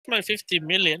my 50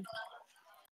 million.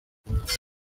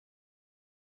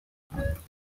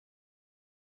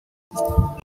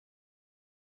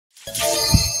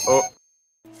 Oh.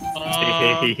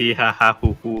 Hehehe ha ha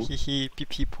hoo hoo. Hee hee pee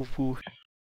pee poo poo.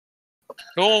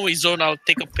 No, when we zone out,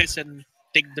 take a piss and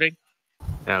take drink.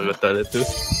 Yeah, I'll go toilet too.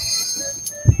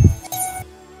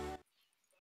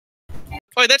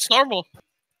 Oh, that's normal.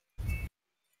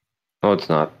 No, it's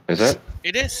not. Is it?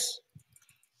 It is.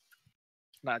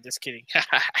 Nah, just kidding.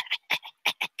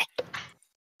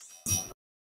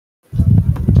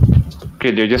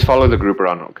 Okay, dude, just follow the group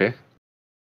around, okay?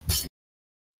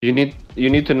 You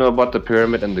need to know about the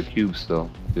pyramid and the cubes, though.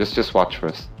 Just watch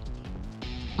first.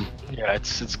 Yeah,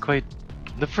 it's quite.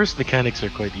 The first mechanics are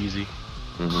quite easy.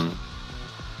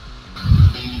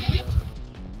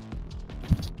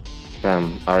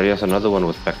 Damn, Arya's another one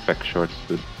with backpack shorts,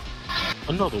 dude.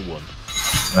 Another one.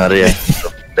 Arya, so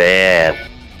bad.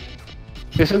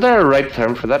 Isn't there a right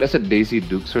term for that? Is it Daisy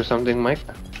Dukes or something, Mike?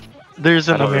 There's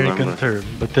I an don't American remember. term,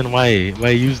 but then why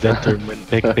use that term when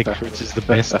backpack shorts is the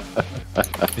best?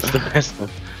 It's the best.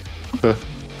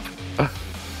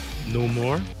 No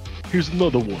more? Here's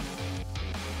another one.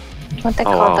 What they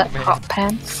Oh, call wow. the hot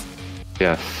pants?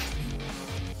 Yes.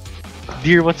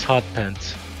 Dear, what's hot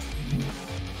pants?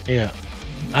 Yeah.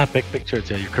 Backpack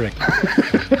shorts, yeah, you're correct.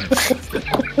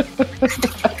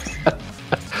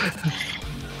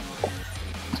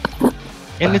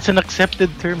 And it's an accepted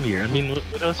term here. I mean,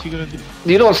 what else are you gonna do?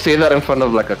 You don't say that in front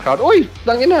of like a crowd. Oi,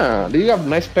 tangina, do you have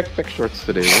nice backpack shorts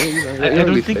today? I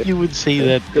don't think you would say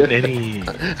that in any.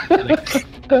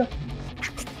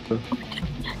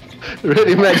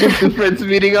 Really, imagine two friends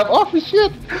meeting up. Oh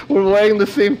shit, we're wearing the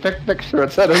same backpack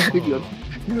shorts. I don't think you'll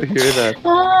hear that.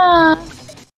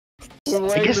 We're I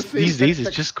wearing guess the same these days it's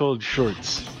backpack- just called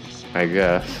shorts. I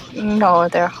guess. No,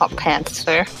 they're hot pants,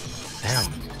 sir.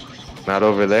 Damn. Not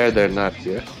over there. They're not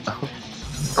here.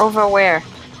 Over where?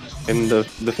 In the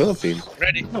Philippines.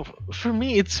 Ready? No, for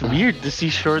me it's weird to see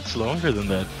shorts longer than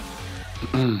that,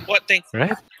 What thing?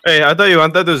 right? Hey, I thought you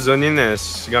wanted to zone in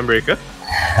as Gunbreaker.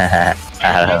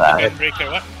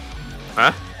 Gunbreaker, what?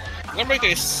 Huh?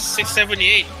 Gunbreaker is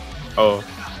 678. Oh.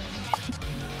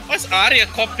 Why's Arya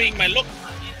copying my look?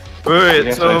 Wait,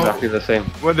 Yes, so exactly the same.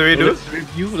 what do we do? Let's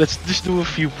review. Let's just do a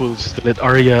few pulls to let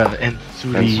Arya and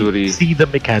Suri, see the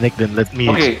mechanic. Then let me.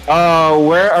 Okay.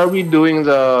 Where are we doing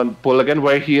the pull again?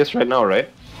 Where he is right now, right?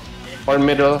 Or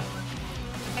middle?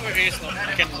 Where he is now.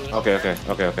 I can do it.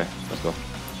 Okay. Let's go.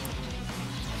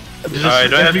 Just Do I have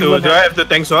to? everyone Do I have to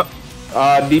tank swap?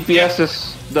 DPS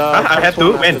is the. I have first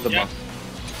to? one after When? the Yeah. boss.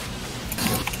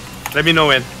 Let me know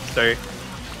when. Sorry.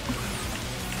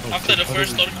 After the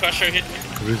first Storm Crusher hit me.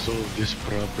 resolve this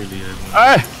properly.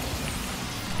 Ah!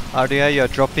 Arya, you're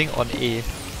dropping on A.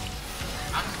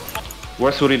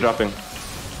 Where's Suri dropping?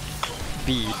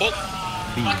 B. Oh!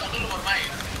 B.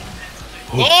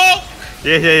 Oh!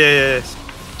 Yes.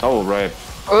 Oh, right.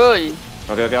 Oi!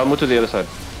 Okay, I'll move to the other side.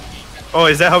 Oh,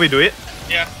 is that how we do it?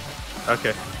 Yeah.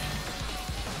 Okay.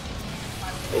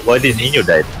 Why didn't you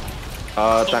die?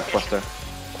 Attack buster.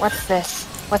 What's this?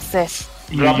 What's this?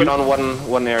 Drop it on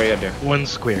one area there. One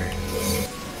square.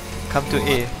 Come to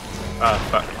A. Ah,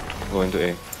 fuck. Go into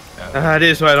A.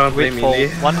 This is why I don't play Wait for melee.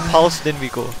 one pulse, then we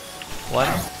go. One.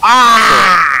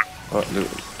 Oh,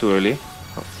 too early.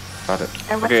 Oh, got it.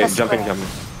 And what's Okay, the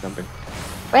jumping.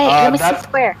 Wait, let me see that-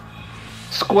 square.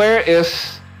 Square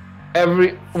is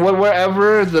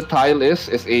wherever the tile is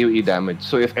AoE damage.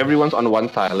 So if everyone's on one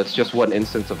tile, it's just one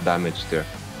instance of damage there.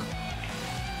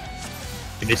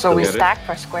 So we get it? stack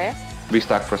for square? We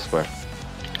stack for square.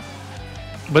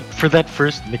 But for that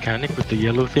first mechanic with the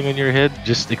yellow thing on your head,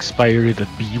 just expire it at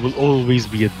B. You will always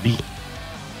be at B.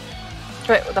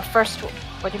 Wait, the first one.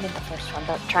 What do you mean the first one?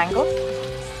 The triangle?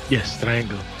 Yes,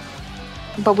 triangle.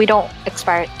 But we don't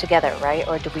expire it together, right?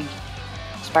 Or do we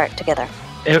expire it together?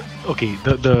 Okay,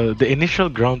 the initial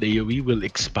ground AoE will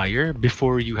expire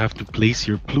before you have to place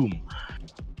your plume.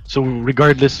 So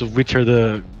regardless of which are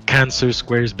the cancer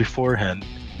squares beforehand,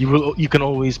 you can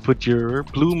always put your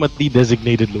plume at the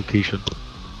designated location.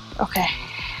 Okay.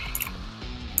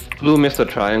 Blue missed a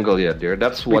triangle yet, dear.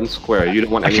 That's one square. You don't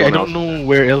want Actually, I anyone don't else. know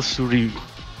where else Suri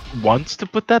wants to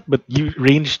put that, but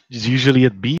range is usually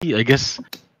at B. I guess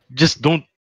just don't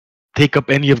take up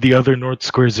any of the other north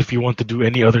squares if you want to do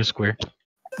any other square.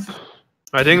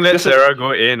 I think let Sarah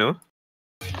go A, no?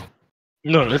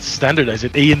 No, let's standardize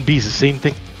it. A and B is the same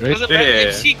thing, right? Doesn't matter Yeah.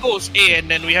 if she goes A and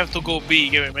then we have to go B,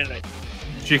 give me a minute.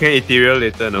 She can ethereal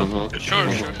later, no? Sure.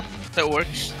 That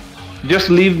works. Just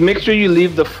make sure you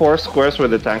leave the 4 squares where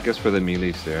the tank is for the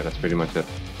melees there. That's pretty much it.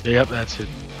 Yep, that's it.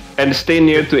 And stay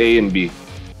near to A and B.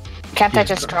 Can't I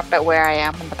just drop it where I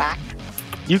am in the back?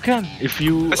 You can if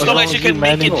you. As long as you can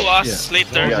make it to us Yeah.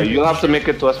 later. Yeah, you'll have to make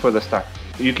it to us for the stack.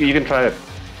 You can try it.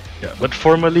 Yeah, but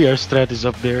formally our strat is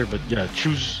up there. But yeah,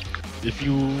 choose if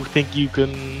you think you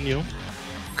can.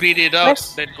 Greed it out,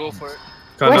 Where's- then go for it.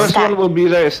 The Where's first Stack? one will be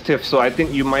there is Tiff, so I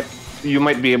think you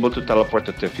might be able to teleport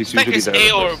to Tiff. He's Stack usually is there. A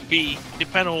the or first. B,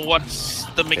 depend on what's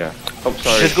the mix. Yeah. Oh,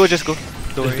 sorry. Just go.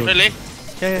 Don't worry. Really?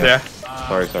 Yeah.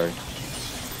 Yeah. Sorry.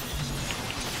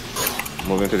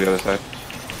 Moving to the other side.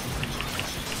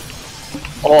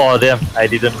 Oh damn, I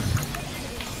didn't.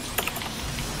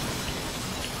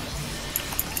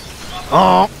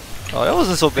 Oh, that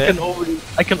wasn't so bad.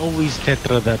 I can always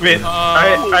tetra that. Wait,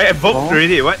 I evoked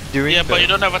already. What? During Yeah, the, but you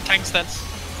don't have a tank stance.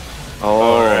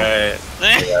 Oh. Alright.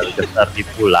 Ya besar di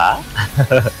pula.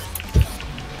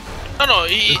 No,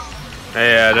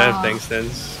 Yeah, I don't have tank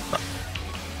stance.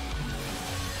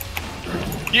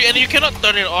 you cannot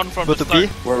turn it on from Go the to start.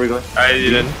 B. Where are we going? I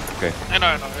didn't. I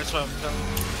know, that's what I'm telling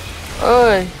you.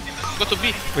 Oi. Go to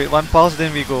B. Wait, one pause,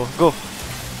 then we go. Go.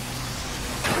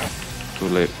 Too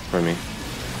late for me.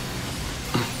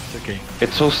 It's okay.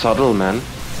 It's so subtle, man.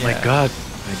 My God.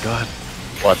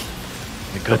 What?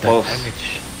 My God, The pulse. that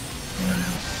damage.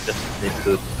 Just need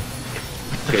to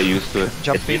Get used to it.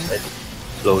 Jump in.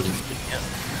 slowly.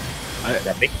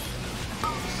 Jumping.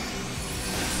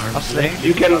 Up slang.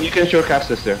 You can sure cast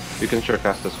this there. You can sure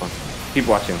cast this one. Keep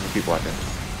watching.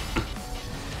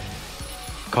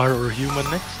 Car or human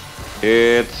next?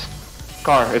 It's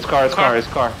car.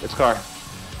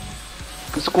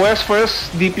 Squares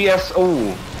first, DPS.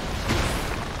 Oh.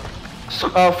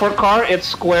 For car, it's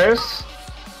squares,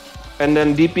 and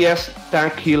then DPS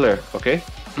tank healer. Okay.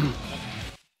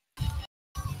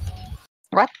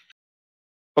 What?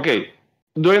 Okay.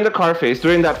 During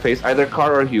that phase, either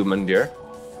car or human, dear.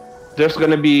 There's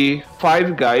gonna be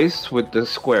 5 guys with the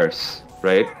squares,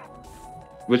 right?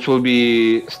 Which will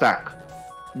be stack.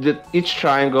 Each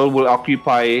triangle will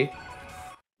occupy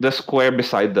the square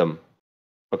beside them.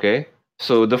 Okay?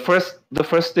 So the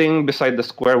first thing beside the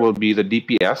square will be the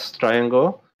DPS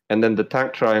triangle, and then the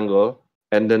tank triangle,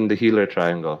 and then the healer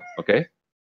triangle. Okay?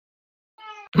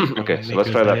 Okay, so let's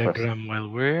try that first. Diagram while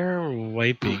we're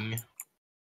wiping.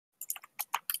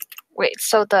 Wait,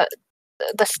 so the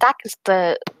stack is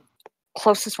the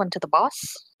closest one to the boss?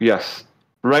 Yes.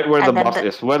 Right where the And then boss the-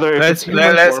 is. Whether if it's Let's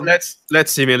human form,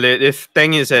 let's simulate. If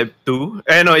tank is at 2,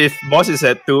 no, if boss is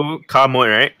at 2, car mode,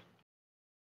 right?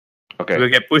 okay. We'll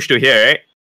get pushed to here, right?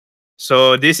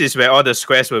 So this is where all the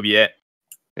squares will be at.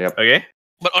 Yep. Okay.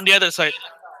 But on the other side,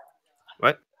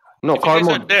 No, if car you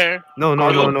guys are mode. there, No,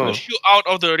 it will no. push you out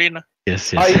of the arena.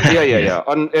 Yes. Yeah.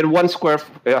 In one square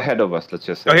ahead of us, let's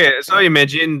just say. Okay, so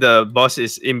imagine the boss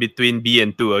is in between B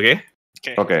and 2. Okay.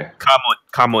 Okay.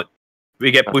 Car mode. We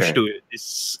get pushed Okay. to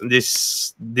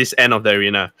this end of the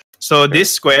arena. So this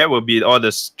square will be all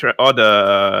the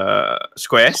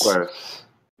squares. Squares.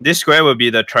 This square will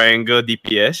be the triangle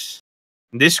DPS.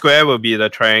 This square will be the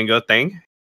triangle tank.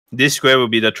 This square will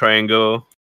be the triangle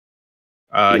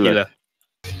healer.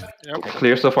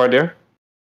 Clear so far, there?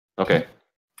 Okay.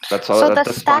 That's all. So the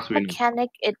that's stack response we need. mechanic,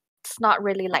 it's not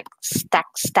really like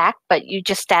stack, but you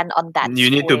just stand on that. You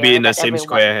need to be square in the that same everyone-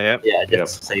 square. Yep. Yeah,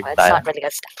 just same It's time. not really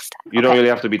a stack. You don't Okay. really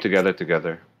have to be together.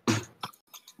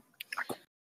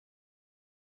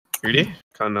 Really?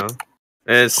 Can't now.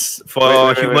 As for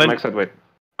Wait, human, Mike said wait.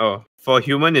 oh, for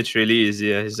human, it's really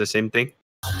easy. It's the same thing.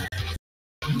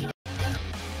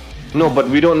 No, but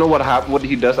we don't know what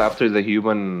he does after the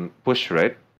human push,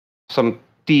 right? Some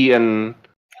T and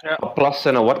Yeah. a plus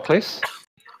and a what place?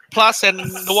 Plus, and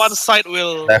the one side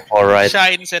will Left or right?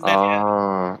 shines, and then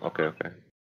Okay.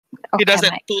 he does Okay,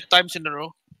 that Mike. 2 times in a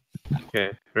row.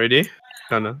 Okay, ready?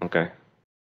 Can't. Okay.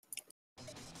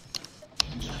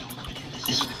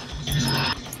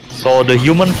 So the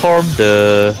human form,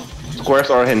 the Squares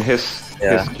are in his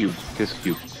Yeah. cube.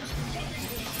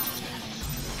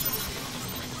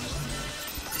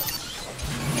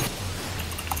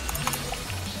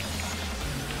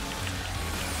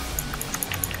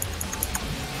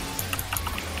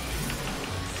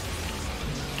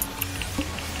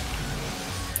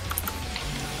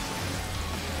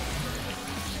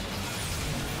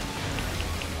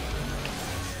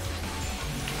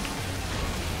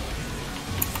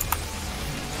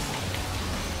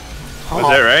 Was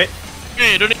that right?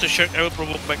 Yeah, you don't need to shirk. I will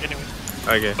provoke back anyway.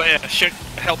 Okay. But yeah, shirk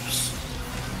helps.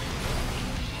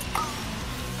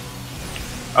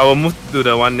 I will move to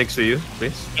the one next to you,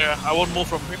 please. Yeah, I won't move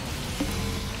from here.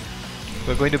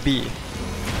 We're going to B.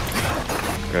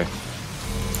 Okay.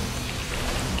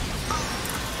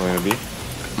 Going to be.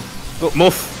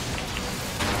 Move.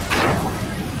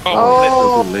 Oh,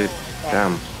 Oh, Too late.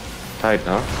 Damn. Tight,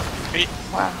 huh?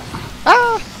 wow.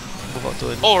 Ah! move out too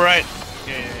early. Oh right.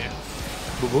 Yeah.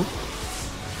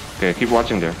 Okay, keep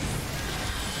watching there.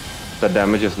 The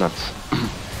damage is nuts.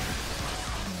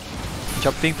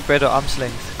 Jumping, prepare the arm's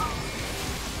length.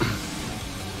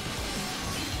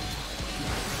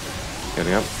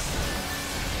 Getting up.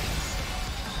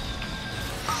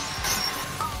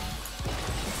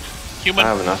 Human. I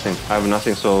have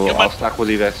nothing, so Human. I'll stack with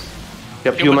you guys.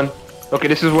 Yep, human. Okay,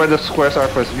 this is where the squares are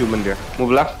for human there.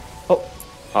 Move left.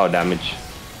 Oh, damage.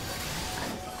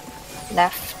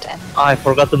 Left and Oh, I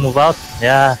forgot to move out.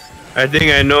 Yeah. I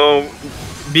think I know.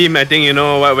 Beam, I think you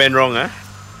know what went wrong, huh?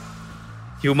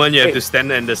 Human, you have Hey. to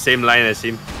stand in the same line as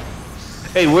him.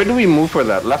 Hey, where do we move for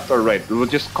that? Left or right? We'll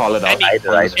just call it out. Any.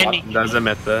 Either, either. Any. Doesn't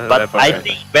matter. But left or I right.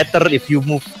 think better if you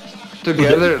move.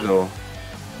 Together though.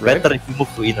 Right? Better if you move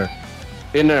to inner.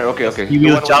 Inner. Okay. He The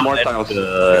will one with jump more at tiles.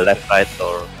 the left, right,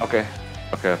 or. Okay.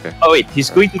 Oh wait, he's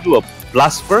going to do a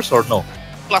blast first or no?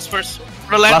 Plus first.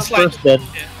 Blast Landslide. first, then.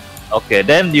 Yeah. Okay,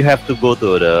 then you have to go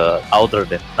to the outer,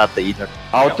 then not the inner.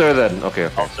 Outer then.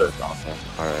 Okay. Outer. All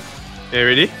right. You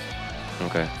ready?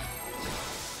 Okay.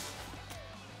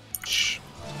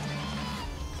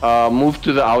 Move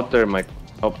to the outer, Mike.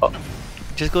 Oh.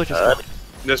 Just go, just go.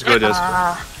 Let's go. Just go.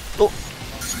 ah,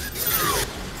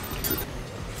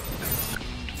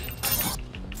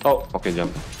 Oh. Okay,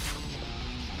 jump.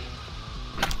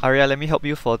 Arya, let me help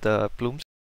you for the plumes.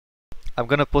 I'm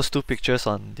gonna post 2 pictures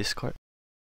on Discord.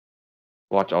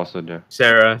 Watch also there.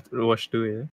 Sarah, watch too.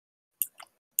 Yeah.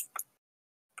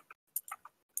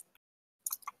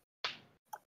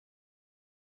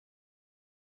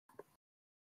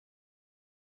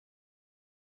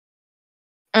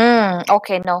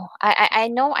 okay, no.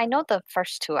 I know the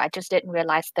first two. I just didn't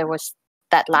realize there was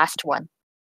that last one.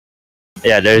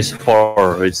 Yeah, there is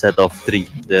 4 instead of 3.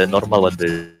 The normal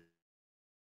one.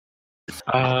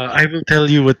 I will tell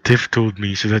you what Tiff told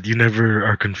me so that you never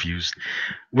are confused.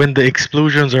 When the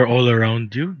explosions are all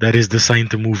around you, that is the sign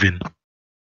to move in.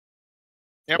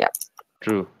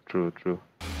 True.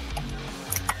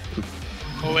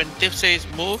 Oh, when Tiff says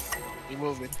move, we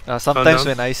move it. Sometimes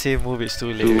no. when I say move, it's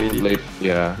too late Too already. late.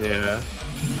 Yeah. Yeah.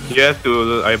 You have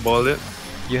to eyeball it.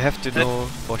 You have to know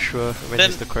for sure when Then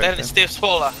is the correct it's time. Tiff's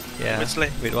fault lah. Yeah. It's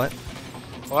late. Wait, what?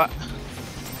 What?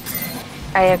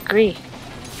 I agree.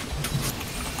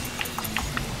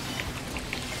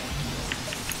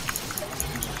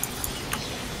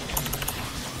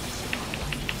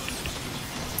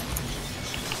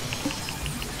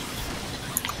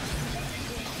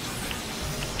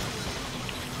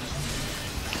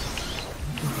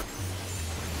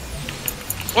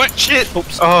 What? Shit!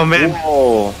 Oops. Oh man.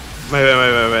 Whoa.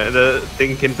 Wait. The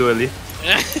thing came too early.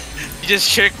 You just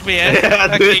shirked me, eh?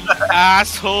 Yeah, dude. Fucking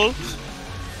asshole.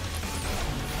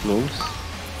 Moves.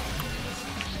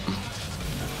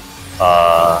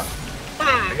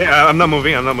 Yeah, I'm not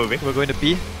moving. We're going to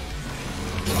B.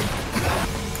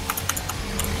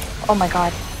 Oh my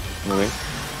god. Moving.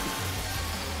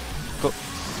 Go.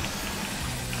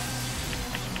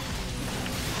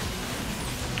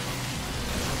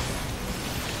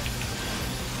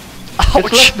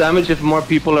 It's less damage if more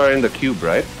people are in the cube,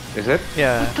 right? Is it?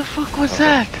 Yeah. What the fuck was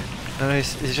that? No,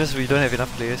 it's just we don't have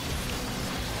enough players.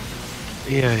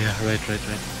 Yeah, right.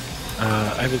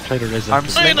 I will try to resurrect.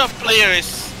 Arms Not length. enough player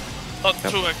is not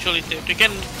true actually, Tiff. You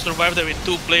can survive that with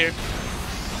 2 players.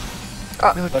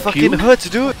 No, it The fucking cube? hurts,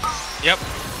 dude. Yep.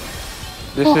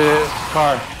 This is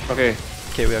car. Okay,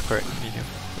 Okay, we are correct. Medium.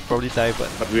 We'll probably die, but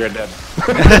but we are dead.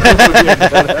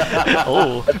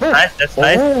 oh, That's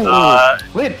nice. Oh.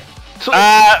 Wait. So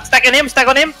Stack on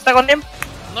him.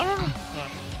 No.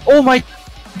 Oh my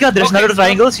god, there's Okay, another so-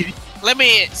 triangle. Let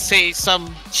me say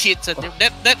some cheats at them.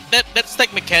 That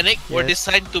stack mechanic were Yes.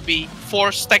 designed to be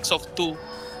 4 stacks of 2.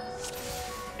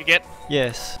 You get?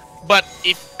 yes. But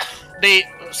if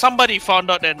somebody found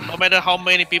out that no matter how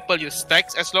many people you stack,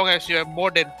 as long as you have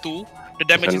more than 2, the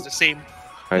damage is the same.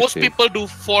 I Most see. people do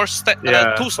 2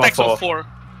 stacks for of 4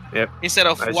 Yep. instead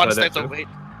of I 1 saw that stack of too. 8.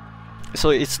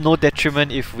 So it's no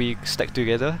detriment if we stack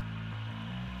together.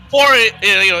 4,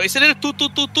 it's either 2,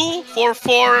 4,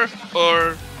 4,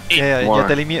 or 8. Yeah, More. you're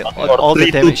telling me Or all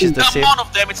the 3, damage 2, is The the same. amount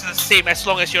of damage is the same as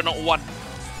long as you're not 1.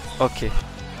 Okay.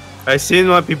 I seen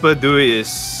what people do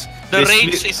is The they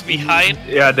range split- is behind.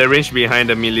 Yeah, the range behind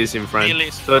the melees in front.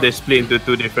 Melees. So they split into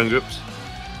 2 different groups.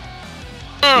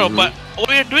 No, Mhm. but what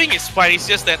we're doing is fine. It's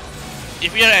just that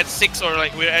if we're at 6 or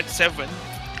like we're at 7,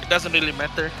 it doesn't really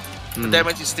matter. The Hmm.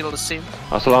 damage is still the same.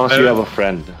 As long as you have a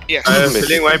friend. Yes. I'm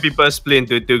feeling why people split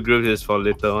into 2 groups is for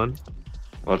later on.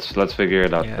 Let's figure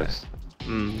it out Yeah. first.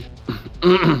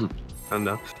 Calm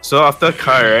down. So after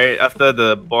car, right? After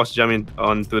the boss jump in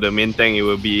onto the main tank, it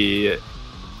will be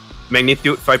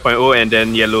magnitude 5.0 and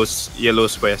then yellow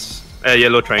squares.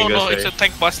 Yellow Oh triangles. no, it's a sorry.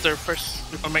 tank buster first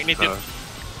before magnitude. Oh.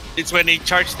 It's when he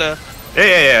charged the.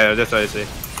 Yeah, that's what I say.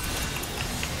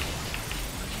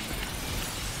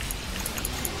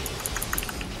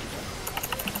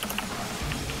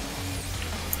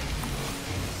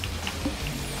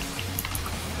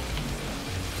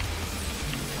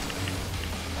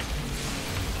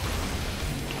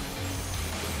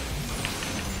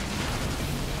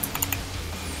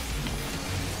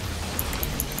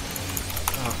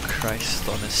 Oh Christ,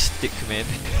 on a stick, man.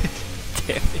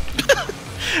 Damn it.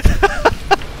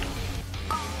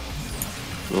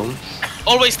 Blooms.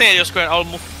 Always stay at your square. I'll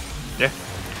move.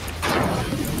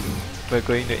 We're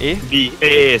going to A. B.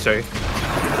 A, sorry.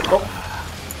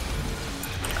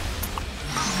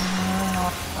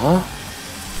 Huh?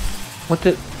 What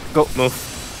did? Move.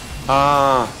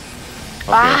 Ah.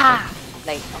 Okay, Ah!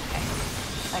 Like, okay.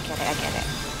 I get it.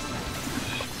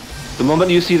 The moment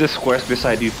you see the squares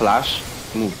beside you flash,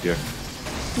 move, dear.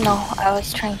 No, I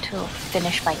was trying to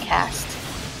finish my cast.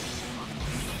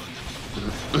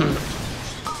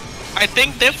 I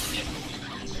think, Tiff,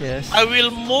 Yes. I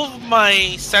will move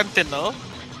my sentinel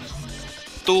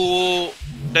to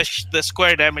the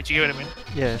square damage. You get what I mean?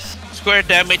 Yes. Square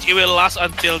damage. It will last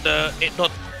until the 8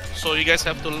 dot. So you guys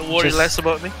have to worry Just- less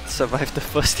about me. Survive the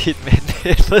first hit, man.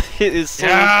 The first hit is so.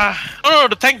 Yeah. No,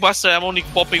 the tank buster. I'm only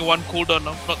popping 1 cooldown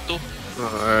now, not 2.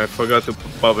 Oh, I forgot to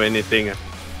pop anything.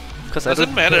 Because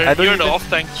Doesn't matter, I don't you're the even off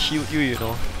tank. shield you, you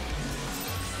know.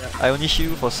 I only shield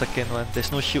you for second one.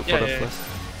 There's no shield for Yeah, the yeah. first.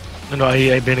 No,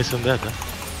 I benison that.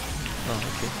 Oh,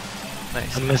 okay.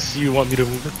 Nice. Unless you want me to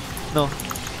move it. No.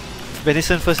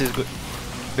 Venison first is good.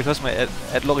 Because my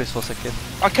adlock is for second.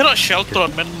 I cannot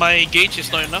Sheltron, man. My gauge is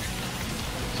not enough.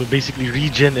 So basically,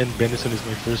 regen and benison is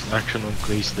my first action on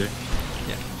Craze there.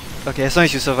 Okay, as long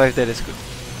as you survive that, it's good.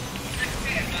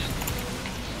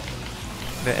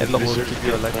 The adlock will Reserve keep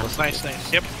you alive. for Nice, second.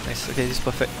 nice. Yep. Nice. Okay, this is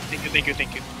perfect.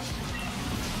 Thank you.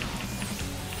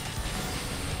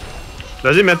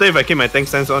 Does it matter if I keep my tank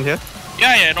stance on here?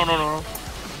 Yeah, no.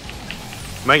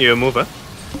 Mike, you move, huh?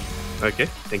 Okay,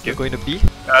 thank you. You're going to B?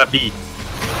 B.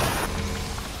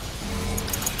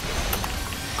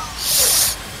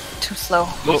 Too slow.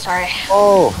 Oh. Sorry.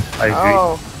 Oh, I agree.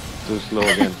 Oh. Too slow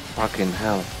again. Fucking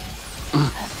hell. My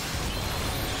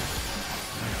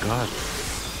God.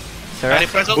 Sarah? Any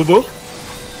present? Boo boo?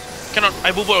 Cannot.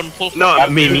 I boo on full. No,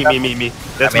 me.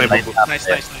 That's I mean, my like, boo boo. Nice.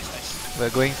 We're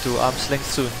going to arm's length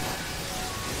soon.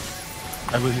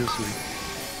 I will heal Suri.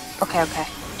 Okay.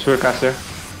 Sure, caster.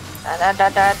 Da.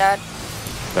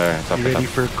 There, it's up, You it's ready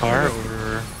up. for car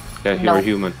or? Yeah, No. you're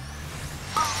human.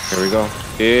 Here we go.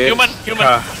 It's... Human.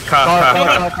 Car.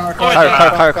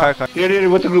 Car. Here,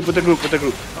 with the group.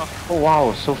 Oh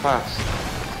wow, so fast.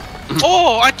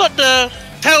 Oh, I thought the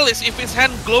tell is if his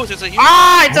hand glows, it's a human.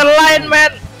 Ah, it's a lion,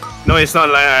 man. No, it's not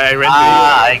like I ran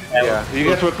Yeah, you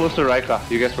guys were close to Raika.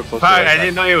 Fuck, I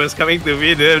didn't know it was coming to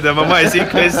me. The moment I see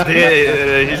Chris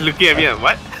there, he's looking at me like,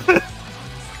 what?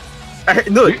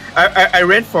 I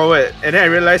ran forward and then I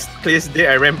realized Chris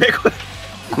there, I ran backward.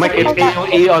 Mike, it's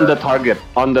AOE on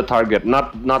the target,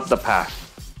 not the path.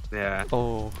 Yeah.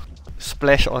 Oh.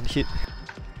 Splash on hit.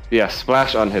 Yeah,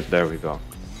 splash on hit, there we go.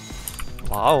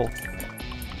 Wow.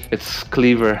 It's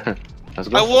cleaver. Let's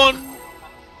go.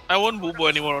 I won't boo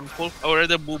anymore on full. I would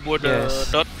rather boo the Yes.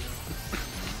 dot.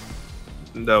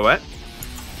 The what?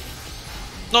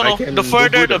 No, I can the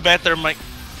further boo the better, Mike.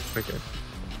 Okay.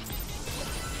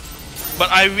 But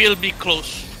I will be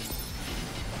close.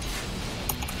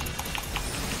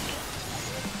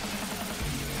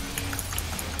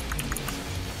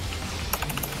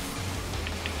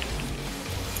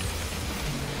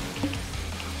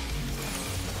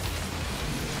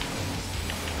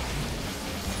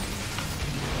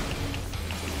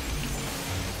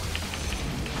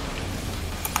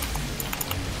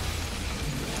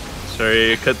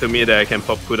 Sorry, it occurred to me that I can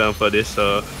pop cooldown for this,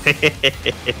 so...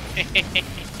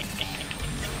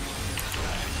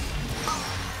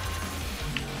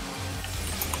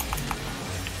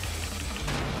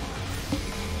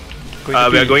 we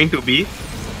are going to B.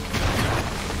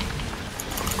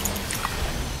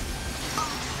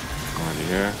 On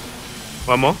here.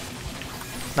 One more.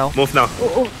 Now. Move now.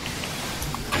 Oh.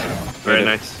 Very Get it.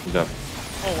 nice. Good job.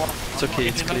 Oh, wow. It's okay,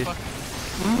 it's clean.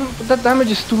 But that damage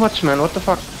is too much, man. What the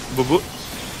fuck? Boo boo.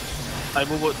 I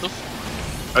boo too.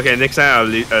 Okay, next time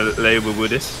I'll let you boo boo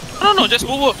this. No, just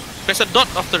boo. There's a dot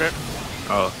after that.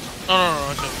 Oh.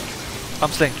 No.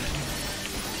 Arm's length.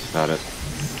 Got it.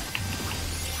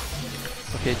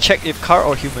 Okay, check if car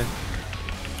or human.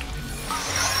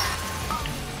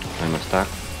 I'm a stack.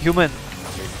 Human.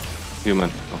 Human.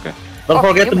 Okay. Don't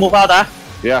forget to move out, ah.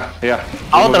 Yeah, yeah.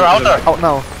 Outer, outer. Out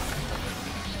now.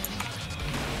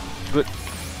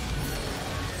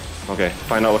 Okay,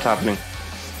 find out what's happening.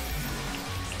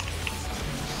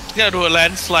 He's gonna do a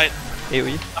landslide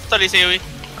AoE. after this AoE.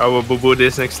 I will boo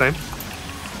this next time.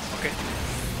 Okay.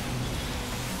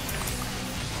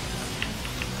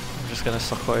 I'm just gonna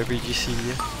suck for every GC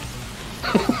here.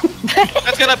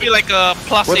 That's gonna be like a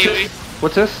plus What's AoE. this?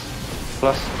 What's this?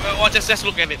 Plus. Just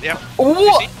look at it, yeah. Ooh.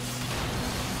 You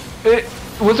see?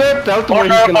 Was there a delta where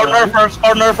he's Corner, gonna corner land? first,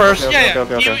 corner first. Okay, Yeah,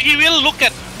 okay, okay. He will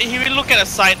look at a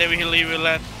side that he will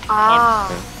land. Ah.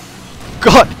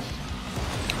 God!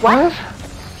 What?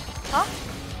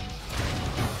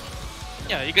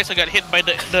 Yeah, you guys got hit by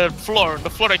the floor. The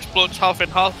floor explodes half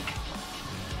and half.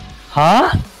 Huh?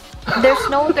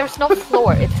 There's no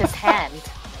floor. It's his hand.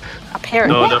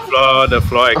 Apparently. No, the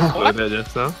floor exploded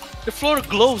just now. The floor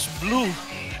glows blue.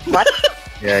 What?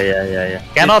 Yeah.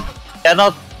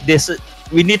 Cannot this.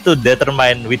 We need to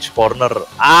determine which corner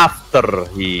after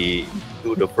he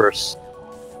do the first.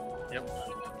 Yep.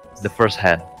 The first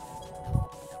hand.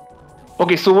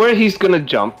 Okay, so where he's gonna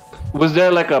jump, was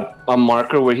there like a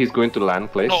marker where he's going to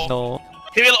land place? No. No.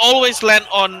 He will always land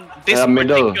on this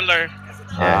Middle. particular.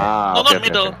 Ah, No, okay, not okay,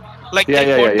 middle. okay. Like Yeah, the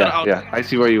yeah, corner yeah, out. yeah. I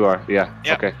see where you are. Yeah.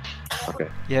 Yeah. Okay. Okay.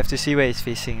 You have to see where he's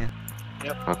facing.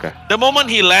 Okay. The moment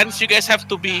he lands, you guys have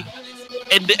to be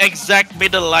in the exact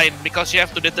middle line because you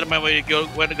have to determine where you go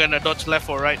when you're gonna dodge left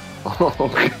or right.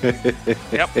 Okay.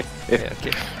 Yep.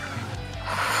 Okay.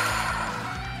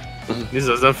 This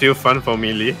doesn't feel fun for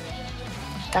me, Lee.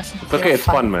 Doesn't It's okay, it's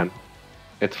fun, man.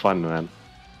 It's fun, man.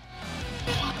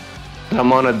 The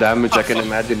amount of damage I can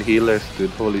imagine healers, dude.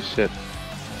 Holy shit.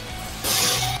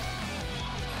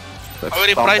 That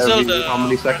Already stop priced every, the- how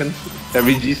many seconds?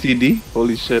 Every GCD?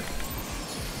 Holy shit.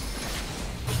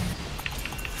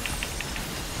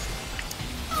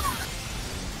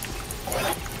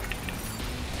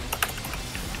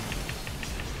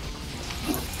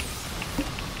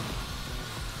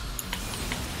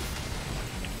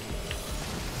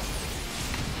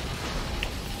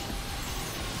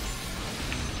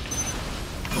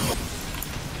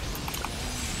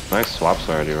 Nice swaps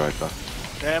already, right there.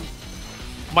 Damn.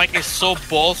 Mike is so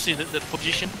ballsy in that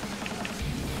position.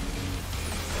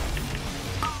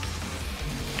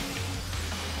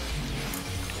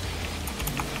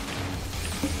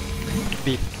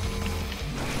 Beat.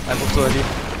 I moved too early.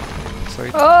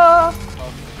 Sorry. Oh.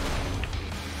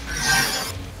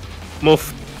 Move.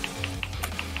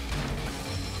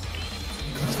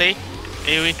 Stay.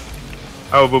 AoE.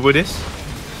 I will boo this.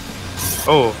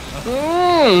 Oh,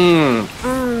 Mm.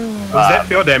 was that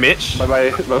pure damage? Bye bye,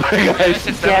 bye bye, guys.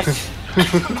 Yes.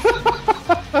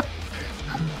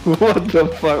 What the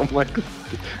fuck, Michael?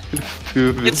 It's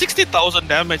stupid. It's 60,000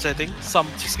 damage, I think.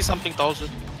 60 something thousand.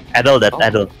 Addle that.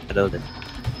 Addle that.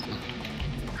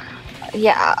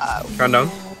 Yeah. Countdown.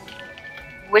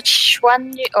 Which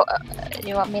one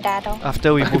you want me to add on?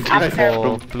 After we move in After.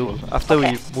 for blue, after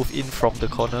Okay. we move in from the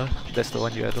corner, that's the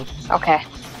one you added. Okay.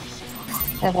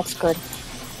 Yeah, that's good.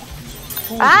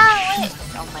 Ah, wait.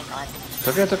 Oh my god.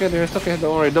 It's okay, dear. It's okay.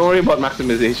 Don't worry about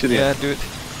maximization. Yeah, Yeah. dude.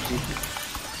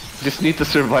 Just need to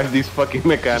survive these fucking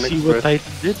mechanics See what first.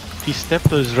 Titan did? He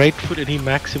stepped on his right foot and he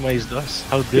maximized us.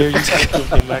 How dare you step on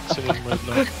the maximum right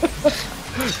now?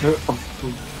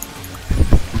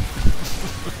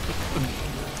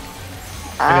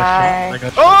 I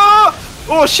got shot. Oh!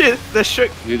 Oh shit! The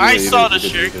trick. You did I it, you saw did the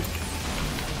it, you shirt. did it.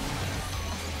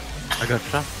 I got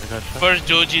shot. First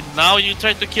Joji, now you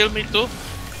try to kill me too?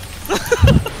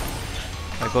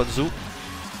 I got Zoop.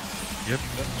 Yep.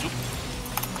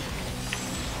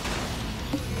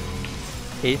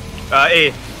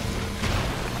 A.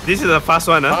 This is the fast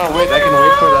one, huh? Oh wait, I can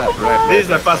wait for that. Right. This is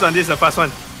the fast one. This is the fast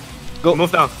one. Go.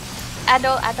 Move down.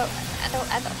 Adult.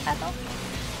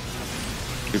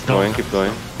 Keep going.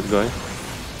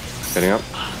 Getting up.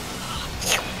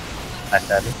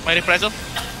 Nice addle. My reprisal?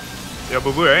 You're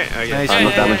boo boo, right? Okay. Nice. No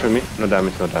yeah, damage yeah. for me. No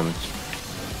damage.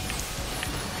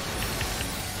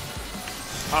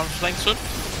 Arms length soon?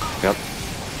 Yep.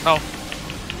 No.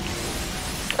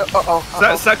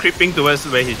 Start creeping towards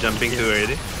where he's jumping to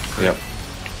already. Yep.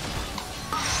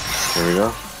 Here we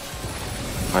go.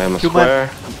 I am a Human. square.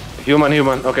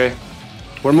 Human. Okay.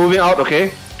 We're moving out.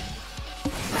 Okay.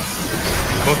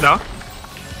 Move down.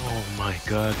 Oh my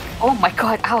god. Oh my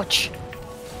god, ouch.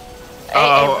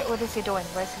 Oh. Hey, what is he doing?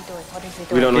 What is he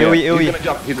doing? We don't know. AoE, Yet.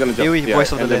 AoE. He's gonna jump. AoE, Yeah,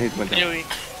 voice of and the then land. he's gonna jump. AoE.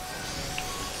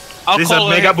 I'll This is a call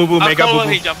mega where- boo-boo, I'll mega call where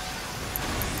boo-boo. he jump.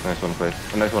 Nice one, place.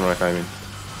 A nice one, right? I mean.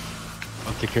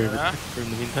 I'll take care of Huh? it for in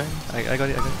the meantime. I got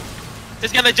it.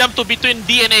 He's gonna jump to between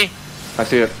D and A. I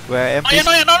see it. Where I am. Oh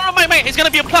yeah, no, Mike. It's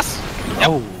gonna be a plus. Yep.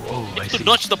 Oh, You I have to see.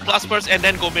 dodge the plus first and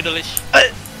then go middle-ish.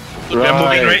 We are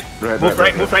moving right.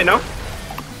 Right. Move right now.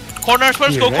 Corners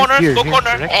first, Here, go right? corner, Here, go here,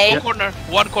 corner, correct? go Yeah. corner,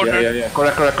 one corner. Yeah.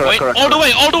 Correct. Wait, all the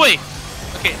way, all the way.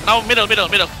 Okay, now middle.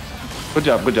 Good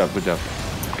job.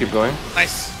 Keep going.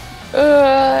 Nice.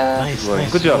 Nice, Well,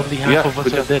 nice. good job. Only half Yeah, of us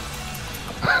good are job. dead.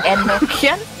 And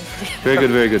Nokian. Very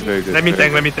good. Let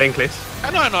me tank, please. I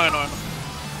know.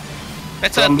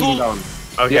 That's a Tumbling two. down.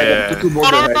 Okay. Yeah, the two No,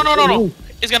 border, no.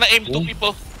 It's gonna aim two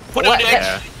people. Put it on the edge.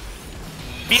 Yeah.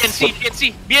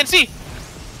 BNC.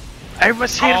 I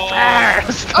was here Oh.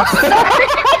 first.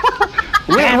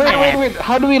 Wait.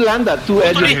 How do we land that? Two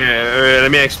edges. Okay,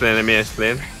 let me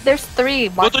explain. There's 3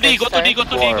 Go to D. sir.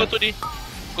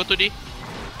 Go to D.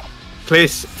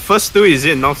 Place first two is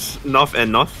it north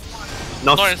and north?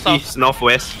 North and south. east,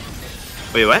 northwest.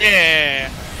 Wait, what? Yeah.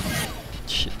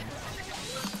 Shit.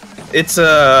 It's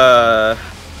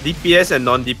DPS and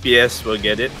non-DPS will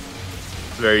get it.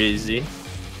 Very easy.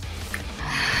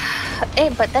 Hey,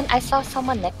 but then I saw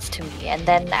someone next to me, and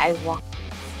then I walked to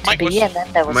Mike was- D, and then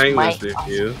there was Mine Mike. was with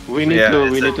you. We need Yeah, to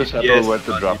it's a settle DPS, where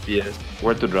to drop. non-DPS.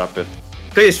 Where to drop it?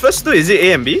 Place first two is it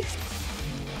A and B?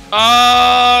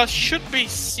 Should be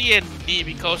C and D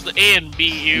because the A and B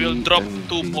you will C drop and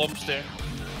 2 D. bombs there.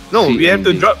 No, C we have and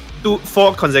to D. drop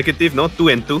 4 consecutive. No, 2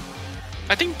 and 2.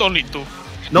 I think only 2.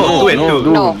 No, 2 and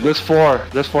 2. No. There's four.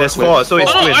 There's 4, so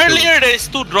it's No, 2 and 2. earlier there is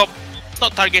 2 drop. It's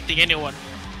not targeting anyone.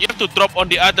 You have to drop on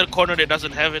the other corner that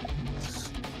doesn't have it.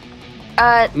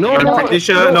 No, I'm no, pretty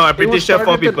sure. no, No, I'm it pretty was sure 4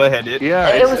 targeted. people had it. Yeah,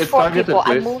 It was it's 4 targeted, people.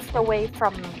 I please. moved away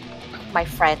from my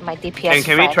friend, my DPS And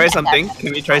can we friend, try and something? then-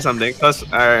 Can we try something? Because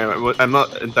I'm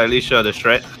not entirely sure the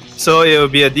strat. So it will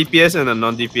be a DPS and a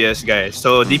non-DPS guy.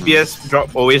 So DPS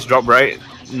always drop right,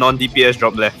 non-DPS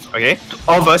drop left. Okay.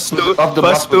 First two, Of the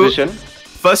boss position.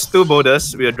 first 2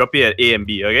 boulders we will drop it at A and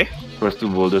B. Okay. First 2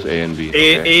 boulders, A and B.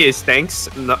 A Okay. is tanks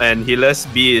and healers.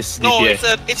 B is No,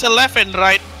 DPS. it's a left and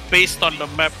right based on the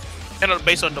map, and not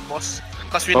based on the boss.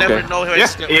 Because we Okay. never know where Yeah,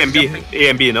 it's A and B. jumping. A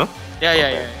and B. No.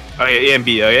 Yeah. Okay, A and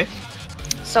B. Okay.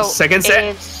 So Second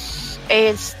set.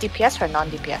 is DPS or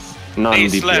non-DPS? A is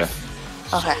Non-DPS. left.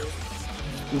 Okay.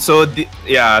 So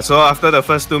so after the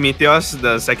first 2 meteors,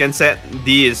 the second set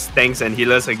D is tanks and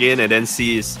healers again, and then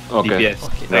C is Okay. DPS.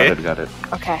 Okay. Got it.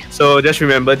 Okay. So just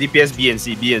remember DPS B and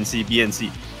C, B and C, B and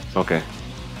C. Okay.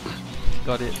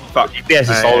 Got it. Fuck. DPS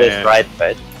is Yeah, always yeah. right,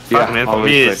 right? Fuck Yeah, man, for always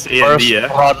me right. it's A and First B.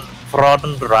 Yeah.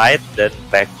 front right, then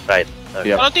back right.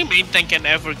 Yeah. I don't think main tank can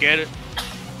ever get it.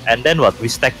 And then what? We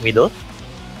stack middle?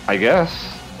 I guess.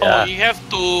 Yeah. Oh, you have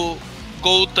to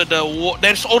go to the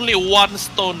there's only one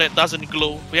stone that doesn't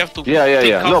glow. We have to Yeah.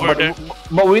 take No, cover but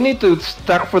there. we need to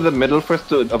stack for the middle first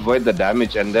to avoid the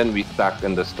damage, and then we stack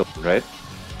in the stone, right?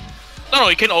 No,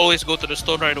 you can always go to the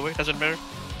stone right away. Doesn't matter.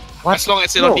 What? As long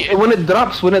as it's No, on the when it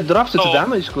drops, it's No.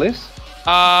 damage, Cliff.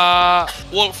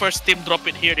 World first team drop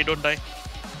it here. They don't die.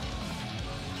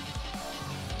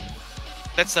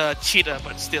 That's a cheater,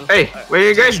 but still. Hey, when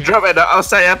you guys drop at the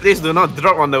outside, please do not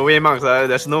drop on the waymarks.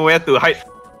 There's nowhere to hide.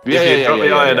 If you drop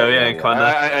it out at the way corner.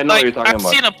 I know what you're Like talking I've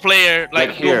about. seen a player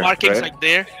like do here, markings right? like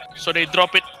there, so they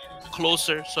drop it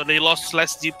closer, so they lost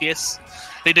less GPS.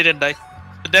 They didn't die.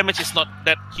 The damage is not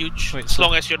that huge Wait, as so-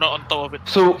 long as you're not on top of it.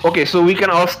 So okay, so we can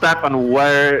all stack on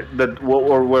where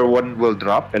where one will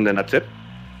drop, and then that's it.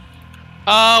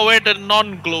 Where the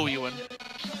non-glowy one.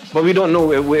 But we don't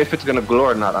know if it's gonna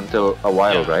glow or not until a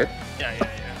while, Yeah. right? Yeah.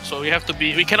 So we have to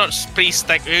be. We cannot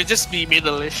pre-stack. We'll just be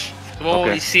middle-ish. The moment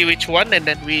Okay. we see which one, and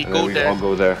then we And go then we there. all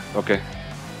go there. Okay.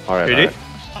 All right. Ready?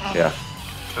 all right. Yeah.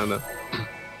 Oh, no.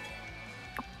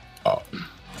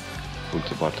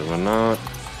 Food's about to run out.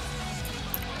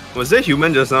 Was there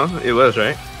human just now? It was,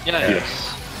 right? Yeah.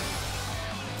 Yes.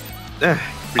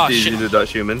 Pretty easy shit. to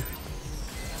dodge human.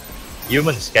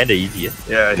 Human is kinda easy, yeah?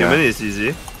 Yeah, human is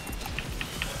easy.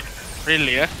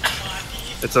 Really? Yeah.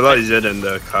 It's a lot easier than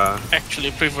the car.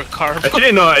 Actually, prefer car.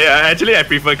 Actually, no. Yeah, actually, I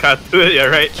prefer car too. You're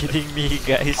right. Kidding me,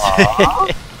 guys.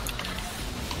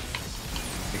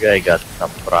 You guys got some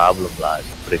problem lah.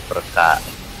 Prefer car.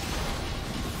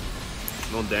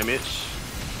 No damage.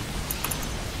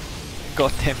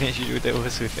 God damage you, that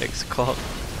was with X-Corp.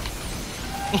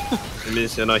 It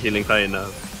means you're not healing high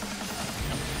enough.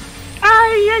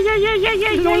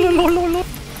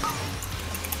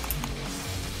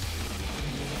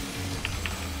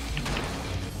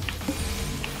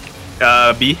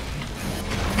 B.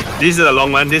 This is a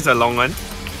long one. This is a long one.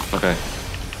 Okay.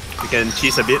 You can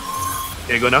cheese a bit.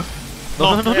 Okay, go now.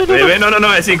 No. Wait, no.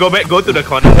 I see. Go back. Go to the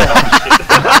corner.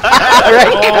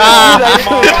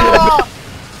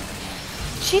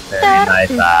 Cheater! Very nice.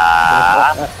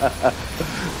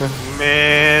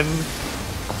 Man.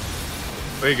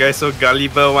 you guys so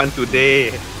gullible one today?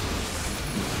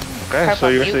 Okay, How so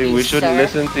about you're you, saying we shouldn't sir?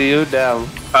 listen to you? Damn.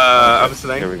 I'm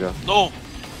saying. Here we go. No,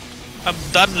 I'm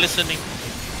done listening.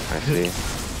 I see.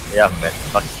 Yeah, man.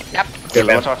 Fuck. Yep. Okay,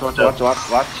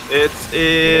 watch. It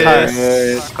Cars.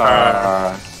 is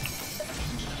Car.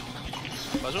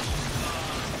 Bazu?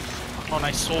 Oh,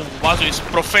 nice. So Bazu is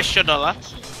professional, huh?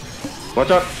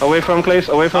 Watch out! Away from Clays.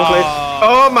 Away from Clays.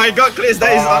 Oh my god, Chris,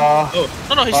 that is on.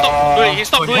 Oh, No, he stopped doing it. He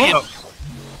stopped doing it.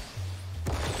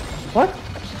 What?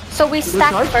 So we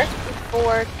stack charge? first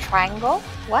before triangle?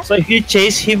 What? So if you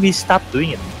chase him, he stopped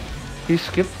doing it. He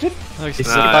skipped it. No, it's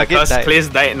nah, target because died. Chris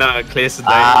died. No, Chris died.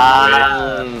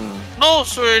 Ah. No,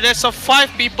 sir. There's a 5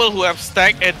 people who have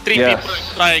stack and 3 Yes. people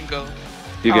in triangle.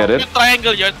 You get If it? you're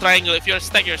triangle, you're triangle. If you're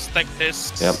stack, you're stack.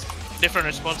 There's Yep. different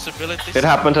responsibilities. It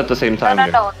happens at the same No, time. no,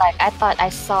 here. no. Like I thought I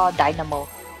saw Dynamo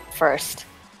first.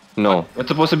 No, it's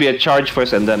supposed to be a charge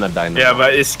first and then a dynamo. Yeah,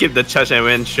 but it skipped the charge and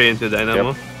went straight into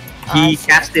Dynamo. He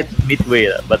cast it midway,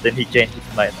 but then he changed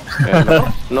his mind.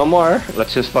 Yeah, no more.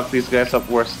 Let's just fuck these guys up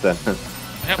worse then.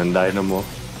 Yep. And dynamo.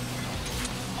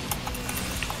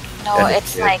 No, Yeah,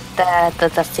 it's yeah. like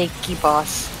the fakey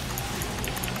boss.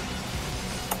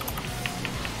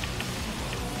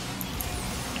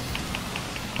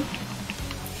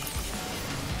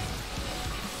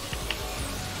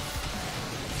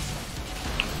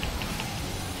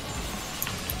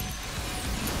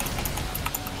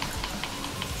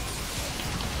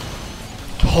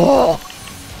 Oh!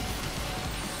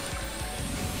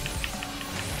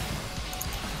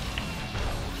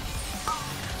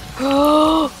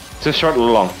 Is it short or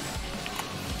long?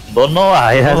 Don't know,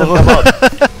 it hasn't Oh. come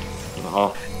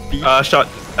out. Oh, Shot.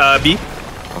 B.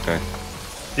 okay.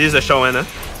 This is a short one, huh?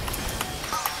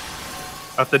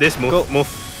 After this, move. Go. Move.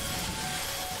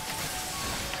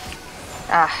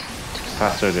 Ah,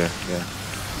 Faster there. Yeah.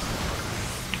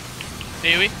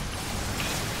 Maybe.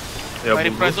 Yeah, By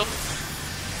boo-boo. Prezo.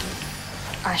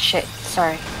 ah shit.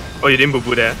 Sorry. Oh, you didn't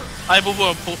boo-boo there? I boo boo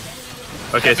and poo.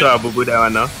 Okay, so I'll boo-boo that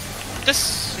one now.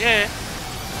 Just yeah.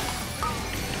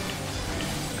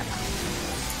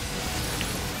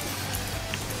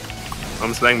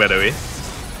 I'm slang, by the way.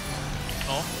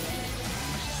 No.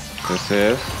 This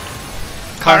is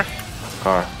Car.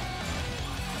 car.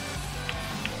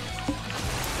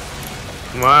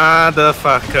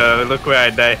 Motherfucker, look where I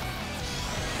die.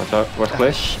 Watch out. Where's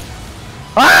Clash?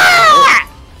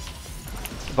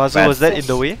 Bazu, was that in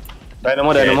the way?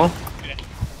 Dynamo, dynamo.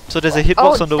 So there's a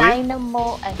hitbox Oh, on the way?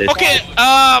 Dynamo and There's- Okay.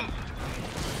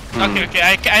 Okay.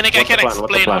 I can What's the plan? What's the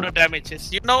explain how plan? the damage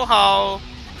is. You know how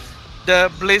the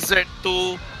Blizzard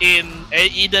 2 in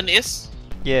Eden is?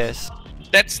 Yes.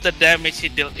 That's the damage he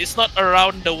dealt. It's not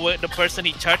around the person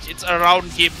he charged. It's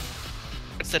around him.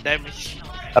 That's the damage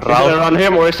Is it around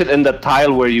him or is it in the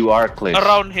tile where you are, Clash?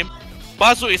 around him.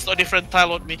 Bazu is a different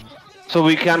tile on me. So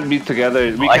we can't be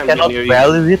together. We I can't be cannot near you.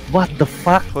 value it. What the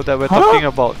fuck? Hold on, we're talking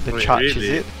about the Wait, charge, really? is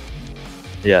it?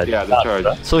 Yeah, Yeah, the charge.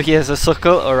 So he has a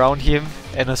circle around him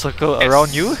and a circle Yes.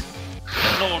 around you?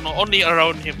 No, only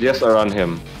around him. Just around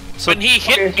him. So When he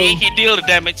hit me, he dealt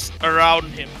damage around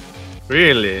him.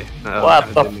 Really?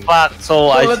 What the fuck? So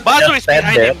I Bazu is just stand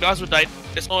behind there. him. Bazu died.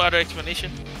 There's no other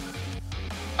explanation.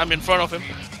 I'm in front of him.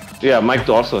 Yeah, Mike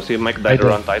also. See, Mike died I don't-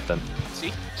 around Titan.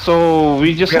 See? So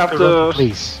we just We have run to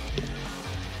place.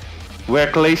 where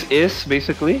Clays is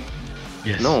basically.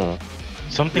 Yes. No.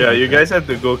 Something. Yeah, like you that. guys have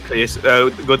to go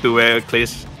go to where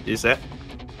Clays is at.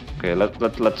 Okay,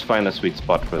 let's find a sweet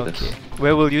spot for okay. this.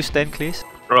 Where will you stand, Clays?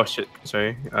 Oh shit,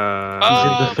 sorry. He's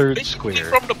in the third Basically square.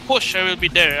 From the push, I will be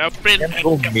there. I'll print Can and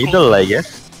go kept middle, I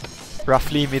guess.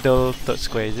 Roughly middle third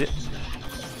square, is it?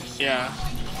 Yeah.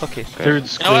 Okay, Third You know what?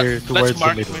 square Let's towards the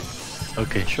mark middle. it.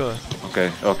 Okay. sure,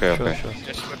 Okay, okay, sure, okay. sure.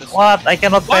 Just for the What? I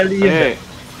cannot What? value him. Hey,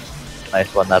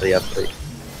 Nice one, Arya. Free.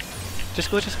 Just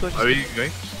go, just go, just Are go. we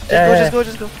going? Just go,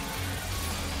 just go.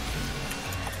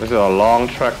 this is a long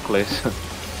track, Clays.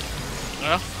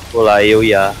 Cool,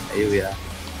 Ayuya.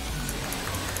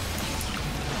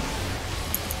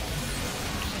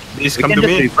 Please We come can to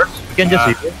just me. reverse. We can just Ah.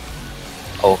 reverse.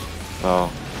 Oh,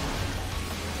 Oh.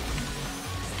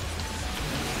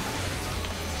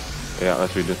 Yeah,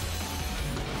 let's redo.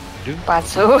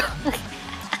 Bazu.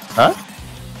 huh?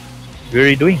 What are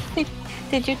you doing?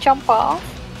 Did you jump off?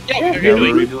 Yeah, Yeah,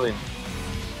 we're we're redoing. redoing.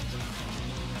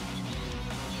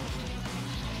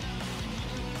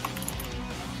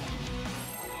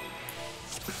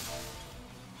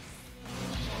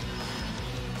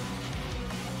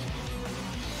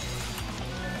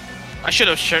 I should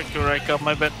have shirked you, Raika.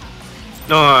 My bad.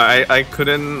 No, I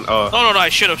couldn't. Oh, No, I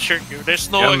should have shirked you. There's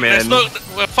no, Yeah, there's man. no.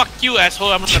 Well, fuck you,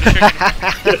 asshole. I'm not gonna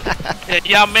shirk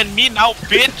you. Yeah, man, me now,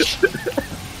 bitch.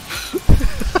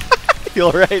 You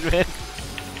alright, man?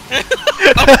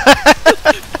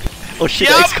 Oh shit,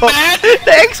 Yeah, the X-Corp! man!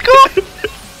 The X-Corp!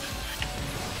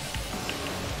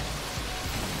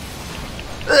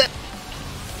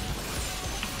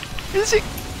 Is it?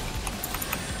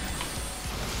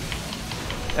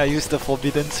 I used the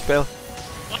forbidden spell.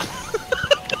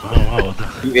 Wow.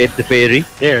 You ate the fairy.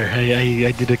 There,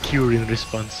 I did a cure in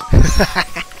response.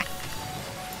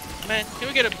 Man, can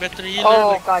we get a better healer? Oh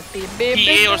like god,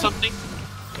 baby. PA or something?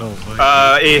 Oh boy.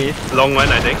 A long one,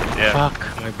 I think. Yeah. Fuck,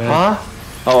 my bad. Huh?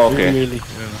 Oh, okay. Really?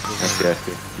 I see, I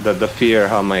see. The fear,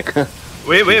 how Mike.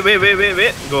 Wait.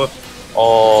 Go.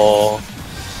 Oh,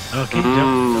 Okay,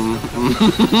 jump.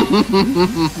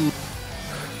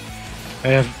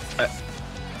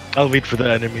 I'll wait for the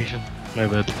animation. My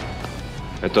bad.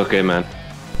 It's okay, man.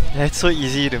 Yeah, it's so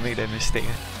easy to make that mistake.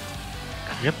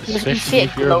 Yep, You see especially it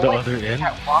if you're on the glowing, other end.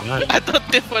 start walking. God. I thought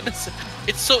they were the same.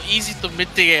 It's so easy to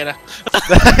mitigate.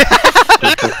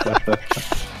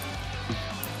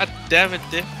 God damn it,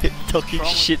 Dave. Talking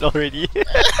Wrong. shit already.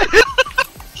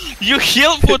 You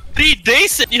healed for 3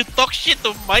 days and you talk shit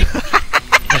to Mike?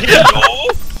 Hello?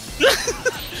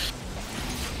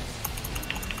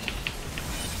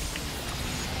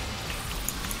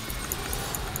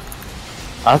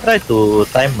 I'll try to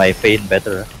time my pain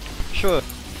better. Sure.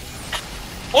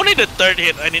 Only the 3rd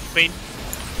hit I need pain.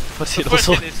 Was The it first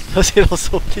also? hit is- Was it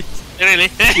also, please? Really?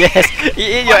 Yes. He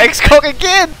ate your X-Corp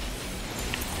again.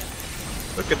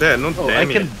 Look at that. No Oh, I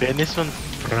damage. can Benison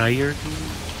prior to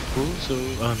pull, so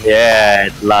no. Yeah,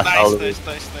 it lasts Nice, always.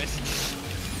 nice.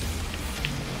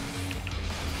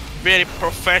 Very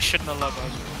professional about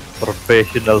it.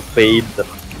 Professional pain.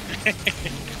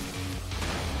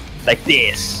 Like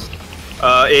this.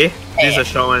 A. This is a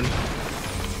short one.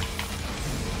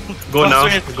 Go now.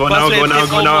 Busway- Go now. Busway Go now. can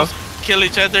Go now. almost Kill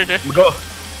each other there. Go.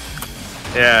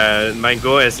 Yeah, my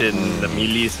go is in the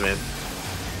melees, man.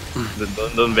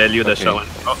 Don't value the Okay. short one.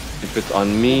 Oh, If it's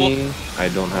on me, I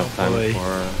don't have time boy.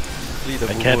 for.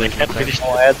 I can't finish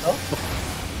Oh, that. Edo?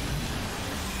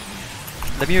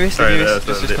 Let me erase. Sorry, Just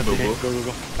that's a bit continue. boo-boo.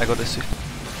 Go. I got this.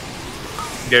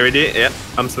 get ready. Yeah,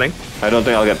 I'm slang. I don't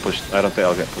think I'll get pushed.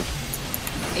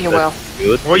 You will.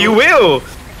 Good. Oh, you will.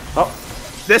 Oh,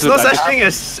 There's Dude, no I such just- thing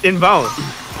as inbound.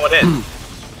 For that.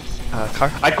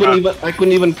 Car. I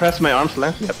couldn't even press my arm's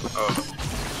length yet.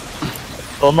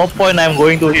 So no point I'm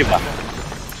going to him.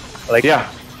 Like, Yeah.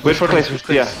 Wait for place.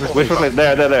 Yeah. Wait for place.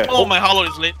 There. Oh, my hollow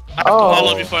is late. I have to Oh.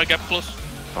 hollow before I get close.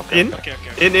 Okay. In. Okay.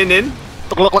 In.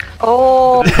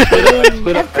 Oh,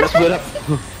 Split up. Let's split up.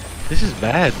 This is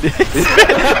bad.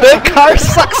 The car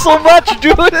sucks so much,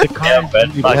 dude. The car Yeah, is but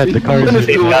really bad. The car is It's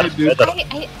really too bad. hard, dude. I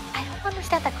don't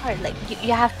understand that card. Like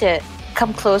you have to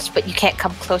come close, but you can't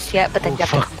come close yet. But then Oh, you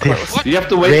have to fuck come this. close. What? You have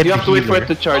to wait. Red You have to wait for it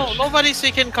healer. to charge. No, nobody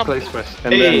say can come. Place first,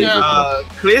 and Hey, then.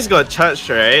 Clay's got charged,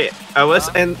 right? I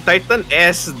was in Titan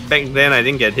S back then. I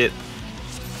didn't get hit.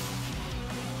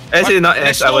 Actually, not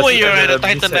There's S. I no was way you're at at a the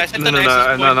Titan B-set. S. No, Titan S is not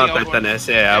pointing Titan outward. S.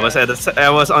 Yeah, I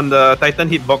was on the Titan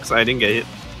hitbox. I didn't get hit.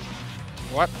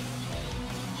 What?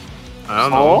 I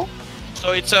don't know.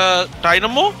 So it's a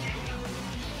dynamo?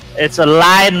 it's a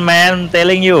line, man,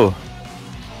 telling you.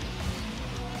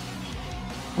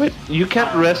 Wait, you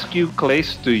can't rescue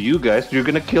Clays to you guys. You're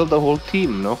gonna kill the whole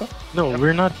team, no? No,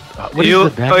 we're not. What is You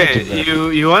the damage okay? in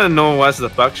that? You want to know what's the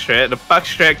bug strat? The bug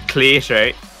strat Clays,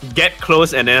 right? Get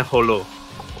close and then hollow.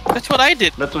 That's what I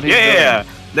did. That's what he's Yeah.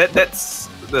 doing. That's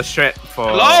the strat for.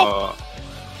 Hello?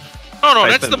 No,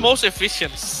 that's Titan. the most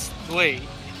efficient way.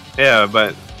 Yeah,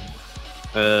 but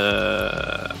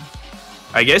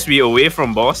I guess we away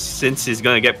from boss since he's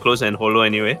gonna get close and hollow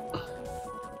anyway.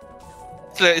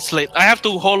 It's late. I have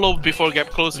to hollow before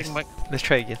get closing. Mike. Let's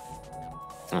try again.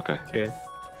 Okay. Okay.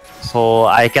 So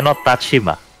I cannot touch him.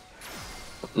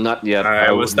 Not yet.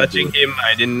 I was wouldn't touching do it. him.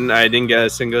 I didn't get a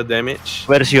single damage.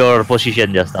 Where's your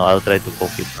position just now? I'll try to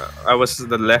poke it. I was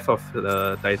the left of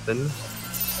the Titan.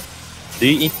 Do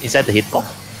you inside the hitbox?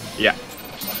 Yeah,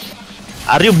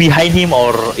 Are you behind him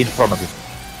or in front of him?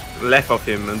 left of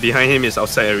him. And behind him is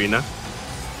outside arena.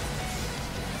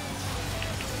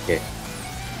 Okay.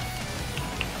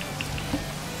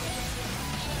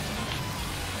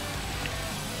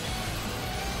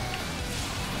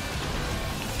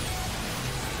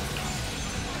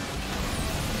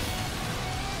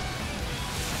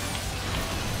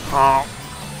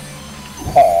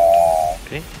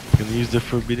 Okay, gonna use the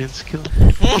forbidden skill.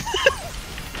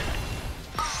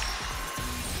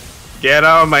 Get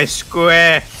out of my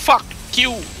square. Fuck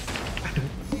you.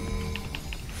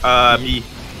 B.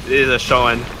 This is a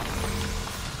short one.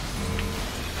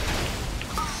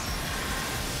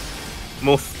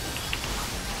 Move.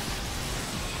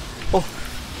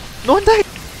 No one died.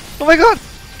 Oh my god!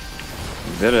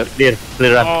 Did it.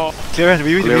 Clear run. Oh, Clear run,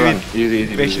 we win, Clear we run. win. Easy,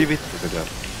 easy. We actually easy. win. Good job.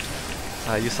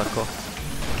 Ah, you sucker.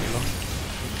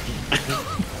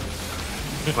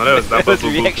 Oh, that was That double was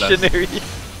boo-boo class. reactionary.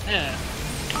 yeah.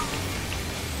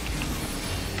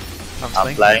 I'm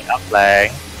I'm flying.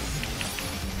 flying.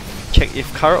 Check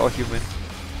if car or human.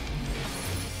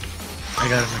 I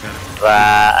got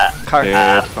him. Car.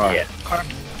 Yeah, car. Yeah.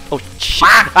 Oh shit.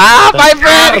 Ah, my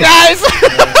friend, guys!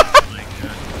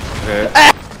 Okay.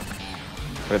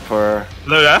 Wait for.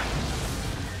 Look,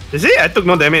 You see? I took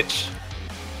no damage.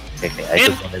 Okay, I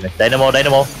took one damage.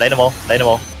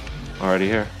 Dynamo. Already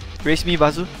here. Raise me,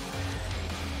 Bazu.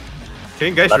 Can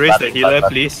you guys But- raise but- the healer,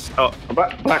 but- please? Oh,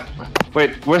 Black.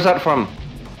 Wait, where's that from?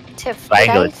 Tiff, did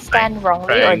Triangle, I it's stand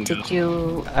wrongly or triangle. did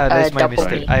you That's my double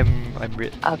mistake. me? I'm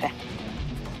red. Okay.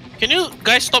 Can you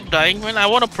guys stop dying, man? I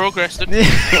want to progress. 60,000!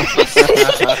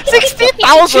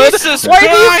 Jesus Why do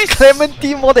you Christ!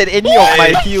 Clementine more than any of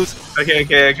my heals?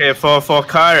 okay. For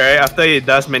car, right? After it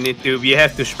does magnitude, we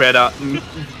have to spread out.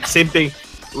 Same thing.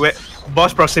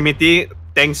 Boss proximity,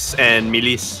 tanks and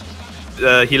melees.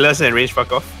 Healers and range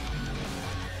fuck off.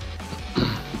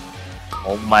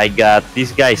 Oh my god,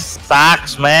 this guy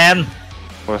sucks, man.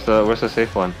 Where's the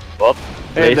safe one? What?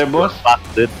 Hey, they're both. Fuck,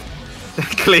 dude.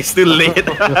 Clay's too late.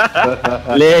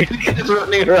 Leg. Just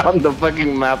running around the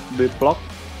fucking map, they block.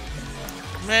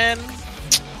 Man,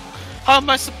 how am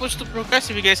I supposed to progress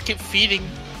if you guys keep feeding?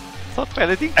 Thought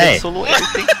Paladin Hey. can solo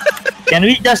everything. Can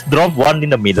we just drop one in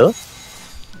the middle?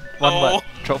 One Oh. what?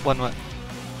 Drop one what?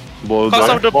 Because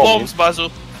of the Bomb. bombs,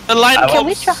 Bazu. The line Can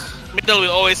we bombs try? middle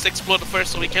will always explode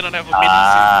first, so we cannot have a middle.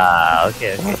 Ah,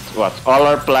 okay. What? All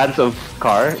our plans of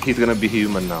car, he's gonna be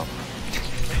human now.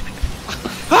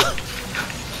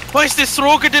 Why is this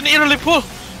rogue didn't eerily pull?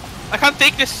 I can't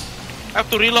take this. I have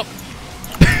to reload.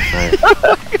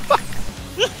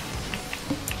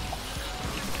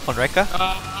 On Reka?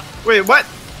 Wait, what?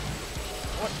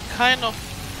 What kind of?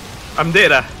 I'm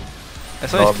dead.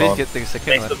 As long as No, Clay no. get the second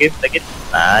Thanks one. to give, take it.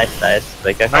 Nice.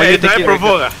 Like Oh, I you do take I it,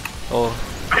 provoke. Oh.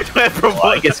 I do I I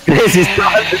provoke. guess Grace is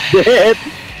not dead.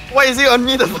 Why is he on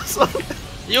me the first one?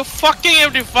 You fucking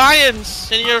have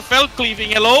defiance and you're fell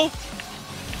cleaving. Hello?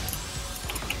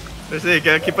 Let's see,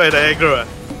 can I keep it aggro?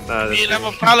 Nah, that's I'm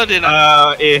a fine. paladin.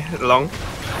 A long.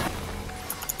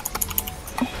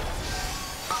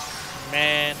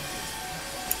 Man.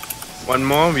 One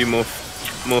more, we move.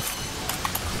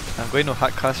 I'm going to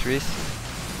hard cast race.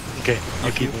 Okay,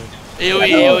 you keep it.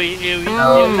 AoE.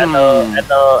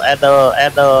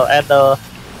 Edo.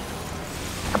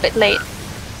 A bit late.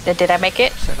 Did I make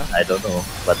it? I don't know,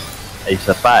 but I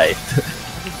survived.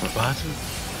 Bazu.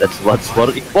 That's what's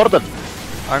more important.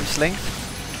 Arm's length.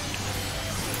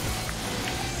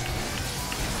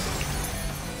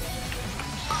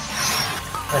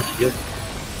 You-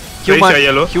 Human. your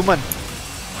yellow. Human.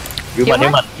 Human.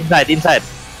 Inside.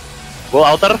 Go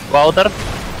outer.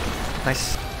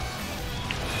 Nice.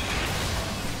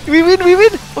 We win.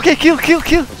 Okay, kill.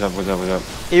 What's up?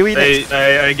 AoE next.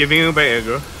 I'm giving you back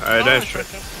aggro. I don't have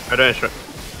shred.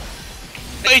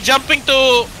 Hey, jumping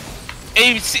to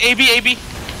AB.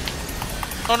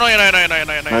 Oh no.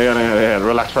 Yeah.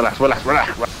 Relax.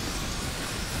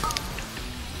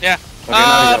 Yeah. Okay,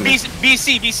 now he's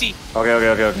BC. Okay.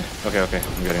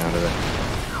 I'm getting out of there.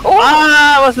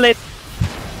 I was late.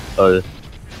 Oh,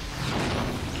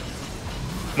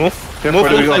 Move where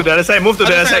do we go? to the other side.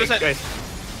 Other side. guys.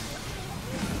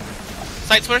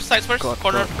 Sides first. God,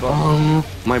 Corner. God.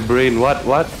 My brain. What?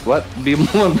 Demon,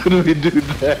 what did we do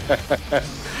there?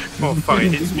 Oh fuck,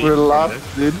 it hits me. Relax,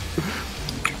 dude.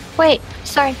 Wait,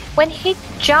 sorry. When he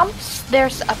jumps,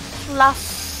 there's a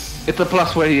plus. It's a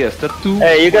plus where he is. The two.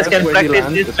 hey, you guys where can he practice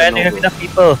lands, this, it's a man. You have no-go. enough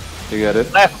people. You get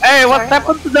it? Left. Hey, what Sorry.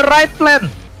 happened to the right plan?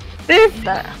 Steve?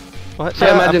 What? So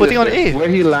I'm imagine putting on this, A. where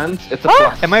he lands, it's a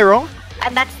plus. Am I wrong?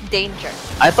 And that's danger.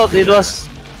 I thought it was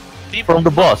from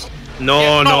the boss.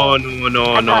 No. I thought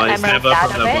It's I never moved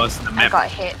out from of the it. boss. The I map. got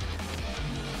hit.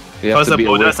 You have Because to the be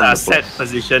away borders from are the set plus.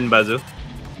 position, Bazu.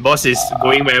 Boss is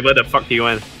going wherever the fuck he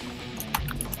wants.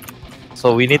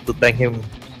 So we need to thank him.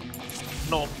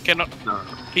 No, cannot. No.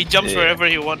 He jumps Yeah. wherever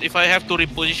he wants. If I have to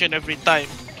reposition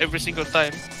every single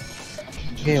time.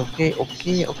 Okay.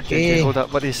 Hold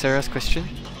up. What is Sarah's question?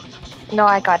 No,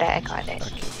 I got it. Okay.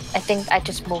 I think I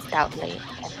just moved out late.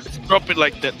 Drop it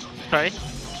like that. Right?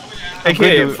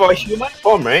 Okay, going to- for human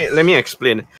form, right? Let me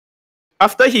explain.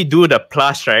 After he do the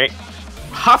plus, right?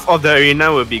 Half of the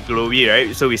arena will be glowy,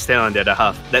 right? So we stand on the other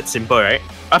half. That's simple, right?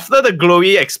 After the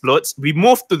glowy explodes, we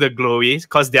move to the glowy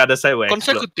because the other side will explode.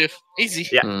 Consecutive. Easy.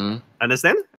 Yeah. Mm.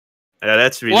 Understand? Yeah,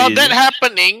 that's really While easy. that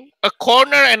happening, a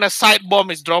corner and a side bomb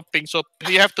is dropping, so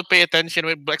you have to pay attention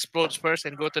when it explodes first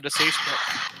and go to the safe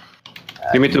spot.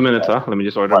 Give me 2 minutes, huh? Let me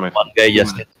just order my One guy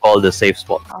just needs to call the safe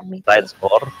spot. Oh, me Side too.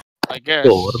 score. I guess.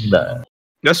 Corner.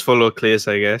 Just follow Clears,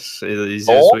 I guess. Is the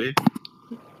easiest Oh. way.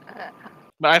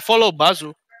 But I follow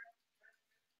Bazu.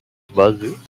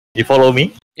 Bazu. You follow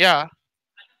me? Yeah.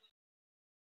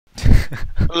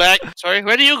 Like, sorry,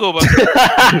 where do you go,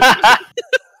 Bazu?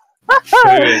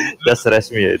 Wait, Just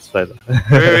rest me, it's fine.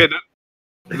 wait.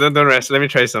 Don't rest. Let me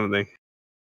try something.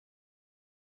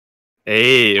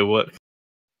 Hey, it worked.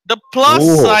 The plus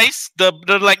Ooh. size,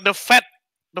 the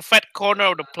fat corner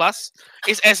of the plus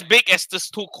is as big as this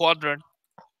 2 quadrant.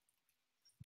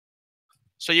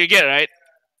 So you get right.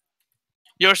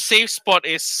 Your safe spot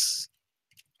is.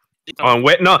 On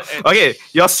where? No. Okay,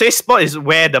 your safe spot is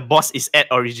where the boss is at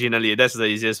originally. That's the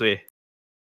easiest way.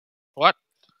 What?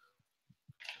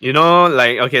 You know,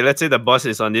 like, okay, let's say the boss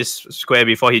is on this square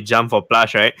before he jump for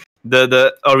plush, right?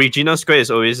 The original square is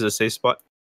always the safe spot.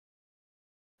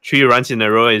 3 runs in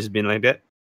a row has been like that.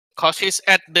 Cause he's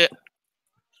at the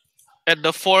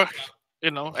fourth,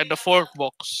 at the fourth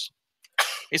box.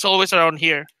 It's always around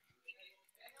here.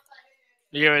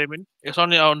 You get what I mean? It's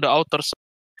only on the outer side.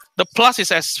 The plus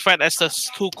is as fat as the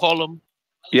 2 column.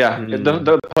 Yeah,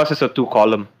 the plus is a 2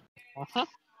 column. Uh-huh.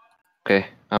 Okay.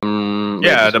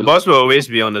 Yeah, the boss will always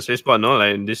be on the safe spot, no?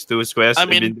 Like these 2 squares. I have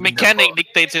been mean, doing that mechanic for-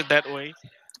 dictates it that way.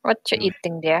 What you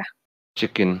eating there?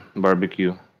 Chicken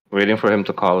barbecue. Waiting for him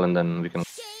to call and then we can.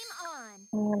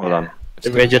 Hold on.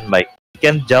 Imagine Mike. He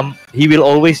can jump. He will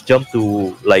always jump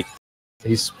to like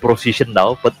his position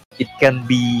now, but it can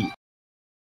be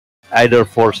either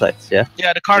 4 sides. Yeah.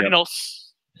 Yeah, the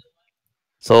Cardinals.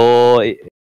 So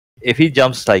if he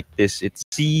jumps like this, it's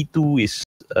C2 is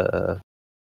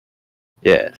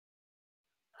yeah.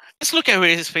 Just look at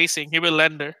where he's facing. He will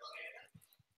land there.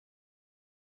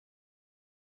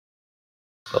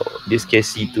 So in this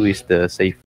case, C2 is the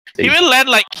safe. He will land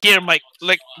like here, Mike.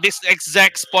 Like this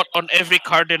exact spot on every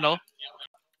cardinal.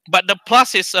 But the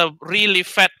plus is a really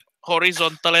fat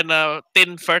horizontal and a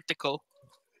thin vertical.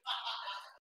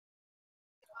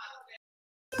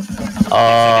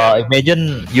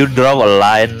 Imagine you draw a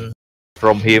line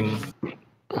from him.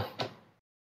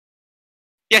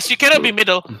 Yes, you cannot be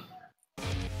middle.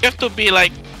 You have to be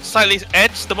like slightly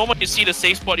edge. The moment you see the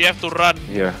safe spot, you have to run.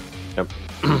 Here. Yep.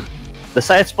 The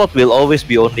side spot will always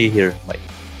be only here, Mike.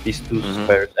 These 2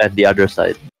 squares at the other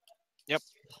side.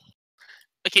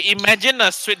 Okay, imagine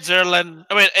a Switzerland,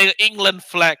 an England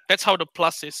flag. That's how the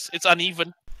plus is. It's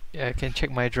uneven. Yeah, I can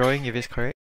check my drawing if it's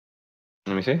correct.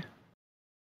 Let me see.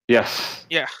 Yes.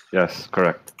 Yeah. Yes,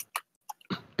 correct.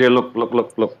 Here, look.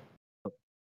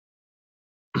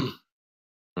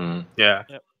 Yeah.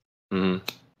 Yep. Mm.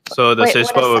 So the Wait, safe what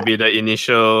spot is will that? be the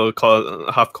initial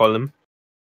half column.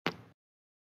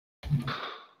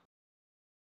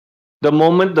 The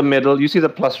moment the middle, you see the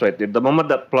plus right there. The moment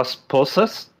that plus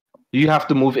pulses, you have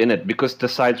to move in it because the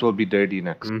sides will be dirty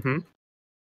next.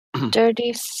 Mm-hmm.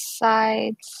 Dirty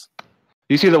sides.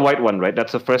 You see the white one, right?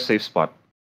 That's the first safe spot.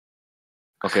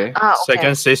 Okay. Ah, okay.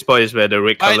 Second safe spot is where the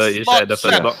red color It's is not at the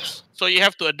first safe. box. So you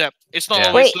have to adapt. It's not Yeah.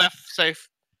 always Wait. left safe.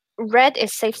 Red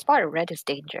is safe spot or red is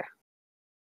danger?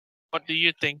 What do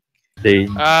you think? They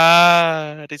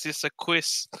This is a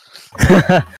quiz.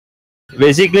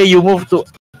 basically you move to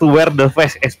where the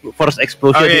first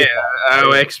explosion Okay, is. I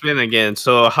will explain again.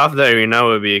 So half the arena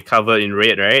will be covered in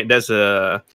red, right? That's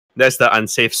the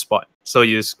unsafe spot. So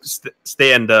you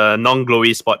stay in the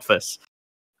non-glowy spot first.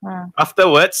 Hmm.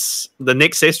 Afterwards, the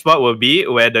next safe spot will be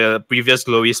where the previous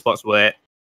glowy spots were at.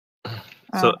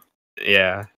 So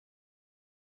yeah.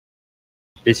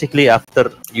 Basically, after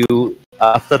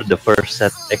the first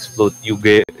set explode, you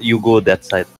go that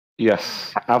side.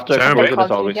 Yes. After Sharon, explosion, Called it's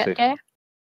you always yet, safe. Gare?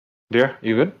 Dear,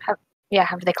 you good? Yeah,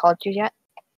 have they called you yet?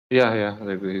 Yeah,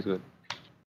 they're good. He's good.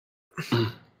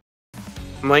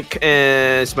 Mike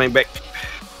is my back.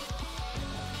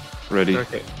 Ready.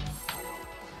 Okay.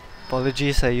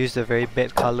 Apologies, I used a very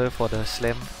bad color for the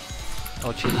slam.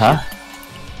 I'll change Huh? it.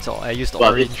 So I used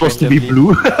Well, orange. it's supposed to be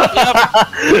randomly. blue.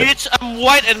 I'm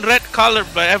white and red color,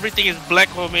 but everything is black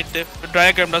for me. The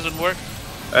diagram doesn't work.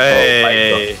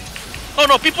 Hey. Oh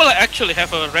no, people actually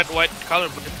have a red-white color,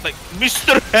 but it's like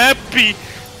Mr. Happy.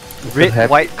 Red,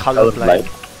 Happy white, colorblind.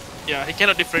 Yeah, he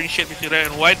cannot differentiate between red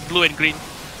and white, blue and green.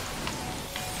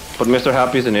 But Mr.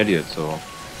 Happy is an idiot, so.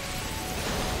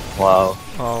 Wow.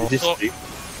 Oh. This is Oh.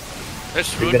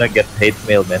 That's you're rude. gonna get hate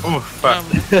mail, man. Oh fuck.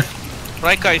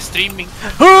 Raika is streaming.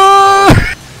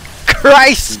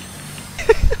 Christ!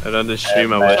 I don't know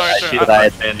stream. I Sorry, was sorry, shit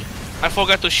I- and I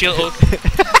forgot to shield oath.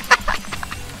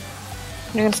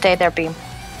 You can stay there, Beam.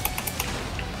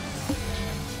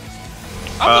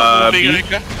 I'm not moving, B?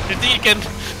 Rika. You think you can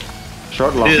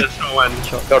Short, long. This is the one.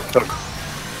 Short.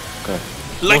 Okay.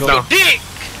 like Move your down. dick?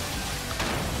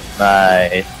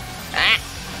 Nice.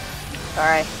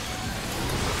 Alright.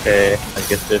 Okay, I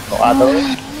guess there's no other.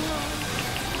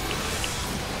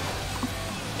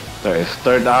 There is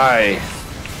third eye.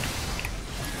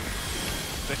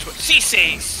 That's what she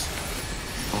says.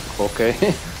 Okay.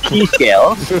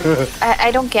 Seashells I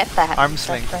don't get that. Arm's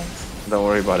length. reference. Don't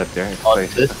worry about it there. It's on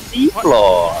safe. the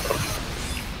seafloor.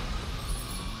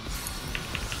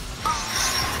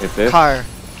 It is. Car.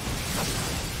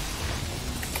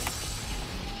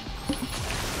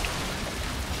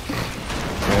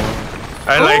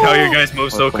 I like how you guys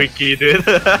move so quickly, dude.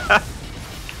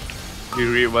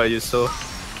 You read what you saw.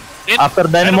 After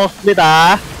Dynamo split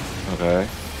Okay.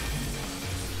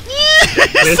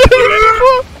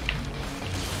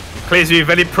 Please be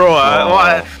very pro. Oh.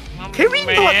 What? Can we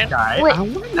not Man. die? Wait, I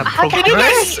want a how pro. did Can you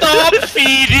guys stop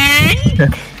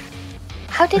feeding?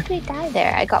 How did we die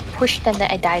there? I got pushed and then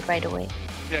I died right away.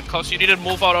 Yeah, cause you didn't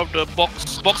move out of the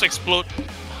box. Box explode.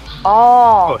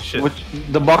 Oh. Oh shit. Which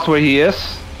the box where he is?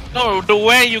 No, the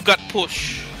way you got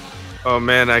pushed. Oh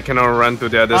man, I cannot run to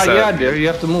the other side. Yeah, there. You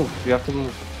have to move. You have to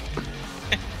move.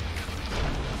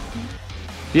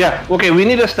 Yeah. Okay. We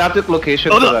need a static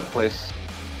location Oh, for no. that place.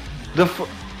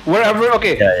 Wherever.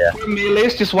 Okay. Yeah. For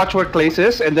melees, just watch where Clace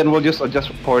is, and then we'll just adjust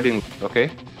according.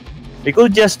 Okay. We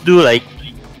could just do like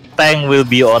tank will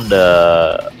be on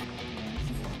the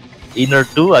inner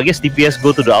two. I guess DPS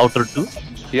go to the outer two.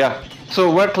 Yeah. So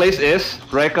where Clace is,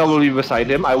 Reka will be beside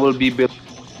him. I will be.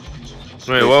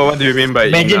 Wait, what do you mean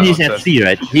by Imagine inner he's outer? at C,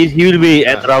 right? He will be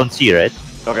at round C, right?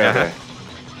 Okay. Uh-huh.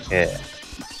 Okay. Yeah.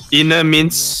 Inner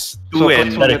means two So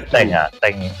and first Correct,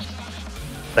 tank,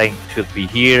 tank should be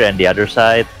here and the other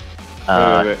side.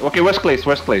 Wait. Okay. Where's Clace?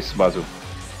 Where's Clace, Bazu?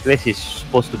 Place is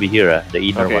supposed to be here, the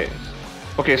inner Okay. one.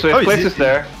 Okay. So if Oh, Clace is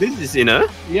there, This is inner?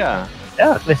 yeah.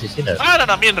 Yeah, place is inner. I don't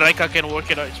know. Me and Raika can work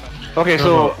it out. It's fine. Okay.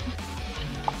 So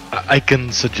I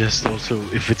can suggest also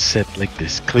if it's set like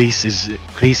this. Clace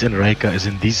and Raika is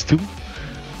in these two.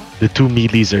 The two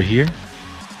melees are here.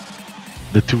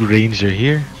 The two range are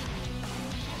here.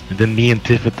 And then me and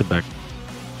Tiff at the back.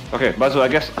 okay, Bazu. I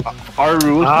guess our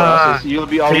rules for Ah. us is you'll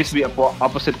be always be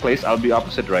opposite Clace. I'll be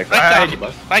opposite Reka.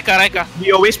 Raika.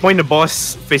 We always point the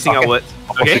boss facing Okay. outward.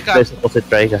 Opposite Okay? place, opposite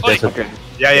Raika. That's Okay.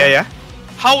 Yeah.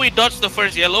 How we dodge the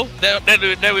first yellow? There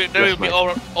will be mate.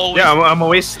 always. Yeah, I'm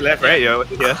always left, right? You're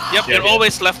here. Yep, Yeah, you're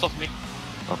always left of me.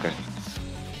 Okay.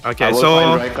 Okay, I will so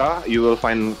find Reka. You will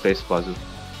find Clace, Bazu.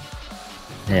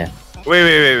 Yeah.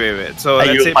 wait. So Are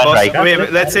let's you say fine, boss. Raika?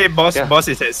 Wait, let's say boss. Yeah. Boss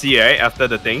is at C, right? After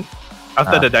the thing,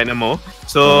 after Ah. the dynamo.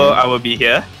 So I will be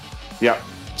here. Yeah.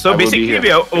 So I will be basically, here.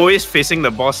 we are always facing the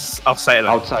boss outside.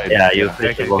 lah. Outside. Yeah, you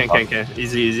Okay, face the boss out.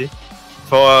 Easy.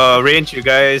 For range, you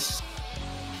guys.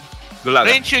 Good luck.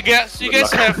 Range, you guys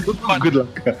have what? Good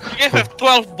luck. You guys have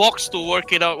 12 box to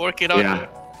work it out. Yeah.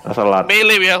 That's a lot.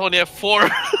 Melee, we have only have 4.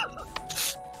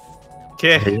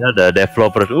 Okay. You know the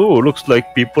developers. Oh, looks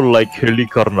like people like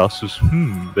Helicarnassus.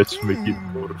 Let's make it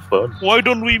more fun. Why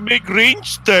don't we make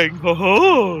range tank?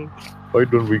 Haha. Why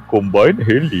don't we combine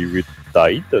Heli with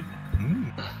Titan?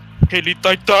 Heli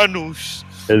Titanus.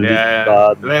 Heli Yeah.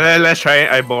 Titan. Let's try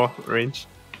eyeball range.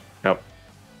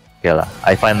 Okay lah.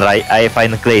 I find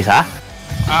Clace, huh?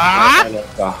 Ah?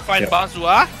 Ah, Find yeah. Bazu,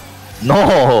 ah?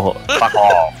 No, fuck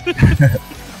off.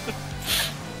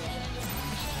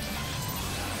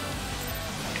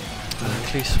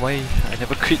 Please, why? I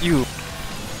never crit you.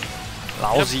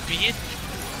 Lousy. Did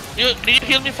you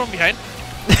heal me from behind?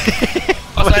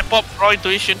 Cause I popped raw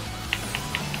intuition.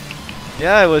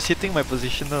 Yeah, I was hitting my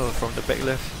positional from the back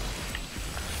left.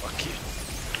 Fuck you.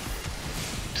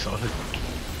 Solid.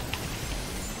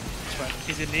 It's fine.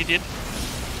 He's an idiot.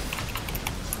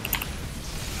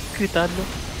 Gritando.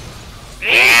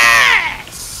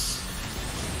 Yes!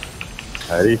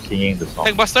 Are you singing the song?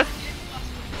 Tank Buster?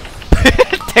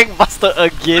 Tank Buster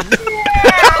again.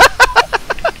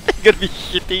 You're gonna be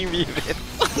shitting me, man.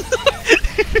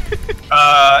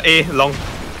 A long.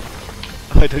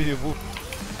 Why don't you move?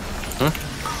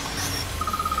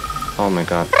 Oh my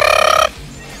god.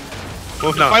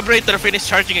 Move now. Vibrator finish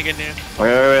charging again here.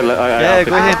 Wait. Yeah, I'll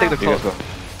go ahead and take fix the it. You guys call. go.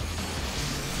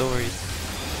 Don't worry.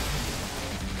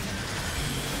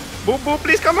 Boo,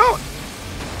 please come out.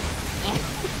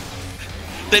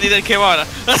 Then it didn't came out.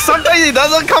 Sometimes it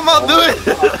doesn't come out, dude.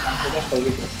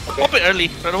 Pop it early.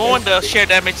 The moment the sheer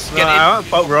damage No, get I in. want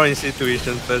pop raw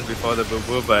institution first before the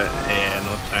boo, but yeah,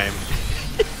 no time.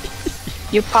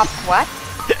 You popped what?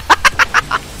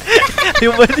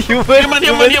 Human.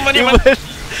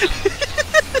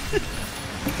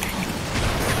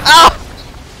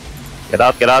 Get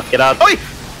out, get out, get out. Oi!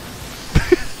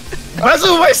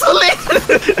 Bazu, why so late?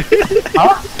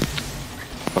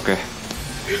 Okay.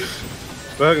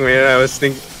 Fuck man, I was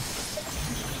thinking.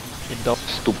 Indop.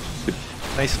 Stupid.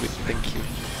 Nice whip, thank you.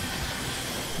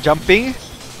 Jumping.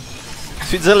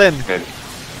 Switzerland. Okay.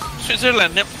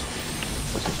 Switzerland, yep.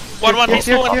 1-1, Here, he's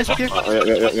here, 2-1, here, he's here.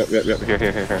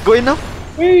 1-1. Here. Go in now.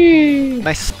 Whee!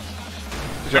 Nice.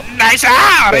 Nice!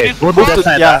 Ah! Hey, Ready? go to that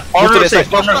side. Yeah, go to Corner that safe,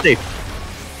 side. corner safe.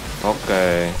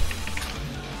 Okay.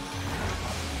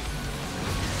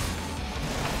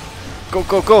 Go,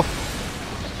 go, go.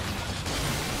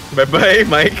 Bye bye,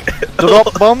 Mike.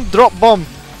 Drop bomb, drop bomb.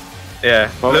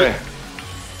 Yeah. Okay.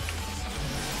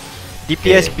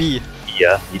 DPS B.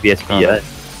 Yeah, DPSP, yeah.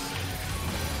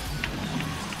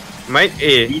 Mike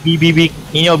A. B, B, B,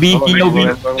 Nino B, Nino B.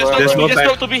 There's no no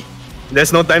time. to be.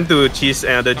 There's no time to cheese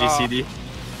another GCD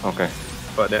Okay.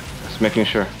 for that. Just making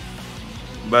sure.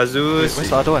 Bazu. Where's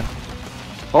the other one?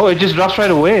 Oh, it just drops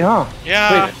right away, huh?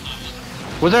 Yeah. Wait.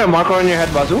 Was there a marker on your head,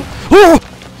 Bazu?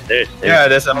 There's, Yeah,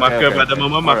 there's a Okay, marker, okay, but the okay.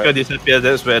 moment marker Alright. disappears,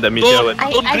 that's where the meteor Don't, went.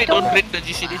 don't I grid, don't- don't grid the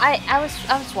GCD. I was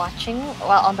watching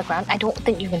while on the ground. I don't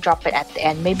think you can drop it at the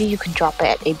end. Maybe you can drop it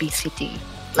at ABCD.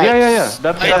 Like, Yeah.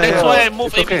 That's why I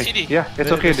moved it's okay. ABCD. Yeah, it's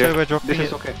Yeah, okay, that's why dear. we're dropping This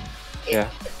is it. okay. Yeah.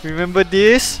 Remember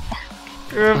this?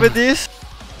 Remember this?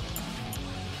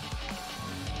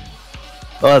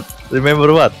 What?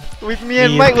 Remember what? With me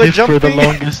and Me Mike were Cliff for the jumping.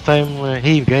 longest time.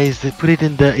 Hey guys, they put it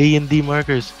in the A and D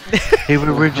markers. Hey,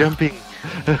 we're jumping.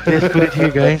 Let's put it here,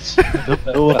 guys.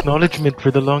 No acknowledgement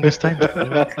for the longest time.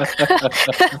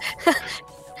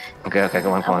 Okay,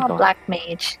 come on. I'm a black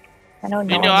mage. I don't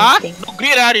know You know, ah? anything. No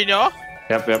grid, ah, you know?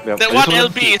 Yep. That I one just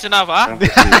wanted LB to- is enough, ah? Hey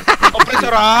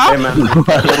Oppressor, ah? man.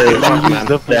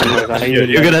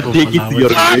 You're gonna take it to your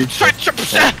Ah, grave.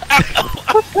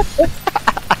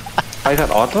 I got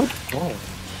auto? Oh,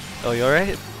 Oh, you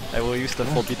alright? I will use the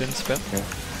forbidden spell.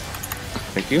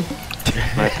 thank you.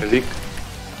 Nice physique.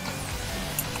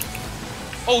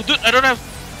 Oh, dude, I don't have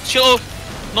shield.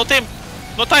 No time.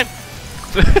 No time.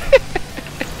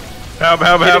 Help,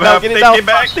 Get it take down. it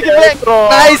back. Take it back.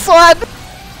 Nice one.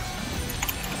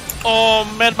 Oh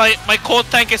man, my core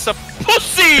tank is a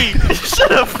pussy. Shut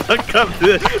the fuck up,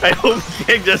 dude. I hope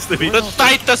gang just to be. The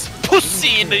tightest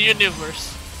pussy in the universe.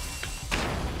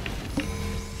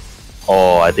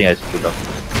 Oh, I think I screwed up.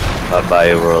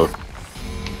 Bye-bye, world.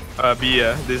 B,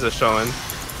 this is a shaman.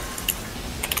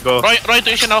 Go. Roy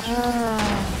intuition now.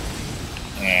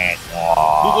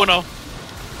 Google now.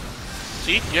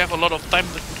 See, you have a lot of time.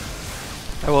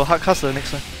 I will hard cast the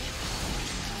next one.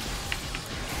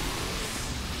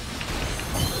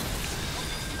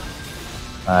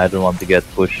 I don't want to get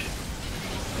pushed.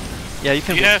 Yeah, you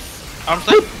can. You have arm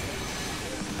slide.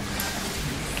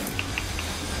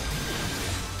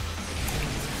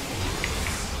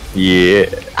 Yeah.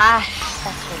 Ah,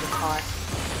 that's really hard.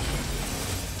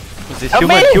 Who's this?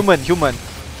 Human.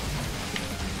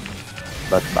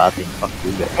 But batting, fuck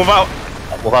you guys. Move out.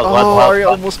 Move out, Oh, move Arya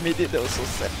out. almost made it. That was so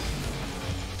sad.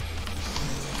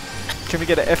 Can we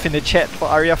get an F in the chat for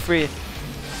Arya Frey?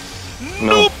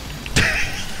 No.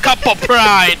 Cup of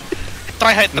pride.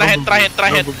 Try head.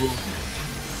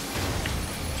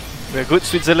 We're good.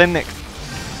 Switzerland next.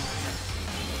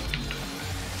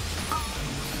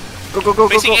 Go.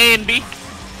 Facing A and B.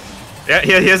 Yeah,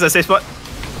 here's the safe spot.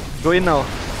 Go in now.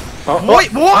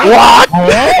 Wait, what? Oh, you can't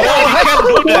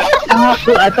do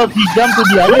that. I thought he jumped to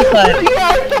the other side.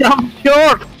 Jump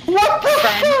short.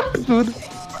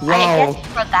 I guess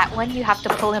for that one, you have to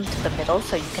pull him to the middle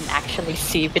so you can actually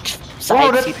see which side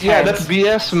Wow, he that's, yeah, turns. that's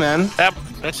BS, man. Yep,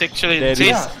 that's actually There it see,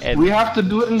 is. And We have to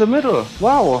do it in the middle.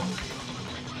 Wow.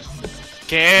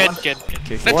 Can. okay,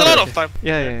 That's a lot of time.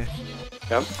 Yeah.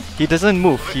 Yep. He doesn't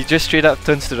move. He just straight up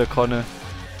turns to the corner.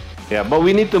 Yeah, but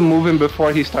we need to move him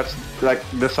before he starts like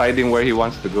deciding where he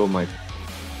wants to go, Mike.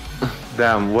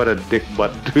 Damn, what a dick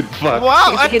butt, dude. Fuck.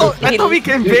 Wow, I He'll- thought we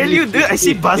can value, dude. I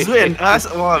see Bazu and us.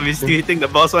 Oh, we're still hitting the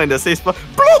boss one in the safe spot.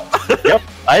 Bloop! Yep.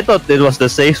 I thought it was the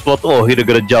safe spot. Oh, he's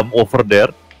gonna jump over there.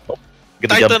 Oh,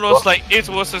 gonna Titan jump was like, it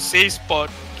was a safe spot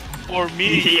for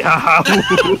me. Yeah.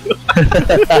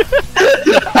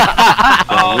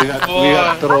 Oh, we got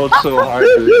boy. trolled so hard,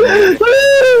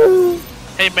 dude.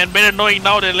 Hey man, better knowing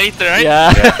now than later, right?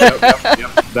 Yeah.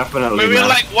 Yep, definitely. When we're man.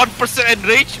 like 1%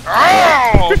 enraged.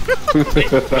 Oh!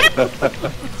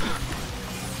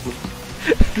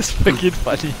 It's fucking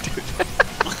funny, dude.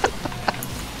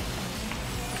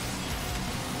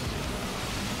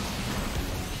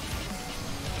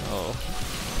 Oh.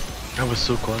 I was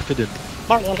so confident.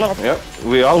 Yep,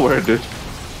 we all were, dude.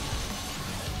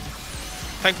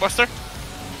 Tank Buster.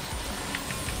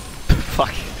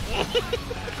 Fuck.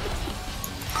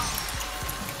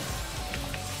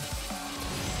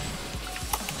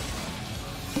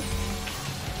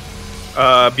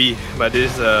 B, but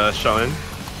this is short one.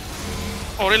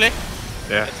 Oh really?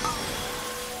 Yeah.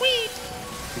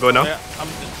 Go now. Yeah, I'm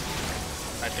good.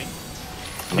 I think.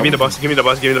 Give me the boss. Give me the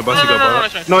boss. Give me the boss. No, You no, got no, no, Val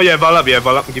that's up. fine. No, yeah, Val up. Yeah,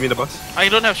 Val up. Give me the boss. I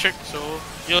don't have shirt, so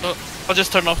I'll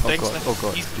just turn off Oh things. god, oh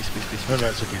god, please, please, please. No, no,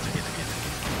 it's okay, it's okay, it's okay.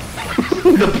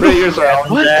 The prayers are out.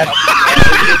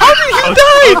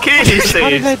 Okay, he How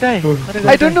did I says. die? How did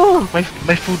I don't die? know.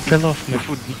 My food fell off. My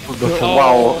food fell off.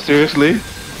 Wow, seriously?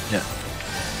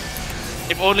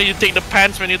 If only you take the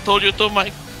pants when you told you to,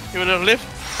 Mike, you would have lived.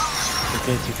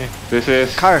 Okay, it's okay. This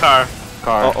is Car. Car.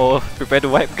 car. Uh oh, prepare to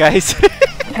wipe, guys.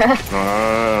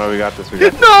 No, we got this. We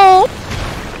got this. No!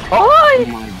 Oh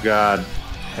my god.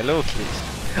 Hello, kids.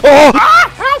 Oh!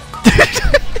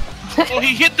 Oh,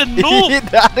 he hit the He noob! hit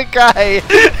the other guy.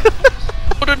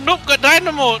 Oh, the noob got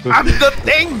dynamo! I'm the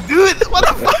tank, dude. What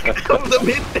the fuck? I'm the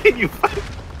main tank. You fuck.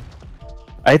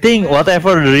 I think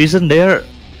whatever the reason there,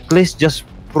 please just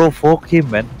provoke him,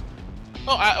 man.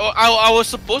 Oh, I was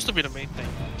supposed to be the main thing.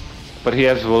 But he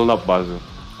has rolled up Bazu.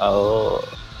 Oh,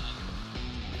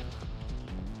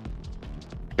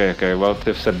 Okay. Well,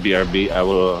 Tiff said BRB. I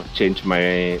will change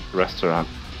my restaurant.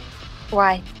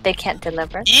 Why? They can't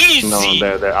deliver? Easy! No,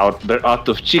 they're out. They're out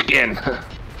of chicken.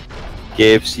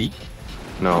 KFC,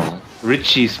 No,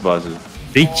 Richie's Bazu.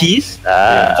 Richie's.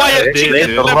 Ah, Fire it's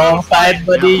chicken. the wrong side,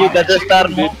 buddy. You gotta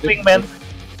start moving, man.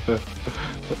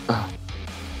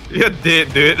 You're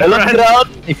dead, dude. Hello, Run. ground.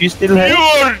 If you still have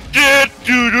You're dead,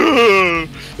 dude!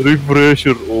 refresh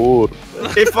your ore.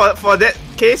 If for that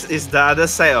case, is the other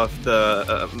side of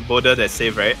the border that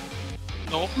saved, right?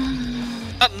 No.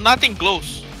 Nothing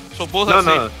glows. So both No, are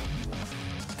no.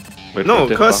 safe. Wait No, for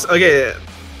Tiff, cause okay.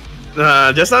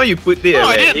 Just now you put it No,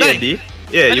 I at didn't A die. and D.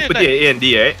 Yeah, I you didn't put die. it at A and D,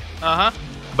 right? Uh-huh.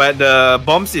 But the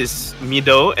bombs is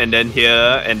middle and then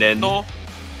here and then. No.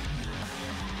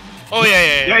 Oh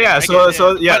yeah. Yeah. I So get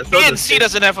it, yeah. But So the BNC safe-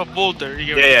 doesn't have a boulder.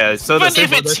 You get Yeah. So the Even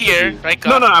safe if it's border should here, be- right?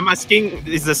 No. I'm asking.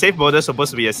 Is the safe border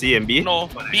supposed to be a C and B? No.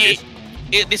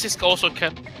 This is also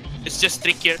can. It's just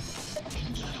trickier.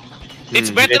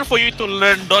 It's better for you to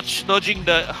learn dodging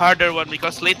the harder one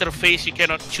because later phase you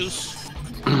cannot choose.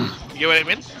 You get what I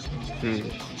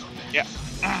mean? Yeah.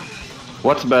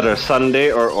 What's better,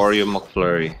 Sunday or Oreo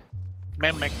McFlurry?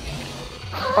 Memek.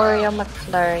 Oreo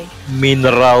McFlurry.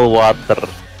 Mineral water.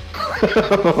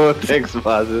 Thanks,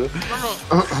 Bazu.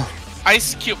 No.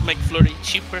 Ice Cube McFlurry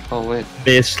cheaper. Oh wait.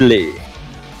 Nestle.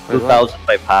 Wait, what?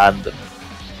 2,500.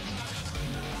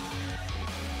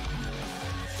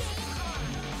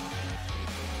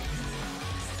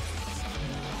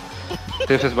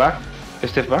 Tiff is back.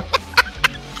 Is Tiff back?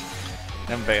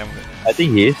 I'm back, I'm back. I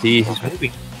think he is. He's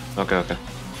moving. Okay.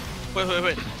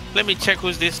 Wait. Let me check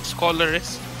who's this scholar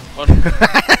is on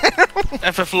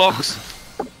FF Logs.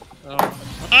 Oh.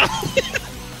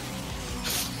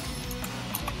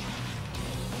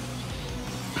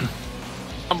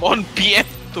 I'm on PM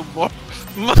tomorrow.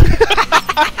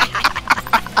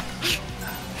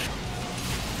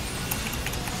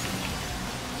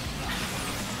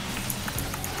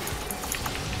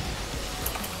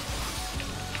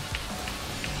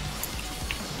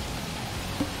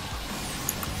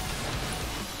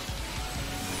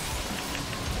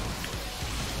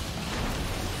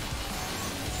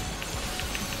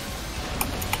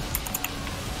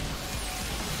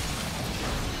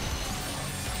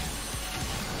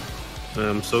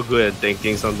 I'm so good at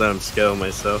thinking. Sometimes I'm scared of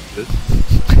myself, dude.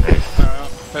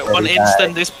 But one Very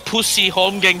instant, this pussy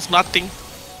home gang's nothing.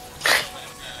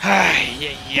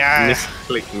 yeah.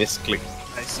 Misclick.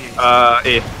 I see.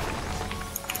 A.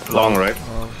 Long, right?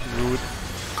 Oh, rude.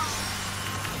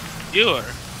 You're.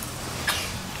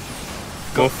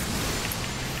 Move.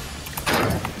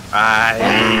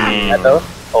 Aye. Hello?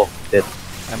 Oh, dead.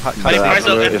 I'm hard Bye, cut. bye.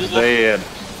 Bazu and Is Bubu. dead.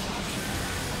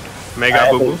 Mega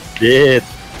boo boo. Dead.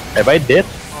 Have I dead?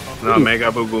 No,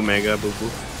 mega boo boo. Mega boo boo.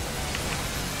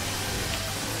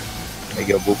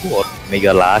 Mega bubu or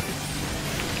mega last?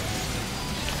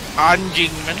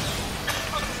 Anjing, man.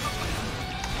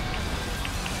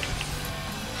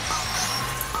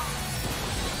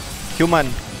 Human.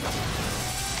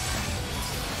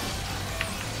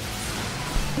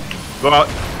 Go out.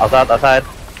 Outside.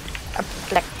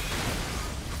 Black.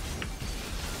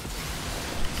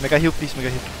 Mega heal, please, mega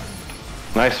heal.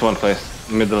 Nice one, place.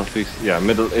 Middle, please. Yeah,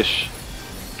 middle-ish.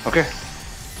 Okay.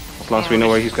 As long as we know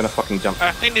where he's gonna fucking jump.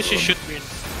 I think this is should win.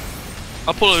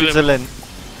 I'll pull a little. Switzerland.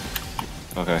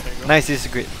 Okay. Nice, this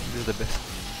is great. This is the best.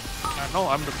 I know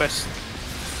I'm the best.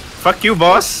 Fuck you,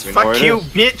 boss. We know where Fuck it you, is.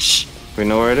 bitch. We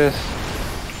know where it is.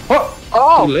 Oh! Too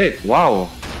Oh, late. Wow.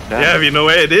 Damn. Yeah, we know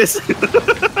where it is.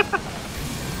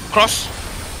 Cross.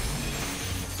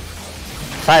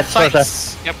 Side, side.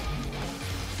 Sides. Yep.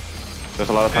 There's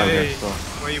a lot of time Hey, here. So.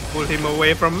 why you pull him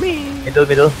away from me? Middle,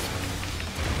 middle.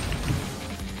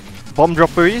 Bomb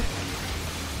droppery.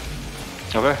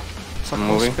 Okay. Some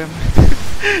moving. spam.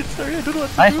 Sorry, I don't know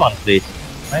what to Nice do. one, please.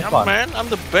 Nice Yeah, one. man, I'm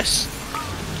the best.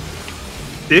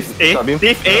 Diff A? Stop him.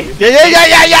 Diff A?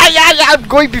 Yeah. I'm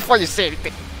going before you say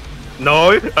anything.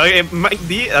 No. Okay, Mike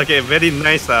D. Okay, very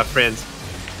nice, friends.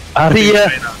 Arya,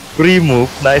 free move.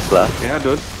 Nice lah. Yeah,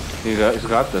 dude. He's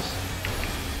got this.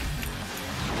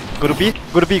 Go to B.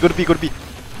 Go to B. Go to B. Go to B.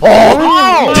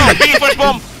 Oh! B first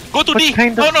bomb. Go to What D.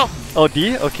 kind No, of- no. Oh,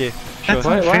 D. Okay. Sure. That's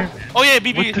Why- unfair. Oh yeah,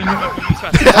 B. B. What the- It's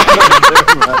fine.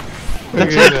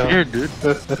 That's unfair, dude.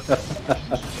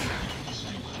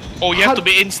 Oh, you have to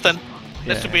be instant.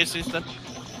 That's to be instant.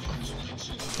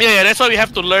 Yeah, that's why we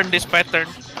have to learn this pattern.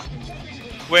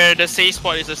 Where the safe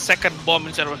spot is a second bomb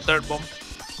instead of a third bomb.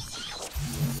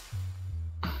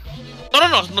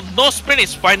 No sprint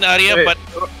is fine area, Wait, but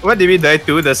what did we die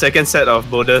to? The second set of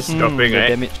boulders dropping, the right?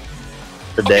 damage.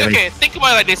 The okay, damage. okay, think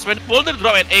about it like this. When boulder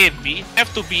drop at A and B,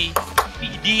 have to be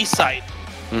D side.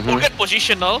 Forget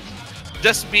positional,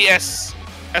 just be as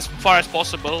far as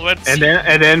possible. When And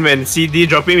then when CD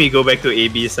dropping, we go back to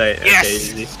AB side. yes, Okay,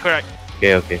 easy. correct.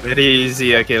 Okay, okay. Very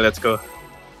easy. Okay, let's go.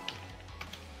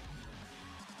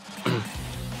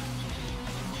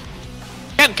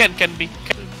 Can be.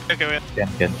 Okay, wait.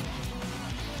 Can.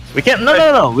 We can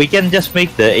no. We can just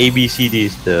make the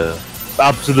ABCDs the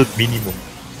absolute minimum.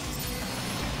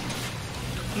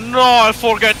 No, I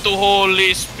forgot to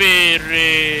Holy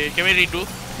Spirit. Can we redo?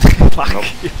 Fuck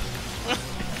you.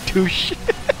 Douche.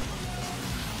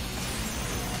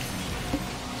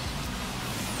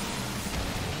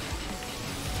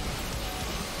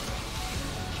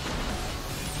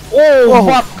 Oh,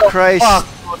 what Christ.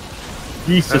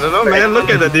 Jesus. I don't know, man. Look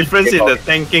at the difference in the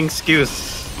tanking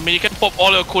skills. I mean, you can pop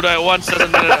all your Kuda at once,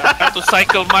 and then I have to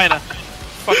cycle mine.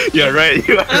 Fuck you. You're right.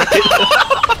 You are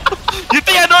right. You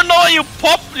think I don't know what you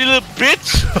pop, you little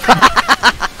bitch?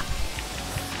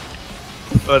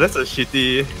 Oh, that's a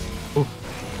shitty. Oh.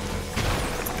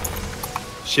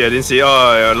 Shit, I didn't see. Oh,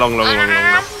 yeah, long.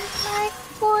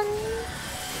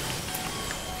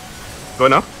 Go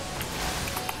now.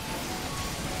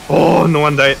 Oh, no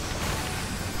one died.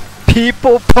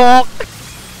 People talk.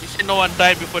 You said no one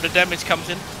died before the damage comes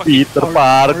in. Fuck you. Peter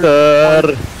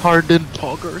Parker. Hardened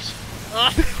poggers.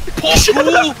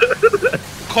 Poku!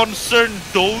 Concern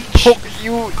don't. Poke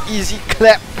you, easy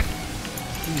clap.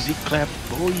 Easy clap,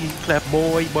 boy,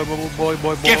 boy.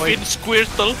 Kevin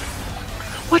Squirtle.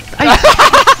 What?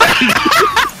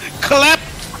 Clap!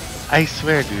 I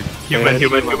swear, dude. Human.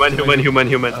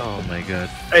 Oh my god.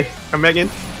 Hey, come back in.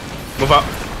 Move out.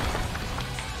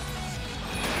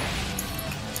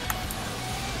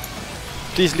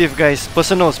 Please leave, guys.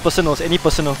 Personals. Any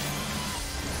personal.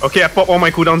 Okay, I pop all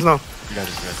my cooldowns now. Got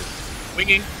it.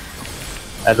 Winging.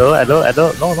 Hello.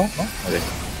 No. Okay.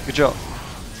 Good job.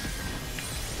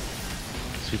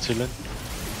 Switzerland.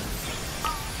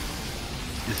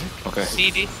 Is it? Okay.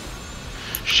 CD.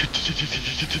 Shit.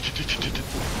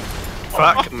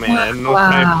 Fuck, man. No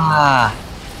time.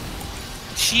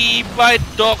 Chibai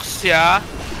dogs, yeah.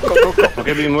 Go.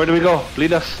 Okay, Beam, where do we go?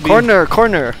 Lead us. Beam. Corner.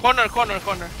 Corner.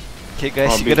 Okay, guys,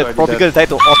 Oh, you're Beam probably already gonna die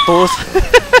to autos.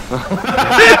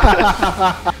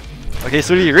 Okay,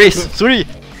 Suri,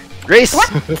 race.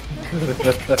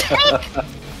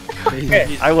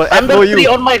 I will Under ammo 3 you.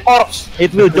 on my corpse.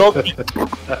 It will jog me.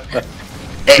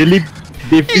 Delete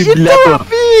You defibrillator. told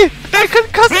me. I can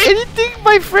cast anything,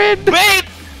 my friend. Wait!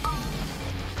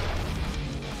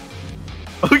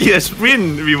 Oh yes,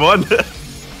 sprint. We won.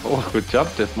 Oh, good job,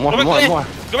 Tiff. More. Go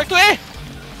back to A!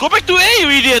 Go back to A, you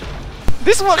idiot!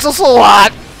 This works also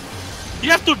what? You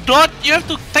have to dodge, you have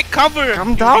to take cover! Calm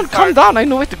you down. retard. I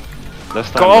know where to This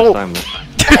time, Go. this time.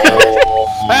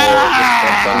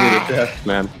 Ah! Done with the death,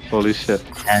 man. Holy shit.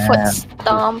 Foot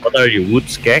stomp. What are you,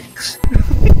 woods cakes?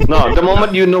 No, the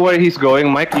moment you know where he's going,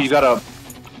 Mike, you gotta.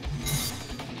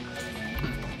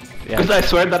 Because I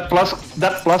swear that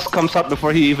plus comes up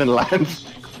before he even lands.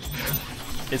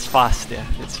 It's fast, yeah.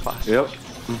 It's fast. Yep.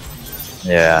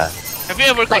 Yeah. Have you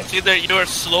ever considered you're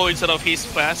slow instead of he's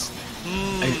fast?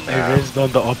 I raised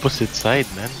on the opposite side,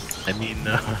 man. I mean,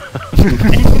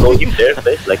 Slow him there,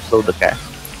 please. Like slow the cat.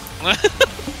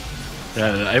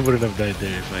 yeah, I wouldn't have died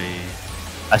there if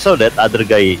I. I saw that other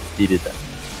guy did it.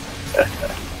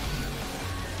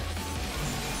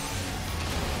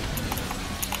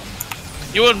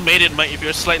 You wouldn't made it, Mike, if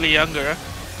you're slightly younger.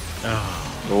 Oh,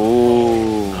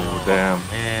 Oh, damn.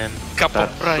 man. cup of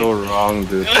That's pride. so wrong,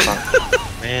 dude.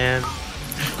 Fuck. Man,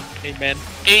 Hey man,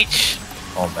 H.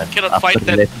 Oh man, Cannot after fight the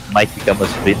that. lesson, Mike become a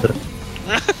sprinter.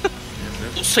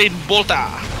 Usain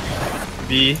Bolta.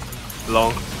 B,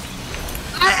 long.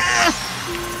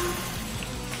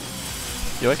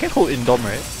 Yo, I can hold Indom,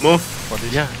 right? Move. For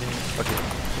this? yeah. Okay.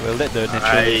 We'll let the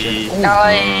natural region. Oh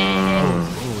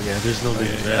yeah, there's no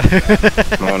limit. Yeah.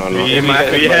 No. We, If might,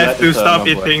 we get have that, to it's a stop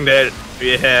number. eating that.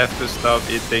 We have to stop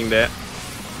eating that.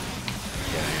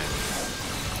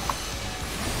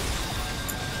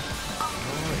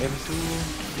 Oh, M2,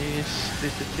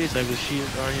 this. I will shield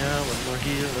Arya. One more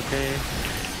heal. Okay.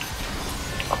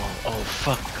 Oh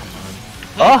fuck! Come on.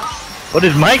 Oh, what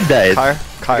did Mike die? Car.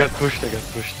 I got pushed.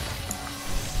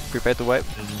 Prepare to wipe.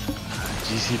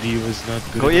 GCD was not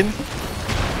good. Go in.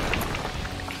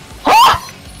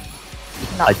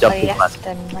 Not I jumped too fast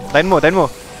enough. Line more.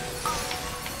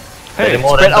 Hey,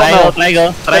 spread out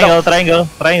now. triangle.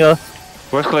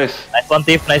 Where's Clays? Nice one,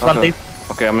 Thief. Okay.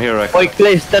 Okay, I'm here, right? Oi,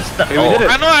 Clays, that's the. Hey, we did it.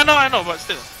 I know, but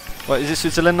still. What, is it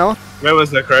Switzerland now? Where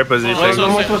was the correct position? No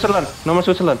more Switzerland. No more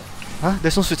Switzerland. Huh?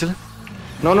 There's no Switzerland?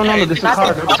 No. This is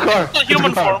car. This is car. It's not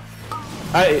human form.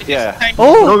 Yeah. Tank.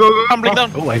 Oh! Go. Tumbling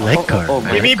down. Oh, I like car. oh,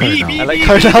 I like car now. I like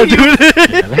car now, dude. I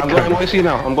like I'm car. going IC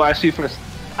now. I'm going IC first.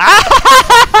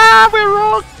 We're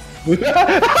wrong.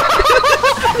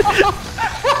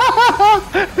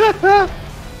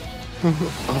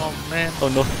 Oh man. Oh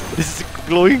no, this is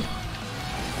glowing.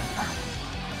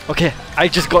 Okay, I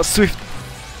just got swift.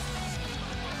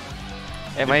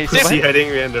 Am I See survived? heading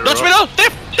behind the Dodge rock. middle.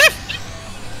 Tip.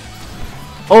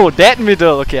 Oh, that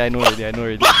middle. Okay, I know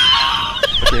already.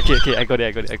 Okay, I got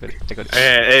it.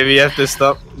 Hey, we have to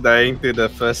stop dying to the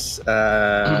first.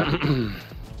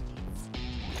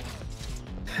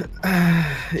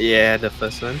 Yeah, the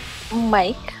first one.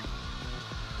 Mike,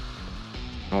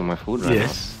 Oh, my food right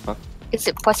Yes. now. Fuck. is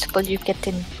it possible you get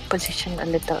in position a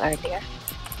little earlier?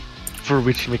 For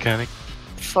which mechanic?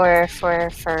 For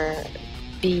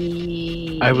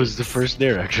the... I was the first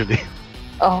there actually.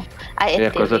 Oh, I Yeah,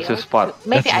 'cause that's his ethereal. spot.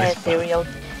 Maybe That's my I spot. ethereal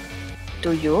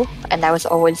to you, and I was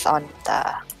always on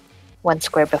the one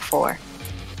square before.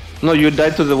 No, you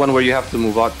died to the one where you have to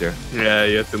move out there. Yeah,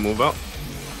 you have to move out.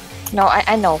 No,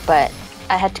 I know, but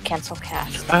I had to cancel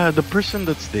cast. The person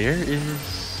that's there is.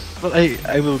 Well,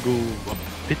 I will go a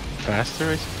bit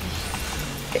faster, I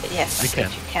suppose. Yes, I can.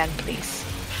 if you can, please.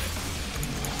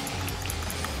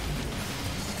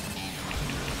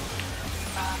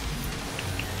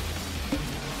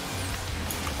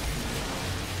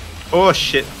 Oh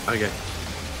shit. Okay.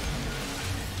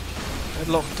 I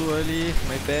locked too early.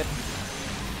 My bad.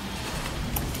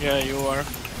 Yeah, you are.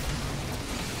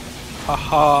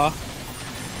 Haha.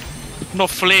 No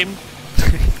flame.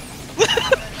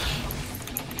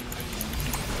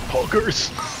 Poggers!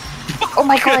 Oh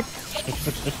my god!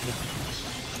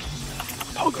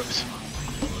 Poggers!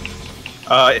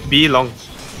 B long.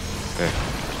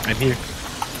 I'm here.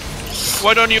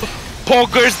 Why don't you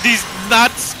poggers these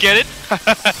nuts? Get it?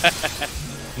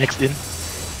 Next in.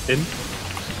 In.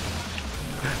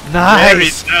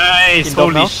 Nice. Very nice. In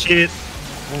Holy now? shit.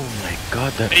 Oh my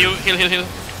god, that. Hey, you heal.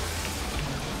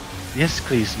 Yes,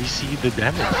 please, we see the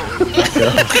damage.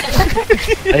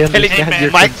 I understand man,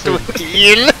 your Mike to concern.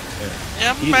 heal.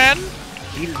 Yeah, Heal. man.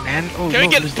 Heal, man. Oh, Can we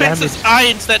no, get there's Princess damage.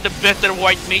 Eye instead the better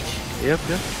white mage? Yep.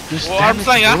 There's Oh, arms damage,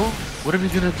 like, huh? bro. What are we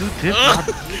gonna do, Tip?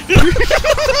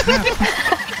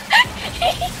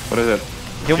 What is it?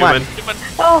 Human. Human.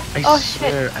 Oh, I oh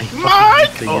shit. swear, I fucking Mike!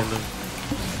 hate the yellow.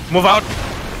 Move out.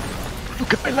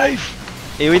 Look at my life!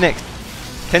 AoE next.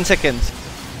 10 seconds.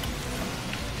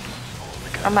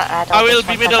 I'm an adult. I will this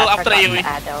be one, 'cause middle I after forgot I'm AoE. an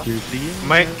adult. Seriously?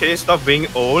 Mike, can you stop being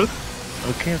old?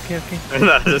 Okay.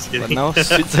 No, just But kidding. now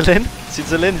Switzerland.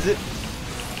 Switzerland is it?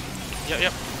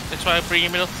 Yep. That's why I bring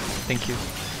him middle. Thank you.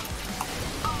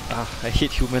 Ah, I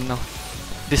hate human now.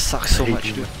 This sucks so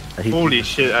much, dude. Holy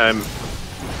shit, I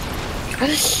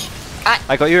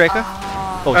got you, Rekka.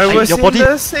 Oh, I shit, was your in body.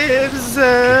 the safe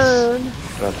zone.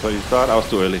 That's what you thought? I was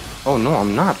too early. Oh, no,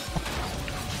 I'm not.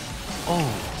 Oh,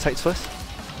 sides first.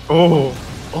 Oh.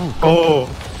 Oh,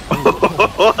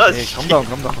 hey, calm down.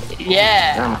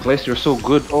 Yeah. Damn, Clays, you're so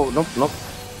good. Oh, nope.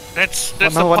 That's What the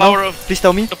now, what power now? of Please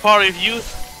tell me. youth.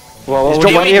 Well, It's what drop do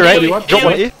you one want? A, What right? do you want? Drop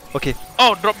one A. Okay,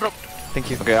 Oh, drop. thank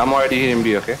you. Okay, I'm already hitting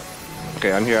B, okay?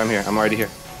 Okay, I'm here. I'm already here.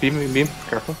 Beam.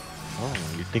 Careful. Oh,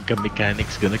 you think a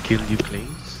mechanic's gonna kill you,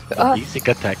 please? Ah. Basic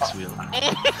attacks will.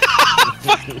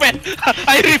 Fuck, man.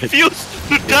 I refuse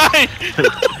to die.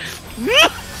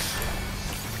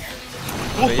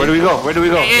 Where do we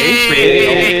go?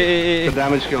 Hey. The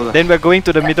damage killed us. Then we're going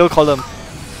to the middle column.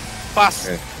 Pass.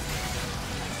 Okay.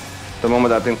 The moment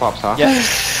that thing pops, huh? Yeah.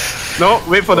 No,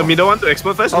 wait for the middle one to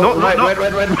explode first. Oh, No, right, no, right,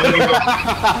 right, right.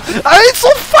 It's so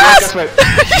fast! That's right. You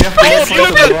have to Oh, get look close at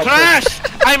to the that rock crash!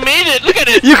 I made it. Look at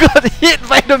it. You got hit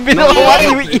by the middle No, one,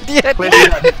 no. you idiot! first.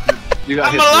 You got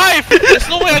I'm hit. alive. There's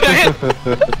no way I got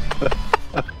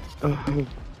hit.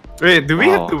 Wait, do we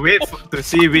have Wow. to wait to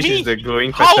see which Me? is the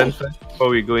glowing How? pattern first before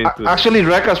we go into? Actually,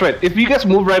 Reka's right. If you guys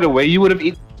move right away, you would have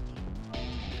eaten.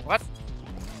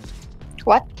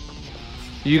 What?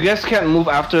 You guys can't move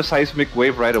after a seismic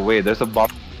wave right away. There's a bomb.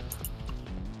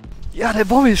 Yeah, that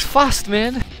bomb is fast,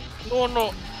 man.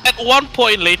 No. At one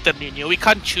point later, Nino, we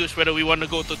can't choose whether we want to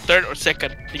go to third or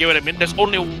second. You get what I mean? There's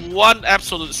only one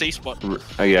absolute safe spot.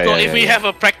 Yeah, So if we have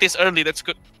a practice early, that's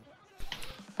good.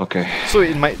 Okay. So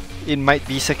it might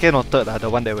be second or third, the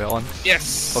one that we're on.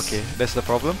 Yes. Okay, that's the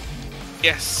problem.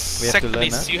 Yes. We have to Second learn,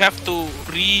 is you have to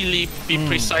really be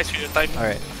precise with your time.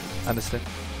 Alright, understand.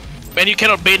 And you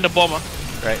cannot bane the bomb.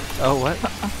 Right. Oh, what?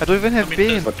 I don't even have I mean,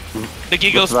 Bane. But The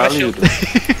giggle what value special.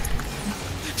 do-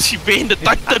 She baned the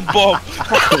Titan bomb.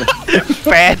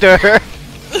 Feather!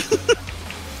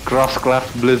 Cross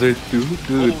class Blizzard 2,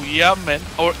 dude. Oh yeah, man.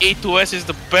 Our A2S is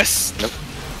the best. Yep.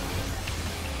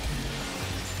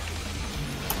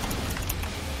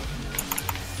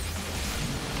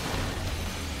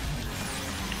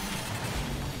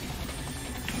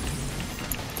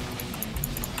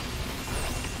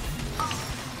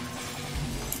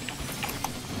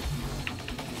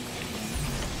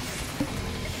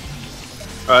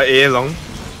 A long.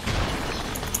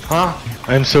 Huh?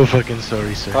 I'm so fucking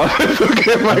sorry, sir. Oh,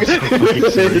 okay, Mike.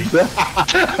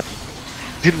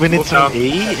 Dude, when it's Oh, on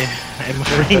A, I'm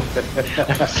afraid.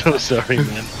 I'm so sorry,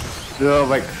 man. No,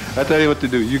 Mike. I tell you what to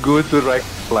do. You go to the right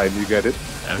line. You get it?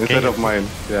 Okay. Instead of mine.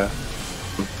 Yeah.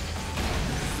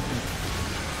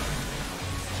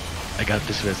 I got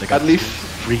this, Wes. I got At this. least.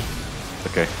 Free.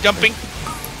 Okay. Jumping.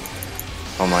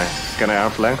 Oh my. Can I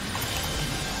arm's length?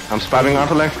 I'm spamming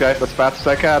arm's length, guys. As fast as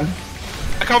I can.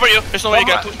 I cover you. There's no way you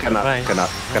got to. Cannot. Nice. Cannot.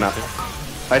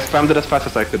 I spammed it as fast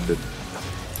as I could. Dude.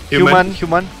 Human.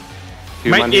 Human,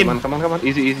 Mike in. human. Come on.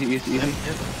 Easy.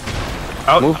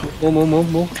 Out. Move.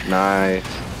 Nice.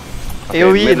 Okay,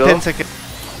 AoE in middle. 10 seconds.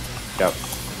 Yep.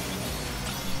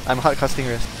 I'm hard casting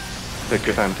rest. Take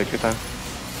your time.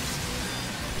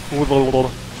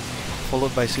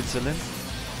 Followed by Switzerland.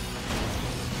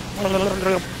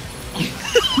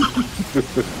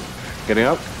 Getting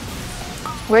up.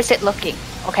 Where's it looking?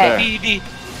 Okay. There. DD.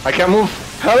 I can't move.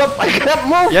 Help! I can't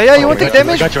move. Yeah, you Oh won't my take God.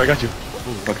 I damage. got you.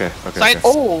 Okay. Side. Okay.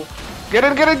 Oh, Get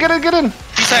in.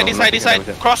 This side. No,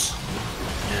 nothing Cross.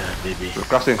 Yeah, baby.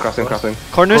 Crossing.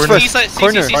 Corners Corner. first. C,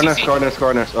 Corner. C.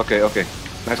 Corners. Okay.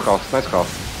 Nice call.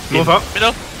 Move up.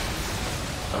 Middle.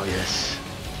 Oh, yes.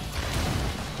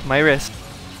 My rest.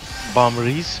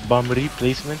 Bombery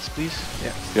placements, please.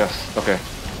 Yes. Okay.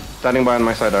 Standing by on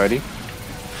my side already.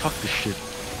 Fuck this shit.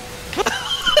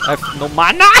 I have no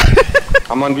mana!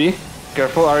 I'm on B.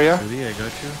 Careful, Arya. Really, I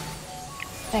got you.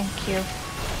 thank you.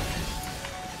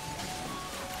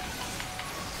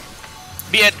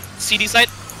 Be at CD side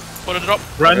for the drop.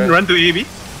 Run Okay. to AB.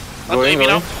 Not to AB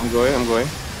now. I'm going.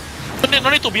 No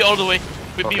need to be all the way.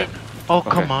 With Okay. B. Oh, Okay.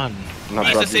 come on. Not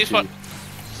B is the drop safe spot.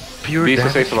 Pure B is the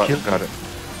damage safe spot. kill. Got it.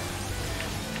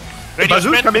 Ready your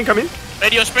Bazoo, sprint. come in.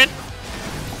 Ready your sprint.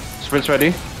 Sprint's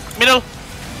ready. Middle.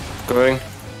 Going.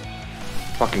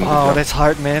 Fucking good Oh, job. that's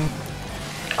hard, man.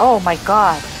 Oh my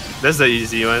god. That's the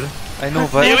easy one. I know,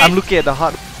 but Maybe- I'm looking at the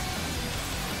heart.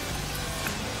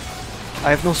 I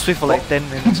have no swift for like 10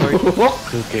 minutes, sorry.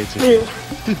 Okay, it's okay.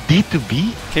 Dude, D to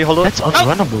B? Okay, hold on. That's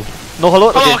unrunnable. No, hold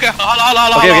on. Hello, Okay. okay.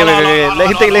 Hello. Okay,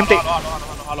 wait. Let him take.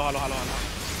 Hello.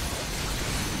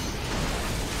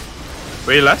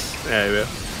 Wait, last? Yeah, I will.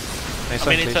 Nice I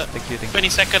one, mean, it's please. a- Thank you.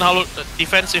 20-second hollow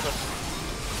defensive.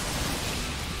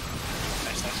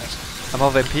 Nice. I'm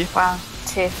out of MP. Wow.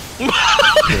 Tiff.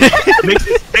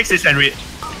 Next is Henry.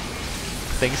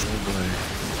 Thanks. Oh boy.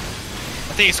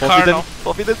 I think it's car now.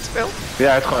 Forbidden spell.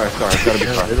 Yeah, it's car. It's gotta be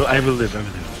car. I will live.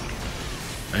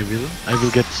 I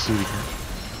will get Suri.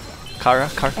 Kara.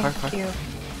 Thank you.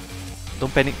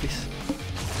 Don't panic, please.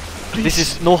 This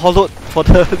is no hollow for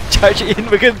the charge in.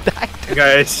 We're gonna die.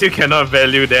 Guys, you cannot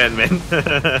value that, man.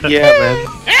 Yeah, man.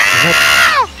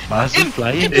 Bazoo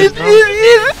flying In. just now?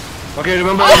 Okay,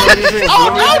 remember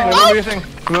your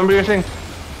thing.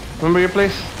 Remember your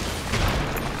place.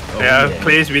 Yeah,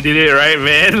 please, we did it right,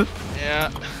 man. Yeah.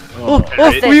 Oh,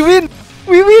 Alright. we win!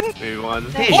 We win! We won.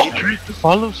 Hey, you tried to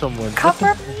follow someone.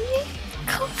 Cover me.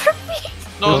 Cover me.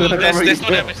 No, Who's gonna there's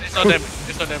cover no you? damage.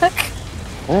 There's no damage.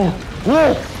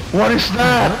 Whoa! What is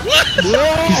that?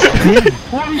 He's thin.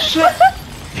 Holy shit!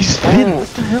 He's thin. What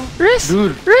the hell? Rest!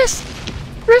 Dude, Rest!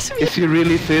 Is he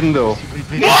really thin though? Is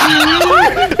he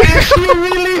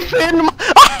really thin?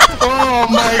 Oh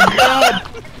my god!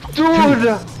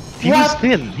 Dude! He was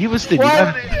thin. He was thin.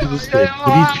 He was thin.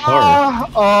 But he's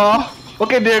sharp.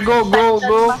 Okay, there, go boom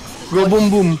boom.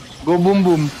 Go boom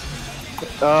boom.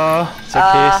 It's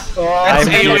okay. That's I'm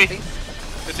AoE. here.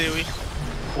 That's AoE.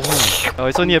 Oh,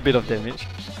 it's only a bit of damage.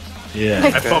 Yeah.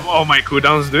 I popped all my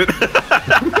cooldowns, dude.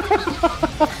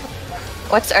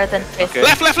 What's Earthen Fist? Okay.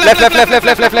 Left. Oh,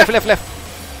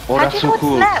 How'd that's you so know it's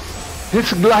cool. left?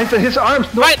 His glides and his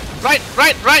arms. No. Right.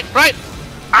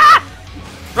 Ah!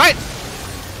 Right.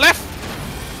 Left.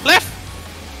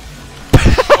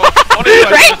 Oh, only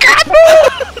one.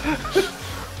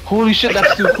 Holy shit,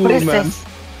 that's too cool, What is man. this?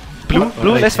 Blue?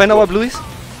 Let's find out what blue is.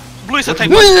 Blue is a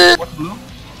tank. What's blue?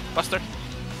 Buster.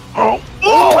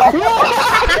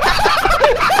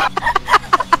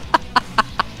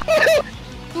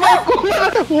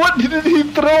 What did he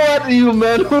throw at you,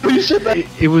 man? Holy shit,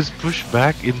 It was pushed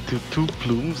back into 2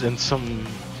 plumes and some.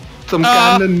 some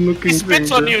cannon He looking thing.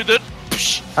 spits on you, dude.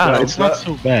 Psh. It's not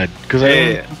so bad because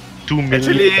Yeah. I 2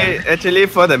 million. Actually,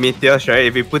 for the meteors, right?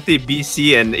 If you put it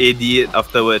BC and AD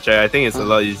afterwards, right? I think it's a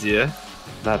lot easier.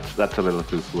 That's a little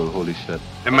too cool. Holy shit.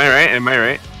 Am I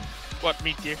right? What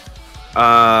meteor?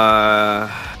 What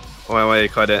do you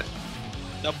call that?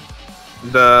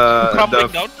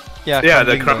 Crumbling down. Yeah,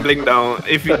 the crumbling down.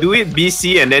 If you do it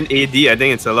BC and then AD, I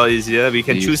think it's a lot easier. We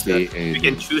can choose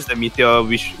the meteor,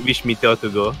 which meteor to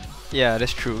go. Yeah,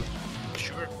 that's true.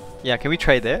 Sure. Yeah, can we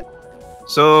try that?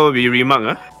 So we remark,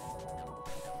 huh?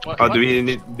 What, Or do we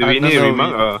need to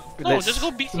remark? Or? No, Let's- just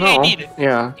go BC No. AD.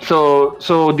 Yeah. So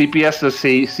DPS the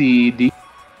CD,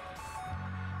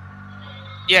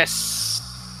 Yes.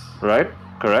 right?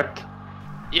 Correct.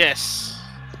 Yes.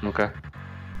 Okay.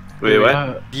 Wait,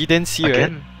 what? D then C, right?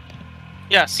 Again?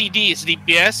 Yeah, CD is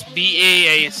DPS,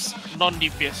 BA is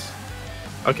non-DPS.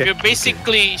 Okay. You're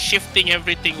basically shifting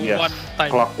everything Yes. one time.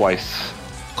 Clockwise.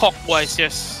 Cockwise,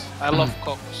 yes. I love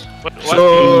cocks. What?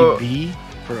 So- B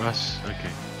for us. Okay.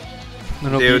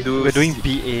 No, They'll do we're doing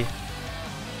C. BA.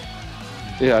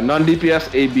 Yeah, non-DPS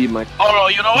AB, Mike. Oh,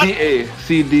 you know what? DA,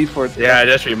 CD for Yeah,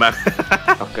 just remark.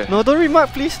 Okay. No, don't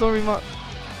remark, please. Don't remark.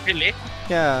 Really?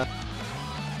 Yeah,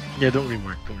 Yeah, don't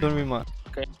remark. don't remark.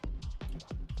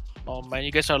 Oh man,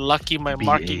 you guys are lucky. My BA.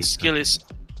 marking skill is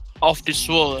off this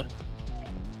world.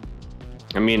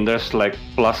 I mean, there's like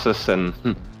pluses and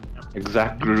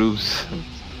exact grooves.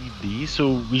 D.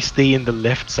 So we stay in the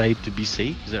left side to be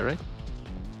safe. Is that right?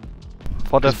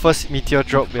 For the first meteor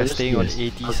drop, we're First, staying on yes.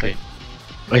 AD Okay. side.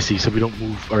 I see. So we don't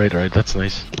move. All right. That's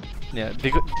nice. Yeah,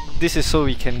 because this is so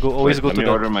we can always Wait, go let to me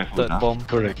the order my food, third huh? bomb.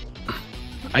 Correct.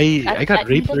 I got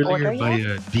you raped didn't earlier order by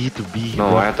yet? D to B.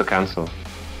 No, I had to cancel.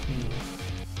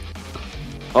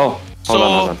 Oh, hold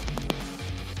on.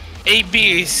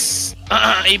 AB is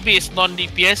AB is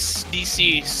non-DPS.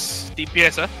 DC is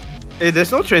DPS, huh? Hey,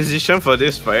 there's no transition for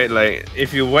this fight. Like,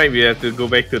 if you wipe, you have to go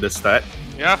back to the start.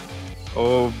 Yeah.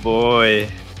 Oh boy.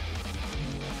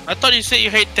 I thought you said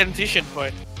you hate transition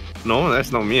fight. No,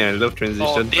 that's not me. I love Oh,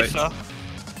 transition diff, fights. huh?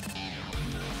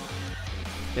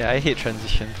 Yeah, I hate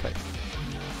transition fight.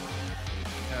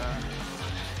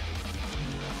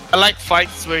 I like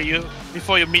fights where you,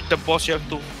 before you meet the boss, you have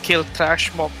to kill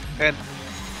trash mob and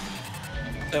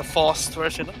the forced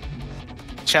version.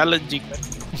 Challenging, man.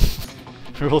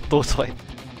 Roto swipe.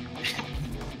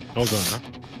 Hold on.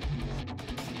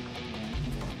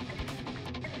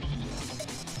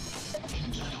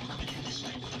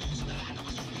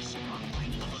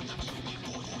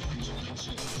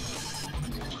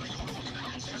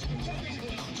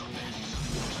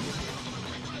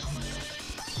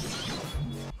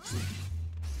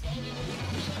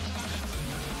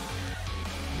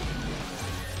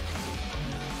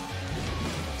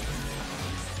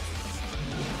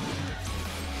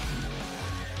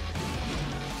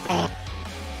 Huh?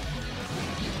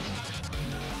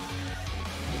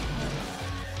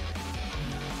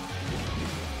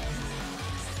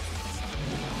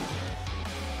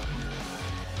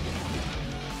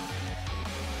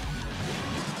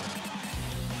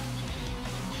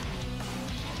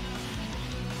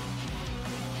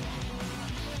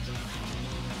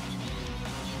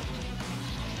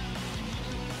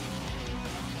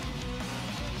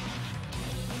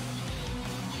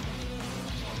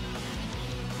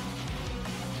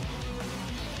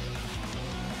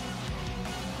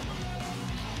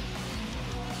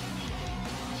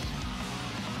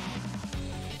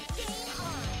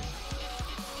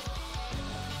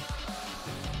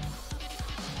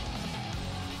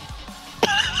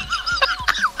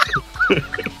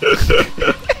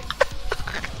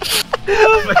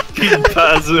 Fucking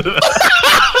puzzle.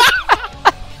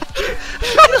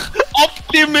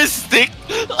 Mystic.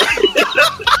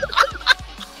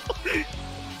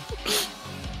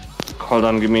 Hold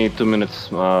on, give me 2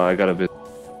 minutes. I got a bit.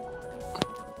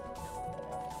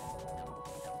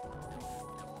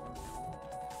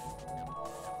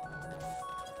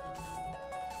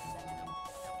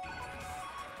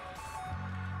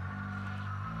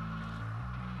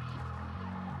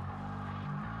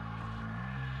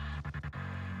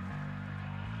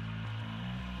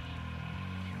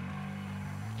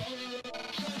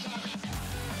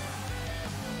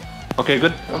 Okay,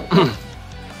 good.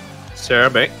 Sarah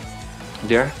back.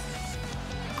 Dear.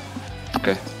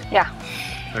 Okay. Yeah.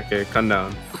 Okay, calm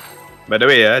down. By the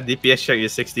way, DPS check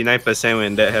is 69%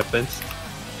 when that happens.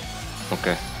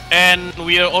 Okay. And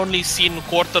we are only seen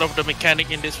quarter of the mechanic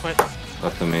in this fight.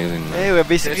 That's amazing, man. Hey, we're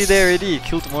basically Yes. there already.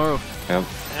 Kill tomorrow. Yep.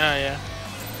 Yeah.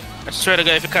 I swear to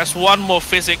God, if you cast one more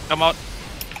physic, I'm out.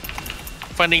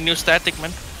 Finding new static,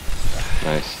 man.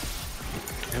 Nice.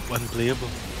 Yep, unplayable.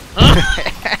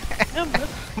 Yeah, man.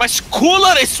 My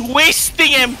schooler is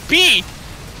wasting MP!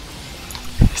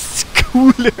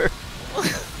 Schooler.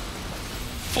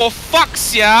 For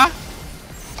fucks, yeah?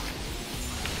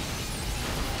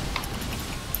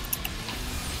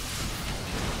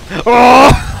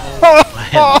 Oh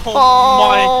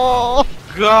my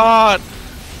god!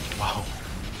 Wow.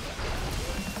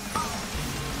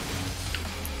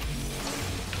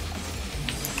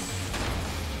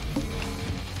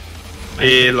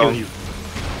 Hey, long. You.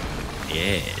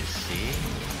 Yes, see?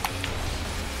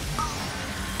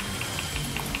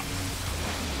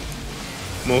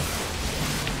 Move.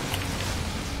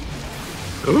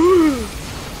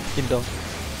 Him down.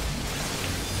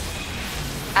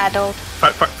 Adult.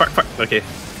 Fuck. Okay.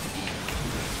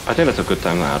 I think that's a good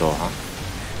time to add all, huh?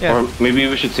 Yeah. Or maybe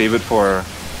we should save it for...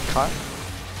 Car?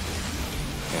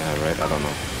 Yeah, right, I don't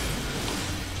know.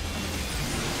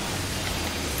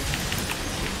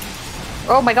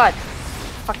 Oh my god.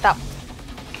 Fucked up.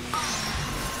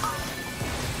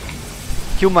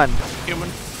 Human. Human.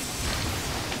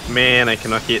 Man, I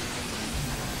cannot hit.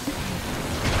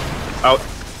 Out.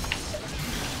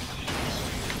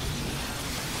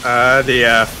 They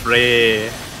are free.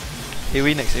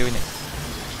 AoE next, AoE next.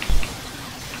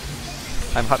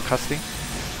 I'm hard casting.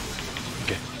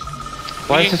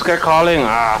 Why is this guy calling?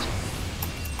 Ah,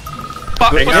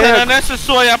 Pak, Bring pesanannya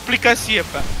sesuai aplikasi ya,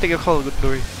 Pak? Take your call, good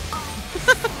glory.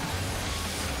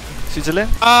 Switzerland?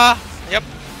 Yep.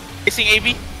 Facing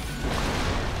AB.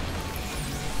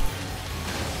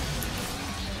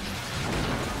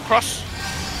 Cross.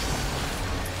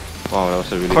 wow, that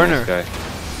was a really Corner. nice guy.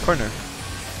 Corner.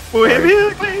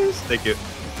 Please. Thank you.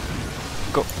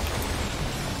 Go.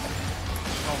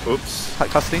 Oops.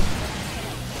 Hard casting.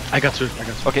 I got you.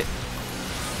 Okay.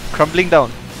 Crumbling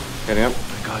down. Getting up.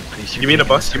 Oh my god, please. Give me the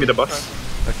boss. Give me the boss.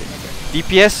 Okay.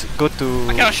 DPS, go to...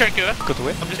 I cannot shirk you, eh? Go to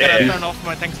where? I'm just gonna Yeah. turn off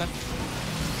my tanks then.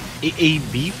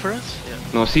 A-B for us? Yeah.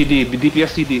 No, CD. DPS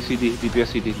CD. DPS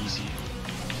CD. Easy.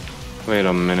 Wait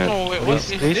a minute. Oh, wait, what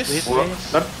Wait, is wait, this? wait. What?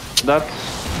 That's...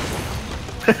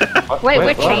 What? Wait,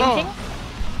 we're what? changing?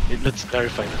 Let's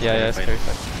clarify. Let's Yeah, it's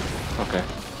clarify. verified. Okay.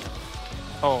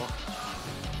 Oh.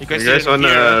 You guys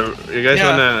wanna?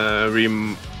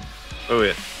 Oh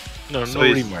wait. No, So no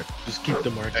it's- remark. Just keep the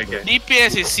marks. Okay.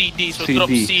 DPS is CD, so drop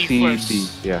CD. C first.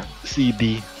 Yeah.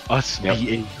 CD. Us, Yep.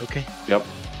 BA. Okay. Yep.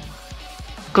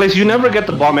 Clays, you never get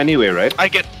the bomb anyway, right? I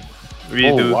get. We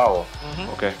oh, do. wow. Mhm.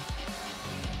 Okay.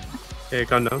 Okay,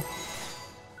 calm down.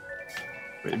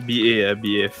 Wait, BA,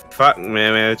 BA. Fuck,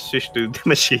 man, I switched to the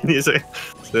machine. It's a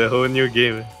whole new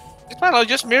game. It's fine, I'll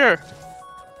just mirror.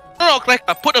 No, like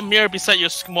put a mirror beside your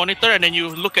monitor and then you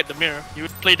look at the mirror. You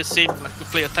would play the same like you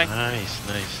play a tank. Nice.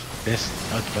 Best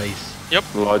advice.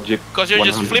 Logic. Because you're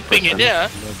just flipping it, 100%. yeah.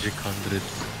 Logic 100.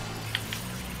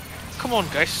 Come on,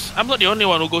 guys. I'm not the only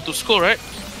one who go to school, right?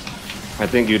 I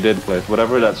think you did, Clays.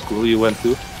 Whatever that school you went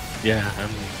to. Yeah, I'm.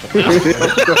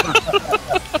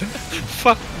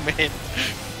 Fuck, man.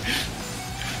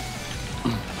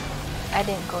 I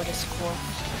didn't go to school.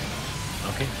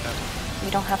 Okay. We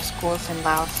don't have schools in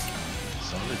Laos.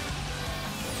 Solid.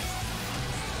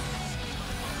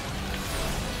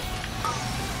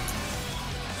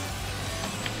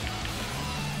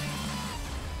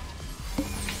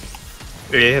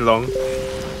 Okay, long.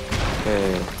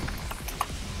 Okay.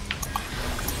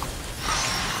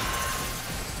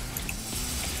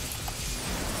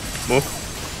 Move.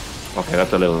 Okay,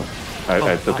 that's a little...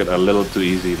 I took it a little too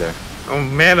easy there. Oh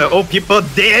man, the old people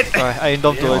dead. I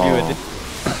endowed to early Oh. with it.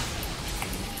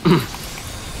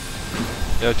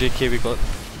 Yeah, JK, we got...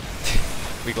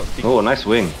 we got... Oh, nice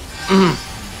wing.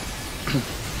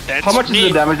 That's How much me.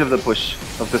 is the damage of the push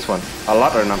of this one? A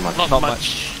lot or not much? Not Not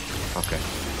much. Okay.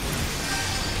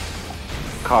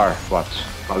 car. Watch.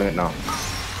 Calling it now.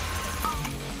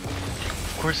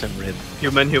 Of course I'm red.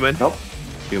 Human. Nope.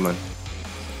 Human.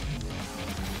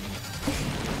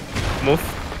 Move.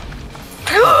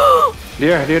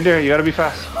 Dear, you gotta be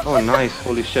fast. Oh, nice.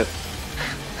 Holy shit.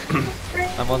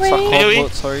 I'm on Sakon AoE.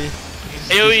 mode, sorry.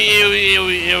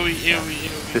 AoE.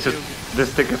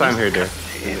 This take your time here, dear.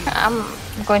 I'm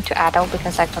going to Addo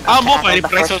because I forgot I'll to move my Addo the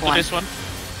repressor first to one. this one.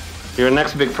 Your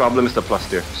next big problem is the plus,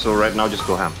 dear. So right now, just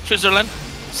go ham. Switzerland.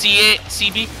 CA,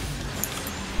 CB.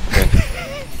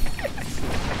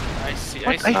 I see, I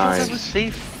What? see. I thought Nice. that was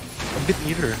safe. A bit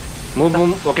neater.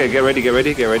 Move. Okay, get ready.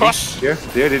 Cross. Dear.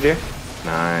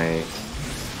 Nice.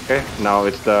 Okay, now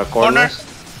it's the Corner. corners.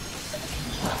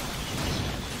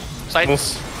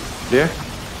 Sides. Dear.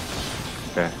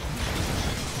 Okay.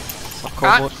 Sakon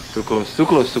Ah. mode. Too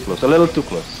close. A little too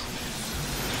close.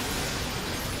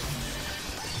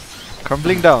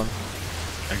 Crumbling down.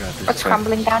 I got this. What's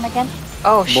crumbling down again?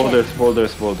 Oh shit.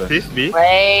 Boulders. This B.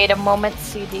 Wait a moment,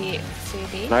 CD.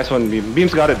 Nice one, Beam.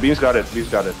 Beam's got it.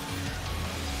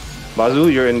 Bazoo,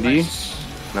 you're in D.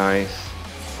 Nice.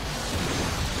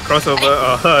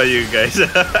 Crossover. Oh, you guys.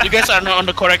 You guys are not on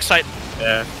the correct side.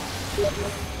 Yeah.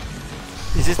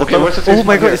 Is this the Okay, where's the Oh safe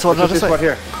my spot god, here? it's on the Where's other the safe spot side.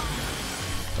 here?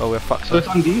 Oh, we're fucked. So it's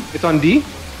on D. It's on D.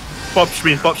 Pop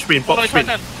screen. Hold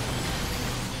on,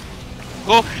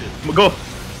 Go. Go.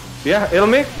 Yeah, it'll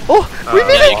make. Oh, we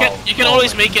made Yeah, it! you can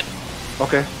always make it.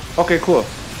 Okay. Okay, cool.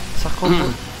 Sakon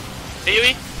mode.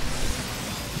 AoE.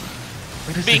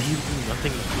 Why does the Bing. heal do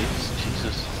nothing like this?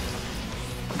 Jesus.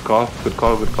 Good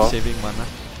call. Saving mana.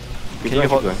 Keep Can you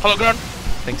hold- going. Hologram.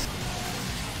 Thanks.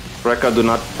 Rekka, do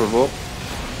not provoke.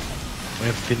 I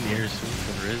have thin ears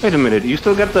from Riz. Wait a minute, you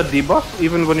still get the debuff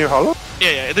even when you're hollow?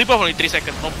 Yeah. Debuff only 3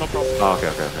 seconds. No problem. Oh, okay.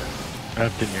 I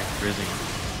have thin ear. Rizzing.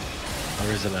 I'll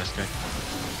Riz the last guy.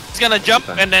 He's gonna jump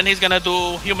and then he's gonna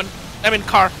do human.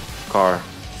 Car. Car.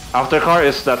 After car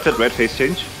is that's it, right? Face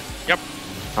change? Yep.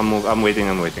 I'm waiting.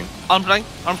 Arm flank.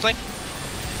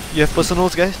 You have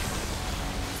personals, guys?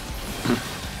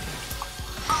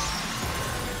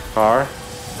 Car.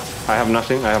 I have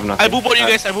nothing. I boo-bot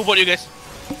you guys.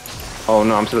 Oh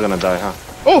no, I'm still gonna die, huh?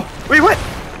 Oh, wait, what?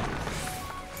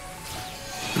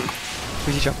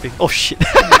 Who's he jumping? Oh shit.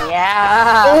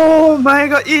 Yeah. Oh my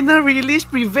god, inner release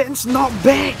prevents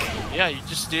knockback. Yeah, you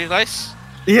just realize.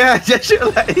 Yeah, just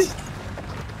realized.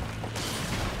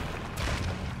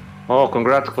 Oh,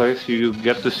 congrats, Clays. You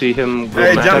get to see him go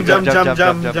Hey, mad. jump.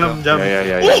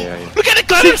 Yeah. Look at the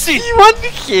currency.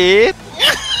 61k?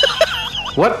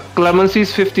 What?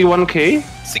 Clemency's 51k?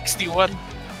 61.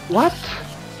 What?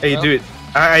 Hey, dude.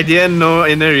 I didn't know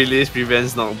inner release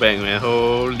prevents knockback, man.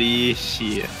 Holy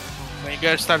shit. When you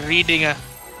guys start reading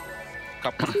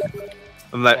couple.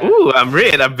 I'm like, ooh, I'm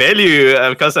red. I value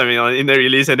because I'm on inner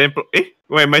release and then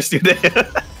why am I still there?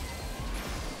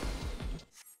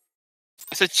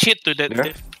 It's a cheat to that.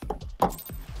 Yeah.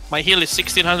 My heal is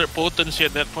 1600 potency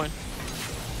at that point.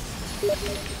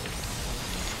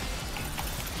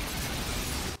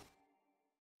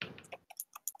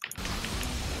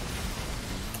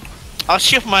 I'll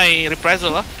shift my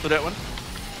reprisal to that one.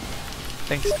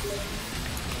 Thanks.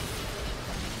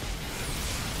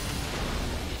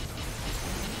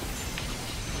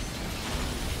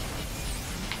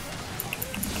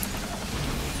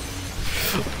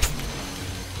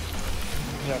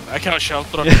 Yeah, I cannot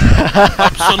Sheltron.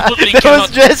 Absolutely That was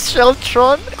cannot. just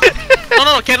Sheltron?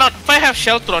 No, cannot. If I have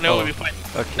Sheltron, it will be fine.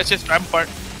 Okay. Let's just Rampart.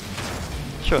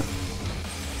 Sure.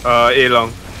 A long.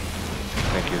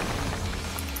 Thank you.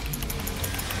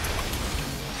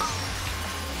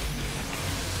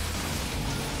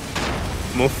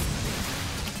 Move.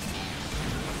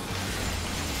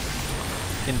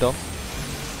 Indom.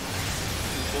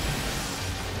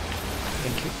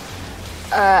 Thank you.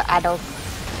 Adult.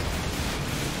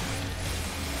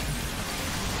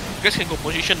 You guys can go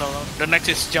position now. The next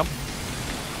is jump.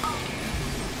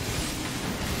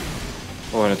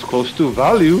 Oh, and it's close to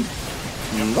value.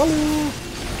 Value.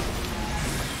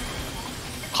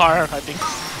 Car, I think.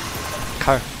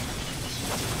 Car.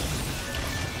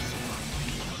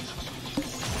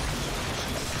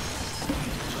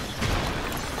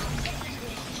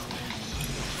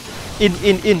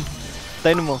 In.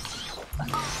 Dynamo.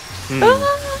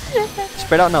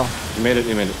 Spread out now. You made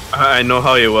it. I know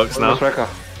how it works now. Where's Rekka?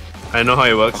 I know how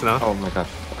it works now. Oh my god.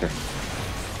 Okay.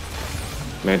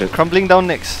 Made it. Crumbling down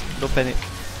next. Don't panic.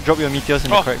 Drop your meteors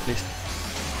in the Oh. correct place.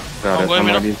 Got it. going I'm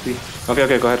middle. ready to see.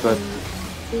 Okay, go ahead.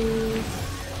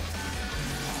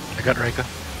 I got Rika.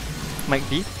 Mike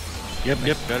D. Yep,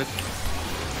 got it.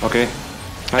 Okay.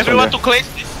 Nice Everyone one to there. place.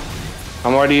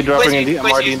 I'm already dropping in D. I'm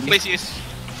Place already is, in D. place is.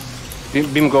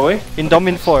 Beam, go away. Indom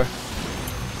in 4.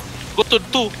 Go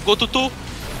to two. Go to two.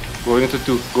 Going into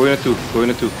two. Going into two. Going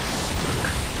into two.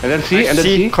 And then C. And then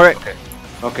C. correct.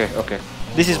 Okay. Okay.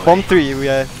 This is bomb 3. We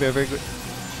are very good.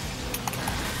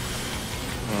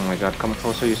 Oh my God! Come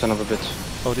closer, you son of a bitch.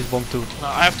 Oh, this bomb 2. No,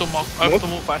 I have to move. I have to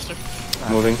move faster.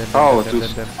 Moving. Them, Oh, them, too.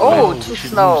 them, them. Oh, We too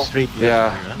should slow. move straight left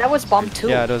Yeah. here, huh? That was bomb 2.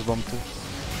 Yeah, that was bomb 2.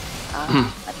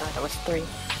 I thought that was 3.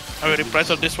 I will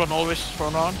press on this one always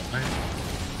from now on.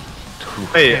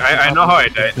 Hey, I know how I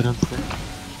died.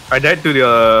 I died to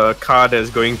the car that's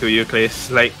going to you, Clays.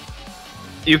 Like,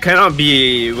 you cannot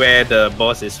be where the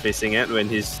boss is facing at when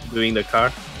he's doing the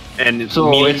car. And it's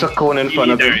So it's a cone in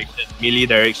front of him. direction. Melee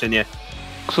direction, yeah.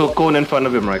 So cone in front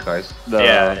of him, right, guys? The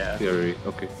Yeah. theory.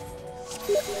 Okay.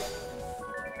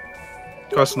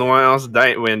 Because no one else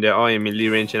died when they're all in melee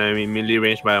range, and I'm in melee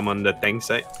range, but I'm on the tank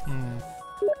side.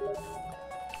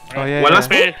 Oh yeah, One yeah. last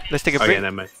bit. Let's take a Okay, break.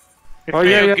 never mind. Oh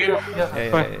yeah, yeah, Okay. yeah. Yeah,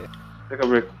 yeah, Fine. yeah. Take a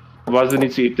break. Bazu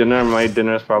needs to eat dinner. My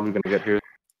dinner is probably gonna get here.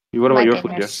 What about My your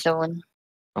food, dinner Jeff? soon.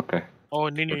 Okay. Oh,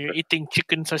 Nino, you're eating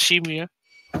chicken sashimi, yeah?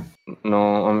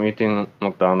 No, I'm eating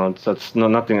McDonald's. That's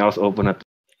nothing else open at.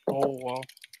 Oh, wow.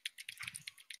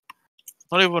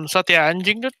 Not even satya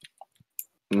anjing, dude?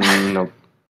 No.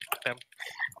 Damn.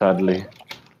 Sadly,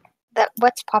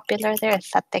 What's popular there is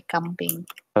sate kambing.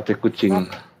 Sate kucing,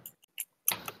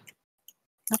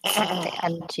 Not sate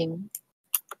anjing.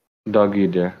 doggy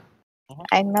there.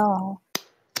 I know.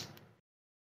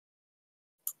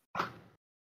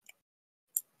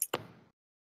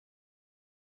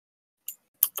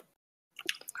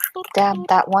 Damn,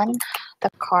 that one, the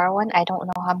car one, I don't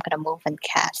know how I'm gonna move and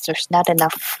cast. There's not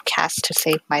enough cast to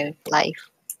save my life.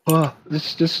 Well,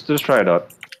 just try it out.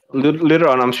 Later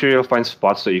on, I'm sure you'll find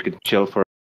spots that you can chill for.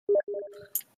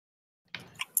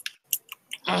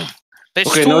 There's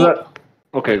Okay, two. now that.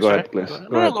 Okay, go Sorry. ahead, please. No,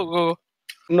 Go ahead. go.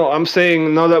 No, I'm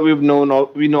saying now that we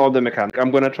know all the mechanics.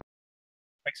 I'm gonna try.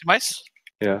 Maximize.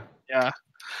 Yeah. Yeah.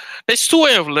 There's two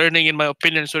way of learning, in my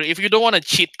opinion. So if you don't want to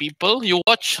cheat people, you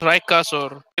watch Raikas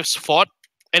or If's fought,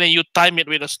 and then you time it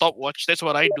with a stopwatch. That's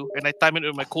what I do, and I time it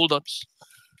with my cooldowns.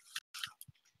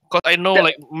 Because I know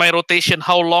like my rotation,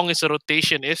 how long is the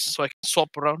rotation is, so I can swap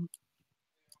around.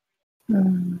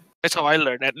 That's how I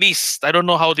learn. At least I don't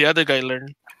know how the other guy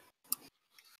learned.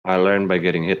 I learned by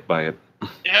getting hit by it.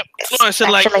 Yep. No, I said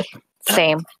like Actually,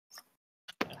 same.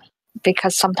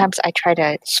 Because sometimes I try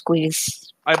to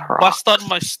squeeze. I proc. bust out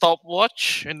my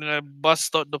stopwatch and then I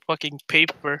bust out the fucking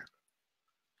paper.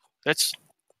 That's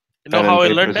you know And how I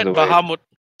then learned that? paper's the way.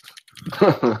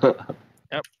 Bahamut.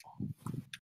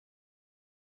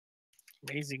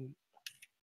 Amazing.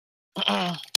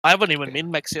 I haven't even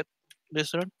min-max yet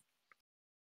this run.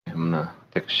 I'm gonna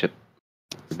take a shit.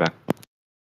 Be back.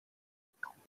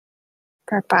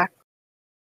 We're back.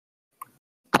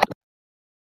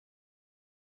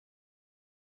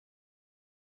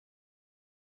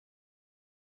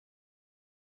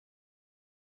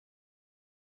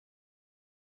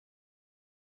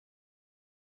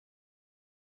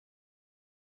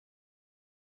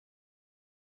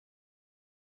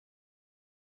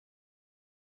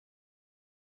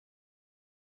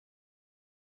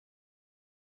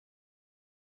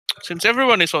 Since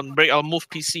everyone is on break, I'll move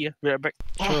PC. Be right back.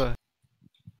 Sure.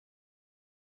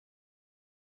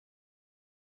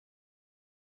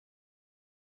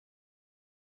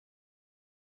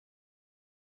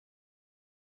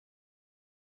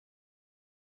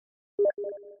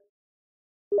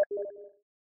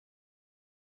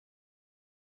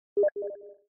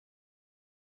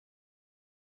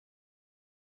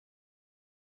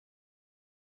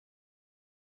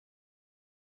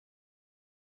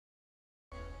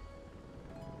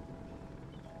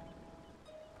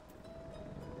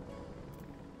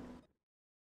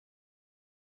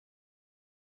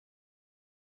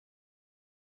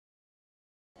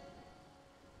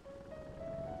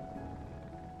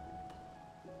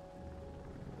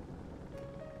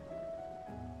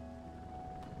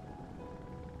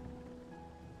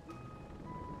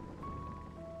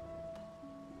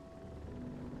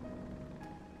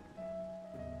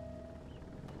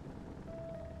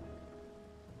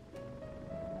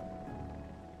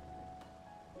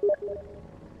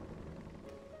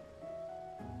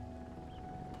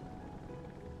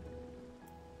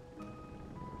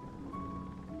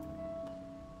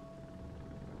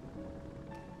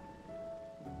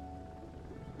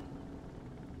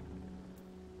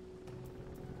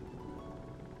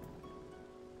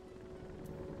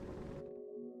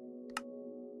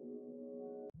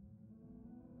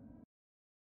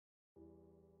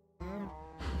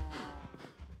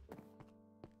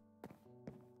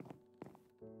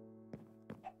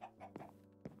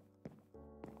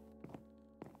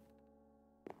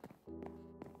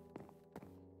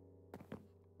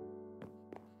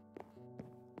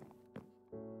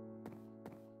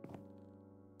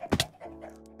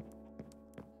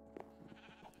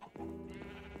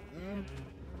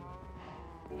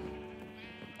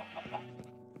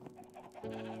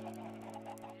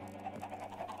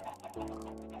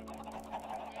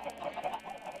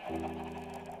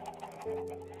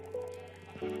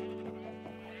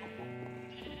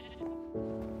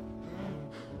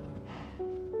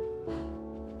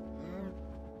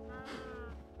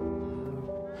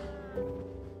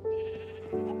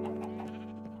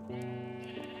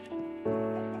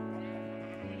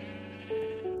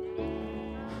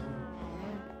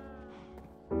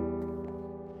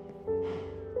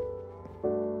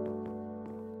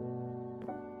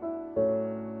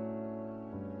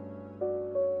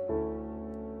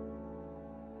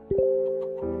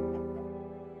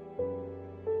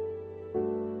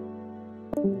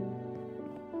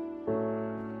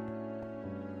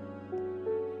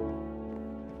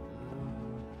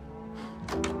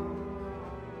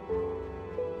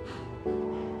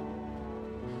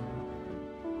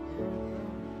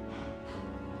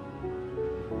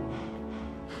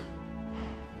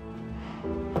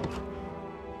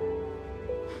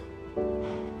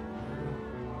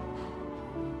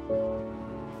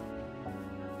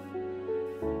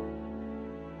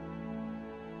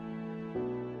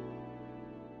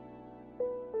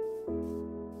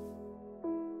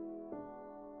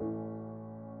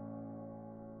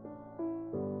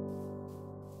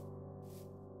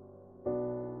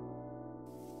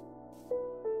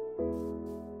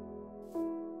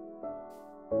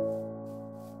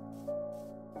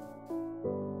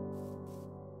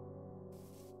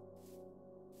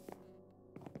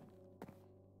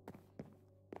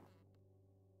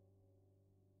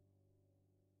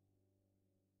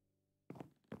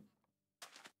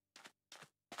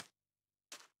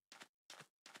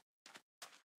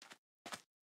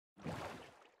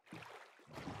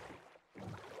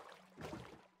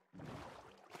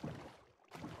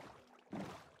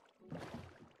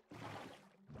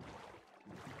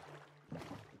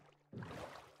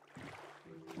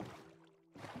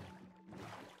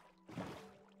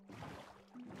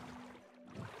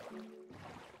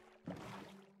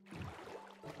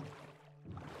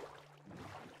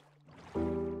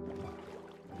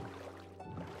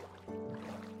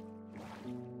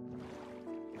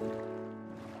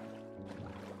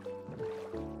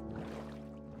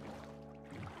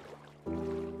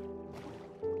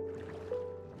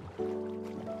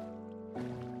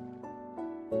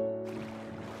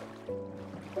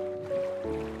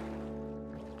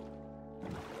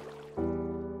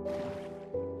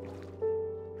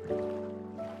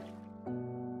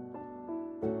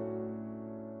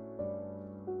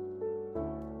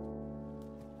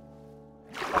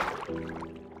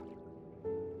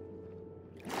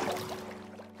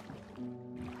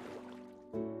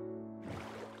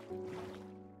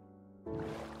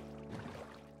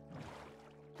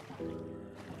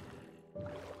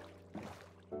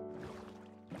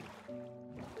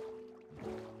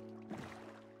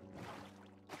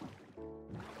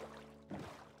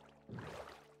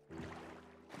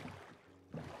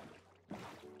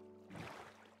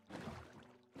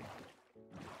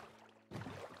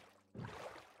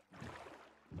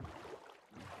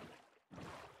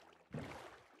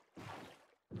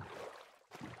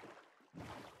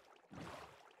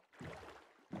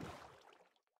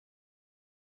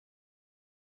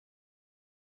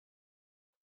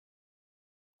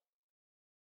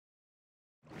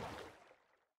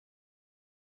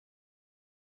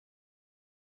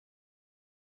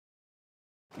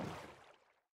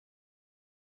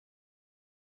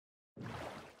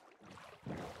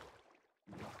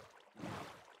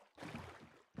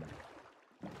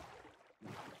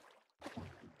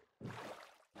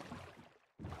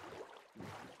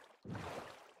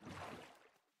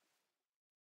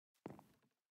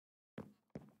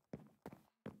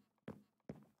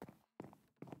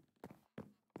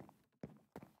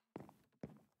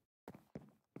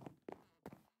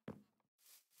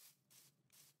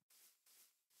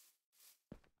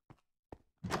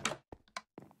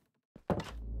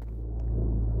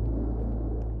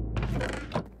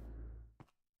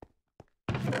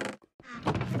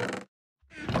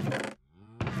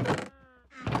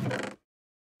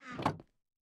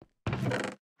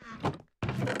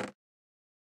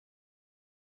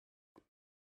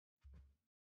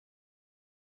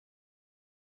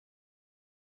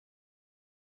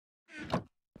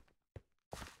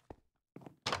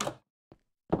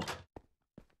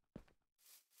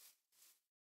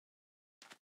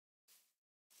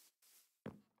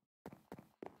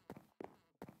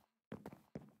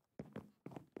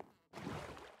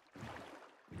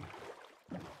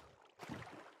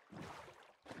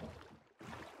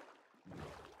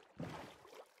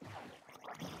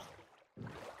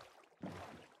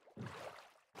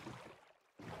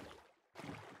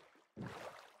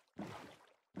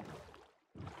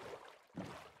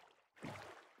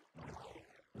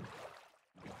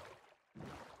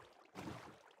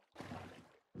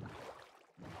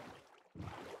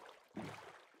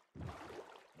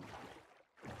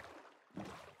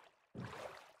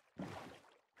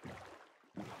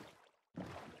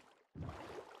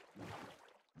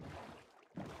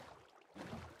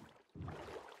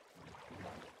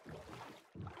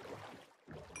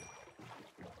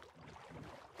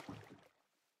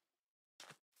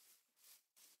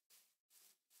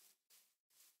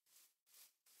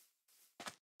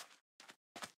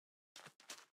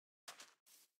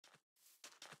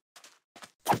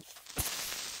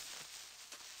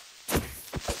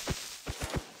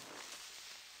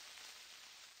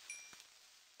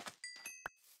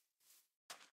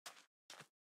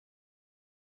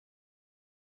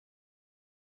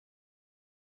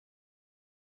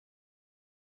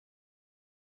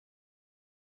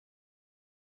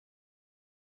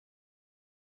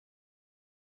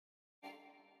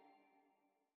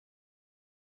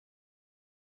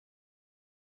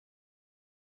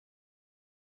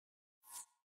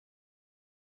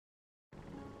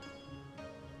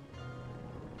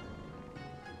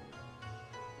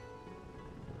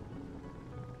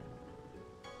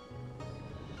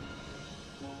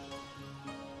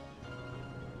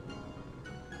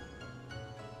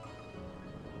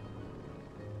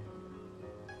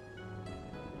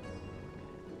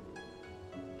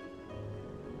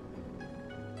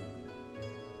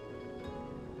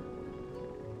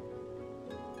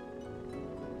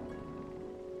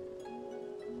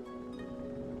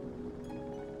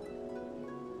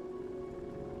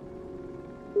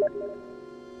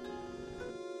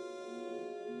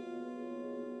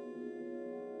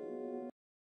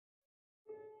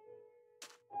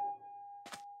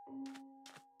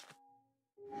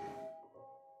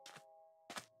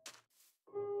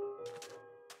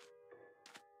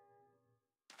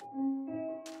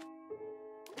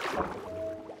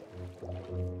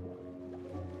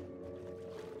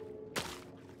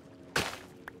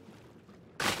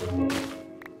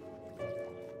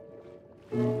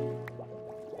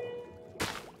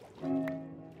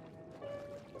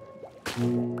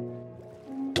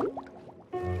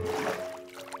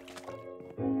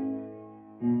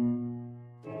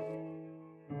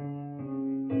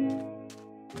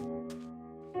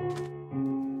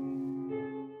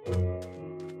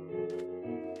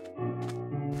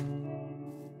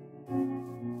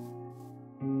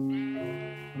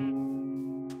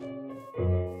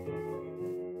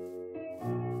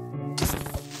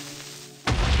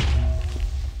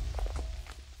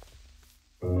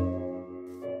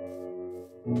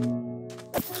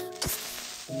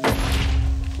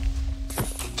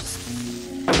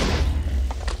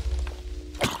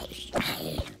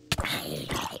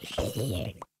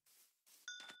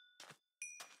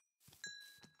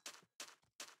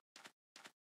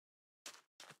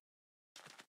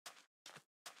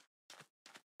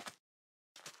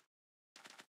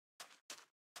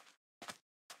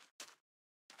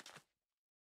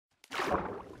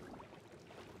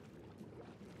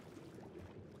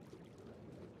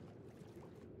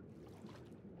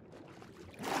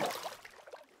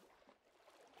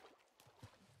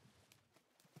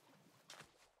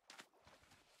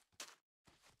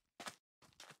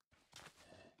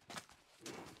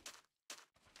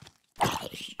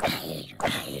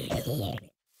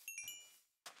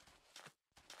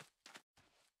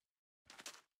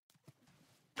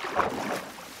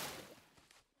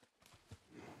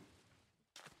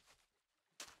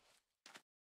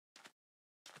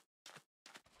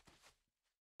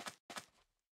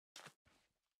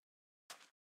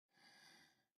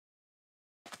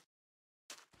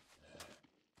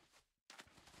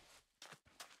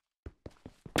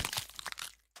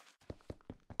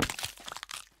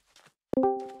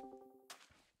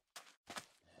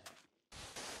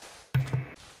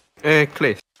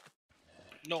 Clay.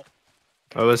 No.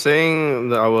 I was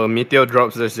saying our meteor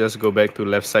drops. Let's just go back to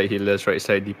left side healers, right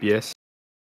side DPS. This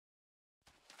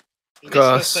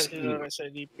Because left side, right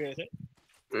side DPS.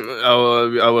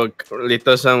 our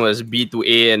latest one was B to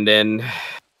A, and then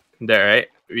that right.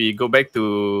 We go back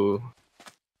to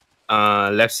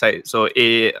left side. So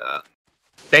A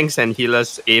tanks and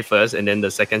healers A first, and then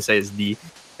the second set is D,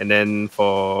 and then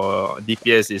for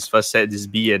DPS is first set is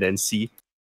B and then C.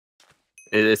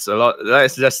 It's a lot.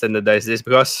 Let's just standardize this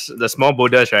because the small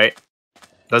boulders, right?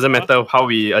 Doesn't matter how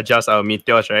we adjust our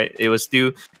meteors, right? We will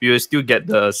still get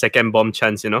the second bomb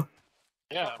chance, you know?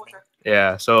 Yeah.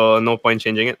 Yeah, so no point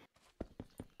changing it.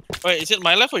 Wait, is it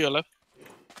my left or your left?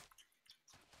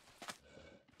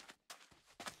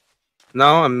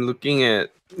 Now I'm looking at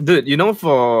dude, you know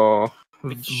for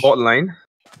bot line,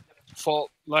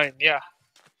 Fault line, yeah.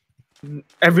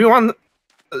 everyone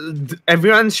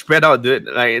everyone spread out, dude.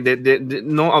 Like they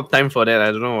no uptime for that.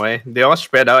 I don't know why. They all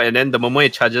spread out, and then the moment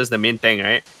it charges the main tank,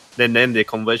 right? Then they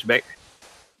converge back.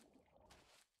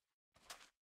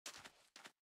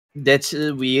 That's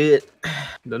weird.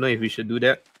 Don't know if we should do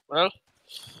that. Well,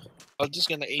 I'm just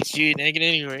gonna HG negative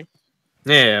anyway.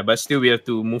 Yeah, but still we have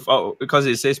to move out because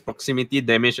it says proximity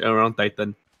damage around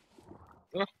Titan.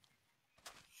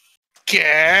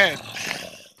 Can.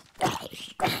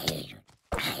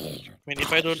 I mean,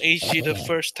 if I don't HG the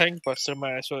first tank buster,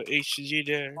 might as well HG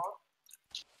there.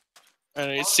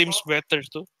 And it seems better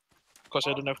too, because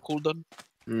I don't have cooldown.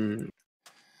 Hmm.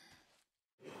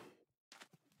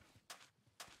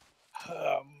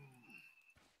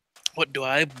 What do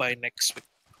I buy next week?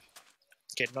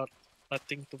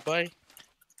 Nothing to buy.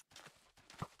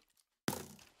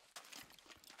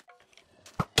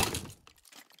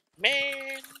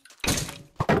 Man.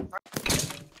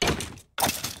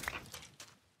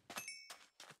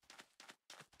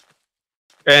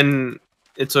 And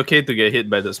it's okay to get hit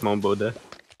by the small boulder.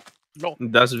 No.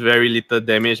 It does very little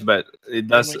damage, but it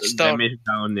does Damage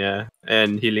down, yeah,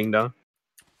 and healing down.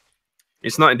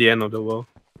 It's not the end of the world.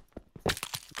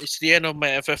 It's the end of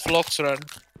my FF Locks run.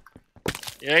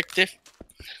 You're active?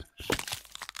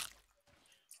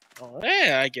 Oh,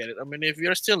 yeah, I get it. I mean, if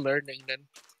you're still learning, then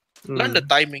learn the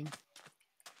timing.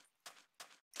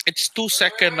 It's 2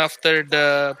 seconds after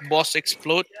the boss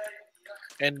explode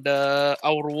and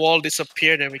our wall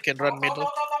disappeared and we can run middle.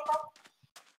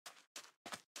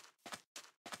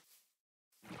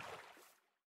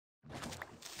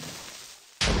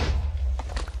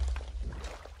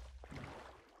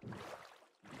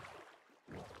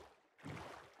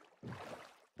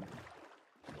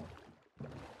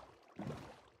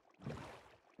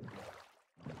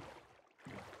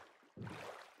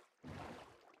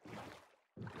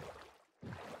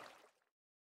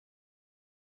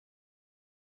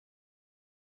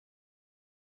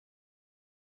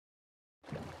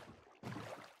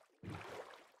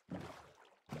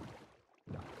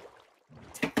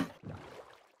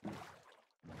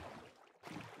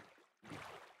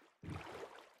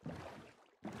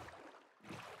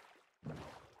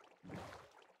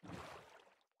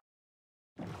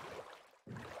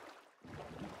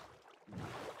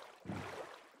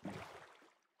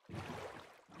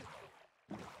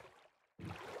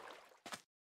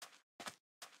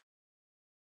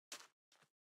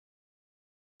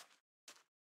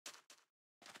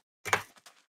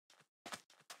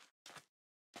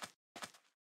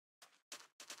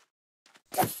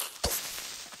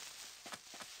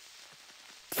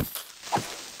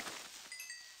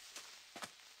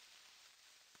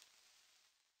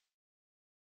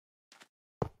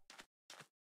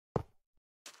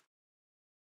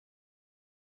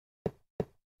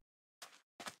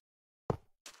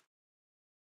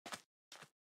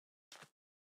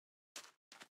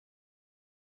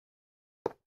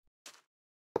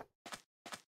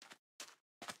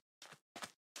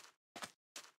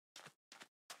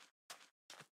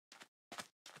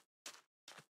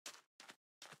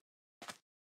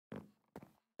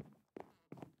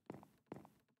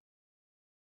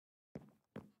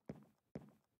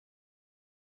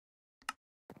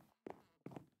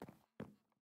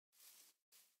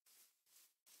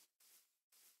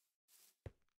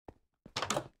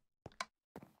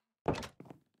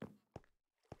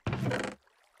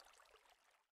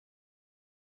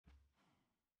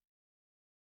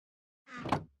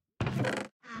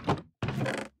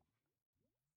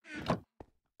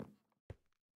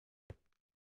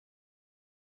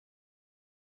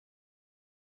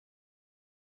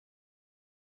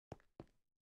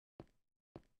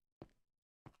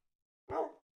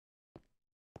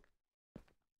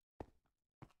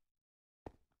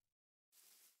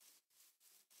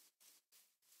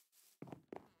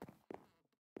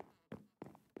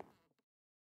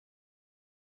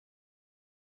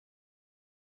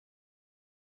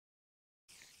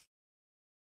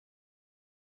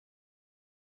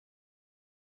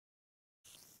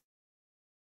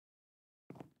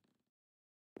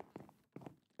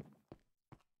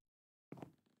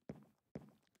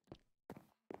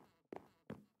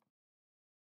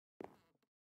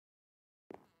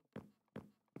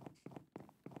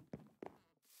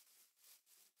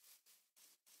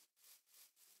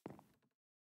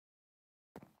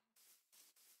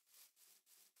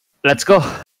 Let's go.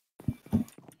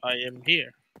 I am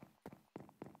here.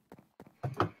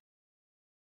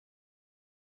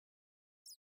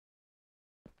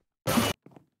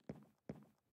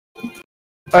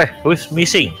 Hey, who's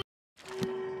missing?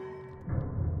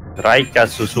 Raika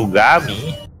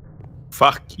Susugami.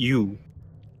 Fuck you.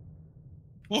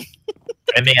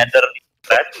 Any other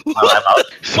threat while I'm out?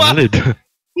 Solid.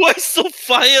 Why so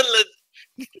violent?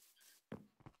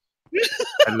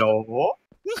 Hello?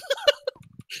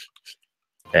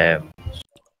 Damn.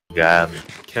 Gami.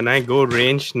 Can I go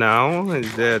range now?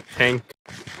 Is there a tank?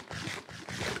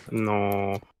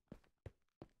 No.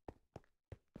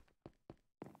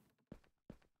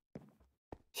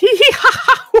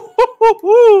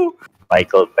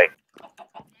 Michael Peck.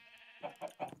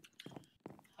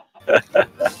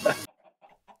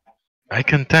 I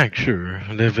can tank, sure.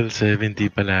 Level 70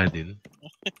 Paladin.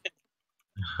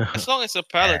 As long as a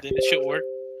paladin, it should work.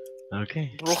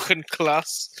 Okay. Broken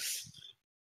class.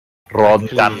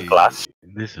 Ronkan class.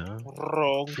 This,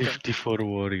 Wrong. 54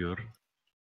 warrior.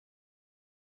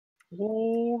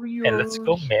 And let's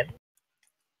go, man.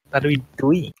 What are we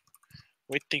doing?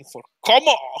 Waiting for come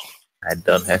on. I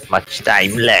don't have much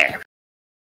time left.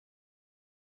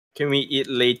 Can we eat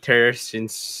later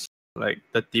since like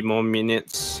 30 more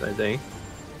minutes, I think?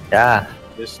 Yeah.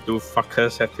 These two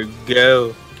fuckers have to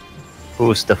go.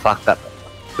 Who's the fuck up?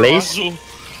 Place? Azu.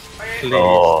 Please.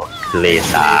 Oh, Place.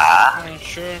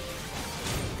 Sure.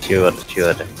 Sure,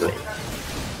 Place.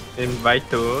 Invite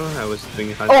to. I was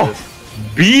doing Oh! hunters.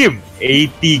 Beam!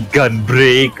 80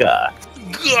 Gunbreaker.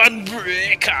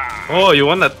 Gunbreaker. Oh, you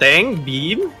want a tank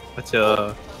beam? What's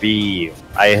your Beam.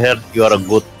 I heard you are a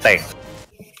good tank.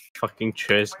 fucking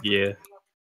trash gear?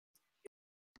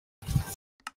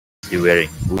 You wearing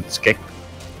boots, Kek?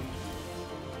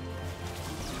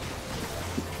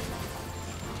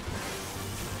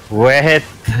 Wait.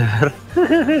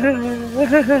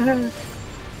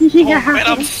 Oh man,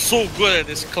 I'm so good at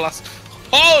this class.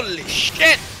 Holy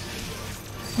shit!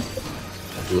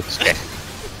 Boots, Kek.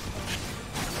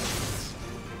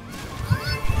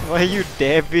 Why are you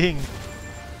dabbing?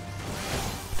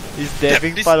 Is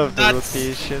dabbing Dab is part of the nuts.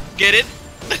 rotation? Get it?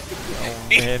 Oh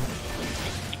man.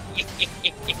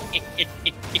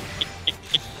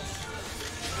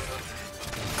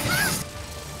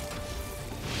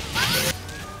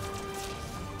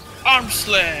 Arm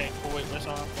slang. Oh wait, where's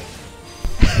arm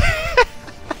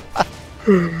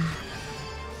slang?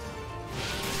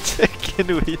 Second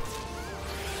win.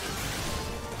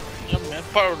 Yeah man,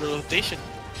 part of the rotation.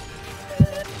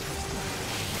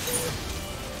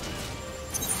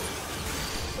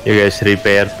 You guys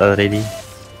repaired already?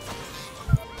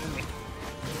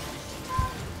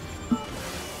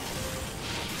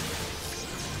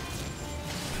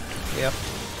 Yep.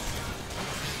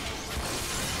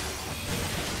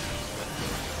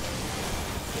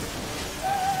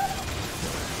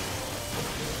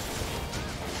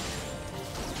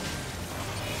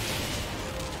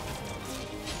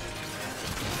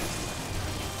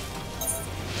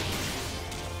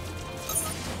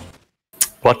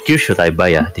 What gear should I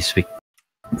buy this week?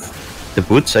 The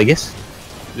boots, I guess?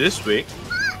 This week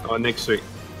or next week?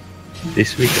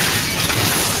 This week.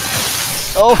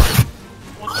 Oh!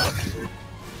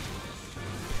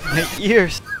 My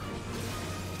ears!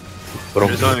 Bro.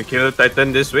 Just want to kill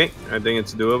Titan this week. I think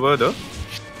it's doable though.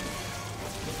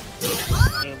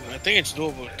 I think it's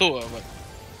doable too, but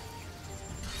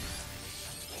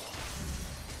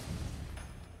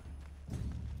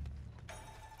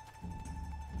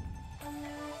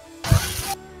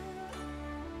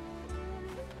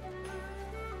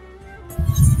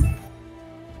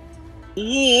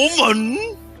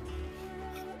woman.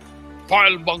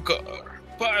 Pile bunker.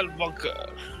 Pile bunker.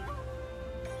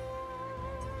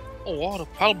 Oh wow, the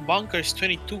pile bunker is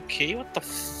 22k. What the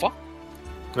fuck?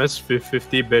 That's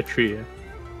 50 battery. Yeah.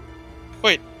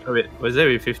 Wait. Oh, wait, was that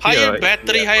with 50? Higher or-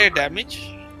 battery, yeah, higher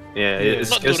damage. Yeah, it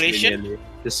Not kills duration? linearly.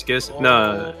 It kills Oh.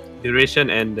 no duration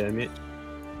and damage.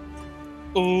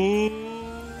 Ooh.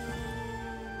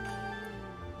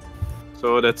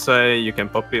 So that's why you can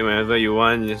pop it whenever you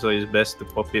want. So it's best to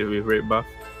pop it with red buff.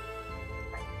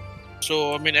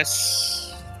 So I mean,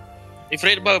 if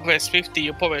red buff is 50,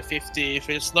 you pop at 50. If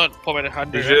it's not, pop at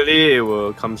 100. Usually it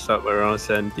will comes up around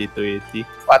 70 to 80.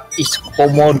 What is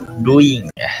Komo doing?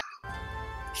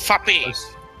 Fappy.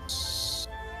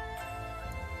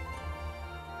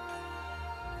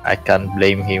 I can't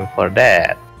blame him for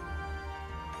that.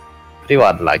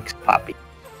 Everyone likes Papi.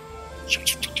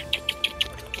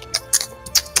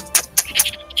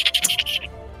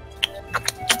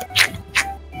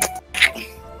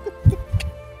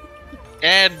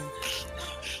 And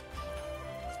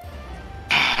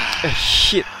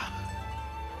Shit!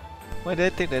 Why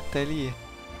did I take that tele?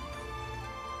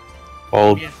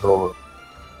 Hold Yeah. roll.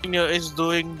 Is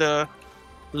doing the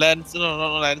lens. No,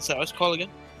 not Lancer. What's it called again?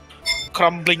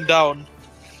 Crumbling down.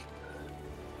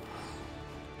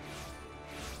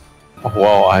 Oh,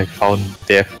 wow, I found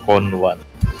Defcon 1.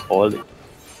 Holy.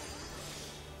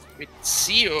 With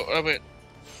C or with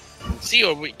C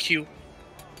or with Q.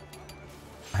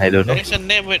 I don't know. There's a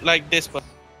name with like this, but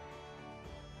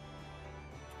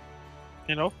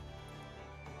you know.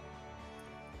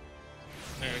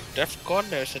 There's Defcon.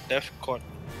 There's a Defcon.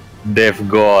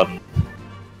 Defcon.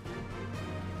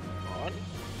 On.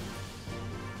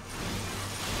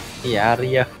 The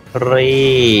area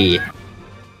free.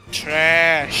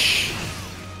 Trash.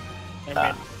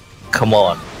 I mean, Come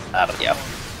on, Arya.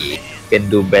 You can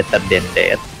do better than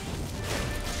that.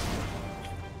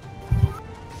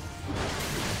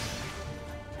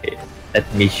 Okay, let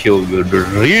me show you the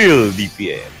real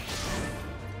DPM.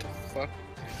 fuck.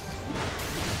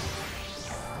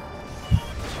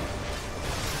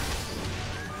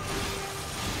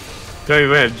 Don't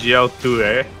even have GL2,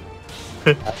 eh?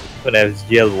 When I have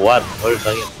GL1, what are you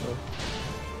talking about?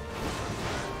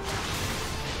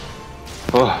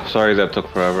 Oh, sorry that took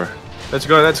forever. Let's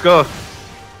go, let's go.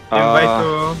 Invite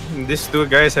Uh, these two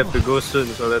guys have to go soon,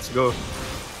 so let's go.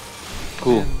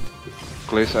 Cool.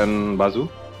 Clays and Bazu?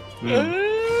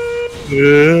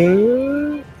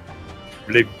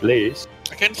 Blake Blaze.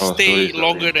 I can Oh, stay sorry.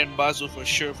 longer than Bazu for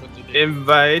sure for today.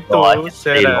 Invite No, I can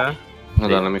stay Sarah.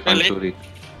 Hold on, let me find Really? Suri.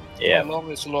 Yeah, How long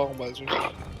is long, Bazu?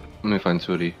 Let me find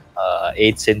Suri.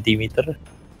 8 centimeter.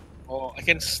 Oh, I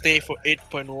can stay for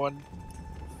 8.1.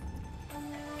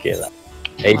 Okay lah.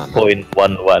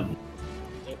 8.11.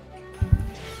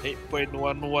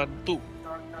 8.112.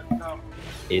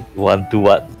 8121.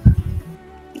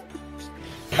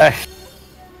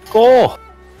 Go!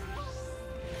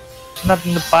 Not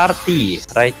in the party.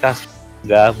 Raikas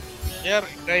gam. Yeah,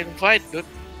 I invite, dude.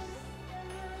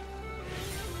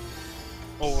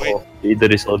 Oh, wait. Oh, either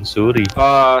is on Suri.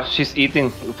 She's eating.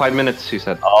 5 minutes, she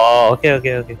said. Oh,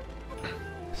 okay.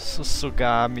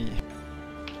 Susugami.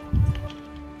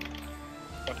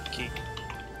 Fucking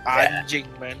anjing,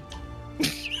 man.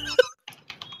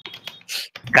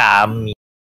 Kami.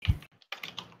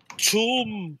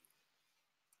 Chum.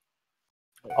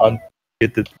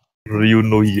 Undated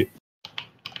Ryunoye.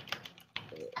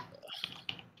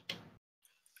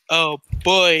 Oh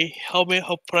boy, how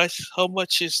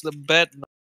much is the bet?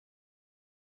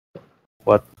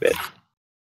 What bet?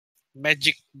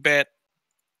 Magic bet.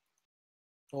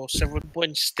 Oh, 7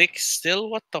 point stick still?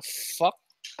 What the fuck?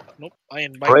 Nope, I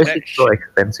ain't buying Why is that it so shit.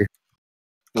 expensive?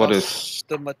 What is? Costs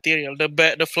the material,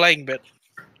 the flying bet.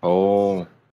 Oh.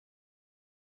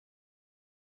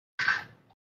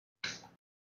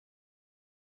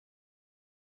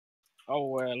 Oh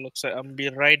well, looks like I'm be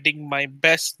riding my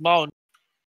best mount.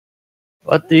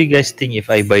 What do you guys think if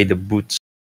I buy the boots?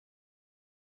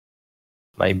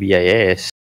 My BIS.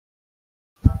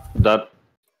 That.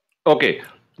 Okay.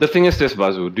 The thing is this,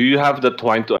 Bazu. Do you have the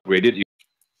twine to upgrade it?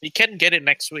 You can get it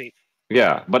next week.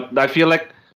 Yeah, but I feel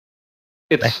like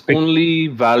it's Next week. only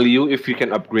value if you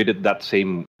can upgrade it that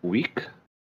same week.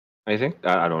 I think.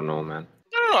 I don't know, man.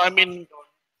 No, I mean,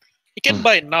 you can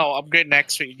buy it now, upgrade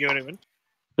next week. You know what I mean?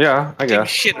 Yeah, I Same guess.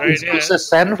 shit, right? It's, Yeah. it's a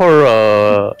send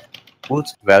for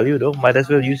boots value though. Might as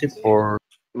well use it for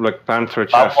Like Panther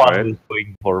chest, someone right? who's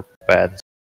going for pants.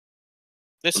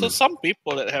 There's still some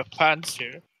people that have pants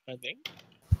here, I think.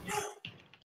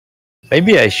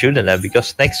 Maybe I shouldn't have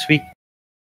because next week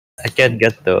I can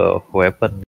get the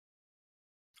weapon.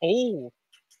 Oh,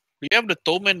 do you have the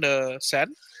tome and the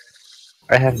sand?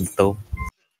 I have the tome.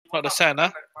 Not the sand,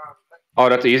 huh? Oh,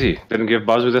 that's easy. Then give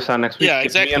Bazu the sun next week. Yeah, If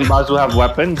exactly. me and Bazu have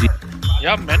weapons.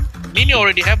 Yeah, man. Nini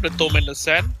already have the tome and the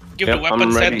sand. Give Yep, the weapon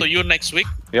I'm sand ready. to you next week.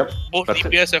 Yep. Both That's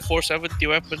it. DPS have 470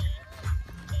 weapon.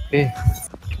 Okay.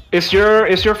 Is your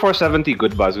 470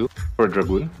 good, Bazu, for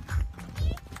Dragoon?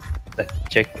 Let's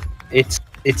check.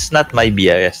 It's not my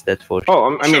BIS, that's for sure.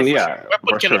 Oh, I mean, Sure, yeah, Weapon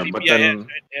for cannot sure. be But BIS, then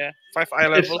right? Yeah. 5 eye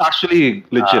it's levels. actually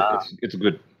legit. It's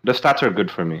good. The stats are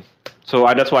good for me, so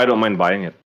that's why I don't mind buying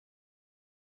it.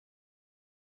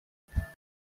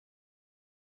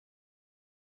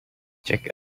 Check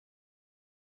it.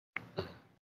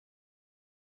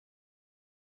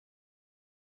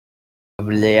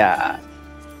 Yeah.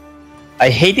 I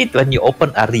hate it when you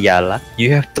open Ariala,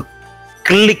 you have to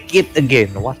click it again.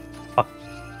 What?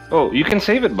 Oh, you can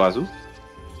save it, Bazu.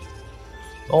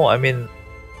 No, I mean,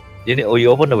 you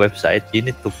open the website, you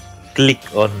need to click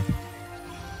on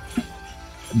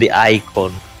the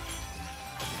icon.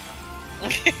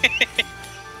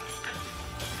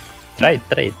 Try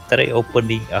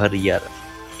opening Ariala.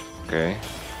 Okay.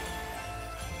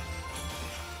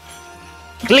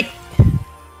 Click.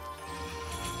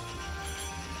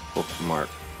 Bookmark.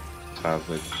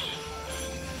 Savage.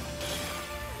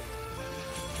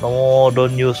 No,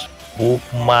 don't use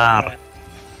bookmark.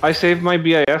 I saved my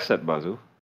BIS at Bazoo.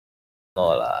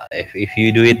 No lah. If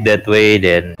you do it that way,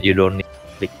 then you don't need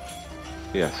to click.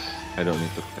 Yes, I don't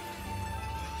need to click.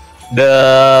 The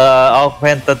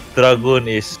augmented dragon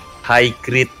is high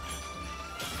crit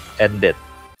and dead.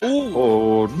 Ooh.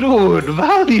 Oh, dude,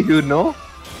 value, no?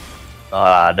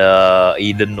 The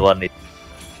Eden one is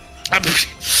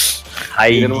high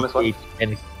Eden one is what? DH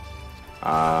and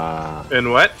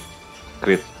And what?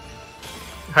 Crit.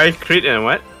 High crit and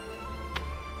what?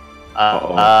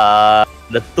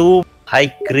 the two high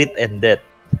crit and dead.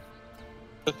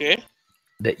 Okay.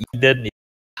 The Eden is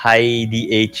high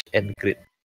DH and crit.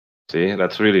 See,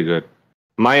 that's really good.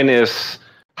 Mine is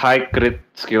high crit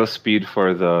skill speed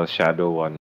for the shadow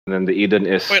one. And then the Eden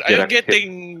is Wait, are you direct hit.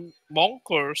 getting monk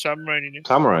or samurai in it?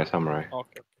 Samurai.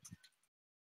 Okay.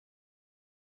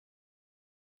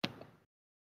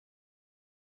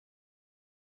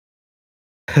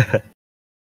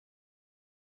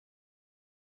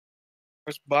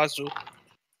 Where's Bazoo?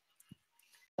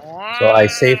 So I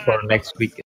save for next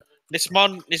week. This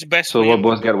mount is best So for we'll you.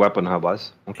 both get weapon, huh,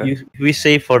 Buzz? Okay. If we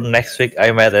save for next week,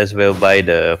 I might as well buy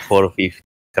the 450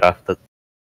 crafted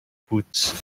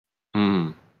boots.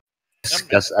 Hmm.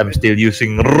 Because I'm still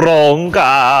using wrong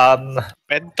gun.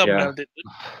 Phantom Yeah. held it.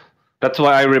 That's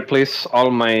why I replace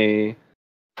all my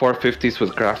 450s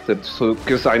with crafted, so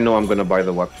because I know I'm gonna buy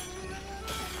the weapon.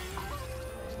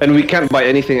 And we can't buy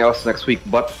anything else next week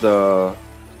but the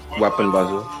weapon,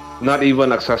 Bazoo. Not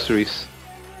even accessories.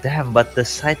 Damn, but the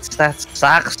side stats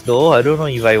sucks though. I don't know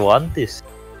if I want this.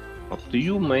 Up to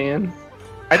you, man.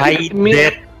 High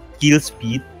death kill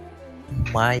speed.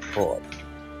 My god.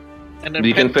 And then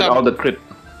You can fit all the crit.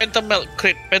 Phantom melt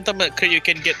crit. Phantom melt crit, you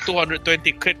can get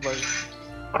 220 crit value.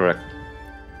 Correct.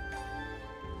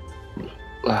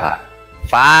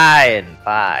 Fine.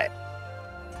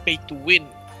 Pay to win.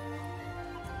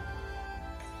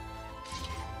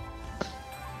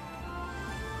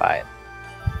 Fine.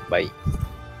 Bye.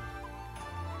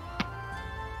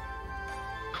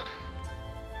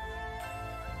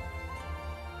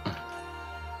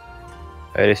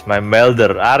 Where is my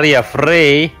melder? Arya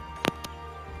Frey.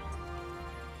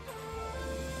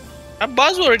 And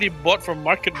Bazoo already bought from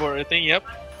Market Board, I think, yep.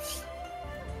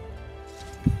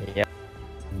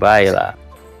 Bye lah.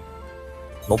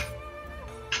 Nope.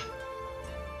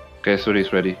 Okay,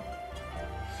 Suri's ready.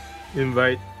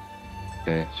 Invite.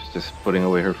 Okay, she's just putting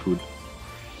away her food.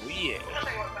 Oh, yeah.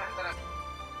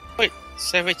 Wait,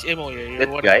 Savage Ammo, yeah. You're That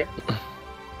what? guy.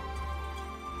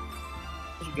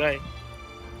 This guy.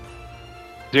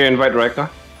 Do you invite Raika?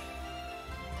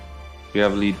 You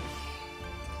have lead.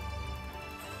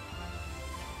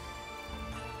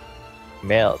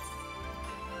 Melt.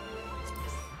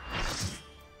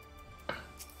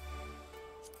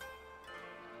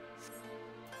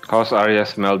 How's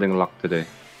Arya's melding luck today?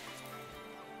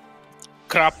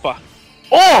 Krappa.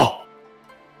 Oh!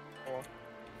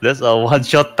 That's a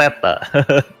one-shot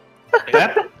teta.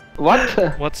 What?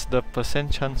 What's the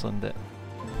percent chance on that?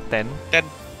 10? 10.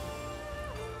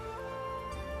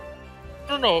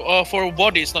 No, for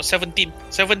body it's not 17.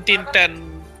 17,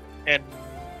 10, and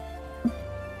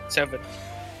 7.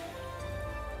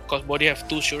 Because body have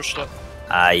 2 sure slot.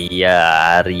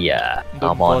 Arya. Don't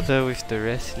Come on. bother with the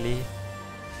rest, Lee.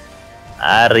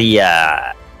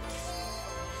 Arya.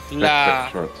 La.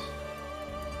 Shorts.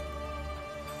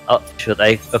 Oh, should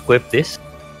I equip this?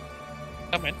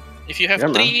 Come on. If you have Yeah,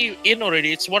 man. 3 in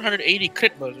already, it's 180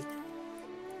 crit value.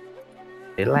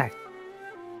 Relax.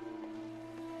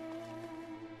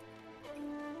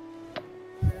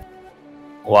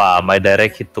 Wow, my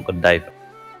direct hit took a dive.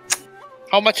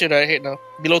 How much did I hit now?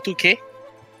 Below 2k?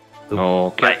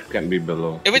 No, can't be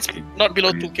below. If it's not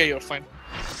below 2k, you're fine.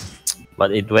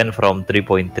 But it went from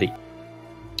 3.3.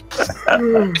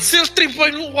 It's still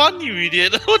 3.1, you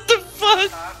idiot. What the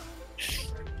fuck?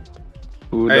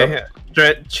 Food I up.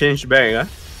 thread change back, huh?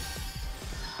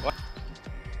 What?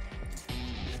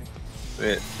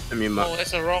 Wait, let me Oh, mark.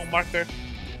 that's a wrong marker.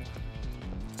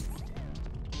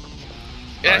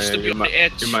 It has to be on the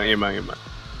edge. You mark.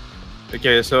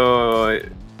 Okay, so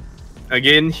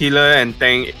again, healer and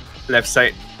tank left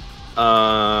side,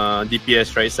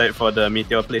 DPS right side for the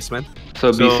meteor placement.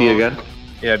 So BC again?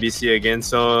 Yeah, BC again.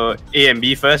 So A and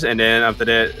B first, and then after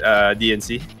that, D and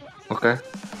C. Okay.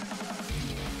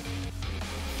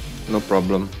 No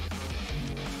problem.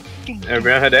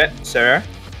 Everyone heard that, Sarah?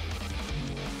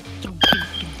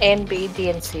 A and B,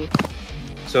 D and C.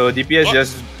 So DPS What?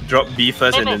 just drop B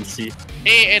first No, and no. then C.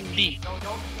 A and D.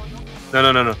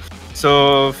 No.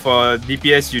 So for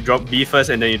DPS, you drop B first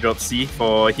and then you drop C.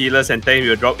 For healers and tank,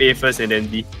 you drop A first and then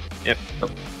B. Yep.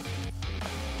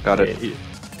 Got it. Okay.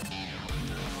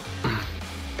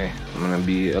 Okay, I'm gonna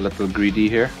be a little greedy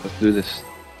here. Let's do this.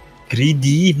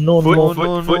 Greedy? No, Foot, no, foot,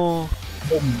 no, foot. no.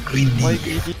 no, greedy. Why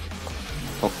greedy?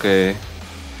 Okay.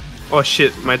 Oh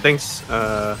shit, my tanks.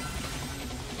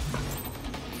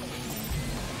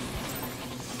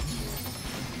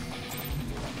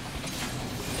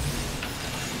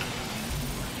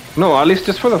 No, at least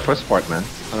just for the first part, man.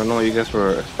 I don't know what you guys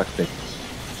were expecting.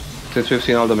 Since we've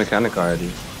seen all the mechanic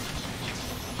already.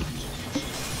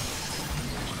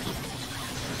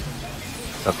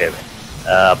 Okay, man.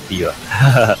 Up to you.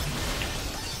 I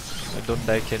don't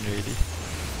die can really.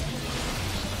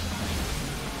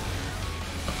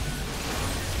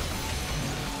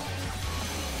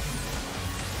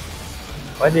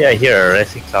 Why did I hear a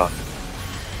racing sound?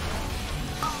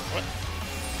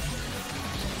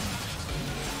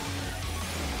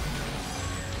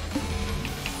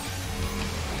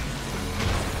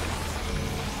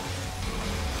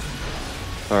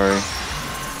 Sorry.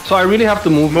 So I really have to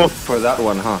move for that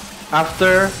one, huh?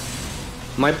 After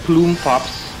my plume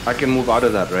pops, I can move out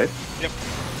of that, right? Yep.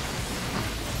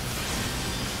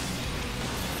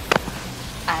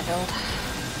 Adult.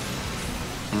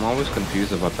 I'm always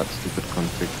confused about that stupid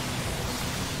config.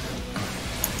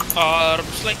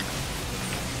 Like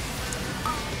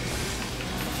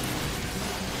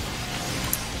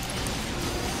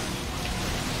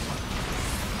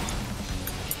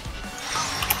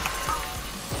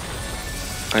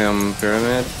I am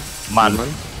pyramid. Man. Human.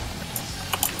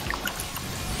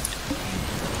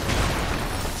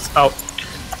 Out.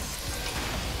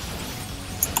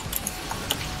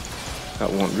 That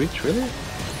won't reach, really?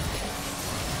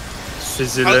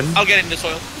 Switzerland. I'll get in the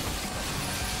soil.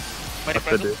 Mighty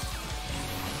After present. this.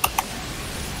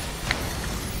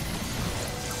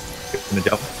 Gonna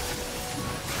jump.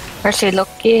 Where's he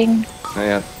looking? Not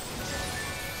yet.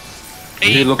 Is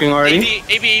he looking already?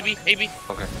 AB.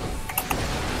 Okay.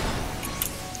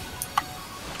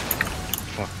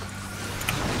 Fuck.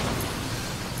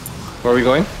 Where are we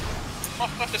going? Oh,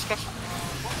 cross.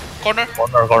 Corner.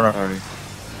 Corner. Sorry.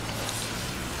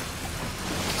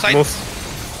 Side. Move.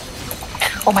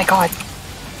 Oh my god.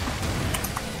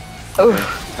 Oh,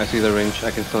 I see the range.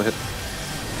 I can still hit.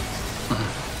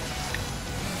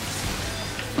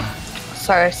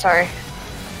 sorry.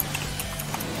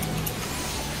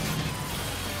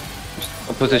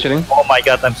 Positioning. Oh my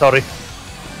god, I'm sorry.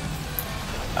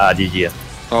 GG.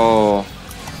 Oh.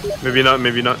 Maybe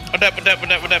not. Adapt.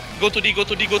 Go to D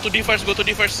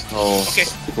first. Oh. Okay.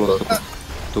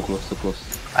 Too close.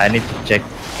 I need to check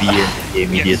B and A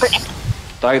immediately.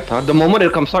 Tight, huh? The moment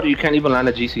it comes out, you can't even land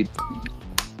a GC.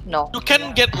 no. You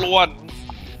can get one.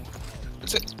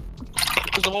 That's it.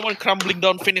 Because the moment crumbling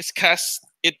down finish cast,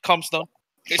 it comes down.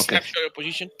 It Okay. snapshot your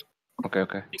position.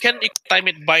 Okay. You can time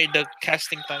it by the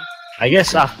casting time. I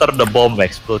guess after the bomb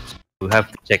explodes, you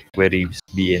have to check where is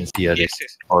B and C are. Yes.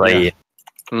 Or Yeah.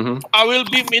 A. Mm-hmm. I will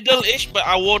be middle-ish, but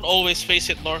I won't always face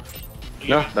it north.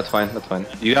 No, that's fine.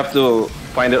 You have to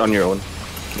find it on your own.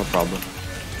 No problem.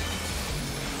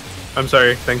 I'm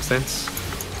sorry. Thanks, sense.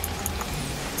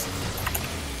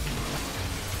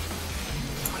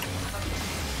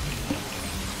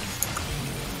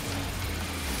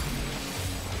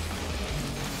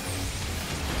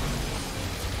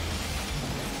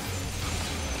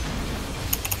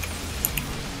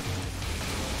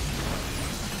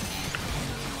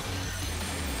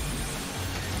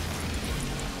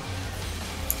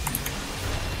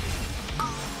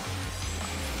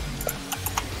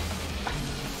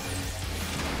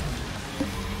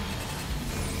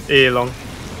 A long.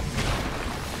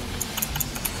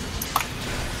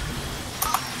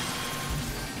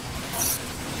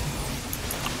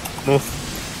 Move.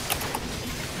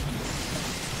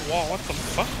 Wow, what the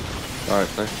fuck? Alright,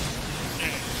 sorry.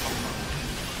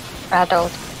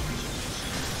 Adult.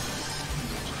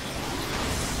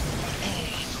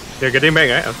 You're getting back,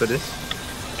 right? After this.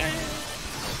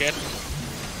 Get.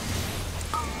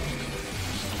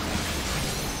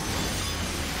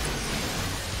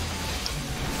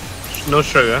 No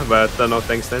sugar, but no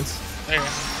thanks, sense. There you go.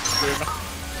 Good enough.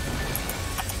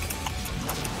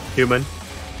 Human.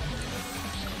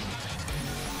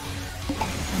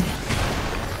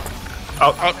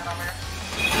 Out.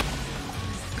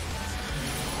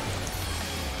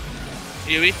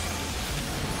 Yui.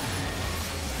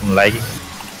 I'm lagging.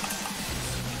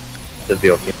 Should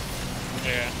be okay.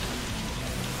 Yeah.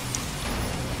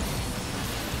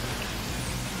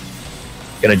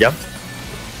 Gonna jump?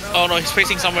 Oh no, he's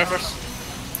facing somewhere first.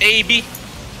 A, B.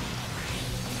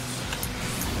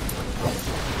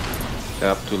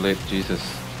 Yeah, too late. Jesus.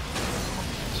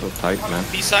 So tight, man.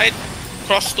 B side,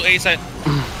 cross to A side.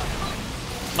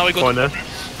 Now we go Corner. to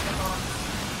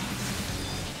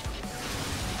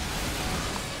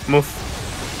Move.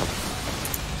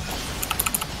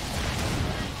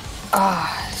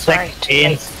 Ah, sorry. Check too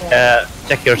in. late there.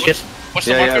 Check your shit. What's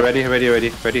the Yeah, marker? ready.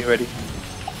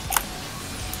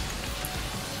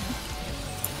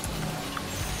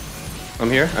 I'm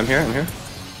here.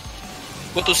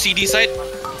 Go to CD side.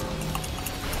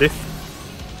 Diff.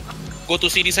 Go to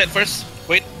CD side first.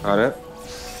 Wait. Got it.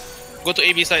 Go to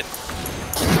AB side.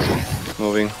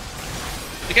 Moving.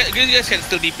 You guys can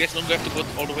still DPS. Don't have to go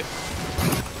all the way.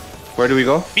 Where do we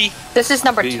go? B. This is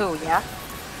number B. 2, yeah?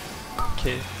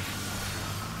 Okay.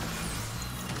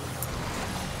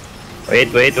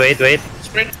 Wait.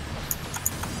 Sprint.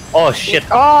 Oh shit.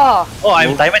 Oh! Oh,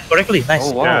 I'm timed it correctly. Nice.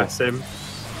 Oh wow. Yeah, same.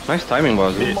 Nice timing,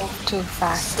 boss. You move too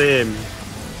fast. Same.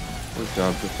 Good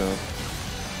job.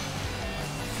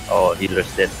 Oh, healer's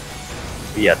dead.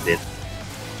 We are dead.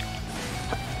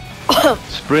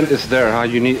 Sprint is there, huh?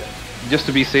 You need just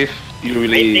to be safe. You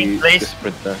really Waiting, please. just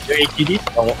sprint there. Your HDD?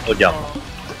 No jump.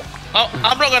 Oh,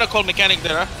 I'm not gonna call mechanic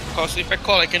there, because if I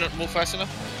call, I cannot move fast enough.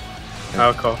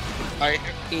 I'll call. I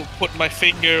have to put my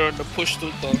finger on the push to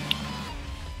talk.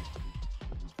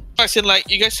 As in, like,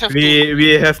 you guys have to. We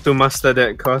have to master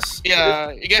that cause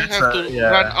Yeah, you guys That's have a- to yeah.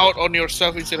 run out on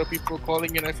yourself instead of people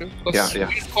calling it. I feel. 'Cause Yeah.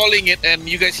 we're calling it and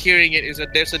you guys hearing it is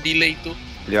that there's a delay too.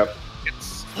 Yep.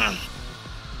 It's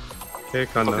okay,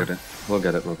 calm We'll down.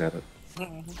 get it. We'll get it.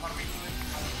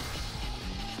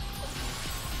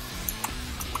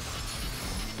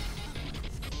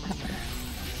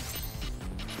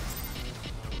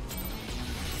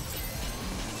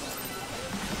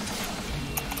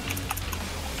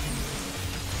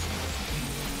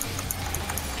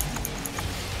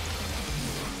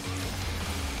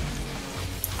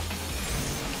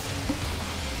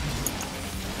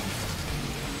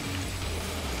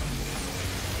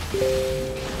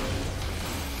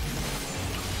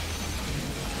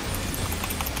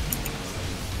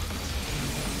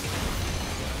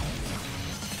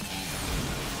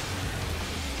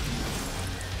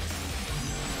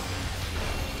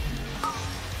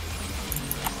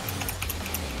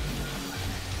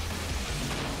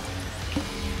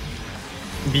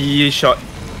 Be shot.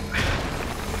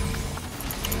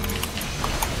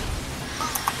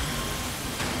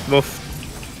 Move.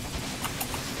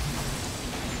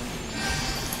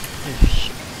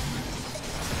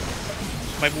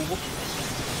 my boo boo.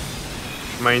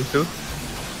 Mine too.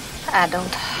 I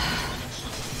don't.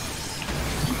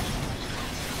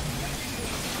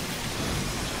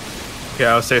 Okay,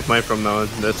 I'll save mine from now on.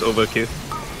 That's overkill.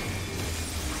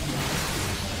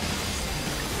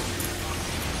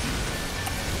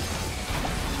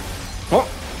 Oh!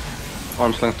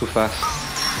 Arms length too fast.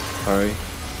 Sorry.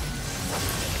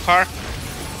 Car.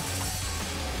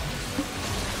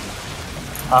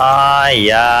 Ah,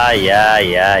 yeah.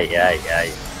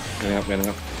 Getting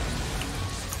up.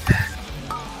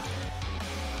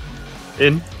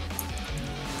 In.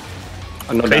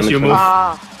 No Place damage. you for move. me.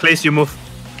 Ah, Place you move.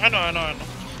 I know.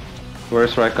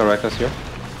 Where's Rika? Rika's here.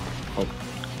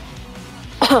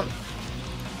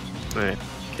 Alright.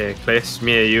 Okay, place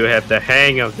me. You have the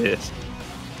hang of this.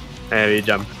 And we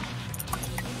jump.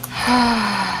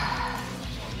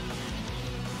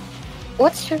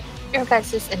 what's your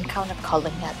guys' encounter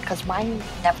calling at? Because mine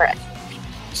never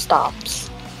stops.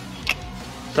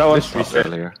 That was Let's reset.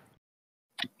 earlier.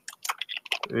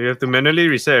 You have to manually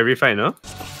reset every fight, no?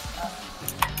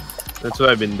 That's what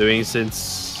I've been doing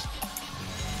since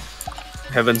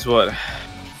Heaven's Word.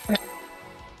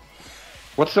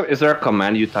 Is there a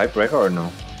command you type, Rika, or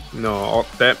no? No, alt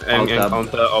tab and Alt tab.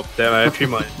 encounter alt tab. I have 3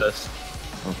 monitors.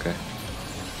 Okay.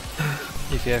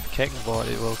 If you have keg board,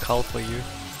 it will call for you.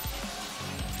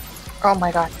 Oh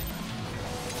my god.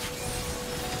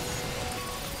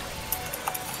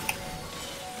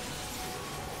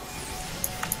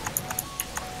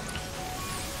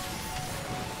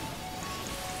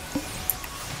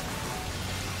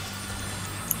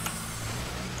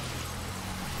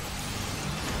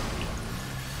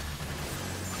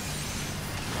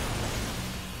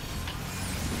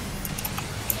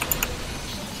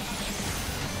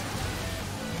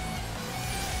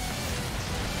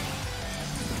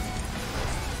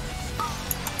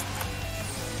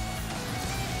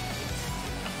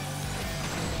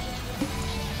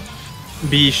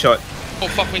 B shot. Oh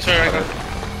fuck me, sorry, I got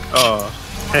Oh.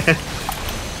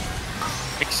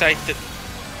 excited.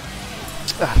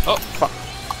 Oh fuck.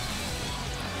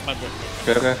 My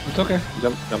bad. Okay. It's okay.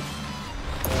 Jump. No,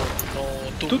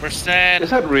 2%. Is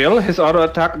that real? His auto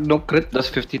attack no crit does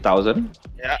 50,000?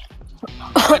 Yeah.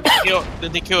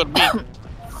 Then they killed me.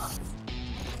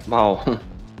 Wow.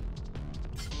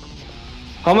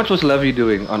 How much was Levy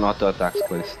doing on auto attacks,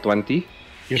 please? 20?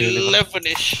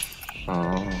 11-ish.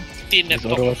 Oh. 15 at His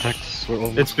auto most. attacks were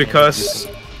almost.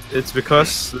 It's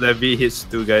because Levy hits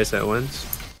 2 guys at once.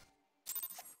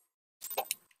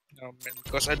 Oh man,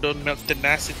 because I don't melt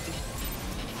tenacity.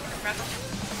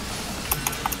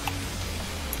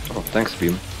 Oh, thanks,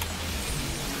 Beam.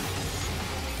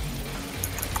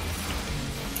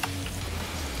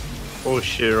 Oh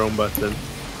shit, wrong button.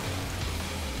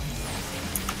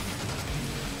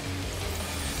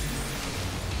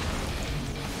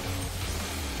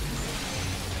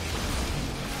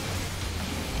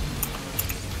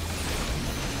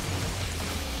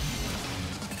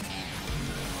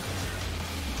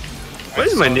 Why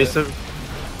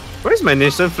is my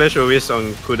nascent flash always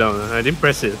on cooldown? I didn't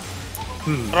press it.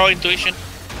 Raw intuition.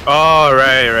 Oh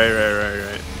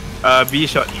right. B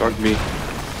shot. Short B.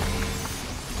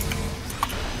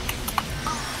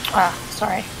 Ah,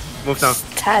 sorry. Move down.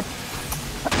 Tad.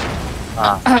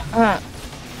 Ah.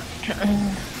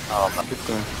 Oh, but Keep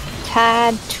going.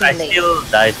 Tad too I late. still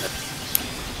died.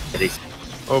 It is.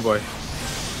 Oh boy.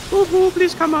 Woohoo,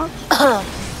 please come out. No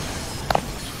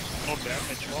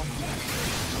damage. Wrong.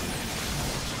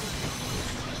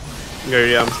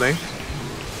 Gary arm sling.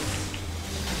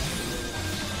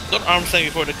 Don't arm sling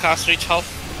before the cast reach half.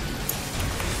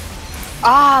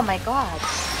 Oh my god.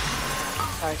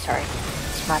 Sorry.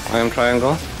 It's my I bad. am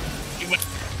triangle. You might-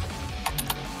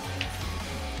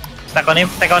 Stack on him.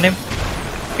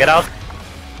 Get out.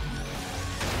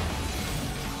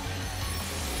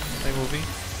 They moving.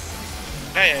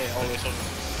 Yeah, always.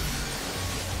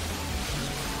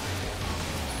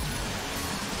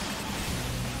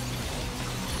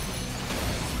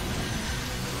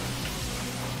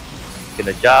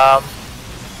 Gonna jump.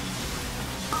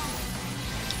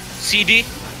 CD.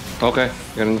 Okay,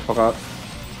 getting the fuck out.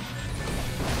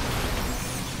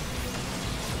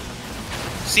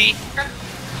 C.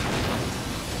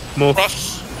 Move.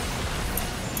 Cross.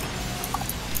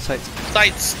 Sides.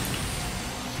 Sides.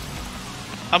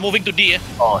 I'm moving to D.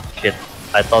 Oh shit.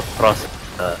 I thought cross.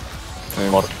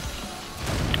 Same. More.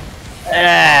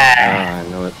 Ah, I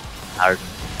know it. Hard.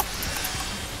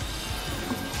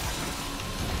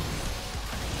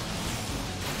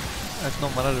 I have no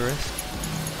mana to rest.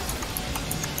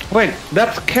 Wait,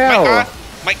 that's Kel!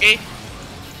 Mike A.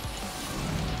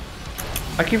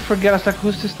 I keep forgetting. I was like,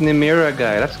 who's this Nimira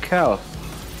guy? That's Kel.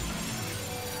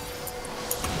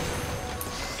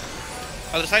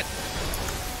 Other side.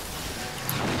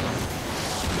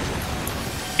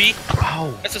 B.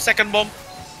 Wow. That's the second bomb.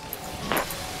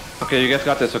 Okay, you guys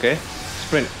got this, okay?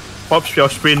 Sprint. Pop your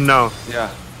sprint now. Yeah.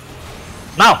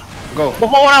 Now. Go. Go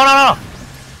forward. No.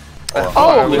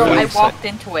 Oh, we no, going I inside? walked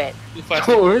into it. Too fast.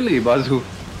 So early, Bazoo.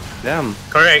 Damn.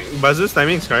 Correct. Bazu's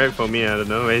timing is correct for me. I don't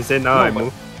know. When he said now, No, I but-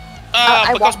 move. I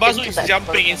Because walked Bazu into is that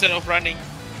jumping person. instead of running.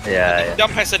 Yeah.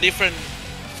 Jump has a different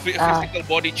Ah. physical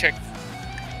body check.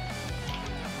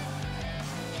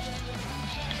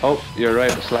 Oh, you're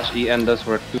right. Slash EN does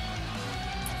work too.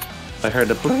 I heard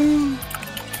the pling.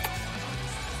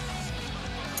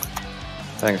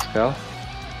 Thanks, Kel.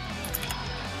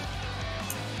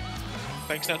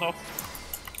 Thanks, Nanoff.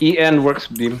 EN works,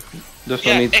 Beam. There's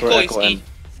no Yeah, need for Echo is Echo E. N.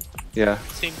 Yeah,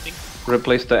 Same thing.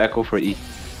 replace the Echo for E.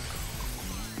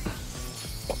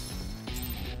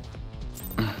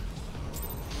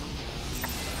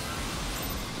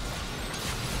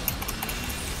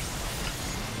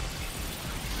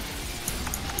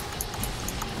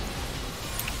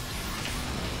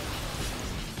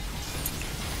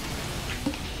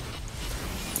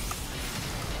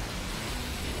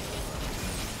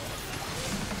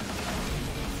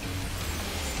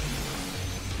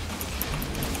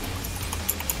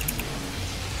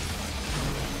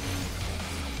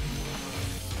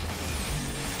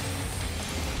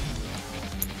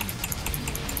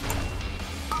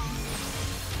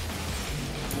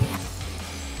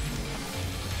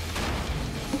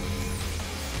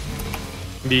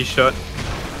 B shot.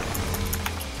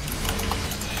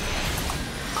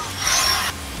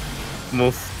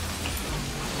 Move.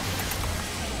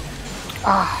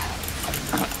 Ah,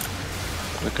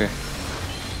 Okay.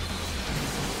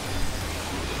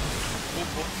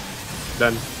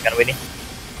 Done. Can win it.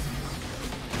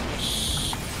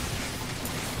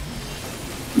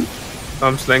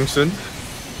 Arm slang soon.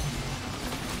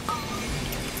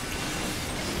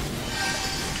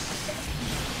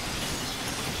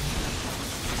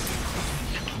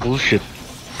 Bullshit.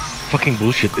 Fucking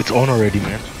bullshit. It's on already,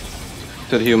 man.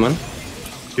 To the human.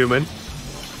 Human.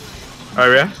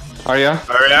 Arya. Arya.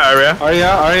 Arya.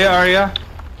 Arya.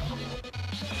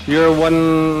 You're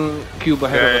one cube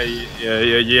ahead of us. Yeah,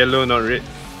 yellow, not red.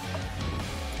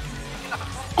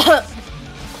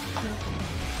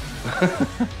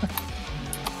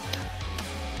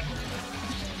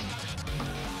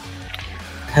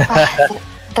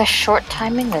 The short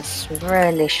timing is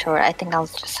really short. I think I'll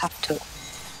just have to.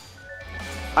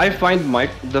 I find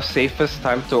Mike the safest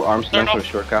time to arm's length for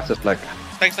short cast is like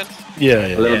Thanks, then. Yeah,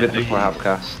 a little bit before half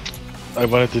cast. I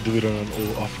wanted to do it on an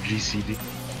O off GCD.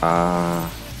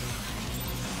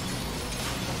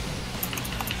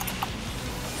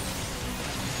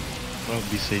 I'll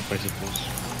be safe, I suppose.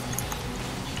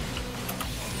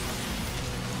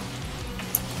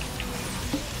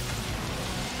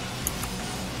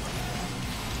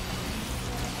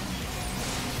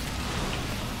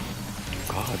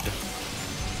 God.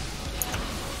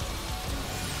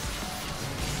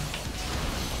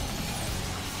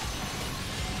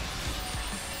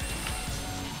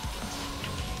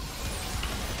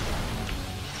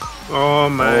 Oh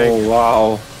my. Oh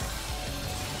wow.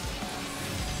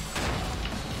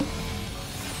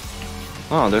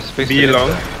 Oh, there's space. Be long.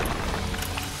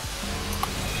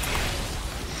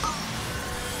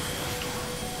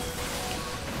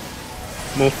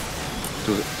 Move.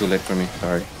 Too late for me.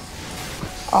 Sorry.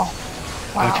 Oh,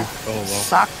 wow. How'd you? Oh wow.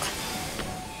 Sucked.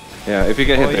 Yeah, if you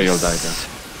get hit there, you'll die then.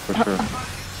 For sure.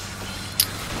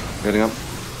 Getting up.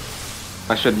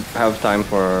 I should have time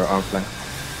for arm's length.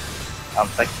 I'm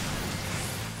like,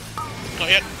 Not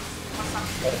yet.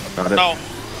 Got it. No.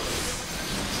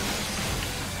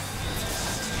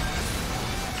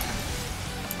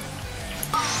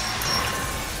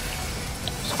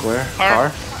 Square. Car.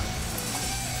 Car.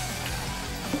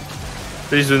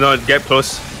 Please do not get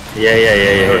close. yeah.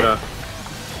 Oh, no.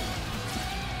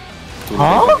 Too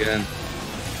late again.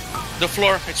 The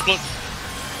floor explodes.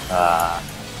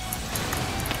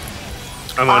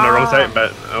 I'm on the wrong side,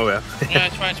 but oh well. Yeah,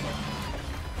 it's fine, it's fine.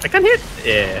 I can't hit.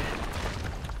 Yeah.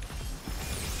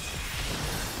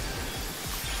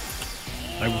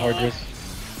 I'm hard risk.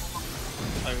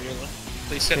 I really.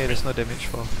 Please set Okay, me. there's no damage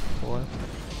for what?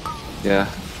 Yeah.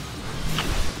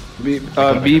 B.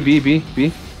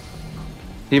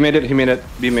 He made it.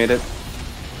 B made it.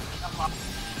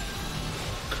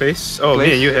 Place. Oh, Place.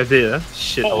 me and you have it, huh?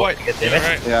 Shit. Oh, what? get Yeah,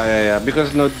 damage? right. Yeah.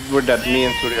 Because no, we're dead. Me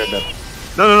and Surya are dead.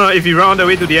 No. If you round the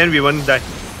way to the end, we won't die.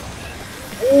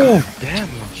 Oh damn!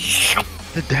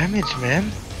 The damage,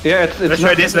 man. Yeah, it's Let's not-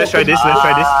 try this. Let's try this.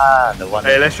 Ah, the one.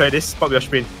 Hey, let's try this. Pop your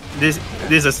sprint. This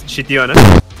is a shitty one,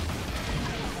 huh?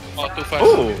 Oh, too fast.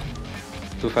 Oh.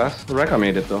 Too fast. Reka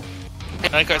made it though.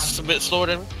 I guess it's a bit slower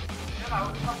than me.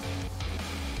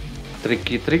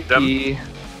 Tricky.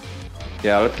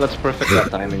 Yeah, let's perfect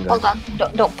that timing. Hold Guys.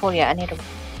 on. Don't pull yet. I need to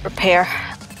repair.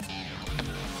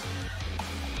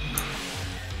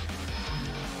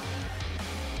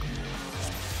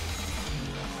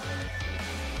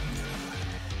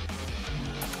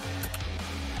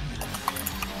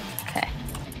 Okay.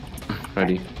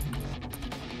 Ready.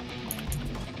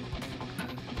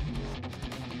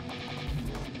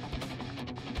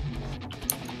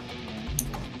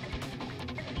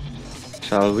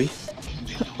 Shall we?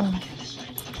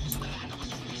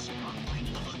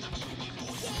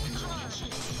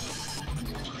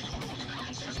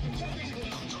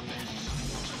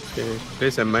 Okay,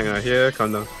 place and mic are here.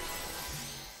 Countdown.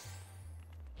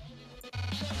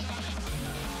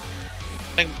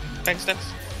 Thanks, thanks.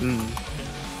 Mm.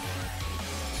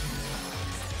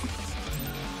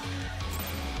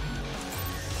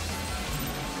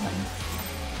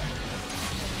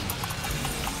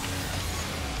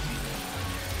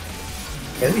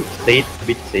 Can we stay a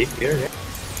bit safe here? Yeah?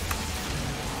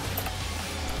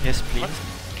 Yes, please.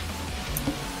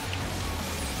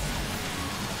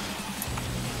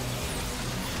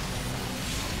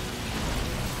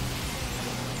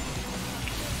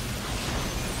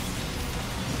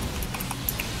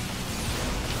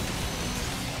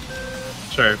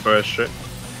 Sorry for a shit.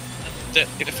 Dead.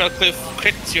 If it fell cliff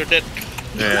crits, you're dead.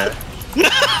 Yeah.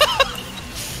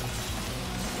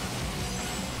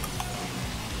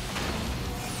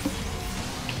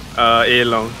 A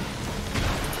long.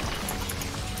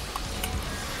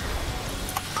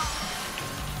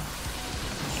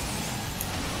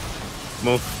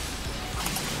 Move.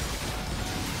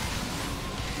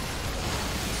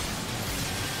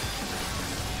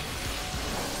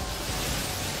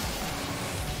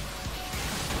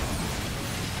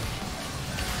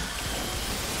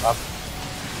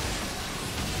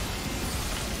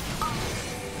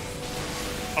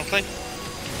 Okay.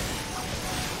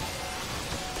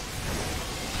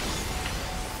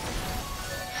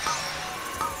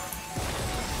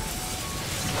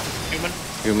 Human.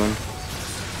 Human.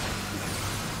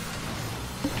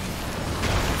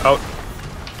 Out.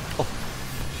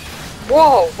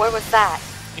 Whoa, where was that?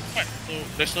 It's fine. So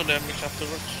there's no damage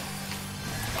afterwards.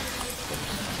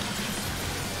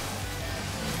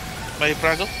 My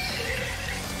Prago.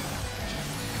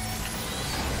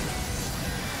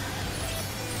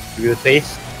 Real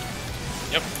face.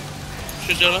 Yep.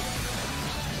 Shujala.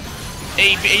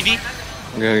 AD.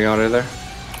 Getting out of there.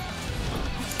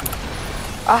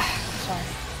 Ah, sorry.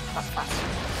 Not fast.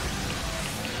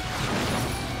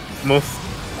 Move.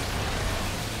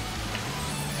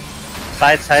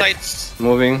 Side. Sides.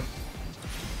 Moving.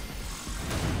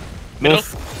 Middle.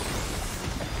 Move.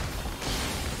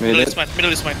 Made Middle it. is mine.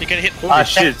 Middle is mine. You can hit. Holy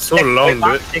shit, so long,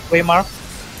 dude. Take way mark.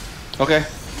 Okay.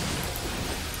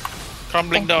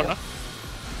 Crumbling Thank down, you. huh?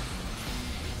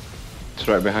 It's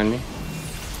right behind me.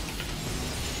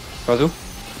 Kazu?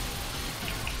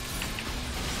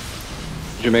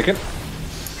 Did you make it?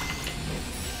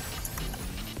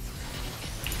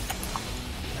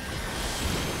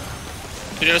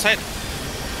 To the other side.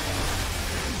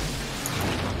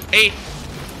 Hey,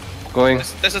 Going.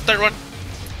 there's a third one.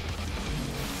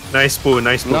 Nice pull,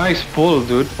 nice pull. Nice pull,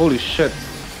 dude. Holy shit.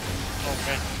 Oh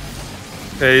man.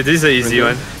 Hey, this is an easy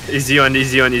Really? one. Easy one,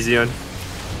 easy one, easy one.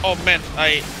 Oh man,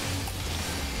 I'm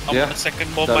Yeah, on a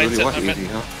second bomb That really mindset. was I meant. easy,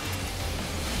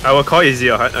 huh? I will call easy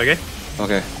or hard, okay?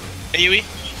 Okay. AoE.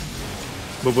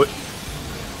 Boop boop.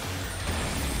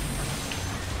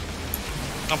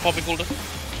 I'm popping cooldown.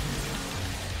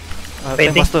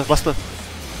 Painting. Buster.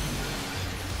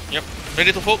 Yep.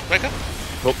 Ready to folk, Reka?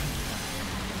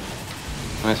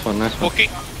 Nice one, nice one. Poking.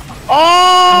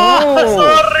 Oh,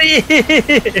 sorry.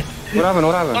 What happened?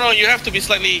 What No, happened? no, you have to be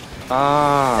slightly.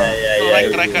 Ah.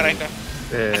 No, Reka.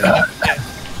 Yeah.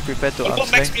 Prepare to Don't arm go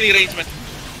max sling. melee range, man.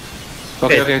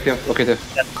 Okay, Tiff. Okay, Tiff.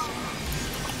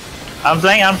 I'm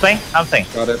playing.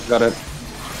 Got it.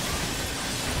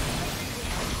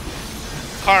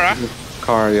 Kara.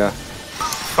 Car, yeah.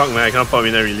 Fuck man, I can't pop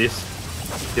in a release.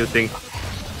 Still think.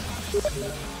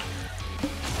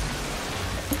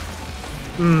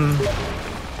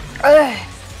 Ugh,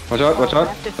 Watch out, watch I out,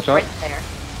 have to watch out. sprint there.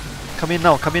 Come in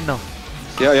now.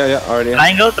 Yeah, already.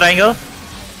 Triangle.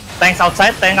 Tanks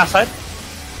outside.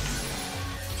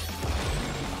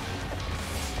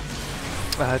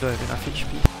 I don't have enough HP.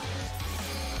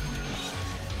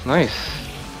 Nice.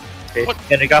 Okay. What?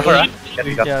 Can recover, huh? Can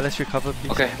recover. Yeah, let's recover,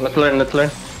 please. Okay, let's learn.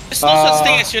 There's no such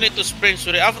thing as you need to sprint,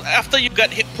 Suri. After you got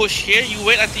hit push here, you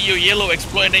wait until your yellow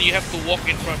explode and then you have to walk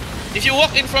in front. If you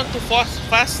walk in front too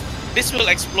fast, this will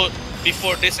explode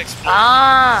before this explodes.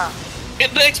 Ah,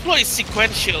 The explode is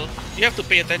sequential. You have to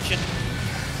pay attention.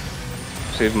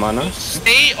 Save mana.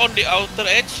 Stay on the outer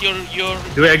edge. Your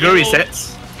Do aggro yellow-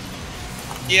 resets?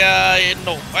 Yeah,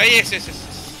 no. Yes.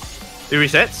 It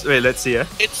resets? Wait, let's see.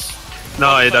 It's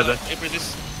No, it doesn't. It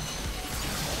resist.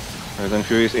 Then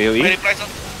Furious AoE. Ready, price up.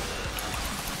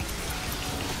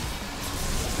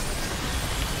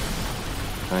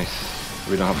 Nice.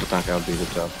 We don't have to tank LB.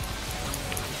 Good job.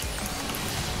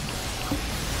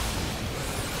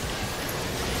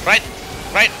 Right.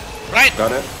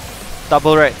 Got it.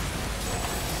 Double right.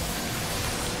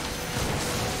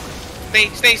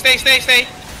 Stay.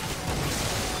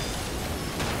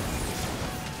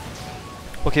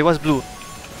 Okay, what's blue?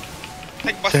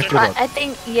 Tank buster. Second. I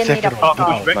think you need a Second round.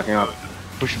 block. Backing up.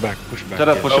 Push back. Shut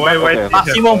up, push Oh, it back. wait,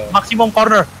 Okay. wait. Maximum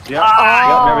corner. Yeah,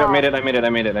 Oh. I made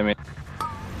it.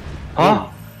 Huh?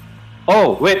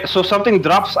 Oh, wait, so something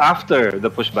drops after the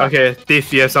pushback. Okay,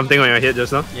 Thief, you have something on your head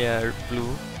just now? Yeah, blue.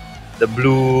 The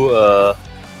blue.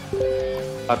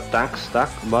 A tank stack,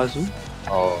 Bazoo?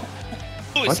 Oh.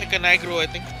 Blue is What? second aggro, I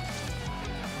think.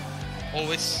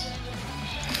 Always.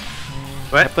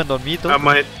 What? Happened on me though. I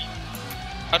might.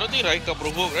 I don't think Raika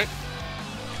provoke, right?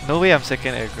 No way I'm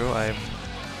second aggro. I'm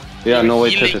Yeah, no way,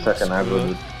 Healing. Tiff is second aggro,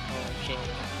 dude.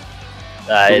 Oh,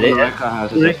 so I did. Raika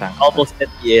has a tank. Almost at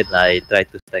the end. I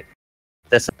tried to stack.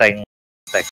 That's a tank.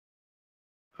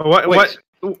 What? Wait.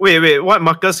 What? Wait. What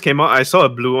markers came out? I saw a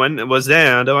blue one. Was there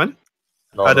another one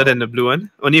No, other no. than the blue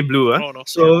one? Only blue, huh? No.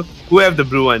 So who have the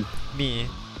blue one? me.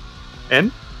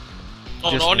 And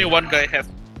No, Just only me. one guy have.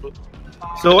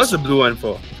 so what's the blue one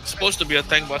for? Supposed to be a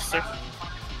tank buster.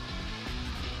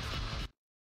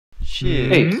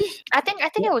 Shit. Hey, I think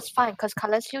it was fine because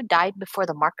Kalesio died before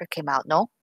the marker came out. No.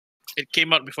 It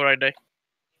came out before I died.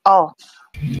 Oh,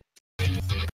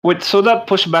 wait, so that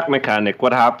pushback mechanic,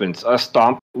 what happens? A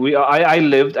stomp. I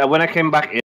lived, and when I came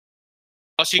back in.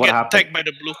 Also, you What get happened? tagged by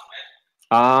the blue.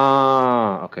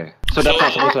 Ah, okay. So that's So-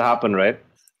 not supposed to happen, right?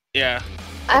 Yeah.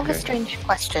 I have a Okay. strange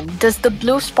question. Does the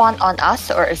blue spawn on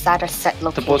us or is that a set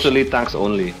location? Supposedly tanks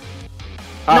only.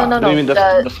 No. You mean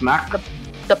the smack?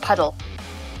 The puddle.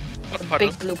 What The puddle?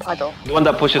 big blue puddle. The one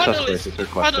that pushes us Puddle first. is, It's your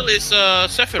puddle question.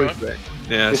 is Sephiroth.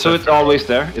 Yeah. So it's always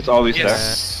there. It's always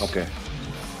Yes. there. Okay.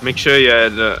 Make sure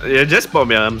you just pop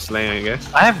your arms length, I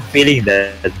guess. I have a feeling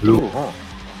that blue Ooh, oh.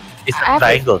 is I a have a-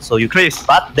 triangle, so you Please.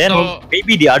 But then So-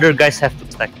 maybe the other guys have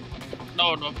to stack.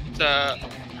 No, no.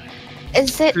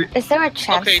 Is there a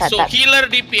chance Okay, that so that healer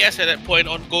DPS at that point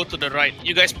on go to the right.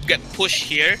 You guys get pushed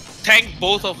here. Tank,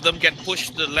 both of them get pushed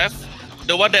to the left.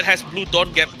 The one that has blue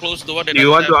don't get close. The one that Do you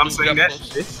want doesn't to have arms blue length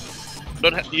get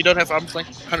that? close. You don't have arms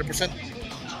length, 100%.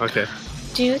 Okay.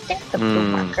 do you think the blue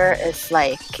Hmm. marker is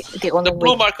like the only The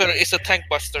blue way? marker is a tank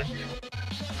buster.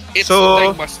 It's So- a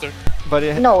tank buster. But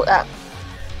it, No, why, it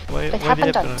why did happened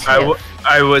it on happen? Tiff.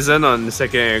 I wasn't on the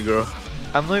second aggro.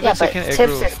 I'm not even Yeah, but second Tiff's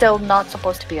aggro. is still not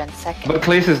supposed to be on second. But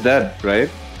Clace is dead, right?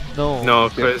 No, No,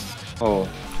 because Oh.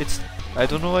 it's. I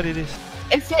don't know what it is.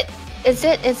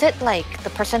 Is it like the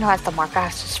person who has the marker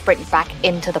has to sprint back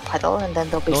into the puddle and then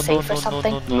they'll be No, safe no, or no,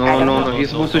 something? No, I don't no, know. no.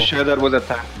 He's No, supposed to no. share that with a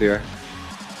tank there.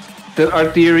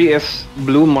 Our theory is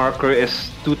blue marker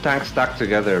is two tanks stacked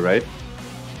together, right?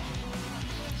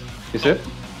 Is it?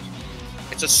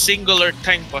 It's a singular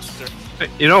tank buster.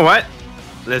 you know what?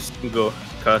 Let's go.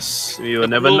 Cause we will The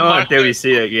never blue know until marker- we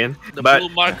see it again. The But blue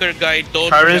marker guy don't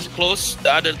current- get close.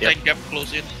 The other Yep. tank get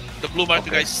close in. The blue marker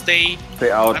Okay. guys stay Stay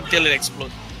out. until it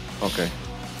explodes. Okay.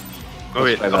 oh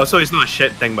wait, try that. also it's not a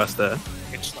shared tank buster.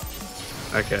 It's not.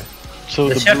 Okay. So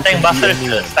The the shell blue tank can buster be is the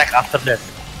anywhere. stack after that.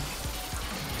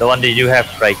 The one that you have,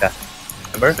 Raika.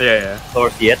 Remember? Yeah,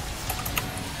 Towards the end.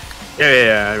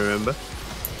 yeah. I remember.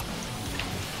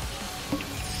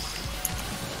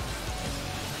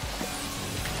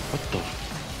 What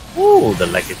the? Ooh, the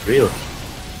lag is real.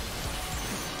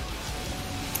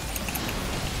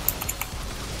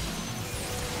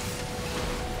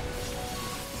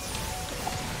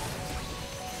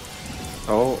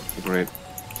 Oh, great.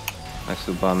 I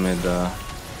Subame the.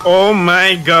 Oh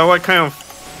my god, what kind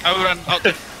of I will run out.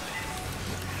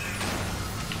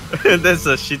 that's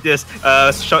the shittiest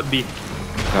shot B.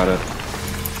 Got it.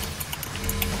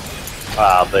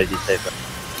 Ah, but it's safe.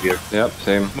 Weird. Yep,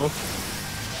 same.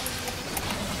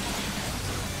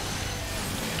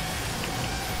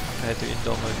 I had to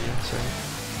indom earlier. Sorry.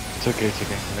 It's okay, it's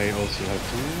okay. I also have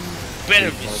to.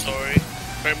 Better be sorry.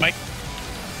 Right, Mike?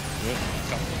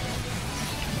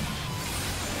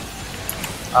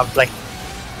 I'm like,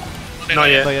 Not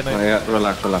yet. Not yet, not Oh, yet. yeah,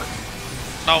 relax, relax.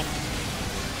 Now.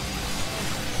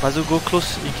 Mazu, go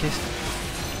close in case.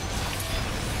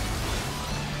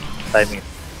 timing.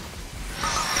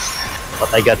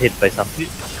 But I got hit by something.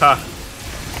 Car.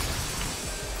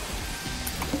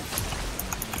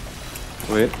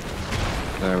 Wait.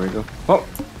 There we go. Oh,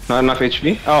 not enough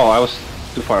HP. Oh, I was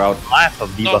too far out. I have a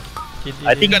debuff.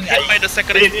 I You think got hit by the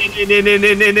second.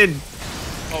 In.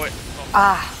 Oh wait. Oh,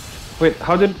 Ah, Wait,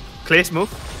 how did? Clay's move.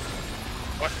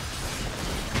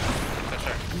 that's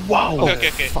right. Wow!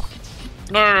 Okay.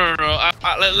 No.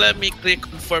 Let me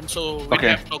reconfirm so we Okay.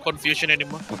 have no confusion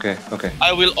anymore. Okay, okay,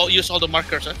 I will use all the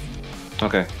markers. Huh?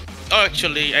 okay. Oh,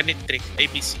 actually, I need trick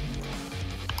ABC.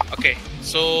 Okay,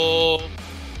 so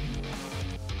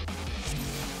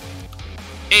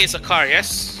A is a car.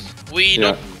 Yes, we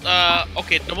Yeah. don't.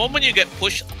 Okay, the moment you get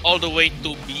pushed all the way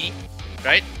to B,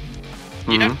 right?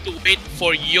 You Mhm. have to wait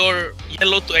for your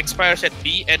yellow to expire at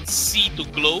B and C to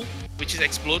glow, which is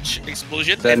explosion,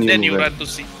 Then and then you you win. run to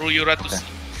C. You run to Okay.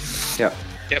 C. Yeah.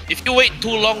 Yep. If you wait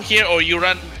too long here or you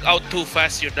run out too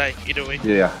fast, you die. Either way.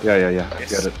 Yeah. Yes.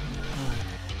 Get it.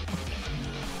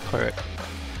 Correct.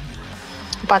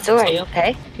 Bazu, are you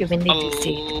okay? You will need A to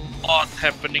see. lot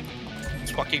happening.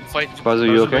 It's fucking fight. Bazu,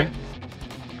 you okay?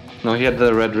 No, he had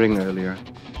the red ring earlier.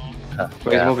 But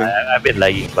he's Yeah, moving. I've been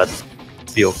lagging, but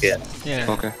be okay. Yeah.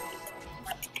 Okay.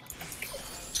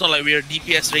 It's not like we're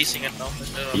DPS racing it now.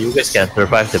 You guys can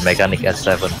survive the mechanic at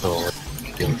 7, so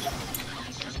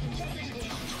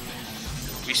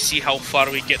We see how far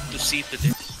we get to see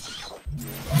today.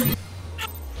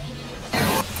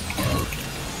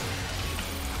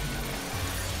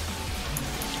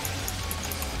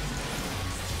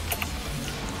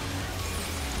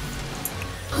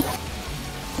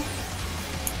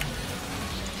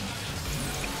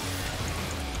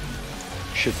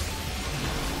 Shit.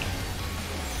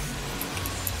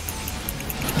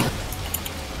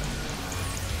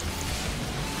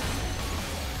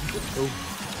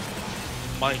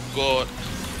 My god.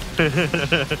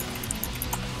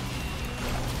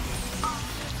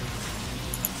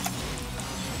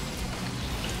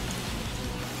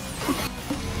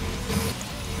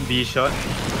 B shot.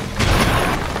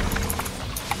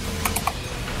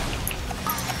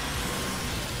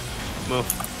 Move.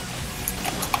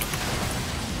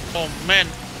 Oh man.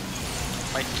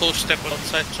 My auto step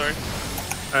outside. Sorry.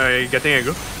 Getting a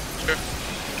go. Sure.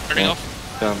 Turning Yeah.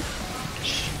 off. Jump.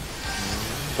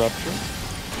 Rapture.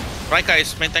 Raika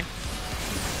is main tank.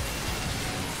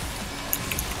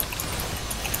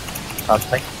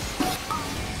 Something.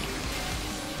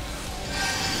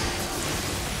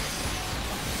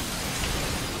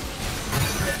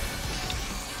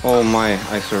 Oh my,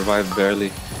 I survived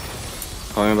barely.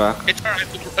 Coming back. It's alright.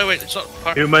 Oh wait, it's not.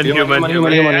 Human. Human.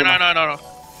 Yeah, no.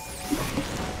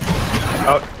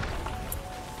 Out.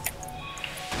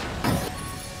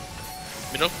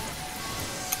 Middle.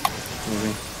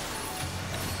 Moving.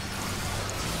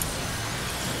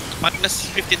 Minus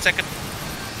 15 seconds.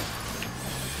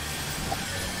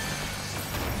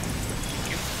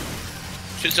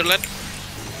 Switzerland.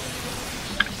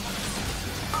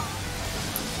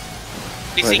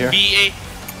 Facing here. BA.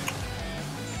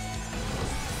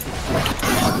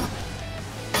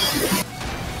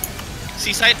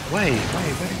 Seaside. Why?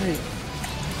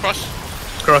 Cross.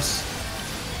 Cross.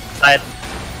 Side.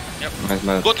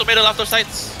 Nice. Go to middle after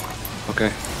sides. Okay.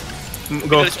 Go.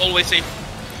 Middle is always safe.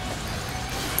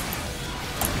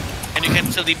 And you can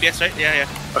still DPS, right? Yeah.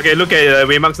 Okay, look at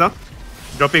waymarks now.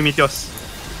 Dropping meteors.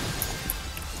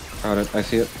 Got it. I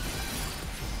see it.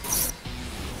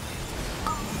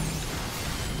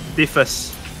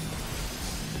 Tiffus.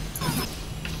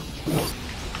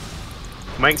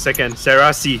 Mike second.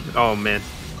 Sarah C. Oh man.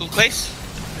 Cool place.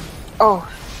 Oh,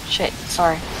 shit.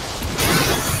 Sorry.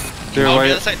 Clear Oh, the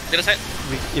white. other side. The other side.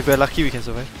 If we're lucky, we can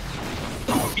survive.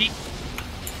 B.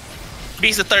 B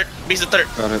is the third.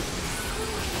 Got it.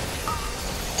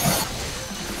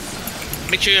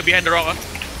 Make sure you're behind the rock.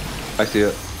 I see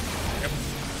it.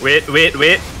 Wait.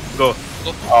 Go.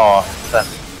 Oh, that.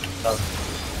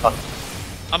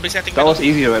 I'm resetting. That middle. was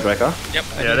easy, right, Reka? Yep.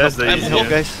 Yeah, that's the I'm easy. Help,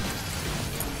 moving. guys.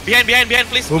 Behind,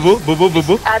 please. Boo.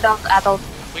 Adult.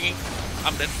 Winging.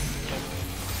 I'm dead.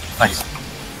 Nice.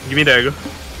 Give me the go.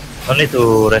 No need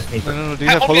to rest me. No. Do you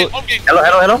have follow? Home game.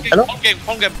 Hello.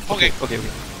 Home game. Okay.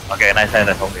 Okay, nice.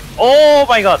 Okay. Oh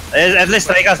my god. At least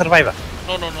Raika survive.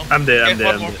 No. I'm there.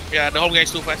 One more. Yeah, the home game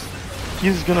is too fast.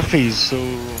 He's gonna phase, so.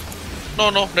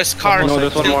 No, there's cars. No,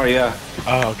 there's one more, yeah.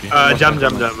 Ah, okay. Jump.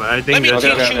 I Let think me that's...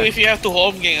 teach okay. you if you have to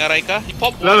home game, Araika. You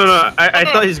pop No. once. I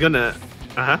No. thought he's gonna...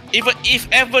 If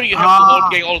ever you have to home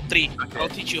game all three, I'll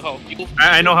teach you how. You go.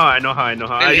 I know how. I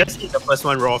Really? just eat the first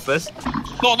one raw first.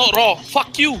 No, not raw.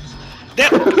 Fuck you.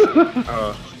 That.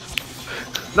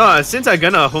 No, since I'm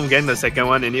gonna home game the second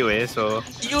one anyway, so...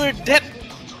 You're dead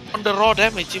on the raw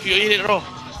damage if you eat it raw.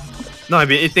 No, I've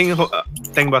been eating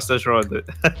Tank Busters raw, dude.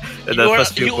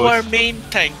 First few You posts. are main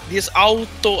tank. This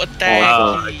auto attack.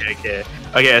 Oh,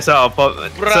 okay, so I'll pop...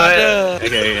 Brother. So,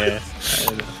 okay.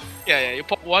 Yeah. You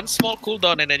pop one small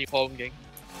cooldown and then you home game.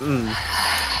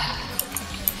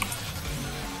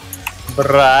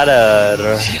 Brother.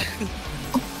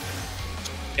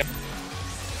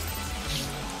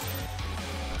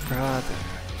 Brother.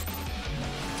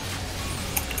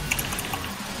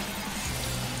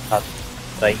 Not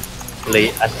trying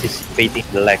play anticipating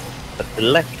the lag, but the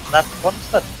lag is not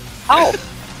constant. How?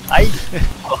 IG,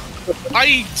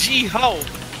 how?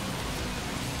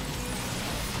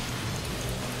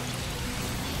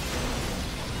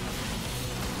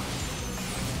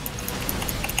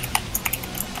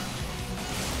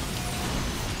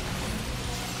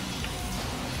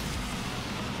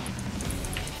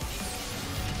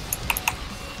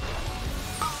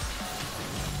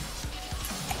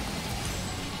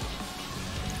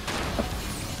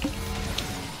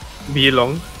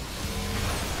 Belong.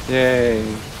 Yay.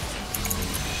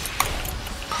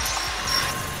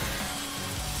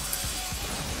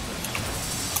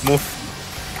 Move.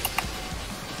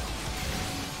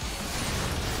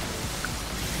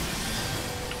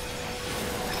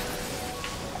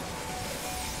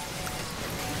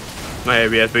 Okay,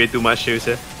 we have way too much shields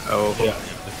here. Yeah,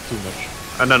 that's too much.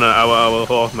 No, I will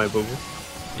hold off my boo.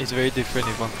 It's very different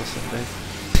if one person dies.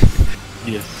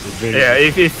 Yes, it's very. Yeah,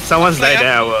 if someone's died, Like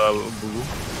then I will boo.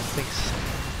 Thanks.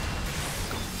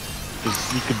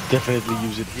 Because you could definitely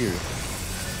use it here.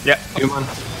 Yeah. Human.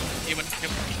 Even.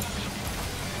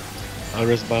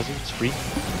 Res Bazu, it's free.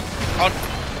 Out.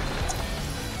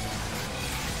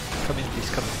 Come in, please,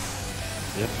 come in.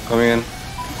 Coming in.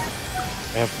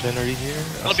 I have plenary here.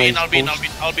 I'll be in the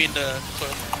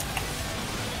soil.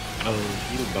 I'll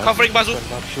heal Bazu. Covering Bazu. I'm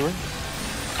not sure.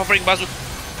 Covering Bazu.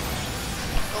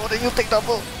 Oh, then you take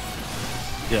double.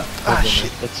 Yeah. Ah, never mind.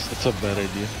 shit. That's a bad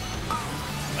idea.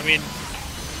 I mean,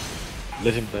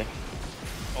 Let him die.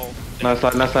 oh. Last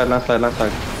side.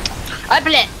 I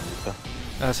bled.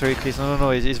 Sorry, please. No.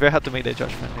 It's very hard to make that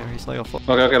judgment there. It's not your fault.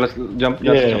 Okay, let's jump.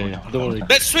 Yeah. Don't worry.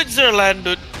 That's Switzerland,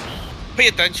 dude. pay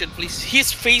attention, please.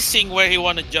 He's facing where he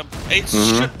wanna jump. It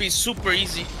should be super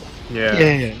easy. Yeah.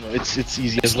 Yeah, no, it's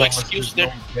easy There's as no long as excuse there's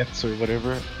no there. deaths or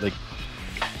whatever. Like,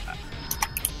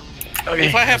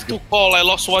 If I have to call, I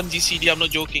lost 1 GCD. I'm not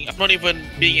joking. I'm not even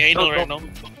being anal right now.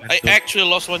 I actually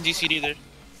lost 1 GCD there.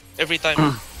 Every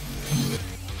time.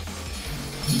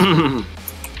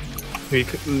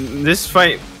 This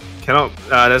fight cannot.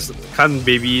 Can't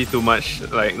baby too much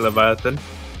like Leviathan.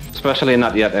 Especially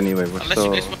not yet anyway. We're Unless you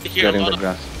still guys want to hear a getting lot the of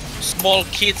grass. small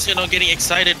kids, getting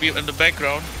excited in the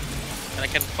background. And I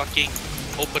can fucking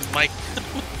open mic.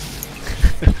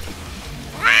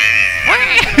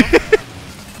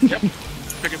 Yep,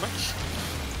 pretty much.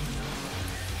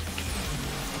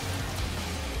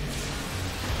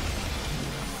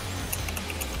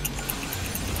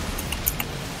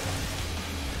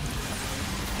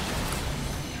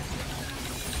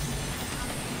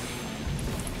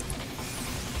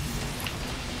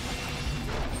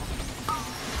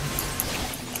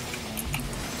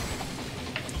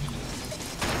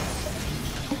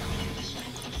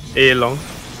 A long.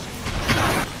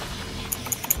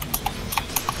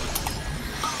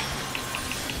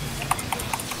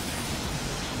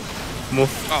 Move.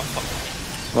 Oh, fuck.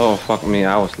 Oh fuck me,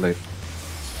 I was late.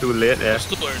 Too late. Yeah. It's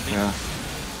too early. Yeah.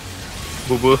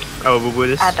 Boo boo. I will boo boo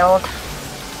this. Adult.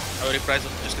 I will reprise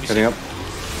them. Just to be Getting safe.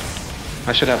 up.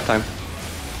 I should have time.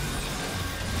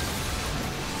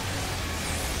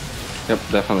 Yep,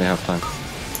 definitely have time.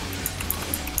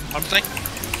 Arms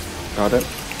length. Got it.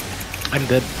 I'm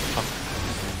dead. Fuck.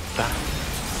 Ah.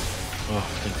 Oh,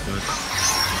 thank God.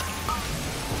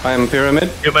 I am pyramid.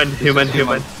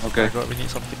 Human. Okay. God, we need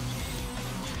something.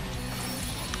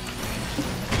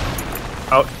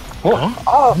 Out.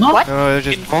 Oh, what? No,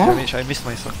 just Huh? damage. I missed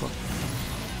my circle.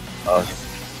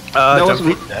 That was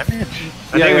Jumpy. Damage.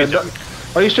 I think we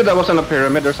that, are you sure that wasn't a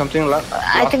pyramid or something?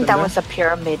 I think that was a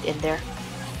pyramid in there.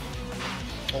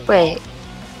 Wait,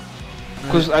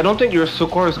 Because I don't think your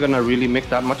Sukkor is gonna really make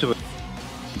that much of a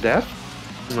death.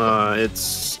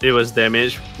 it was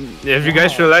damage. Have you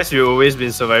guys realized you've always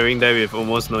been surviving that with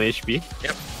almost no HP?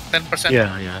 10%.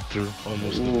 Yeah, true.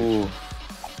 Almost. Ooh.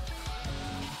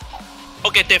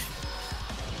 Okay, Tiff.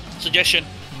 Suggestion.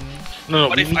 No,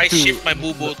 What we if need I to- shift my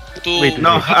boo-boo to... Wait,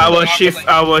 No, wait.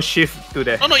 I will shift to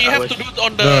there. No, you I have will to do shift. it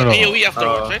on the No. AoE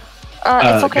afterwards, right?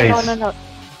 it's okay. guys. No.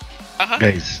 Uh-huh.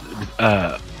 Guys,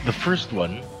 the first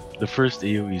one, the first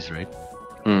AoEs, right?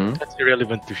 Mm. That's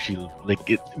irrelevant to shield. Like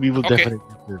we will Okay. definitely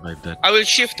survive that. I will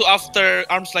shift to after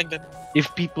arms length then.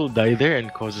 If people die there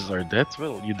and causes our deaths,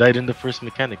 well, you died in the first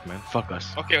mechanic, man. Fuck us.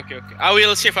 Okay. I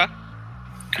will shift, huh?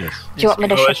 Yes. Do you want me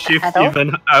to I will shift shift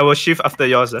adult? I will shift after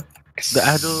yours. The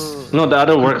Adel. No, the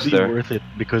other works would be there. worth it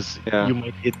because Yeah. you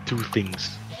might hit 2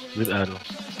 things with Adel.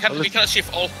 We cannot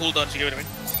shift all cooldowns, you get what I mean?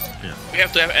 Yeah. We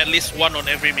have to have at least one on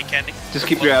every mechanic. Just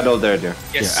keep your adult there, dear.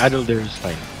 Yes. Yeah, Adel there is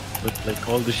fine, but like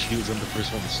all the shields on the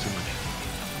first one is too much.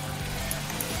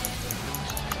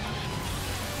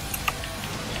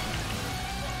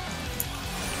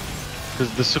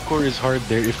 Because the Sukkor is hard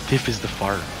there if Tiff is the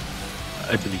far,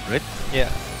 I believe, right? Yeah.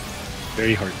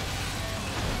 Very hard.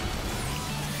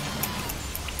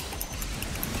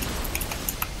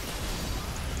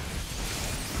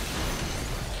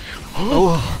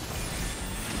 Oh.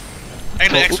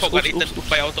 And the Oh, X-Hawk got oops, eaten oops.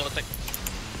 by auto attack.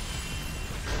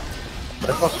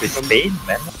 That was with Spain,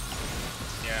 man.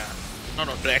 Yeah.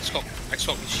 No, the X-Hawk.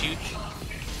 X-Hawk is huge.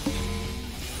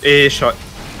 A shot.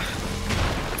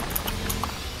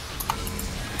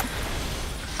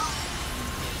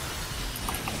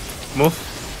 Move.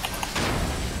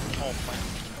 Oh my.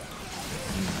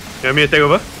 You want me to take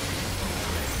over?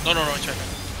 No, it's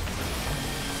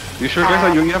fine. You sure,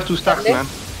 guys? You have 2 stacks, man.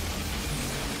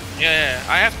 Yeah.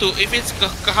 I have to. If it's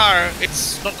Kahar,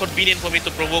 it's not convenient for me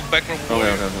to provoke back from Okay,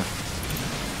 warrior. okay.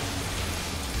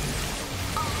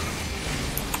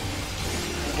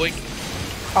 Boy.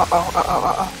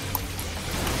 Oh.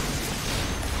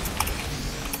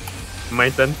 My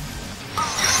turn.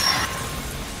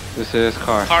 This is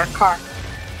car. Car.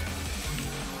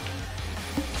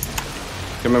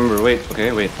 Remember, wait.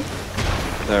 Okay, wait.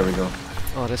 There we go.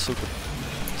 Oh, that's so good.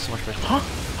 So much better. Huh?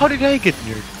 How did I get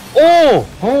near? Oh!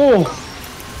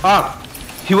 Ah!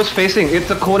 He was facing. It's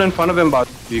a cone in front of him, but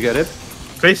you get it?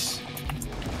 Face.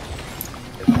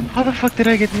 How the fuck did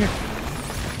I get near?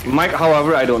 Mike,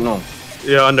 however, I don't know.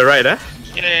 You're on the right, eh?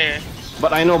 Yeah.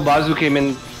 But I know Bazu came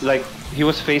in, like, he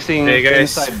was facing Hey guys,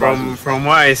 inside Bazu. from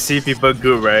what I see people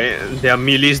group, right? Their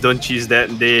melees don't cheese that.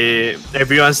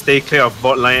 Everyone stay clear of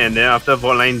bot line, and then after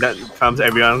bot line that comes,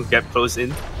 everyone get close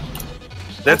in.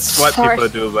 That's what Sorry. people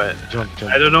do, but Jump.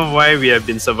 I don't know why we have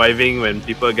been surviving when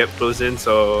people get close in.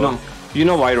 So No. You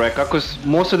know why, Reka? Because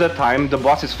most of the time the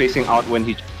boss is facing out when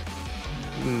he.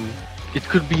 It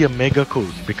could be a mega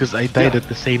code because I died Yeah. at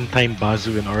the same time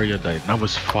Bazu and Arya died. And I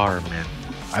was far, man.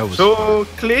 I was So,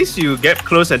 Clays, you get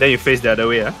close and then you face the other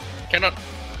way, huh? Cannot.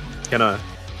 Cannot.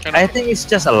 I think it's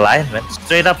just a line, man.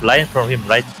 Straight up line from him,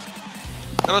 right?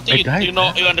 I don't think I died, you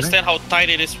know man. you understand how tight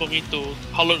it is for me to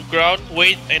hollow ground,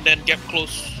 wait, and then get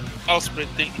close. I'll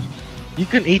sprinting. You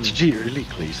can HG early,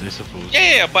 Clays, I suppose.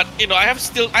 Yeah, but you know I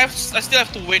still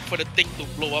have to wait for the thing to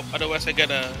blow up. Otherwise, I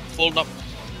get a fold up.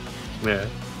 Yeah.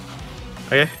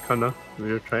 Okay, calm down.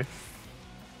 We'll try.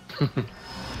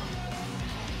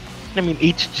 I mean,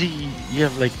 HG, you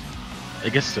have like, I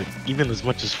guess like even as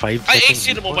much as 5 I seconds.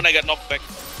 HG the moment I got knocked back.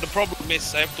 The problem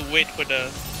is I have to wait for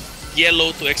the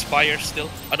yellow to expire still.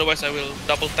 Otherwise, I will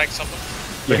double tag someone.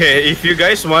 Yes. Okay, if you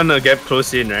guys want to get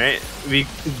close in, right? We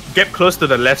get close to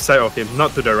the left side of him,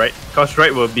 not to the right. Cause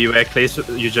right will be where Clay's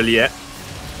usually at.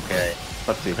 Okay.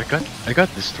 Let's see. I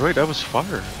got destroyed. I was far.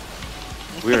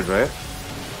 Weird, right?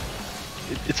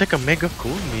 It's like a mega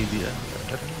cool, maybe. I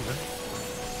don't know. Man.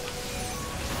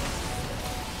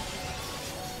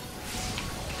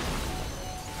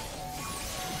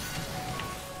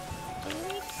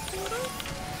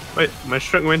 Wait, my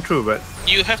strike went through, but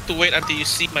You have to wait until you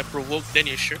see my provoke, then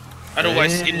you sure.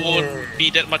 Otherwise, it won't be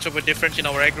that much of a difference in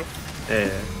our aggro. yeah.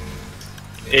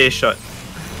 A shot.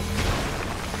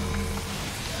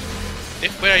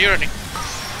 Where are you running?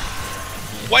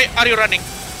 Why are you running?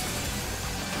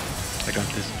 I got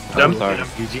this. Jump. Sorry.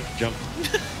 GG, jump.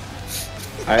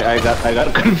 I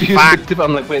got confused with Tiff.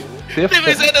 I'm like, wait, Tiff? If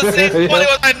it's at the same spot, it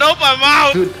was I know my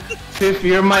mouth. Dude, Tiff,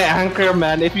 you're my anchor,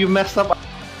 man. If you mess up,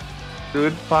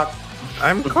 dude, fuck.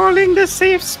 I'm calling the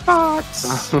safe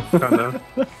spots. Calm down.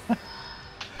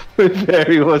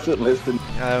 Barry wasn't listening.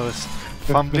 I was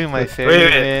fumbling my fairy, Wait.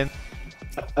 man.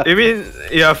 You mean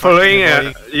you're following?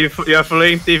 Annoying. You're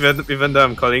following Thief even though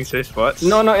I'm calling safe spots?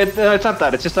 No, it's not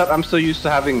that. It's just that I'm so used to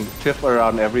having Tiff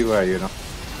around everywhere, you know.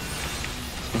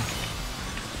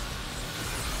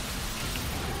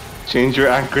 Change your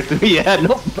anchor to yeah,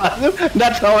 no problem.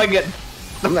 That's how I get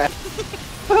the man.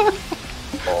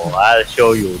 Oh, I'll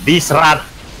show you. This run.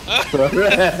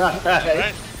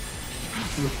 Right?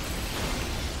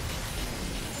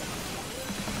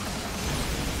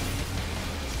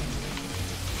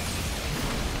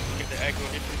 Get the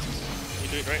aggro differences. You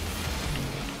do it right.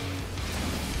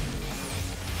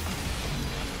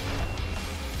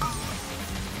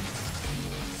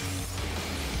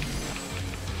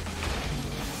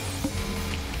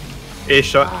 A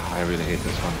shot. Ah, I really hate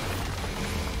this one.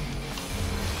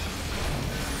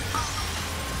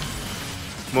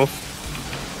 Move.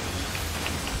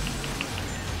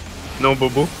 No boo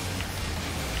boo.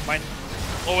 Mine.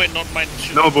 Oh wait, not mine.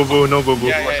 Shoot. No boo boo. No boo boo.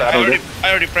 Yeah, yeah, I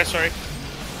already pressed. Sorry.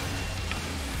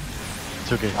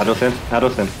 It's okay.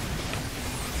 Addleson.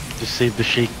 Just save the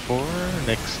shake for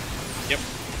next.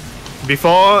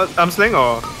 Before arm sling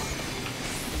or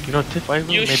You know, Tiff, I will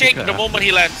You medica shake the after. moment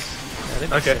he lands. Yeah, that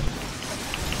makes okay. sense.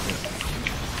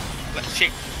 Like,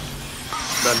 shake.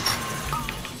 Done.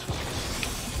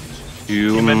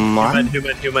 Human.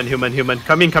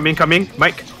 Coming.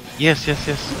 Mike. Yes.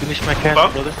 Finish my cast,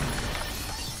 Up. brother.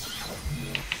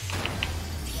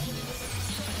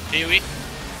 AoE.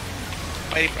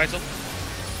 My reprisal.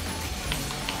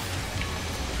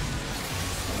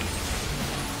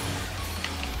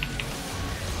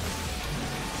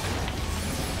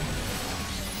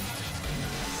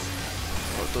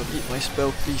 Oh, don't eat my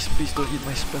spell, please. Please don't eat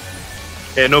my spell.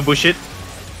 Okay, no bullshit.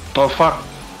 Oh fuck.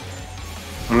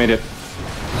 I made it.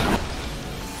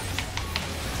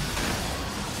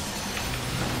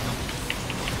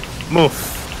 Move.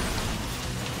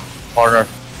 Corner.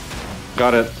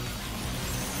 Got it.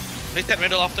 Hit that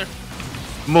middle after.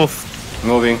 Move.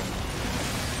 Moving.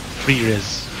 Free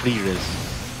res.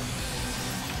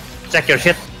 Check your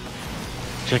shit.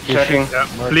 Check your Checking. shit.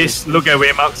 Yeah. Please look at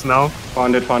waymarks now.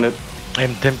 Found it.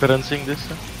 I'm temperancing this.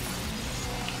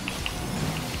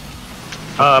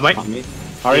 Mike.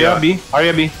 Arya Yeah.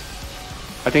 B.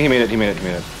 I think he made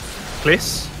it.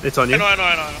 Please. It's on I you. know.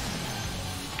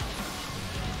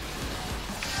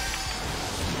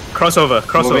 Crossover.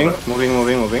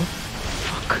 Moving.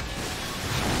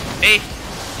 A.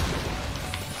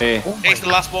 Hey. A is the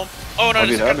last bomb. Oh no, I'll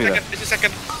be this is there. second. This is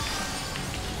second.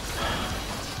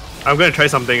 I'm gonna try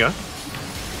something,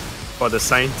 for the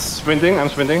science. I'm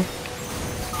sprinting.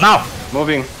 Now.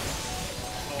 Moving.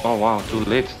 Oh wow, too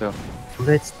late still.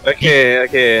 Let's. Okay.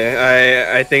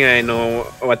 I think I know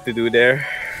what to do there.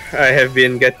 I have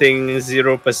been getting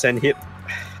 0% hit.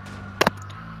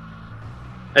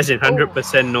 As in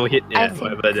 100% no hit. I Yeah, think-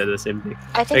 whatever. They're the same thing.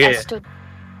 I think I Okay. stood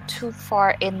too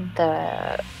far in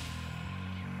the.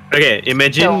 Okay,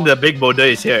 imagine Don't. the big boulder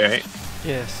is here, right?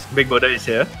 Yes. Big boulder is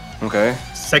here. Okay.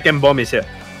 Second bomb is here.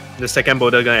 The second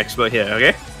boulder gonna explode here,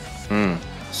 okay? Hmm.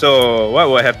 So what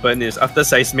will happen is after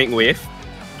seismic wave,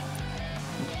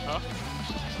 Huh?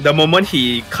 the moment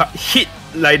he hit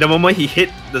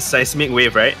the seismic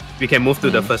wave, right? We can move to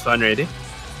the first one already.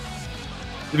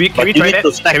 Can But we you try need that?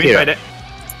 to stack Can we here. try that?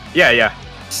 Yeah.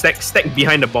 Stack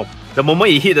behind the bomb. The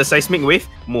moment he hit the seismic wave,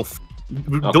 move.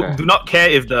 Okay. Do not care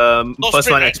if the No first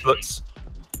sprint, one right? explodes.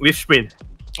 With sprint.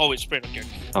 Oh, it's sprint. Okay.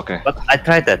 Okay. But I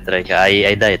tried that trick.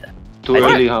 I died. Too I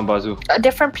think- early, huh, Bazu?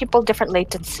 Different people, different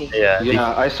latency. Yeah.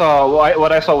 Yeah, I saw.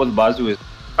 What I saw with Bazu is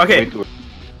Okay, way too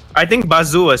I think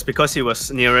Bazu was because he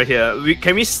was nearer here.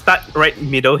 Can we start right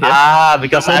middle here?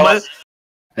 Because The I moment- was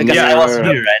because Yeah, I was yeah.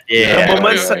 here, right? The Yeah.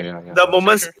 moment, yeah. the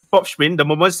moment Sure. pop sprint, the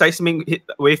moment seismic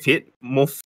wave hit,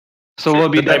 move. So we'll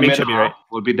be The dead timing middle. should be right.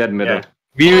 We'll be dead middle.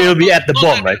 We will be at the No,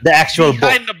 bomb, right? The actual bomb.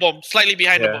 Behind the bomb, slightly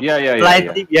behind the Yeah. bomb. Yeah.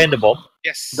 Slightly behind the bomb.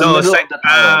 Yes. The middle of the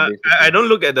tower, basically. I don't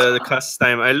look at the cast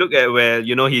time. I look at where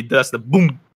he does the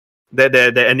boom. The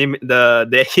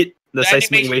hit the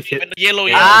seismic animation, wave hit. when the yellow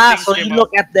things So came you out.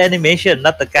 look at the animation,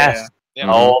 not the cast. Yeah.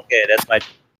 Oh, okay, that's my.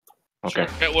 Okay, Sure,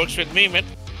 that works with me, man.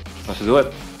 let's do it.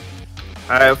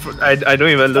 I don't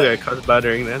even look at cast bar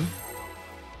during then.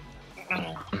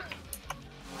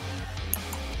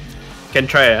 Can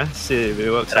try, see if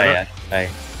it works. or not. Try.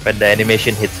 When the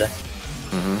animation hits,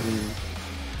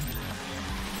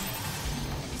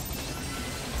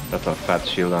 That's a fat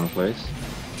shield on place.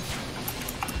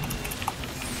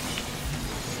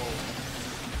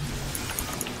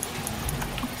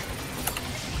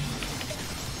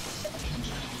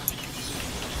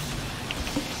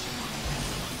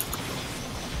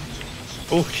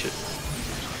 Oh shit.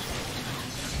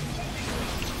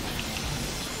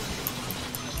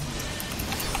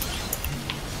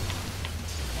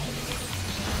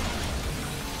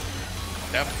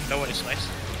 That one is nice.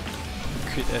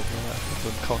 Crit at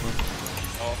don't count on.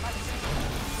 Oh.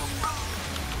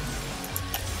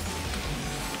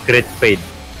 great pain.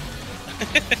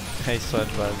 Nice one,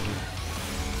 Bazu.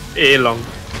 A long.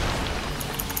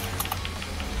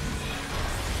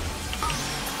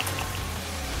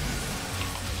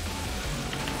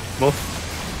 Move.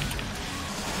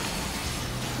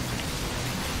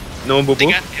 No boo boo.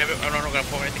 I'm not gonna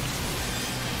form anything.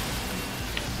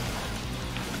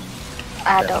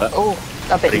 I don't. Oh,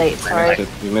 a bit late. Sorry.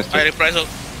 You missed I it. reprisal.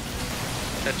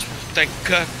 That's thank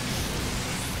God.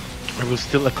 I will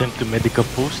still attempt to medical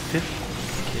post it.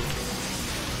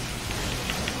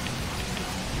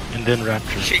 And then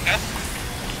rapture. Shake, huh?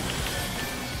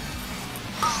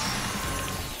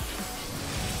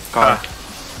 Car.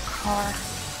 Car.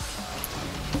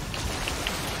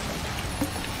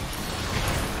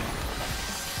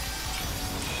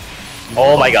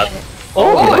 Oh my god.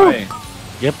 Oh!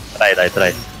 Yep,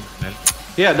 Right.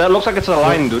 Yeah, that looks like it's a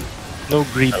line, dude. no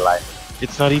greed. Alive.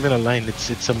 It's not even a line.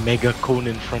 It's a mega cone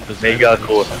in front of Mega that.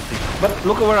 cone. But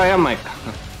look at where I am, Mike.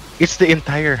 It's the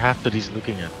entire half that he's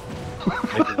looking at.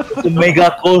 The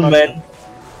mega cone, man.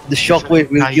 The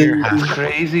shockwave will kill you. Entire half.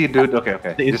 Crazy, dude. Okay.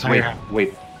 The Just wait. entire-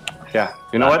 Wait. Yeah.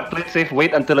 You know what? Play it safe.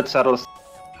 Wait until it settles.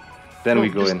 Then we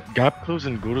go Just in. Gap close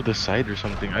and go to the side or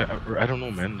something. I don't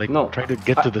know, man. Like No. try to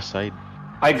get to the side.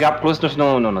 I gap close. There's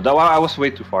no. That one I was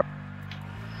way too far.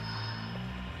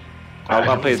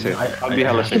 I'll play it safe. I'll be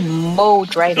hella safe.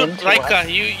 Mowed right Look, into it.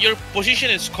 Raika, your position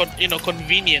is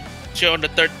convenient. So you're on the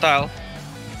third tile.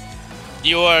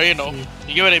 You are, you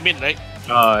get what I mean, right?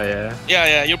 Oh yeah.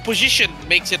 Yeah. Your position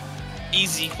makes it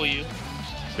easy for you.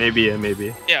 Maybe.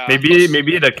 Yeah.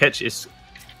 Maybe the catch is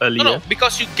earlier. No,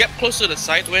 because you get close to the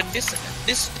side. When this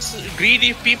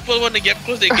greedy people want to get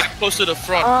close, they get close to the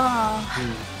front.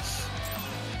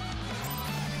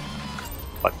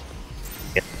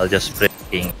 I'll just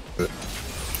freaking.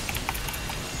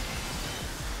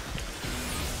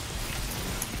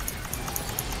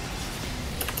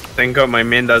 Thank God my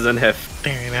main doesn't have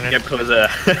get closer.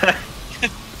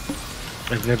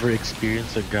 I've never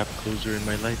experienced a gap closer in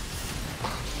my life.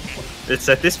 It's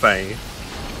satisfying.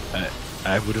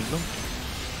 I wouldn't know.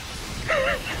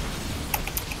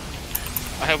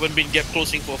 I haven't been get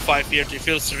closing for 5 years. It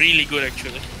feels really good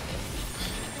actually.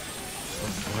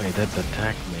 Boy, that's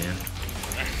attack, man.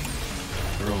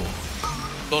 Bro.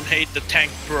 Don't hate the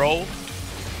tank, bro.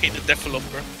 Hate the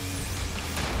developer.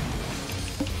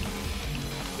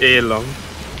 A long.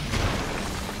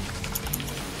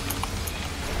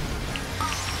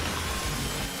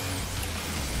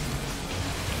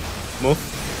 Move.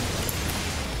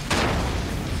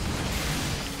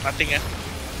 Nothing, eh?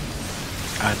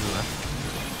 Adla.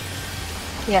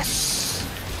 Yes.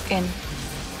 In.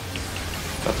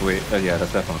 That's way. Yeah,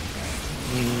 that's definitely.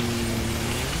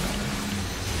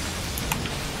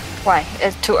 Why?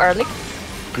 It's too early?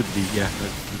 Could be, yeah.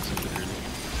 That's a bit early.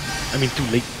 I mean, too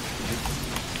late.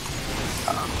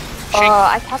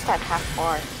 I cast that half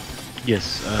bar.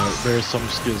 Yes, there are some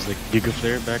skills like Giga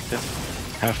Flare back then.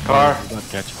 Half Car. bar, not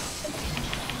catch.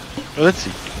 Well, let's see.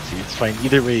 Let's see. It's fine.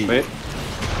 Either way. Wait.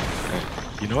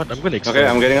 You know what? I'm gonna explore. Okay,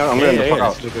 I'm getting out. I'm getting the fuck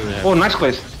out. let's look at what Oh, happens. nice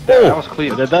place. That was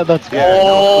clean. That's good. Yeah,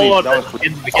 Oh, that was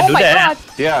clean. we can Oh do my that. god!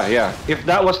 Yeah, yeah. If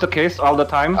that was the case all the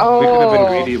time, we could have been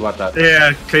greedy about that.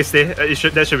 Yeah, Clay stay.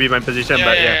 That should be my position, Yeah,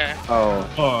 but yeah, yeah. yeah. Oh.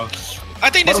 Oh. I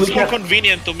think this But is we more can't-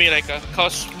 convenient to me, like,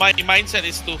 cause my mindset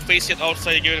is to face it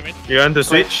outside. You get what I mean? You want to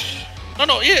switch?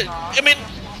 No, yeah. I mean,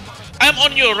 I'm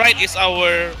on your right is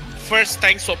our first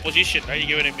tank swap position, right? You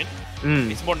get what I mean? Mm.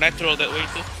 It's more natural that way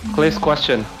too. Clay's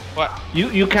question. What?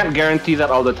 You can't guarantee that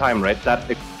all the time, right? That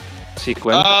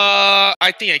sequence.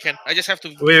 I think I can. I just have to.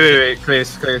 Wait, Clay.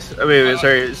 Wait,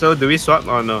 sorry. So do we swap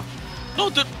or no? No,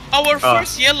 dude. Our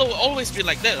first yellow always been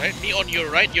like that, right? Me on your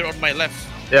right, you're on my left.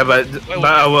 Yeah, but Wait,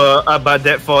 but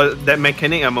that for that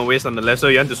mechanic, I'm always on the left. So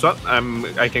you want to swap?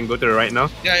 I can go to the right now.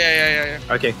 Yeah.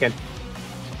 Okay, can.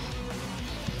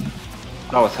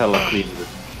 That was hella clean.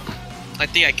 I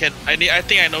think I can. I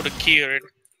think I know the key already.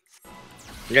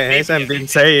 Guys, I've been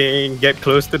saying get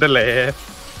close to the left.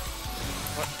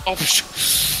 Oh,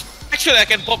 actually, I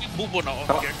can pop Bubo now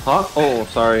over here. Huh? Oh,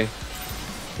 sorry.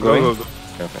 Go.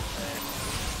 Okay.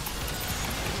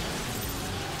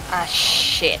 Ah,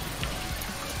 shit.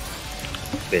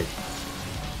 Wait.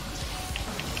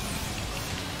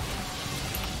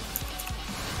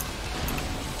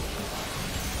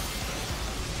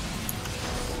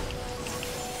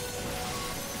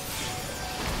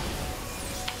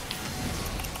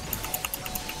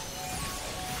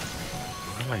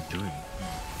 What am I doing?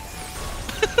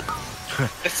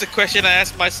 That's the question I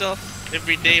ask myself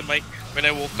every day, Mike, when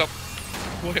I woke up.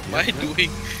 What am I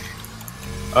doing?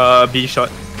 B shot.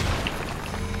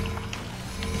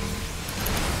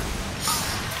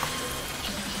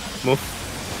 Move.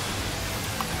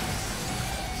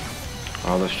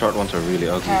 Oh, the short ones are really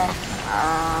ugly. Okay.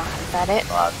 Is that it?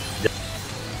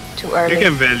 Too You early.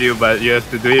 can value, but you have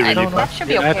to do it I really don't know. That fast. should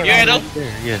be Yeah, okay, Yeah, I right? know.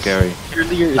 There, yes. Scary.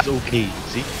 Earlier is okay.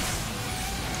 See?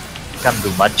 Can't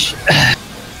do much.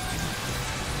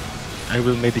 I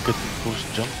will medical post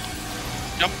jump.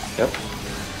 Yep.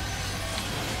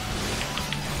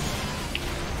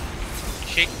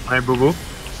 Shake. Hi, boo boo.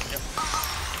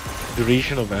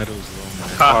 Duration of arrows long.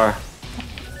 Man. Car.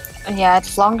 Yeah,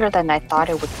 it's longer than I thought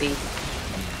it would be.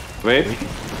 Wait.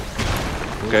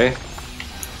 Okay.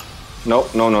 No.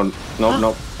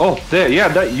 Oh, there. Yeah,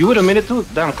 that you would have made it too.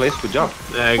 Damn, Clay, good job.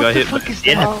 Yeah, I got hit. Yeah.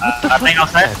 Staying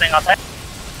outside. That's,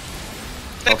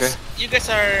 Okay. You guys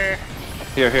are.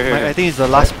 Here. I think it's the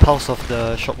last pulse of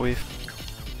the shockwave.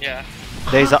 Yeah.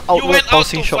 There is an You outward went out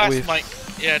pulsing too fast, shockwave. Mike.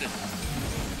 Yeah.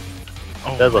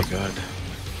 Oh That my was- god.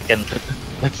 Can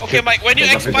That's Okay, good. Mike. When you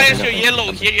That's expires good. your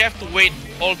yellow here, you have to wait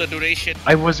all the duration.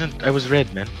 I was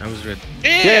red, man. I was red.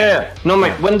 Yeah. No,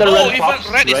 Mike. When the No, red even pops,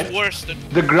 red right? is worse. Than,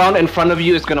 The ground in front of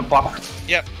you is gonna pop.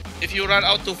 yeah. If you run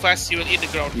out too fast, you will hit the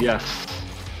ground. Yes.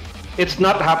 It's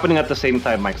not happening at the same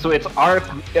time, Mike. So it's our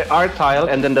tile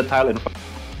and then the tile in front.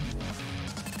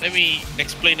 Let me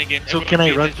explain again. So Everyone can I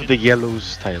pay run to attention. the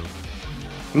yellow's tile?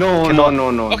 No.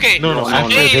 Okay. No, No,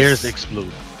 after A theirs is-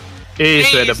 explode. A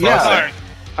is where the A boss. is Yeah. hard.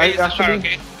 I A is hard, actually.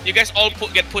 okay. You guys all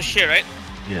get pushed here, right?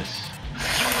 Yes.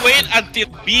 Wait until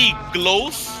B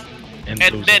glows, and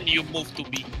close then up. you move to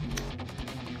B.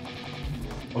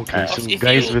 Okay, so if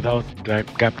guys you- without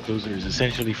gap closer is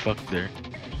essentially fucked there.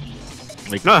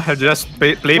 Like No, just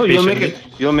play No, you'll make patiently.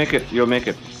 it. You'll make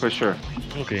it for sure.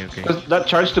 okay. Because that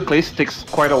charge to place takes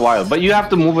quite a while, but you have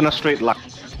to move in a straight line.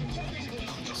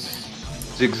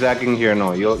 Zigzagging here,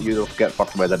 no, you'll get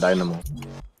fucked by the dynamo.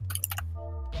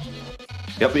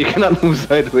 Yep, you cannot move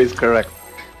sideways. Correct.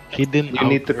 Hidden You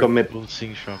need to outward commit.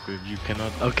 pulsing shockwave. You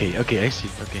cannot. Okay, I see.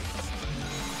 Okay.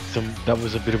 That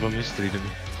was a bit of a mystery to me.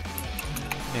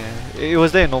 Yeah, it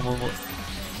was there in normal mode.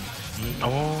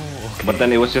 Oh, okay. But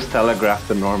then it was just telegraphed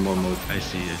the normal mode. I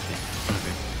see.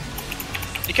 Okay.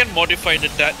 You can modify the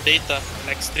data in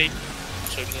extreme,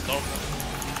 so it's the normal.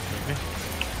 Okay.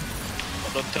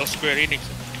 But don't tell Square Enix.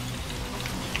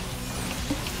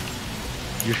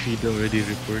 Your feed already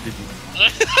reported you.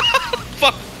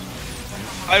 Fuck!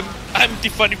 I'm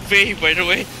Tiffany Faye, by the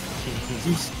way.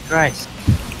 Jesus Christ.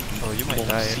 Oh, you might Bong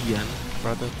die, Sian.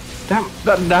 brother. Damn,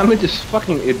 that damage is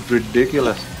fucking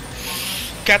ridiculous.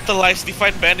 Catalyze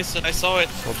Divine Benison, I saw it.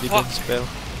 Forbidden Fuck. spell.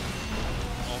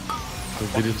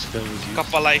 Forbidden spell was used.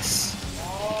 Kapalize.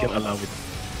 You can allow it.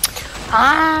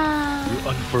 Ah. You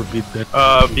unforbid that.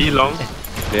 B long.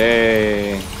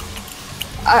 Yay.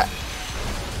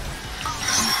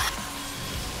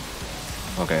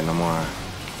 Okay, no more.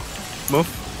 Move.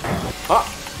 Oh!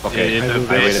 Okay, Yeah,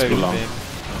 I waited too long.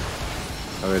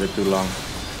 I waited too long.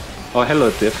 Oh,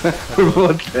 hello, Tiff. We're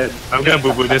both dead. I'm gonna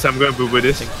boo boo this. I'm gonna boo boo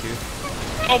this. Thank you.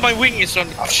 Oh, my wing is on.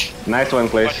 Nice one,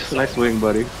 Clay. Nice wing,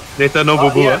 buddy. Later, no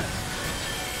boo boo. yeah.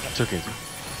 It's okay.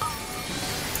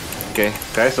 Okay,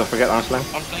 guys, don't forget arm slam.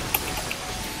 I'm flank.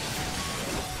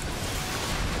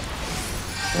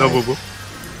 No boo boo.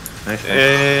 Nice.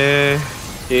 Eh,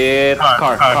 It's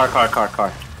car.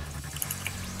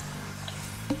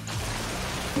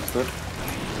 Good.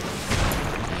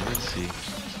 Let's see.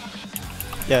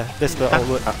 Yeah, that's the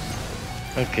outward.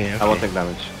 Okay. I won't take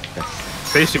damage. Okay.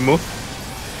 face you move.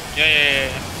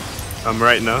 Yeah. I'm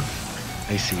right now.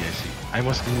 I see. I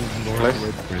must move Place?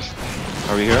 northward first.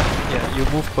 Are we here? Yeah, you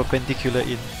move perpendicular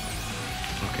in.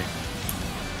 Okay.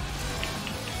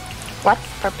 What?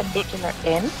 Perpendicular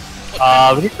in?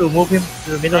 We need to move him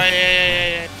to the middle.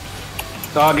 Yeah.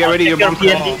 Oh, get ready, your Take bomb.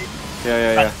 your TNT.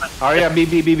 Yeah. Oh yeah, B.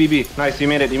 Nice, you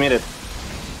made it.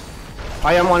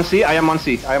 I am on C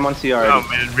already. Oh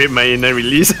man, rip my inner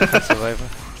release. Survivor.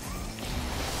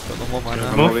 Got no more mana.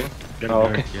 I'm Move. moving. Gonna Oh,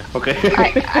 guard, okay. yeah. Okay.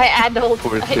 I addled.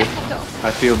 Poor I Tiff. addled.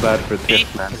 I feel bad for B.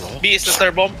 Tiff, man. B is the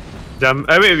third bomb. Jump.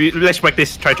 Wait, let's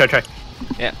practice. Try. This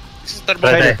is the third bomb.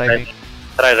 Try Right, the timing.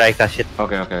 Try Raika shit.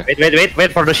 Okay.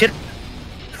 Wait for the shit.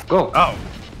 Go. Oh,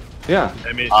 Yeah.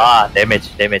 damage.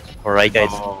 Damage. For Raika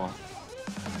it's Oh.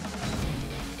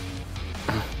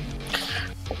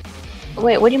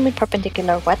 Wait, what do you mean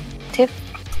perpendicular? What? Tiff?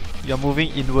 You're moving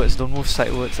inwards, don't move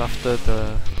sidewards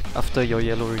after your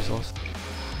yellow resource.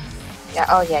 Yeah,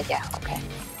 oh yeah, okay.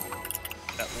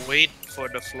 Wait for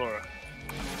the floor.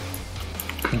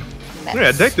 Next. Wait,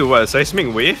 attack to what?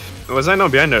 Seismic wave? Was I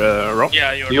not behind the rock?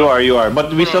 Yeah, you're You are.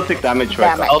 But we still take damage,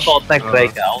 right? Damage. auto attack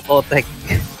Raika. Auto attack.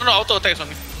 No, auto attacks on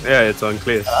me. Yeah, it's on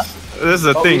Clays. This is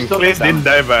the Oh, we thing. still Clays take didn't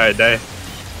die, but I die.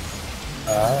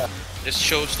 This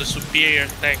shows the superior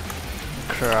tank.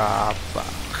 Crap.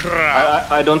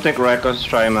 Crap. I don't think Raiko's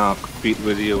trying to compete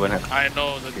with you when it I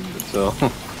know that so.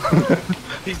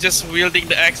 he's just wielding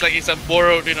the axe like it's a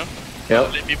borrowed, you know.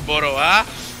 Yep. Let me borrow, ah.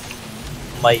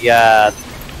 My god.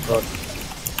 Oh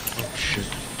shit.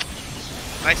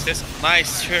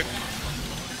 Nice trick.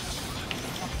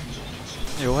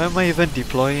 Yo, why am I even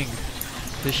deploying?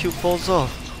 The shield falls off.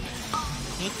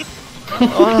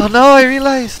 Oh, now I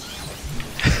realized.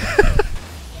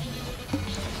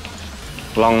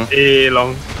 Long.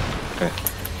 Long.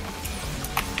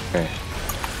 Okay.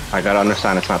 I gotta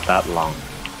understand it's not that long.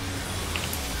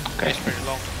 Okay. It's pretty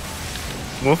long.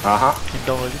 Keep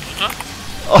down early.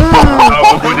 Oh,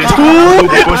 boo boo this.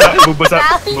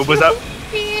 Boo boos up.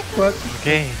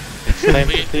 Okay. It's time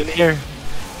to clean here.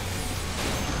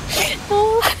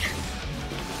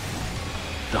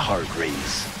 The hard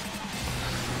race.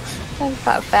 I've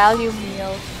got value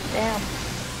meal. Damn.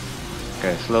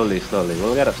 Okay, slowly.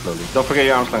 We'll get up slowly. Don't forget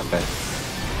your arm slam, guys.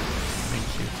 Thank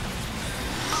you.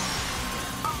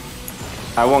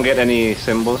 I won't get any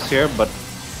symbols here, but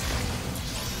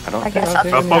I don't I think guess I'll I'll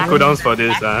take I'll any. pop cooldowns for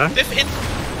this, huh? If it,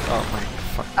 Oh my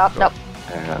fuck. Oh, no.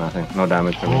 I got nothing. No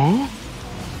damage for me. Oh?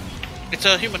 it's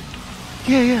a human.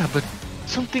 Yeah, but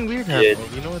something weird Yeah.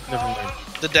 happened. You know what? Never mind.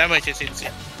 The damage is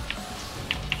insane.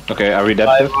 Okay, are we dead?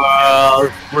 Tiff?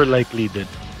 We're likely dead.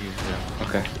 Yeah.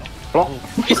 Okay. Plonk.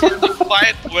 Is it the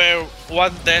fight where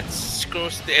one death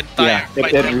screws the entire Yeah,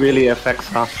 fight? it really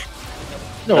affects us.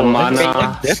 No, The I mana. think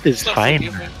death is It's not fine.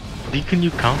 forgiving. Can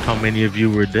you count how many of you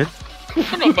were dead?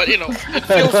 No, but you know, it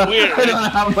feels weird. I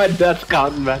don't have my death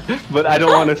count, man. But I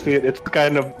don't want to see it. It's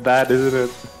kind of bad, isn't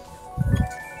it?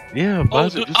 Yeah, Oh,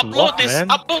 Buzz, dude, just upload walk, this, man.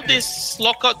 upload this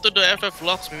lockout to the FF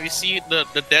logs. When we see the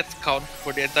death count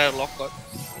for the entire lockout.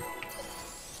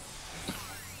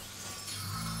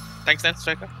 Thanks, Dan,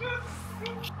 Striker.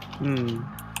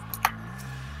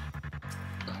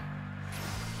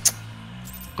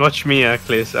 Watch me,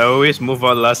 Clays. I always move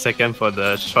out last second for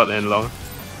the short and long.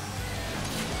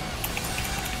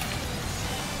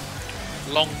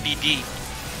 Long DD.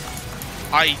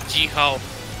 IG how.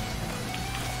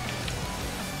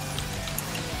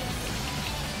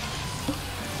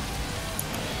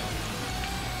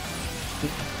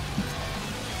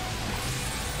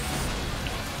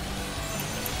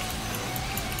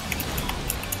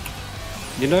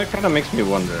 You know, it kind of makes me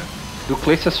wonder. Do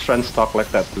Clace's friends talk like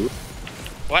that too?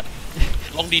 What?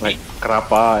 Long DD. Like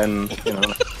Krapa and, you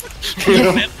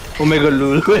know, Omega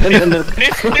Lulu and then the...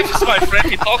 This is my friend.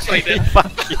 He talks like that.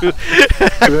 Fuck you.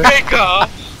 Mega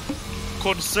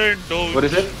concerned though. What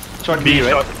is it? Short B B,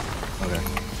 right? short. Okay.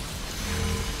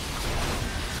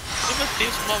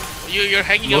 Steve, mom, you're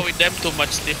hanging out with them too much,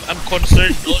 Steve. I'm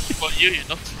concerned for you, you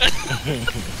know.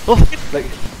 Oh, like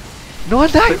no one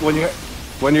died. Like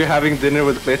when you're having dinner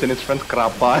with Clayton, his friends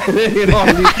Krapa, you know,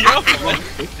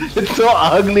 it's so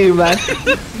ugly, man.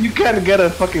 You can't get a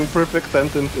fucking perfect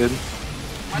sentence in.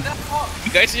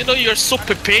 Guys, you know you're so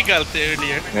pepegal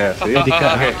earlier. Yeah, see? Okay,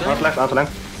 out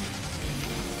left.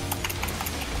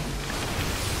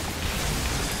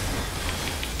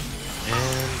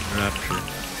 And rapture.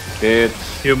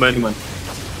 It's Human. Out.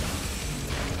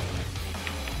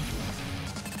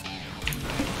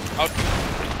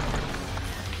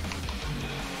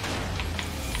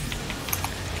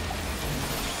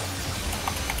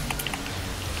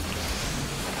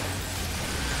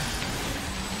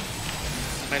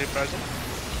 Mary Prazo.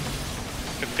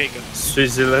 Pepegal.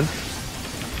 Switzerland.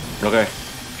 Okay.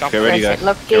 Come. Get ready, Where's guys. it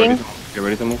looking? Get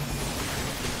ready to move.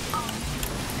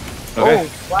 Okay.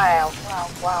 Oh,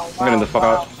 wow, I'm getting the fuck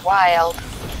out. wild.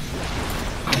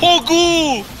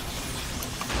 Pogu!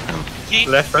 Ye-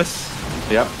 Left us.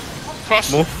 Yep.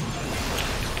 Cross. Move.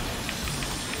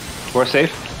 We're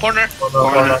safe. Corner.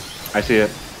 Corner. I see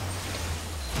it.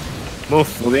 Move.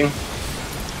 Moving.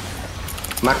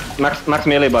 Max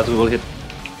melee buzz will hit.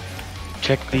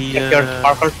 Check the. Check your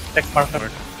marker. Check marker.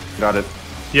 Got it.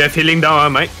 You have healing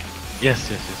down, Mike?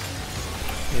 Yes.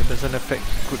 It doesn't affect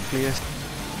good players.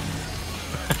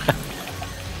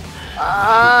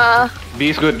 B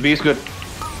is good.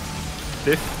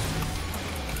 Steve.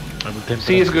 I will tempt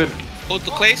C is good. Go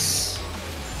to Clays.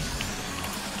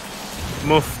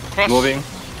 Move. Cross. Moving.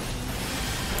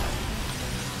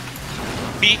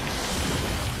 B.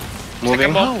 Moving.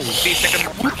 Second ball. B, second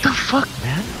ball. What the fuck,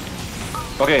 man?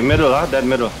 Okay, middle, dead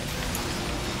middle.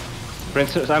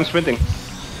 Princess, I'm sprinting.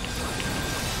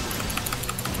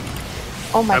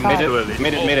 Oh my I god. made it.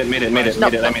 Made it. No,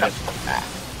 I made it.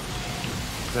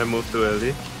 I moved too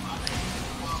early.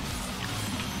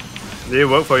 Did it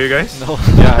work for you guys? No.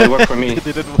 Yeah, it worked for me. It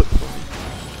didn't work for me.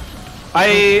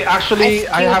 I have skewed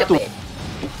to a bit.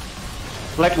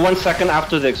 like 1 second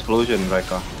after the explosion,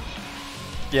 Raika.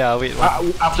 Yeah, wait. What?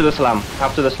 After the slam.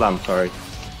 Sorry.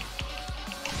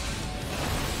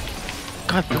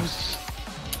 God, those.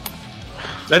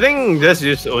 I think just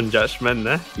use own judgment,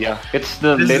 eh? Yeah, it's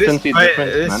the This latency fight,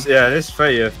 difference, man. yeah, this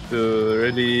fight you have to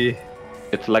really.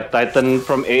 It's like Titan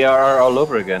from ARR all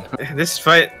over again. This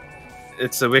fight,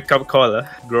 it's a wake up call.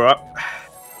 Grow up.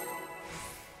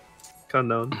 Calm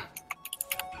down.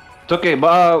 It's okay,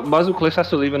 but Bazu Cliss has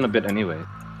to leave in a bit anyway.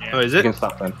 Oh, is You it? can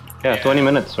stop then. Yeah, 20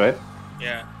 minutes, right?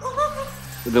 Yeah.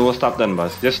 Then we'll stop then,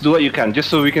 Buzz. Just do what you can, just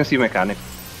so we can see mechanics.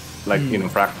 Like, you know,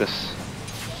 practice.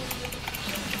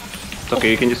 It's okay,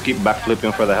 you can just keep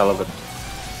backflipping for the hell of it.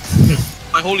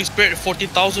 My Holy Spirit,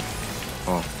 14,000.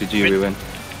 Oh, GG, we win.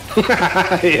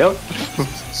 Yep.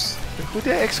 Who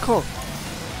did X call?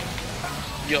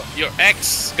 Your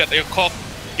ex got your cock.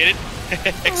 Get it?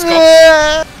 Ex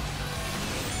cock.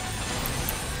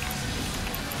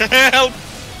 Help!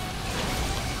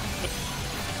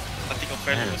 Nothing of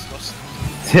value was lost.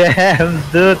 Damn,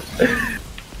 dude.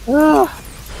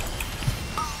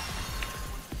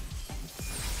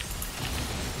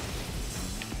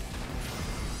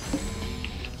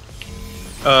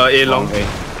 A long. Okay.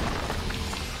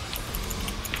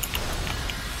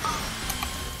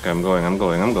 Okay, I'm going.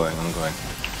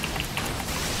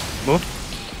 Move.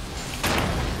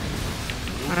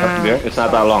 Up there? It's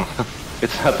not that long.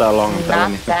 It's not that long, I'm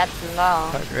telling Not you. that long.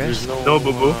 Hard There's rest. No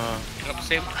boo boo.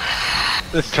 Same.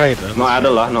 Let's try it. Let's No try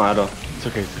idle, it. no idle. It's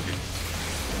okay.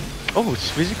 Oh,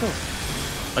 it's physical.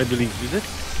 I believe. Is it?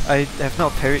 I have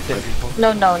not parried that before.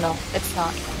 No, it's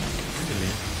not.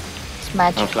 Really? It's I'm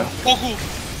magic. fine. Pogu!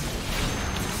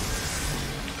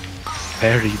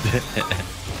 Buried.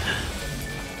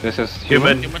 This is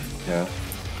Human. Human. Yeah.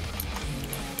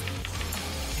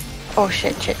 Oh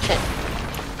shit.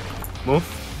 Move.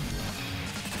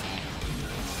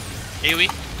 AoE.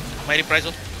 Mighty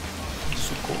Prizo.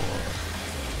 Suko.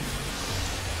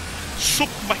 Shook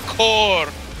my core!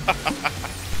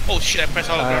 Oh shit, I pressed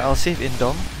all of that. I'll save in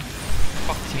Dom.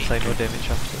 Fuck me. Since I know damage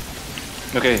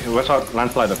after. Okay, watch out,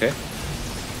 landslide, okay?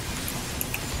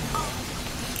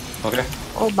 Okay,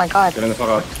 Oh my god. get in the fuck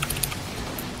out.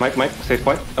 Mike, safe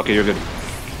point. Okay, you're good.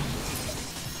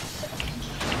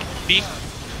 B.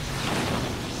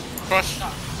 Cross.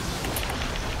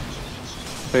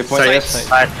 Safe point, Side. yes.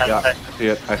 Side, side,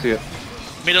 Yeah, side. I see it.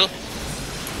 Middle.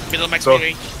 Middle max Go.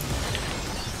 range.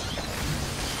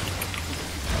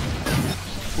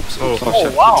 Oh. Oh,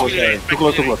 shit. wow. Too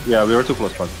close. Yeah, we were too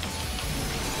close, bud.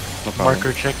 No problem.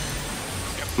 Marker check.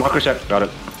 Marker check, got it.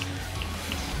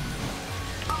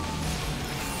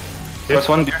 First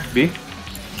one, B.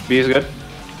 B is good.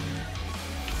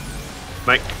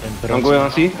 Mike. I'm going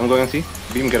on C. I'm going on C.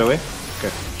 Beam, get away.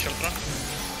 Shelter.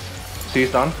 C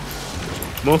is down.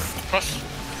 Move. Cross.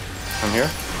 I'm here.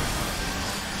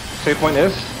 Save point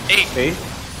is A. A.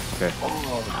 Okay.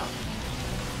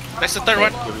 That's the third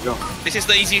one. Here we go. This is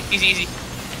the easy.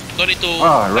 Don't need to.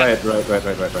 Ah, right.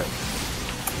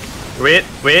 Wait.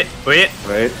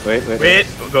 Wait.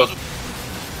 Go.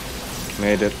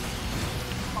 Made it.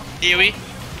 AoE.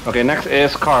 Okay, next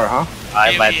is car, huh?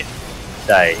 I might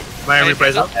die. My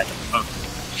reprisal.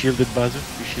 Shielded Bazu.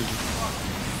 You shielded.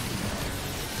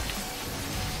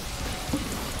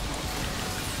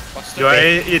 Do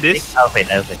I eat this? Alvin.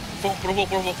 Provoke.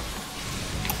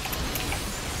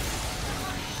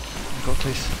 Go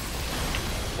please.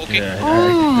 Okay. Yeah, I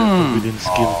think that's within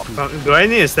skill too. Do I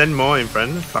need to stand more in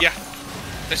front? Fuck. Yeah.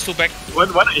 Let's two back.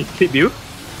 What I hit you?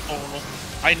 Oh no.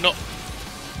 I know.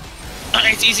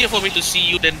 It's easier for me to see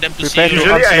you than them to Prepare see you.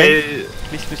 to-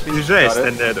 Usually Please. I Got it.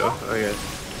 stand there though. Okay.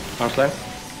 Arms length.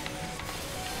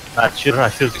 Not sure. I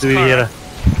should It's do car. here.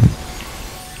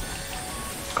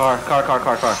 Car.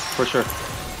 For sure.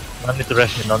 No need to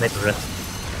rest.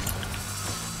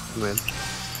 Man.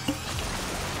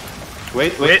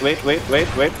 Wait.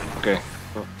 Okay.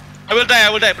 I will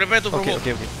die. Prepare to provoke.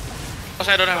 Okay. Because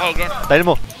I don't have high ground.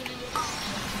 Dynamo.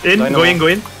 In, Dynamo. go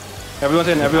in. Everyone's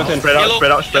in. Spread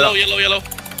out. Yellow.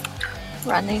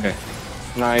 Running. Okay.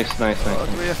 Nice. Do we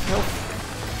have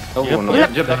health? Oh Yep. no,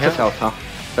 Yep. that's just health, huh?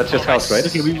 That's just Oh, health, right?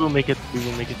 Okay, we will make it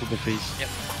to the face.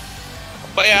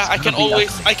 But yeah, It's I can gonna be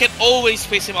always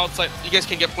face him outside. You guys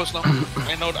can get close now.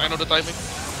 I know the timing.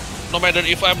 No matter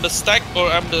if I'm the stack or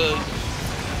I'm the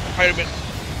pyramid.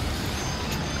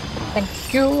 Thank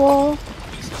you.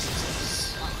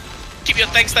 Keep your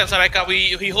tanks time, Sarika.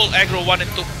 We hold aggro 1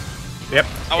 and 2. Yep.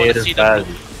 I want to see them.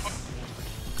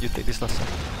 You take this last time.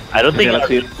 I don't Okay,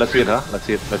 think. let's see it, huh? Let's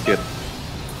see it.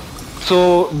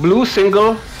 So blue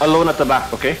single alone at the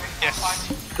back, okay? Yes.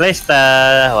 Place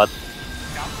the what?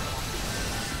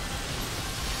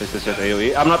 This is just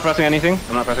AoE. I'm not pressing anything.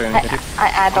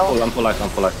 I don't. I'm full life.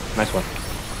 Nice one.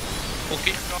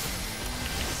 Okay.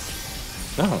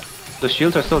 No, the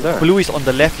shields are still there. Blue is on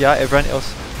the left, yeah. Everyone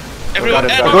else. Everyone,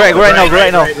 Got it, aggro. got it. Go right now.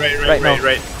 Right now.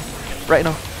 Right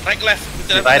now. Right, left.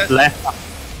 Right, left.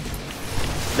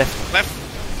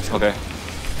 Left. Okay.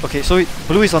 Okay, so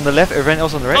blue is on the left. Everyone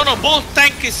else on the right. No, both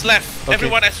tank is left. Okay.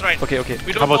 Everyone is right. Okay. We How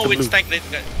don't about know the which blue? tank they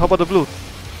got. How about the blue?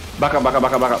 Back up. Oh,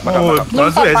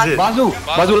 Bazu has it.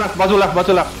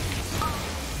 Bazu left.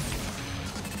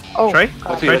 Oh. Try.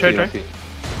 God. Try.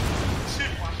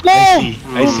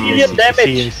 I see million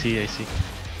damage. I see.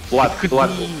 What? Could be...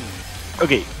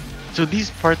 Okay, so these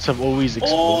parts have always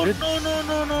Oh exploded.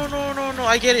 no!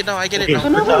 I get it now. Okay,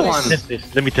 another one.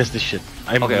 Let me test this shit.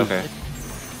 Okay.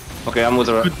 Okay, I'm with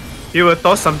the. He will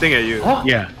toss something at you.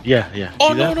 Yeah.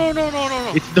 Oh See that?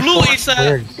 no! It's the Blue four is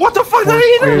squares. What the fuck? Four Are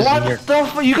you squares in What here. the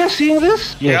fuck? You guys seeing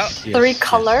this? Yes. Three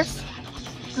colors.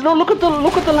 No, look at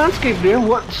the landscape there.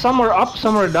 What? Some are up,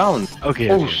 some are down. Okay.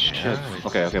 Oh okay. shit.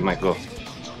 Okay, Mike, go.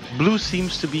 Blue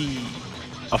seems to be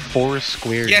a 4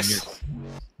 square. Yes.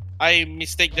 I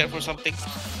mistake that for something.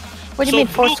 What do you mean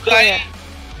four square?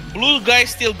 Blue guy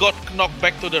still got knocked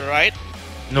back to the right.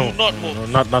 No, Do not move.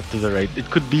 not to the right. It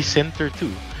could be center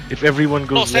too. If everyone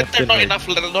No, goes left center and not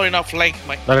right. enough length,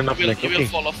 Mike. Not enough You will, length, you will okay.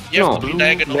 fall off. You have to be Blue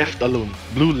diagonal. left alone.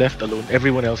 Blue left alone.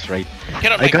 Everyone else right.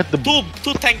 Cannot I Mike. got the-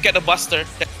 two tank get a buster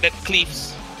that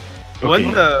cleaves. Okay.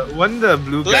 One the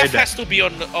blue guy Left that has to be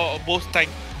on both tank.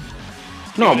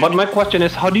 No, but my question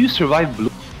is, how do you survive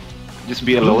blue? Just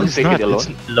be Blue alone, is take not, it alone.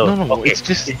 it's- Alone. No, Okay. it's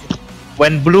just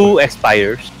When blue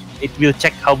expires, it will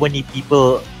check how many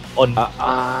people on In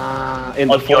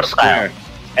the on your fourth square. tile,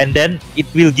 and then it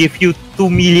will give you 2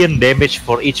 million damage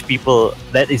for each people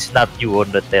that is not you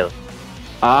on the tail.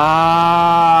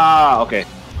 Okay,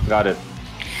 got it.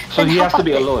 So Then he how has to about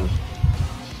be this? alone.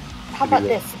 How about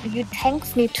this? You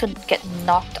tanks need to get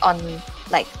knocked on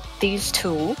like these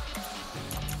two,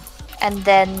 and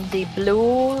then the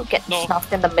blue gets No.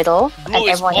 knocked in the middle, Blue and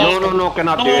is everyone all- else. No,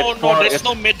 cannot do it. No, there's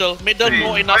no middle. Middle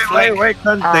no enough Why length.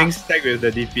 can't Ah. tanks tag with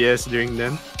the DPS during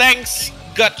them? Tanks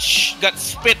got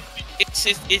spit. It's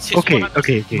his okay. one-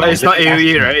 But it's not Let me ask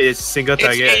AoE, then. right? It's single It's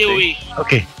target. I think. AoE.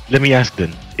 Okay, let me ask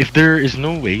then. If there is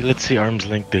no way, let's say arm's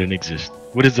length didn't exist,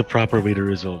 what is the proper way to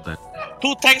resolve that?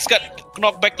 Two tanks got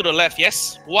knocked back to the left.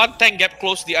 Yes, one tank get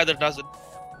close, the other doesn't.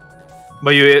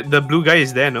 But the blue guy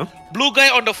is there, no? Blue guy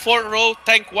on the 4th row,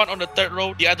 tank one on the 3rd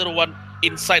row, the other one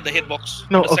inside the hitbox.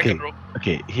 No, on the okay. 2nd row.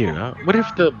 Okay, here, what if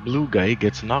the blue guy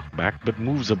gets knocked back but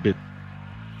moves a bit?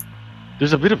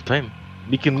 There's a bit of time.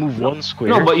 We can move one square.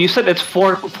 No, but you said it's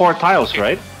four tiles,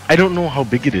 right? I don't know how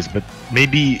big it is, but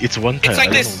maybe it's one tile. It's like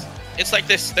I don't this. know. It's like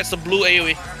this. That's the blue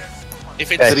AoE.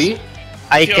 If it's Yes. 3.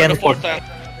 I if you're on can the fourth tile.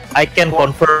 I can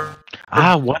confirm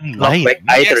One line. knockback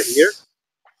either Yes. here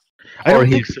I or don't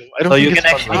here. think so. I don't So think you it's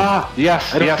can one actually- line. Yes,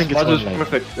 I don't yes, think it's Bazu's one line.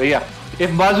 perfect. Yeah. If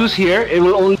Bazu's here, it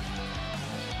will only.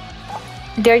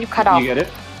 There you cut off. You get it?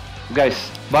 Guys,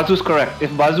 Bazu's correct.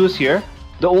 If Bazu's here,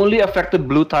 the only affected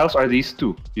blue tiles are these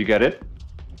 2. You get it?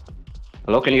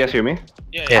 Hello, can you guys hear me?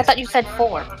 Yeah. Yeah. I thought you said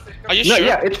 4. Are you No, sure?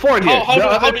 yeah, it's 4 here. How The do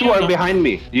other you 2 are know? behind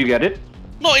me. You get it?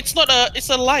 No, it's not a. It's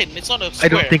a line. It's not a I square.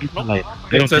 don't think it's no? a line.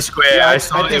 It's a square. I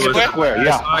saw I think it it's was a square.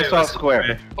 Yeah, I saw a it was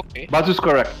square. Okay. Bazu's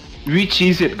correct. We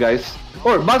cheese it, guys.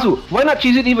 Or Bazu, why not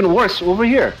cheese it even worse over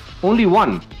here? Only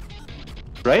 1.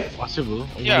 Right? Possible.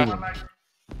 Only Yeah. one.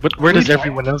 But where does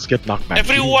everyone else get knocked back?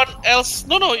 Everyone else.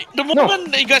 No. The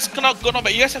moment you guys cannot go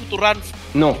back, you guys have to run.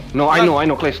 No, I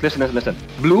know, Clay. Listen.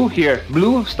 Blue here.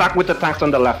 Blue stack with the tanks on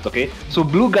the left, okay? So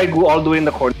blue guy go all the way in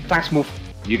the corner. Tanks move.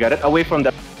 You get it? Away from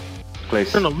that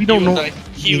place. No, we He don't will know. die.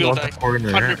 if He being will on die. the corner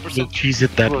 100%. will cheese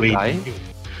it that Will way. die?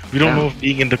 We don't Yeah. know if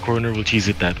being in the corner will cheese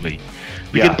it that way.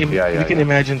 We Yeah, can yeah, we can yeah.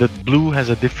 imagine that blue has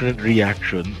a different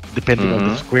reaction depending on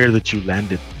the Mhm. square that you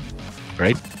landed,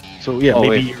 right? So yeah, Oh, maybe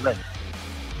wait. you're right.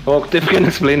 Oh, Tiff can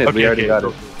explain it. We already got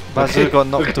it. Basil got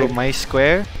knocked okay. to my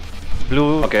square.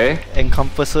 Blue Okay.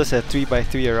 encompasses a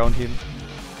 3x3 around him.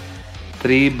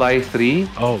 3x3.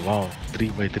 Oh wow,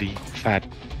 3x3, fat.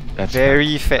 That's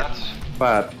Very fat.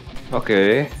 Fat.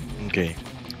 Okay. fat. Okay.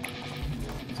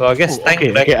 So I guess Oh, tank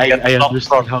okay, back okay, I gets knocked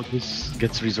understand from- how this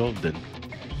gets resolved then.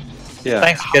 Yeah.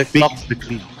 tanks How get big knocked. is the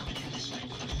clean?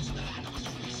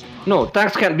 No,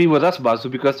 tanks can't be with us, Bazu,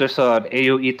 because there's an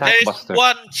AoE tank There is buster.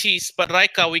 one cheese, but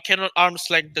Raika, we cannot arms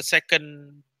like the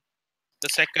second.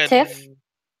 Tiff?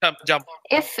 Jump.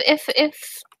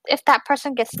 If that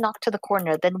person gets knocked to the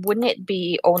corner, then wouldn't it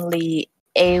be only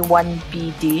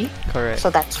A1BD? Correct. So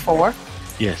that's 4.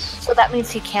 Yes. So that means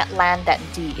he can't land at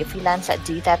D. If he lands at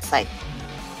D, that's like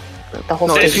the whole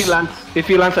No, This- if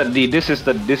he lands at D, this is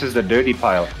the dirty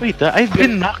pile. Wait, I've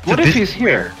been knocked What to if this he's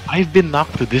here? square. I've been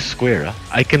knocked to this square.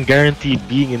 I can guarantee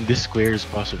being in this square is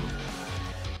possible.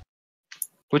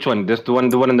 Which one? This the one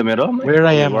in the middle? Where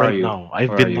I am Where are right you? now, I've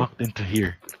Where are been you? knocked into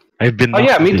here. I've been Oh knocked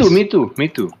yeah, to me too, this. me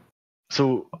too.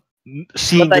 So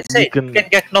seeing But I that say we you can can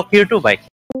get knocked here too, Mike.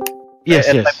 yes,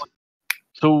 at yes.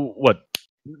 So what?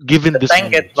 Given The this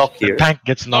tank gets knocked the here. tank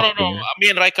gets No. knocked there. Me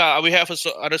and Raika, we have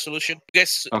other solution. You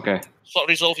guys Okay.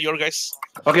 resolve your guys.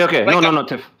 Okay. Like No,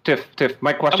 Tiff.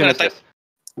 My question gonna is this.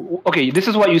 Okay, this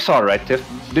is what you saw, right, Tiff?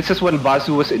 This is when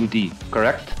Bazu was in D,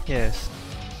 correct? Yes.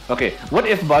 Okay. What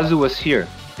if Bazu was here,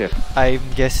 Tiff? I'm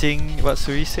guessing what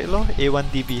Suri said, lo?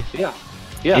 A1DB. Yeah.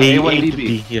 Yeah. A to A1DB.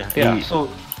 B, yeah. Yeah. A- So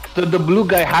the blue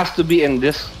guy has to be in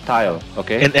this tile,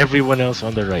 okay? and everyone else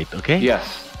on the right, okay?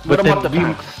 yes. But What about the then we-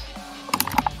 tanks?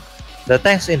 The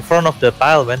tank's in front of the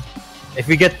pile, man. If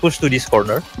we get pushed to this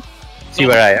corner, see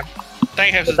where I am.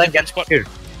 Tank has The a tank different gets spot. here.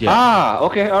 Yeah. Ah,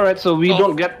 okay, all right. So we Oh,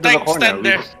 don't get to the tank corner. stand We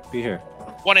there. just be here.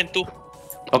 1 and 2.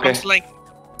 Okay. Arms length.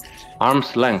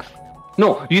 Arm's length.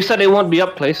 No, you said it won't be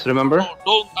up place. Remember? No,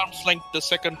 don't arms length the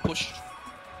second push.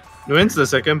 When's the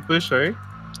second push, sorry?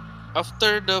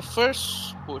 After the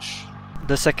first push.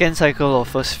 The second cycle of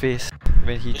first phase,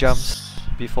 when he jumps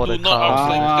before the Do not car. arms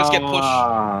length. Just get pushed.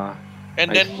 Ah,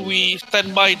 And I then see. we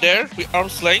stand by there, we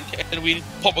arms length, and we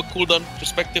pop a cooldown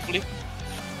respectively.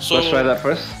 So let's try that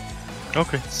first.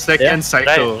 Okay. Second Yeah,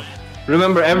 cycle.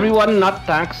 Remember, everyone not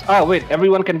tanks. Ah, wait,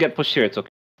 everyone can get pushed here. It's okay.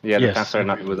 Yeah, the Yes. tanks are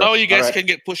not with now us. you guys Alright. can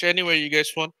get pushed anywhere you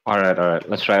guys want. Alright.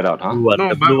 Let's try it out, huh? Blue one. No,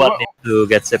 the but blue one what- needs to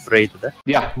get separated.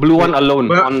 Yeah, blue one alone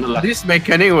Well, on the left. this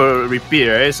mechanic will repeat,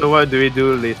 right? So what do we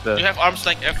do later? You have arms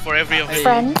length F for every of them.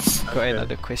 Friends, Got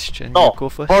another question. No, You go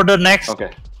first. for the next Okay.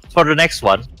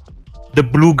 one, the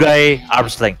blue guy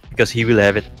arms length because he will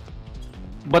have it.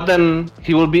 But then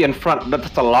he will be in front.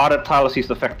 That's a lot of tiles he's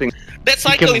affecting. That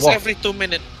cycle can is walk. every 2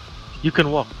 minutes. You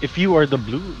can walk. If you are the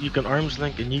blue, you can arms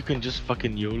length and you can just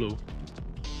fucking YOLO.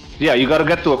 Yeah, you gotta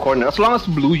get to a corner. As long as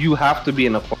blue, you have to be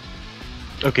in a corner.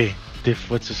 Okay, Tiff,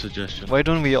 what's the suggestion? Why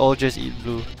don't we all just eat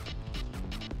blue?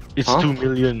 It's Huh? 2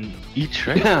 million each,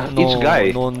 right? Yeah, No, each guy.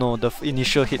 No. The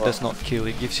initial hit does not kill.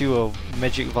 It gives you a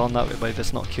magic vulnerable, whereby it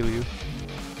does not kill you.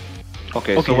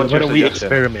 Okay, Okay, so what's why your don't we suggestion?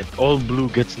 experiment? All blue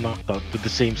gets knocked out to the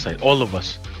same side. All of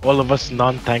us. All of us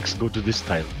non-tanks go to this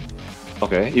tile.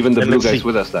 Okay, even the And blue let's guys see.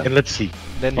 with us then. And let's see.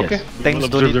 Then Yes, Okay. we tanks will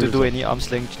don't need observe to the do result. any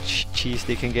arms length cheese.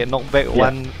 They can get knocked back. Yeah.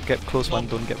 One get close, one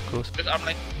don't get close. With arm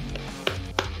length.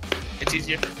 It's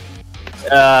easier.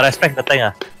 Respect the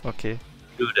tank. Okay.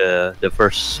 Do the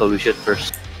first solution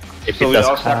first. If So it we all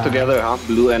doesn't. stack together, huh?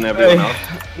 Blue and everyone else.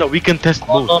 No, we can test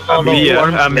No, both. no, no, I'm no. here.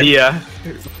 arms I'm length. here.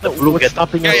 No, blue what's get-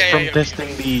 stopping Yeah, us yeah, from yeah. testing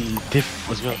the diff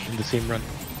as well in the same run?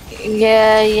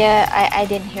 Yeah, I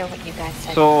didn't hear what you guys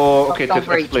said. So okay, Don't to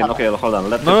worry, explain. Cholo. Okay, hold on.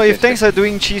 Let No, Tips if say tanks are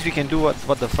doing cheese, we can do what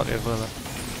the fuck ever. lah.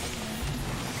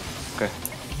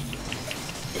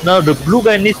 No, the blue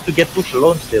guy needs to get pushed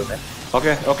alone still, man.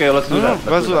 Okay, let's do No, that.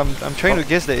 Let's do Bazu, that. I'm trying to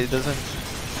guess that it doesn't.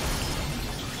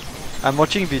 I'm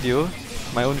watching video,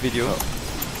 my own video.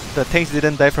 The tanks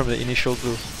didn't die from the initial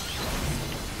blue.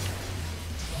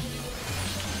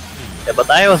 Yeah, but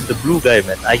I was the blue guy,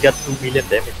 man. I got 2 million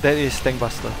damage. That is tank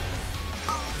buster.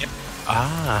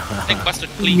 Tank Buster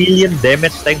 2 clean. million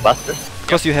damage tank buster.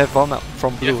 Because you have Vom out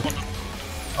from blue.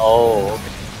 Oh,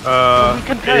 okay. We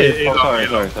can try it. Oh,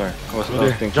 sorry. I was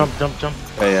thinking. Jump.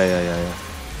 Yeah.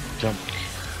 Jump.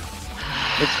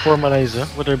 Let's formalize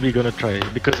what are we gonna try?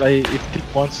 Because if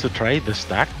Tip wants to try the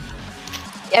stack,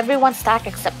 Everyone stack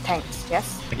except tanks,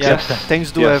 yes? Yeah, Yes.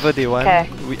 tanks do Yes. whatever they want. Okay.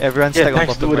 Everyone stack on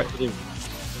thanks bottom to right. it.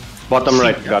 Bottom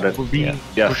right, got it. We're being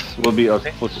Yes, pushed, we'll be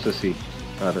supposed to see.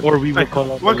 Got it. or we will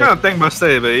call out. What kind of tank buster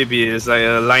will it be? It's like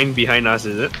a line behind us,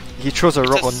 is it? He throws a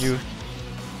rock on Just- you.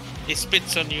 It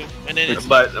spits on you, and then it's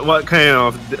But what kind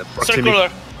of proximity? circular.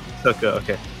 Circle,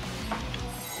 okay.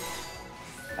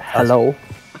 Hello.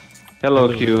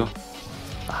 Hello, Q.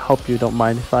 I hope you don't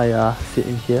mind if I sit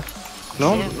in here.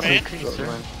 No, Man.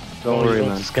 don't worry,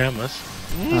 man. Scam us.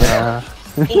 Uh,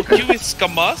 Oh, Q is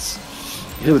Skamas?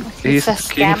 Dude, he's a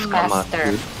King scam Scammer,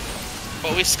 master. dude.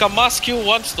 Oh, we Skamas Q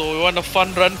once though. We want a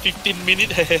fun run 15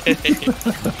 minutes. I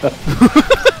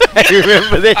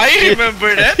remember that. I shit.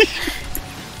 remember that.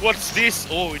 What's this?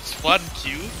 Oh, it's fun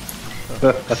Q.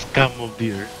 Scam of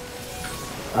the earth.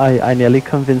 I nearly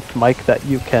convinced Mike that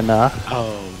you can Oh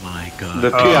my god.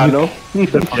 The piano.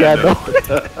 the piano.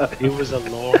 It was a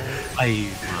long.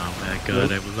 Oh my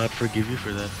god, I will not forgive you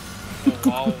for that. Oh,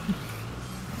 wow.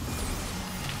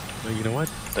 But you know what?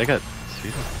 I got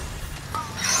sweet.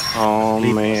 Oh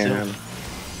Leave man.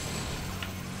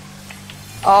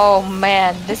 Oh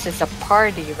man, this is a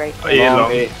party right Oh, here. yeah, Long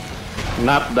long. eight.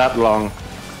 Not that long.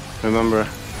 Remember.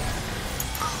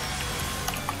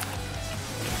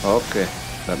 Okay,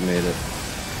 that made it.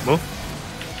 Move.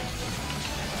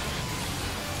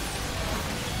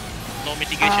 No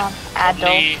mitigation. Adult.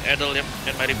 Only Adel, yep,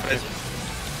 and my present.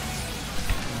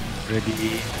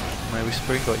 Ready? My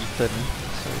whispering got eaten.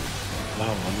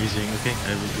 Wow, amazing. Okay,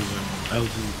 I will do one. I'll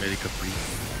do Medica Free.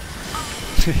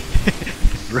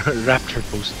 Rapture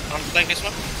post. Arms like this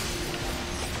one.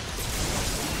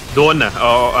 Don't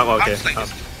oh, okay. Arms like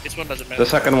this one doesn't The matter.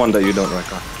 second one that you don't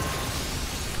record.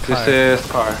 This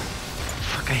is car.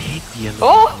 Fuck, I hate the yellow.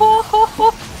 Oh, ho, ho,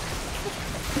 ho.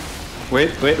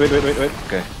 Wait.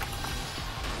 Okay.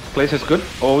 Place is good?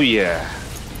 Oh yeah.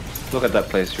 Look at that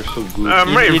place, you're so good.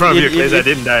 I'm right in front of you, place. I it-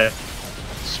 didn't die.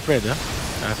 Spread, huh?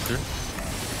 After.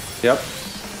 Yep.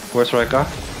 Where's Raika?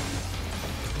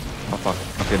 Oh fuck.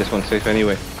 Okay, this one's safe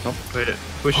anyway. No? Wait,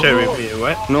 who shared with me?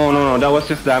 What? No, that was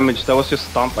just damage. That was just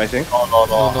stomp, I think. No.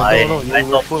 No, I you were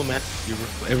thought full, man. You were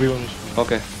full. Everyone was full.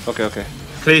 Okay.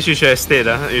 Place you should have stayed,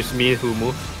 It's me who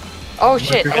moved. Oh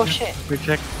shit, oh shit. Quick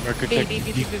check. Marker B, check. B,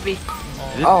 B, Deep. B, B, B.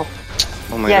 Oh,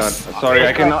 Oh my Yes. god. Sorry,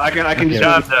 I can just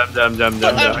Jump.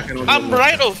 But I'm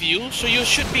right of you, so you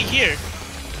should be here.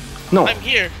 No. I'm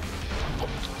here.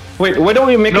 Wait, why don't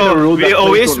we make it a No, rule we that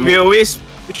always place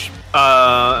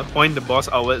point the boss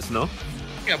outwards, no?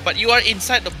 Yeah, but you are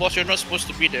inside the boss. You're not supposed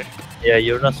to be there. Yeah,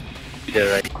 you're not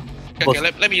there, right? Okay,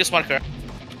 let me use marker.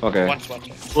 Okay. Once.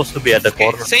 Supposed to be at the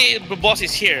Okay, corner. say the boss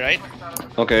is here, right?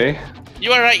 Okay.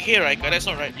 You are right here, right? That's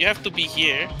not right. You have to be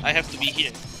here. I have to be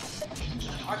here.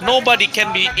 Nobody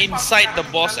can be inside the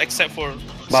boss except for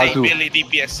say Bazu. melee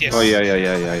DPS. Yes. Oh yeah.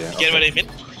 You get what I mean?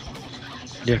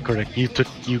 Yeah, correct.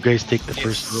 You guys take the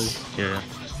first row. Yeah.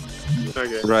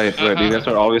 Okay. Right. You guys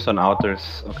are always on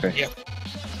outers. Okay. Yeah.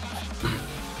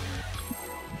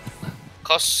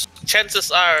 Cause chances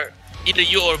are either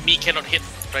you or me cannot hit,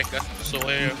 right? So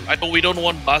I know we don't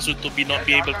want Bazu to not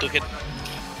be able to hit.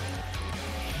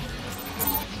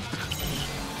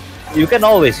 You can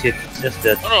always hit. It's just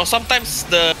that. No, sometimes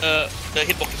the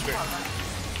hitbox is weird.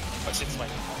 But it's fine.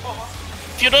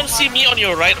 If you don't see me on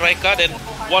your right, Raika, then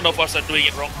one of us are doing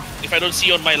it wrong. If I don't see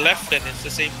you on my left, then it's the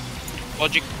same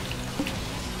logic.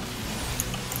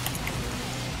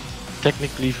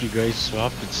 Technically, if you guys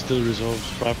swap, it still resolves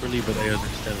properly, but I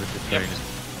understand what you're trying to say.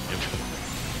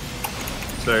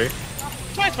 Sorry.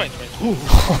 It's fine. No.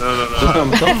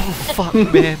 fuck,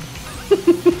 man.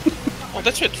 Oh,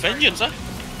 that's with vengeance, huh?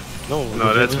 No,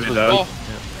 No, that's Vengeance was- without.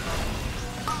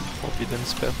 Forbidden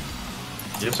spell.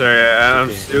 Sorry, I'm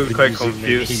Okay, still I've been quite using many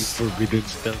confused. Forbidden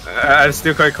spells. I'm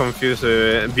still quite confused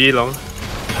with B long.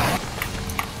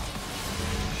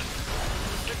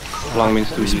 Long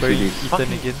means to Whispering UCD.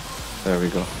 eaten again. There we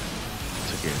go.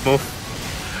 It's Okay. Move.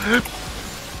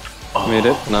 Made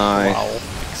it. Nice. Wow.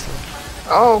 Excellent.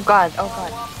 Oh god, oh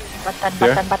god. Button,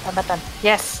 There? button, button, button.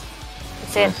 Yes.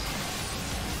 It's in.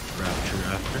 Rapture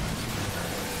after.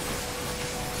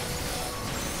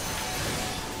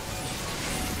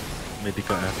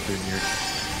 Medica after near.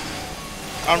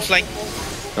 Arms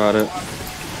length. Got it.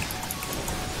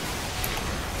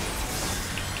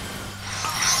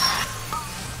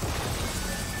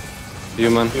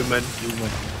 Human. Human.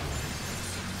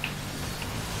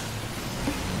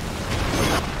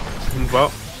 Move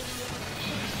out.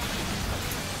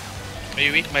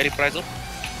 Maybe my reprisal.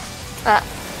 Oh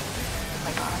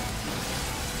my god.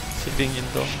 Sitting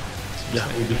indoor. Yeah,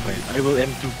 we'll be fine. I will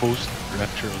M2 post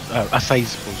Rapture. A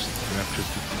size post Rapture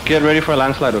 2. Get ready for a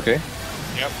landslide, okay?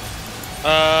 Yep.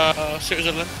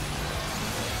 Switzerland.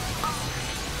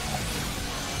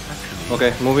 Actually,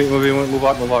 Okay,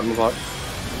 move out.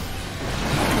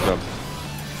 Good job.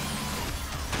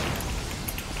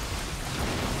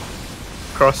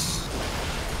 Cross.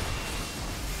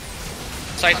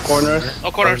 Side. Corners.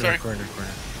 Oh, corner, sorry. Corner.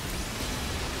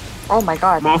 Oh my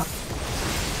god. Move.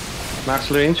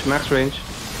 Max range.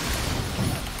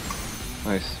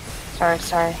 Nice. Sorry.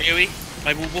 AoE.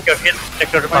 My boo boo.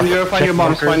 Check your Find your Check bombs.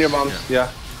 markers. Find your bombs. Yeah.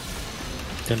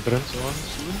 Temperance on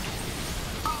soon.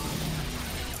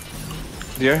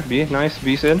 There. B. Nice.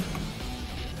 B's in.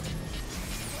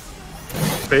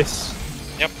 Face.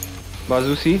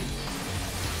 Bazoo C.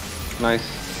 Nice.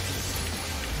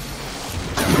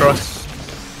 Cross.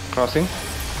 Crossing.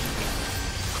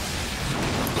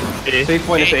 A. Safe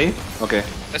point is A. Okay.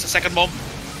 That's the second bomb.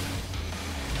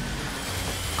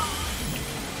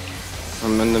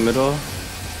 I'm in the middle.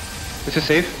 Is this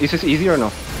safe? Is this easy or no?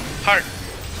 Hard.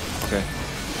 Okay.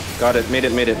 Got it. Made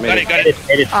it. Got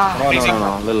it. Ah, Oh, Easy.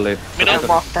 no. A little late. Middle. I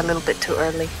walked a little bit too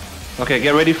early. Okay,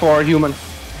 get ready for human.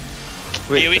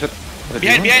 Wait, AoE. is it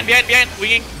Behind, human? behind.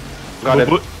 Winging. Got it.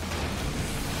 Boot.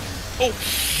 Oh.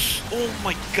 Oh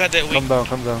my god, that wing.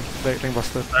 Come down. Ring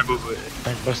buster.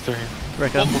 Tank buster here.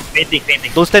 Reka.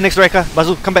 painting. Don't stand next to Reka.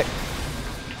 Bazu, come back.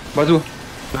 Bazoo.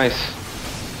 Nice.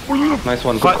 Nice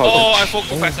one. Good Cut. call. Oh, I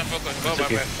focus fast. Oh,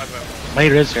 okay. my bad. My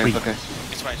res Okay, free. okay.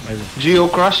 It's fine. My res. Geo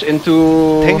crush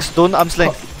into. Tanks, don't arms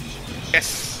length.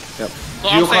 Yes. Yep. No,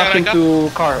 Geo I'm saying, crush Reka. into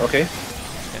car. Okay.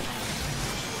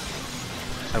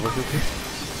 I will do this.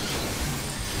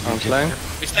 Arms length.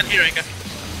 We stand here, Reka.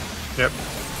 Yep.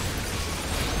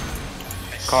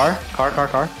 Car.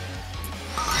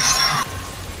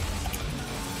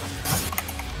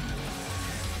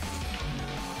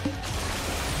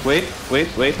 Wait.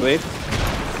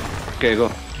 Okay,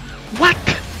 go.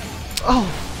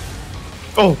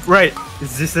 Oh, right.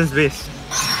 It's distance based.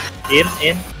 In.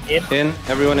 In.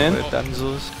 Everyone in. We're done,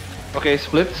 Zeus. Okay,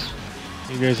 splits.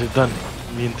 You guys are done.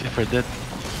 Me and Tiff are dead.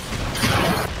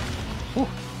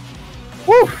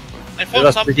 I That found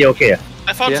was something. pretty okay.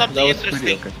 I found Yeah, something that was pretty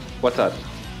interesting. okay. What's that?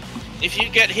 If you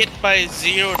get hit by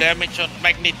 0 damage on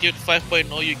magnitude 5.0,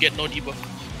 you get no debuff.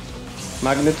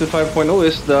 Magnitude 5.0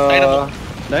 is the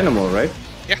Dynamo, right?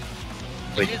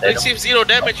 Wait, If you receive 0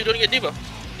 damage, you don't get debuff.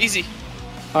 Easy.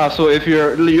 So if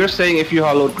you're saying if you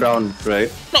hollowed ground,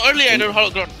 right? No, earlier I don't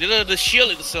hollow ground. The shield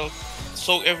itself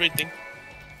soak everything.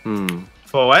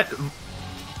 For what?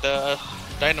 The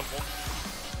dynamo.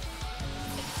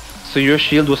 So your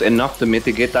shield was enough to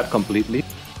mitigate that completely?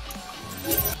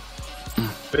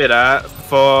 Wait,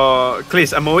 for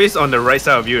Clis, I'm always on the right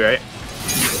side of you, right?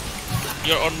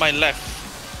 You're on my left.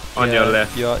 On your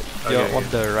left. You're Okay. on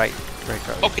the right,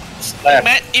 Reka. Okay.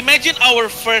 Imagine our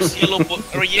first yellow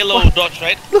dodge,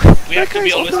 right? We have to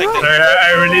be always like that.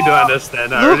 I really don't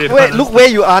understand. I really don't Look where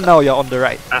you are now. You're on the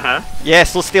right. Uh-huh. Yeah,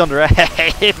 so stay on the right,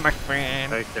 my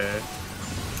friend. Okay.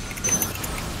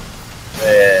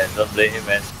 Don't blame him,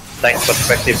 man. Tank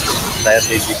perspective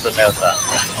slightly different Elsa.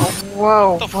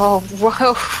 Whoa.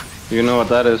 You know what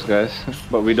that is, guys.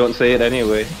 But we don't say it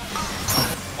anyway.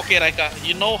 Okay, Raika,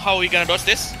 you know how we're gonna dodge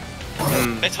this?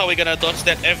 That's how we're gonna dodge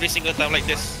that every single time like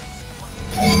this.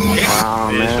 Okay?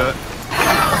 Wow, Yeah, man. sure.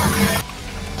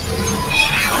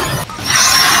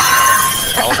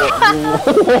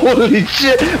 Holy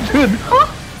shit, dude!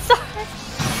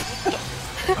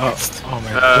 Oh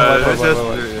man. Let's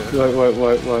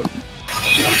just What?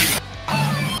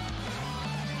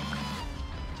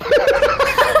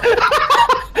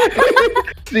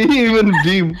 See, even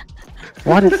beam.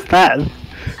 What is that?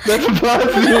 That's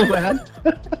Bazoo, man.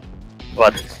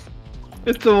 What?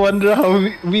 It's a wonder how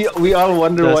we all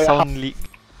wonder The why. sound leak.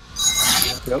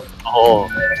 Yep. Oh,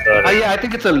 sorry. Yeah, I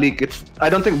think it's a leak. I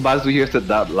don't think Bazoo hears it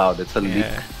that loud. It's a leak.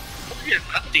 Yeah. You hear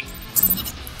nothing.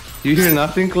 You hear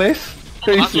nothing, Clace?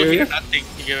 Are you Also hear serious? nothing.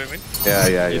 You get what I mean?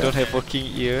 Yeah. You don't have working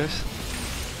ears.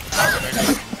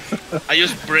 I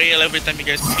use braille every time you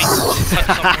guys speak. Cut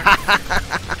somewhere.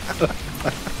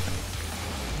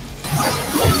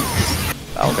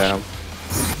 Oh damn.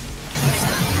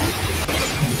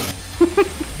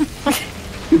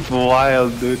 It's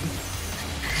wild, dude.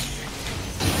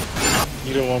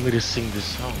 You don't want me to sing this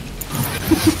song.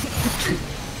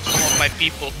 Some of my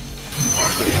people.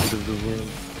 The end of the world.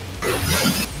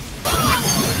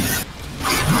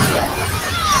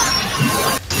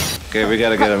 Okay, we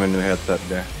gotta get him a new headset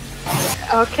there.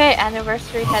 Okay,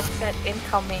 anniversary headset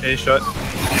incoming. A shot.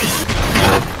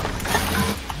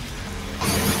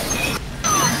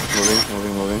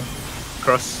 Moving.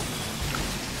 Cross.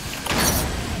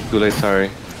 Too late, sorry.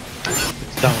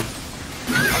 It's down.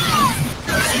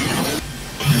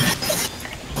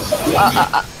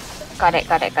 Got it.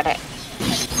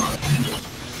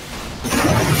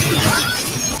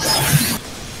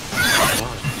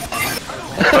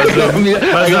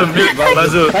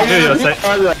 Bazu, hear your side.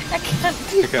 I can't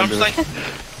do You can't I'm do like, it.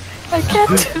 I can't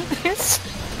do this.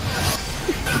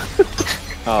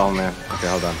 Oh man. Okay,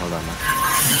 hold on, man.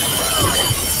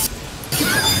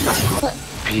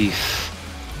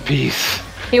 Peace.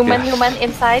 Human Yes.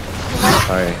 inside.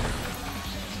 Sorry.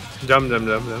 Jump.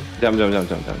 Jump.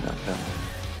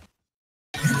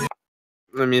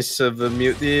 Let me server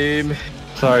mute him.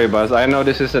 Sorry, Buzz. I know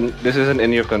this isn't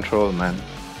in your control, man.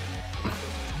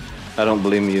 I don't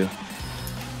blame you.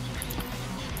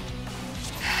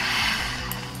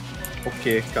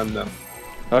 Okay, calm down.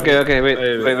 Okay, wait.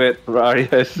 Wait. Arya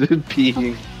is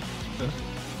peeing.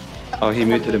 Oh, he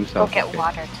muted Go himself. get Okay.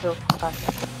 water too.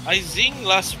 I zing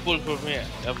last pull for me.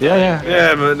 Yeah.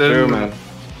 Yeah, but then Sure, man.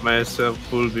 myself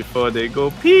pull before they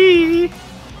go pee.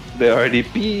 They already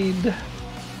peed.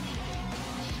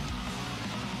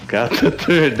 Got the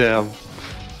third down.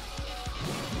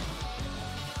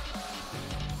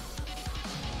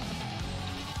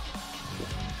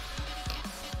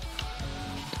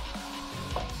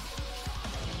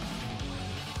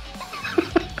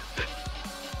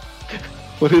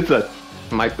 What is that?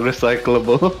 Mic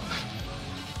recyclable?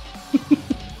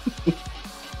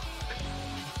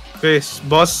 Okay,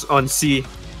 boss on C.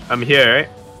 I'm here, right?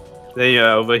 Then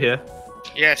you're over here.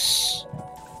 Yes.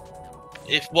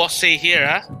 If boss say here,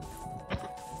 huh?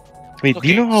 Wait, do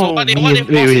you know so how what if, me what and if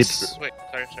boss wait, is... Wait,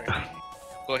 sorry.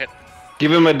 Go ahead.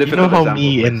 Give him a you difficult know how example.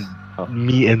 me please. and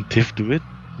me and Tiff do it?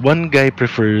 One guy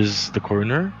prefers the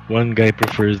corner, one guy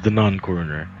prefers the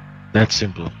non-corner. That's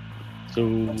simple.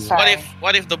 So Sorry.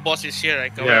 What if the boss is here?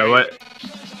 Like, Yeah, what?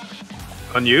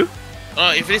 On you?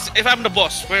 If I'm the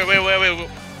boss, where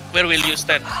will you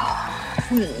stand?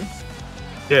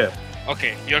 Yeah.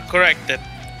 Okay, you're correct then.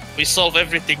 We solve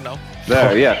everything now.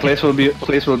 There, yeah, place will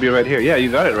be right here. Yeah, you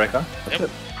got it, Reka. That's Yep.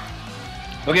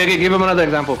 it. Okay, give him another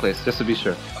example, please, just to be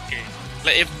sure. Okay.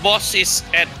 Like if boss is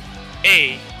at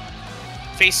A,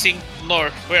 facing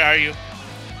north, where are you?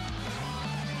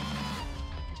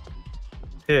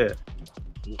 Here.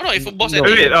 Oh no, if a boss No. at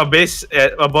Wait,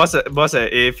 A, boss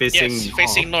at A facing. yes,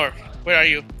 facing north, where are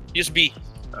you? Use B.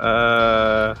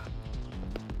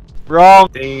 Wrong.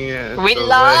 Thing, We over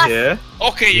lost. here.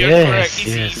 Okay, you're Yes, correct.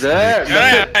 Easy. yes. There, that's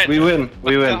it. Alright. We win.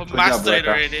 Good job, Master it Reka.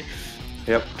 already.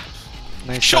 Yep.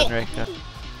 Nice Shock. shot, Reka.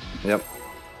 Yep.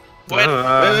 When,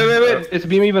 Wait. Is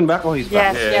Beam even back? Oh, he's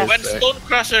back. Yes. when Stone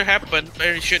Crusher happened,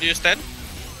 where should you stand?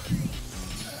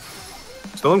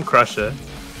 Stone Crusher.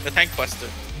 The tank buster.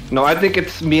 No, I think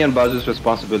it's me and Buzz's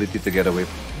responsibility to get away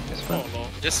from this No, one. no.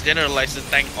 Just generalize the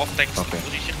tank off tank Okay.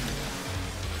 position.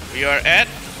 We are at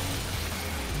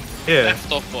Here.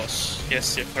 left of boss.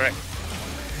 Yes, you're correct.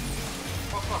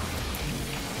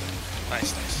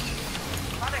 Nice.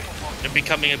 You're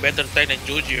becoming a better tank than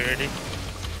Joji already.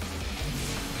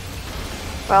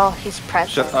 Well, he's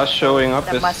present. Us showing up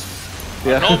There is... must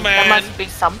Yeah. No there man. must be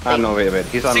something. Ah, no, wait.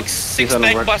 He's on... Six he's on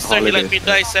tank work buster. He let me holidays.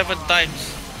 die 7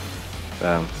 times.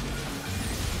 Damn.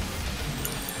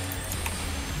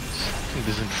 something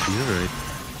doesn't feel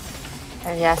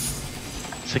right. Yes.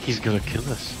 It's like he's gonna kill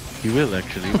us. He will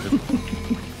actually.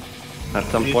 But At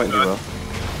some point, he will.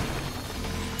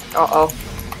 Oh.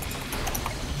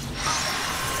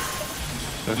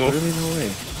 There's really no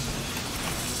way.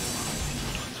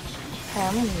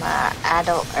 I'm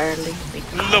adult early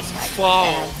because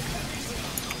Lumfao.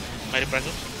 Mighty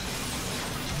Presso?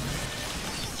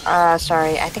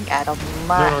 sorry, I think adult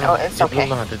no, Oh, it's it okay.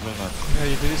 will not. It will not. Yeah,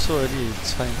 you did it so early.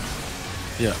 It's fine.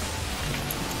 Yeah.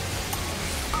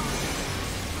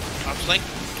 Upsling?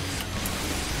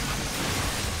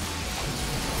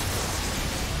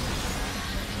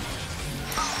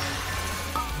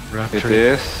 Raptor. It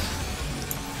is...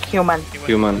 Human.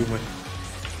 Human. Human.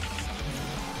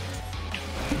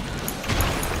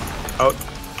 Out.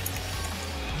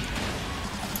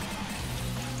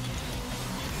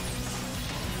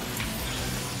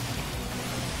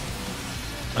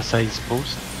 a size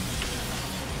post.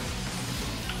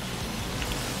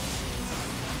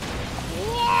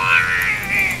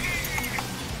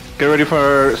 Get ready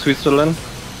for Switzerland.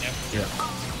 Yeah.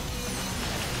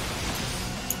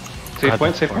 Save God,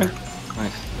 point, that's save far. point.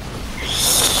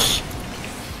 Nice.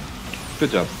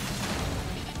 Good job.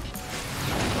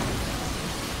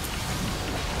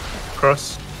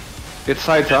 Cross. It's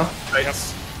sides, huh?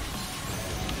 Yes.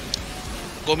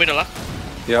 Go middle, ah.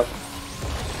 Yep.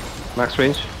 Max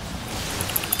range.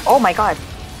 Oh my god.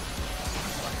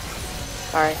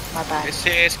 Sorry, my bad. This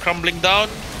is crumbling down.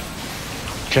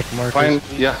 Check markers. Fine.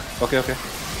 Yeah. Okay. Okay.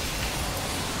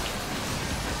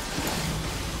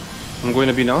 I'm going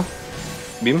to be now.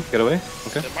 Beam, get away.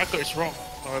 Okay. The marker is wrong.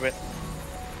 Oh, my bad.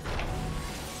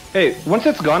 Hey, once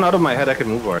it's gone out of my head, I can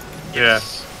move or. Yeah.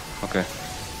 Okay.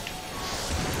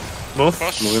 Move.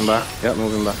 Cross. Moving back. Yeah,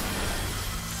 moving back.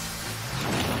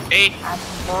 8. I'm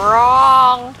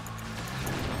wrong.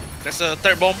 That's a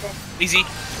third bomb. Easy.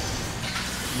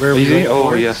 Where are we Easy. going Oh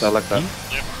towards? yes, I like that.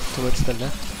 Towards the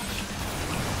left.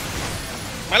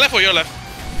 My left or your left?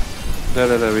 There,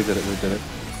 we did it. We did it.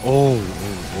 Oh.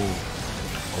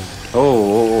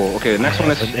 Oh. Okay. Next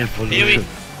one is. An evolution.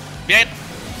 Behind.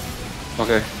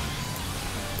 Okay.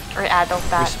 Or adult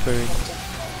that. Whispering.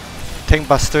 Tank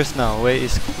busters now. Where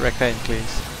is Rekka in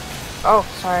place? Oh,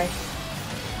 sorry.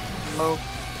 Move.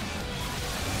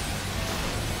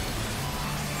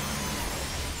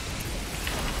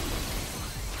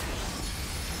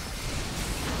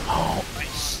 Oh,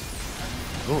 nice.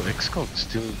 Oh, X-Code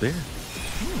still there.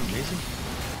 Amazing.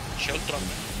 Sheltron.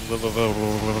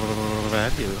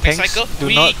 Tanks cycle, do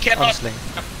we not cannot- onsling.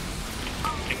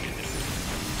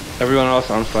 Everyone else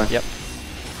sounds fine. Yep.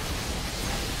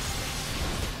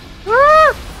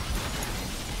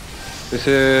 This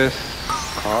is.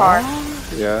 Car.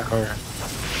 Yeah. Car.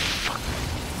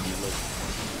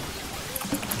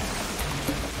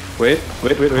 Wait.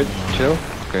 Chill.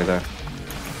 Okay, there.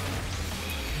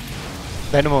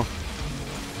 Dynamo.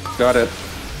 Got it.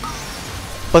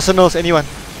 Personals, anyone?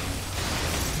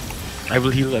 I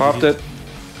will heal. Popped it.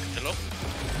 Hello?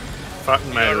 Fuck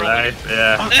my life.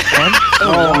 Yeah. Oh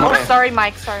Oh, my. sorry,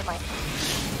 Mike. Sorry, Mike.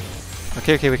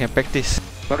 Okay, we can practice.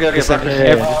 Okay. It's like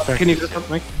Practice. Can you just help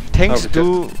me? Tanks Oh,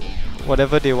 do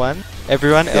whatever they want.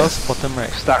 Everyone else bottom right.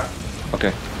 Stack.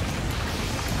 Okay.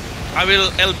 I will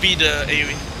LB the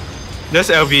AoE. Just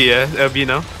LB, yeah? LB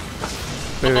now.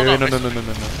 Wait, no, no.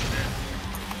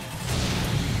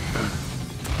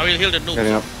 I will heal the noob.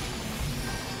 Getting up.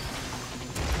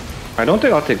 I don't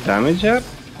think I'll take damage yet.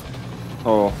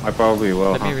 Oh, I probably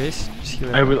will. Let me Huh? raise. Just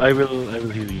heal I everyone. will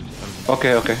heal you.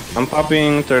 Okay. I'm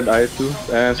popping third eye too,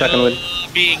 and second win.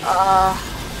 Being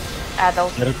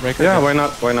Adult. Rekka, Yeah, go. why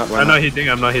not? I'm not hitting.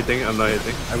 I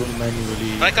will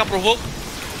manually. I can provoke.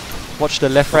 Watch the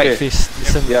left right Okay. fist.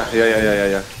 Listen.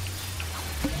 Yeah.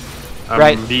 I'm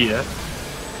Right. B, yeah?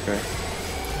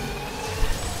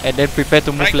 And then prepare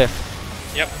to move Right. left.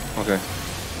 Okay.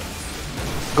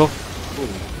 Go.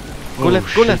 Go Oh, left.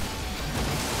 Go shit. left.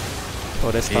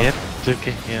 Oh, that's tough. Yep. It's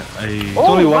okay. Yeah. It's Oh,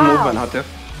 only one wow. movement, huh, Tiff?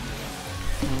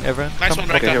 Everyone, Nice come.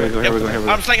 one, Okay, Reka. here we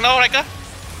go. I'm flying now, Reka.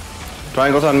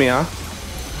 Triangles on me, huh?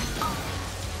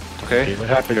 Okay. Okay, what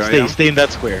happened? Here I am. Stay in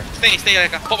that square. Stay,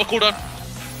 Reka. Pop a cooldown.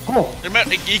 Oh.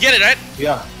 Remember, you get it, right?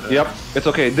 Yeah. Yep. It's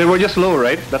okay. They were just low,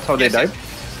 right? That's how they Yes, died.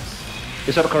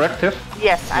 Is that correct, Tiff?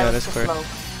 Yes, I Yeah, was that's too correct.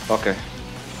 slow. Okay.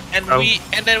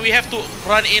 And then we have to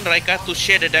run in, Reka, to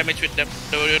share the damage with them.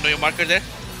 Do you know your marker there?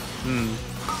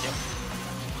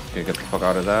 Okay, get the fuck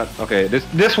out of that. Okay,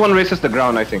 this one raises the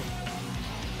ground, I think.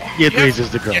 It You have- raises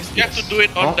the ground. Yes, you have to do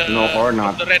it on Oh, the no, or on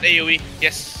not. the red AoE.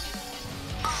 Yes.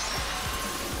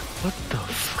 What the?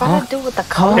 Gotta do with the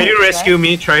colors. Can you rescue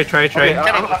me? Try. Okay,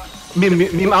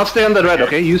 Meme, I'll stay on the red,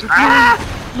 okay? Use.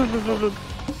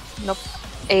 Nope.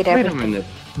 Ate Wait a everything. minute.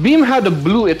 Beam had the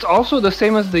blue. It's also the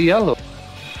same as the yellow.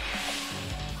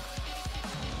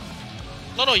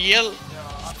 No, yell.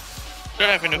 Don't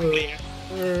have enough player.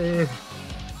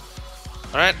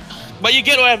 Alright. But you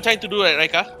get what I'm trying to do, right,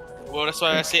 Reka? Well, that's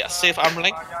why I say a safe arm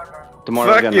length.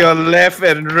 Tomorrow Fuck again. your left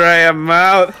and right, I'm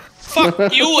out.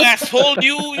 Fuck you, asshole!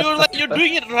 You're like you're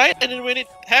doing it right, and then when it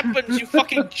happens, you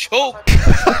fucking choke. Give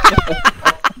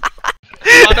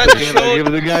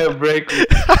the guy a break.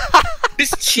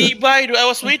 This Chibai, dude, I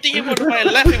was waiting him on my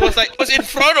left. He was like, was in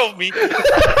front of me.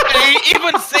 And he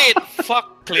even said,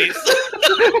 "Fuck, please."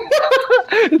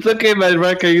 It's okay, man.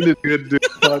 Raka, you did good, dude.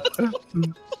 Fuck.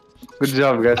 Good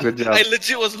job, guys. Good job. I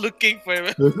legit was looking for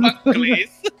him. Fuck, please.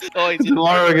 Oh, he's in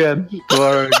Tomorrow again.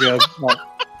 Fuck.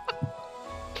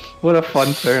 What a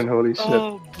fun turn. Holy shit.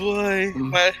 Oh boy.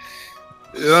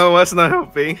 You know what's not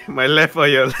helping? My left or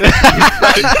your left?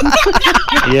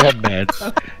 Yeah, man.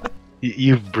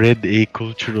 You've bred a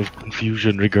culture of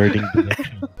confusion regarding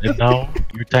direction, and now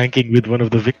you're tanking with one of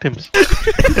the victims.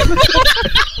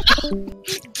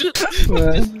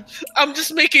 I'm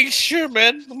just making sure,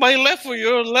 man. My left or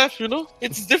your left, you know?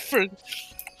 It's different.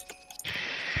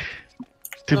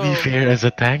 To be No. fair, as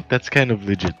a tank, that's kind of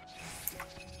legit.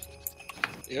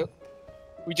 Yep.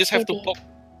 We just have to Maybe. pop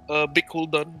a big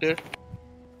cooldown there.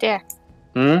 There.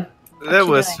 Hmm? That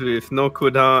you was doing? with no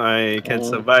cooldown. I can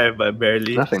survive, but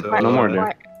barely. Nothing. So, No more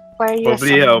there. Why are you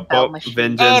Probably I'll summoning Bell pop Machine?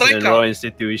 Vengeance and Reka. Raw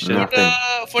Institution. No.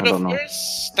 For the I don't know.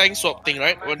 first tank swap thing,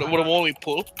 right? When the one we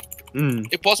pull, Mm.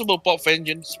 if possible, pop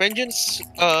Vengeance. Vengeance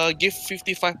give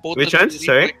 55 potent. Which one? to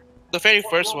Sorry? reflect. The very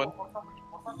first one.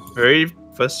 Very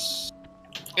first.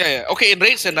 Yeah. Okay, in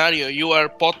raid scenario, you are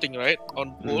potting, right?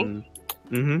 On pull.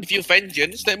 Mm-hmm. If you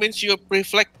Vengeance, that means you're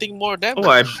reflecting more damage. Oh,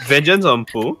 I Vengeance on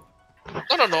pull? No.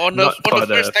 On Not for the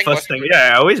the first tank. first thing.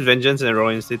 Yeah, I always Vengeance and Raw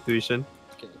Institution.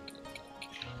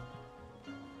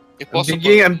 If I'm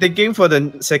possible. thinking for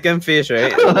the second phase,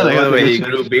 right? Like when he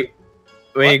grew big.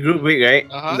 When he grew big, right?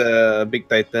 Uh-huh. The big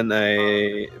titan,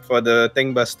 for the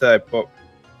tank buster, I pop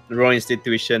Raw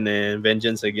Institution and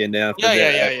Vengeance again. Then after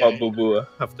I pop Boo Boo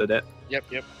after that. Yep.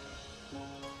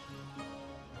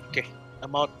 Okay,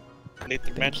 I'm out. Later,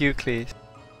 man. Thank you, Clay.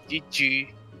 GG.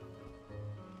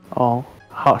 Oh,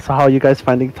 so how are you guys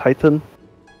finding Titan?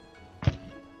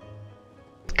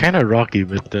 Kind of rocky,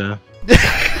 but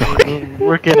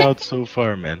working out so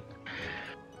far, man.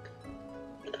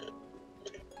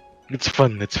 It's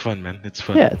fun, man. It's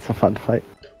fun. Yeah, it's a fun fight.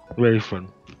 Very fun.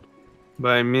 But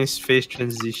I miss phase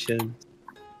transition.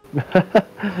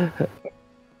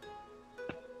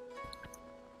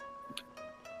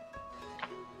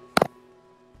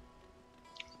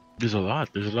 There's a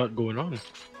lot going on.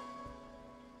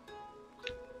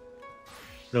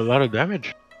 A lot of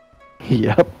damage.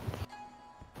 Yep.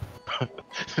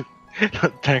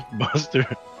 Tank buster.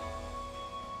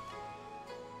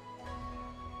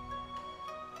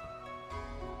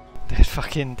 That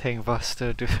fucking tank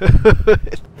buster, dude.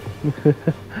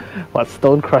 What,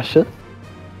 Stone Crusher?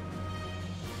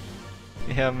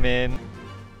 Yeah, man.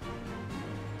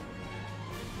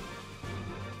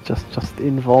 Just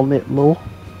involve it more.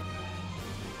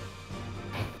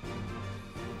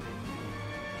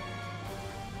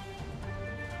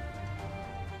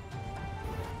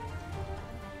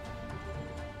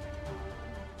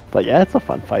 But yeah, it's a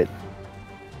fun fight.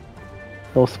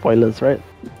 No spoilers, right?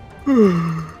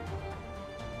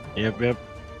 Yep.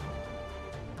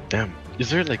 Damn. Is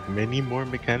there like many more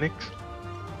mechanics?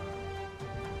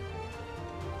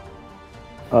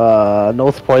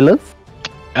 No spoilers.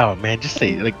 Oh man, just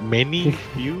say like many,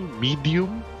 few,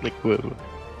 medium. Like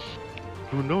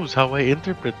who knows how I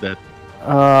interpret that?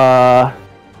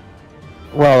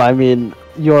 Well, I mean,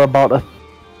 you're about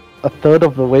a third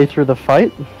of the way through the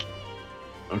fight.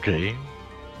 Okay.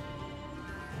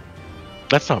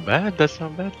 That's not bad.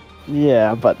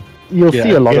 Yeah, but you'll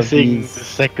see a I'm lot of guessing these.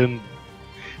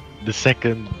 The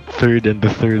second third and the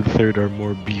third are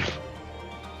more beef.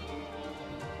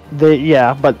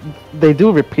 But they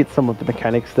do repeat some of the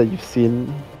mechanics that you've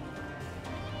seen.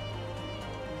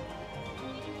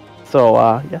 So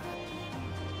yeah,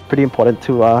 pretty important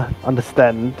to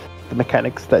understand the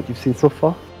mechanics that you've seen so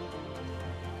far.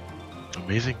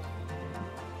 Amazing.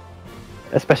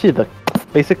 Especially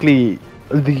basically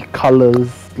the colors,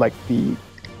 like the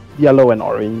yellow and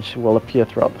orange, will appear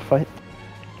throughout the fight.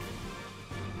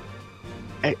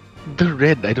 The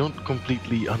red, I don't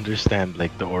completely understand.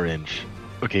 Like the orange.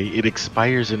 Okay, it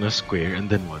expires in a square, and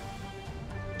then what?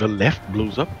 The left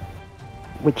blows up.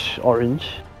 Which orange?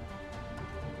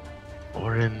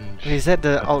 Orange. Is that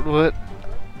the outward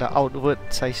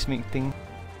seismic thing?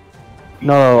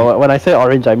 No, when I say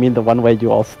orange, I mean the one where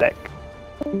you all stack.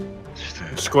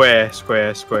 Square.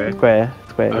 Square, yeah.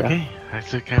 Okay, I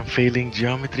think I'm failing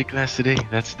geometry class today.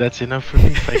 That's enough for me.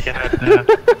 If I cannot,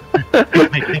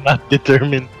 I cannot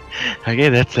determine. Okay,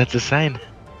 that's a sign.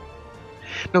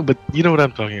 No, but you know what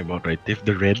I'm talking about, right? If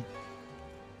the red,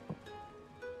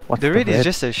 What's The red is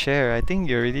just a share. I think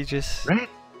you're really just. right?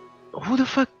 Who the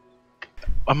fuck?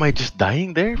 Am I just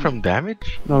dying there from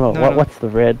damage? No, No. what's the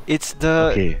red? It's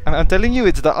the. Okay. I'm telling you,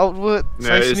 it's the outward No,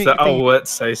 seismic it's the thing. outward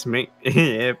seismic.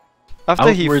 Yep.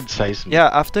 Outward seismic.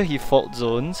 After he fault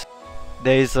zones,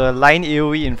 there is a line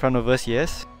AoE in front of us,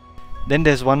 yes. Then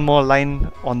there's one more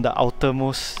line on the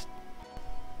outermost.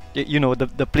 You know, the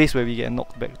place where we get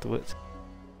knocked back towards.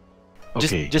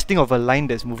 Okay. Just think of a line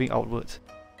that's moving outwards.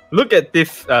 Look at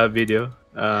this video.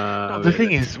 No, the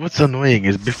thing is, what's annoying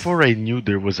is before I knew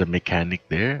there was a mechanic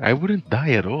there, I wouldn't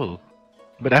die at all.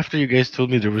 But after you guys told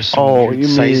me there was some Oh, weird you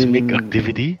seismic mean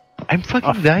activity, I'm fucking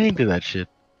Af- dying to that shit.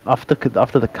 after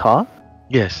the car?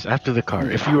 Yes, after the car.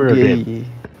 If you were a red.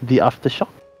 The aftershock.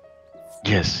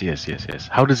 Yes.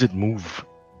 How does it move?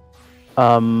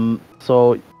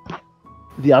 So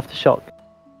the aftershock.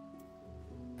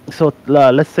 So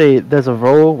let's say there's a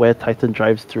row where Titan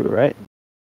drives through, right?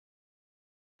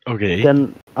 Okay.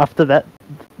 Then after that,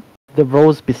 the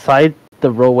rows beside the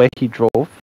row where he drove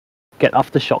get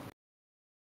aftershock.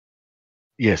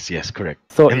 Yes, correct.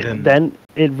 So And then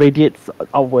it radiates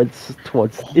outwards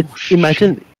towards. Oh, It's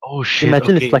imagine. shit. Oh shit.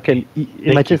 Imagine okay. it's like an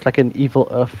imagine it's like an evil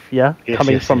Earth, yeah, Yes,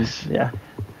 coming yes, from yes. yeah.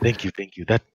 Thank you.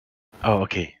 That. Oh,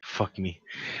 okay. Fuck me.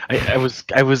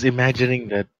 I was imagining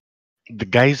that the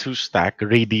guys who stack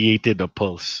radiated a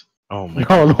pulse. Oh my No,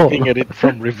 god. no, Looking at it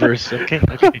from reverse. Okay.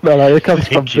 no, it comes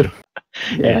from Thank you.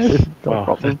 yeah, Yes. no Wow.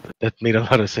 problem. That made a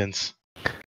lot of sense.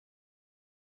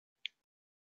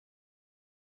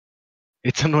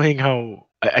 It's annoying how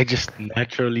I just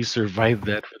naturally survived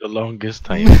that for the longest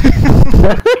time,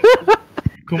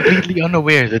 completely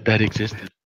unaware that that existed.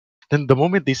 Then the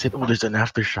moment they said, "Oh, there's an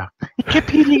aftershock," it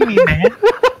kept hitting me, man.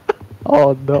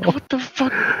 Oh no. What the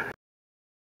fuck?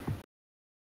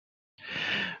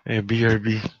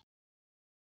 BRB.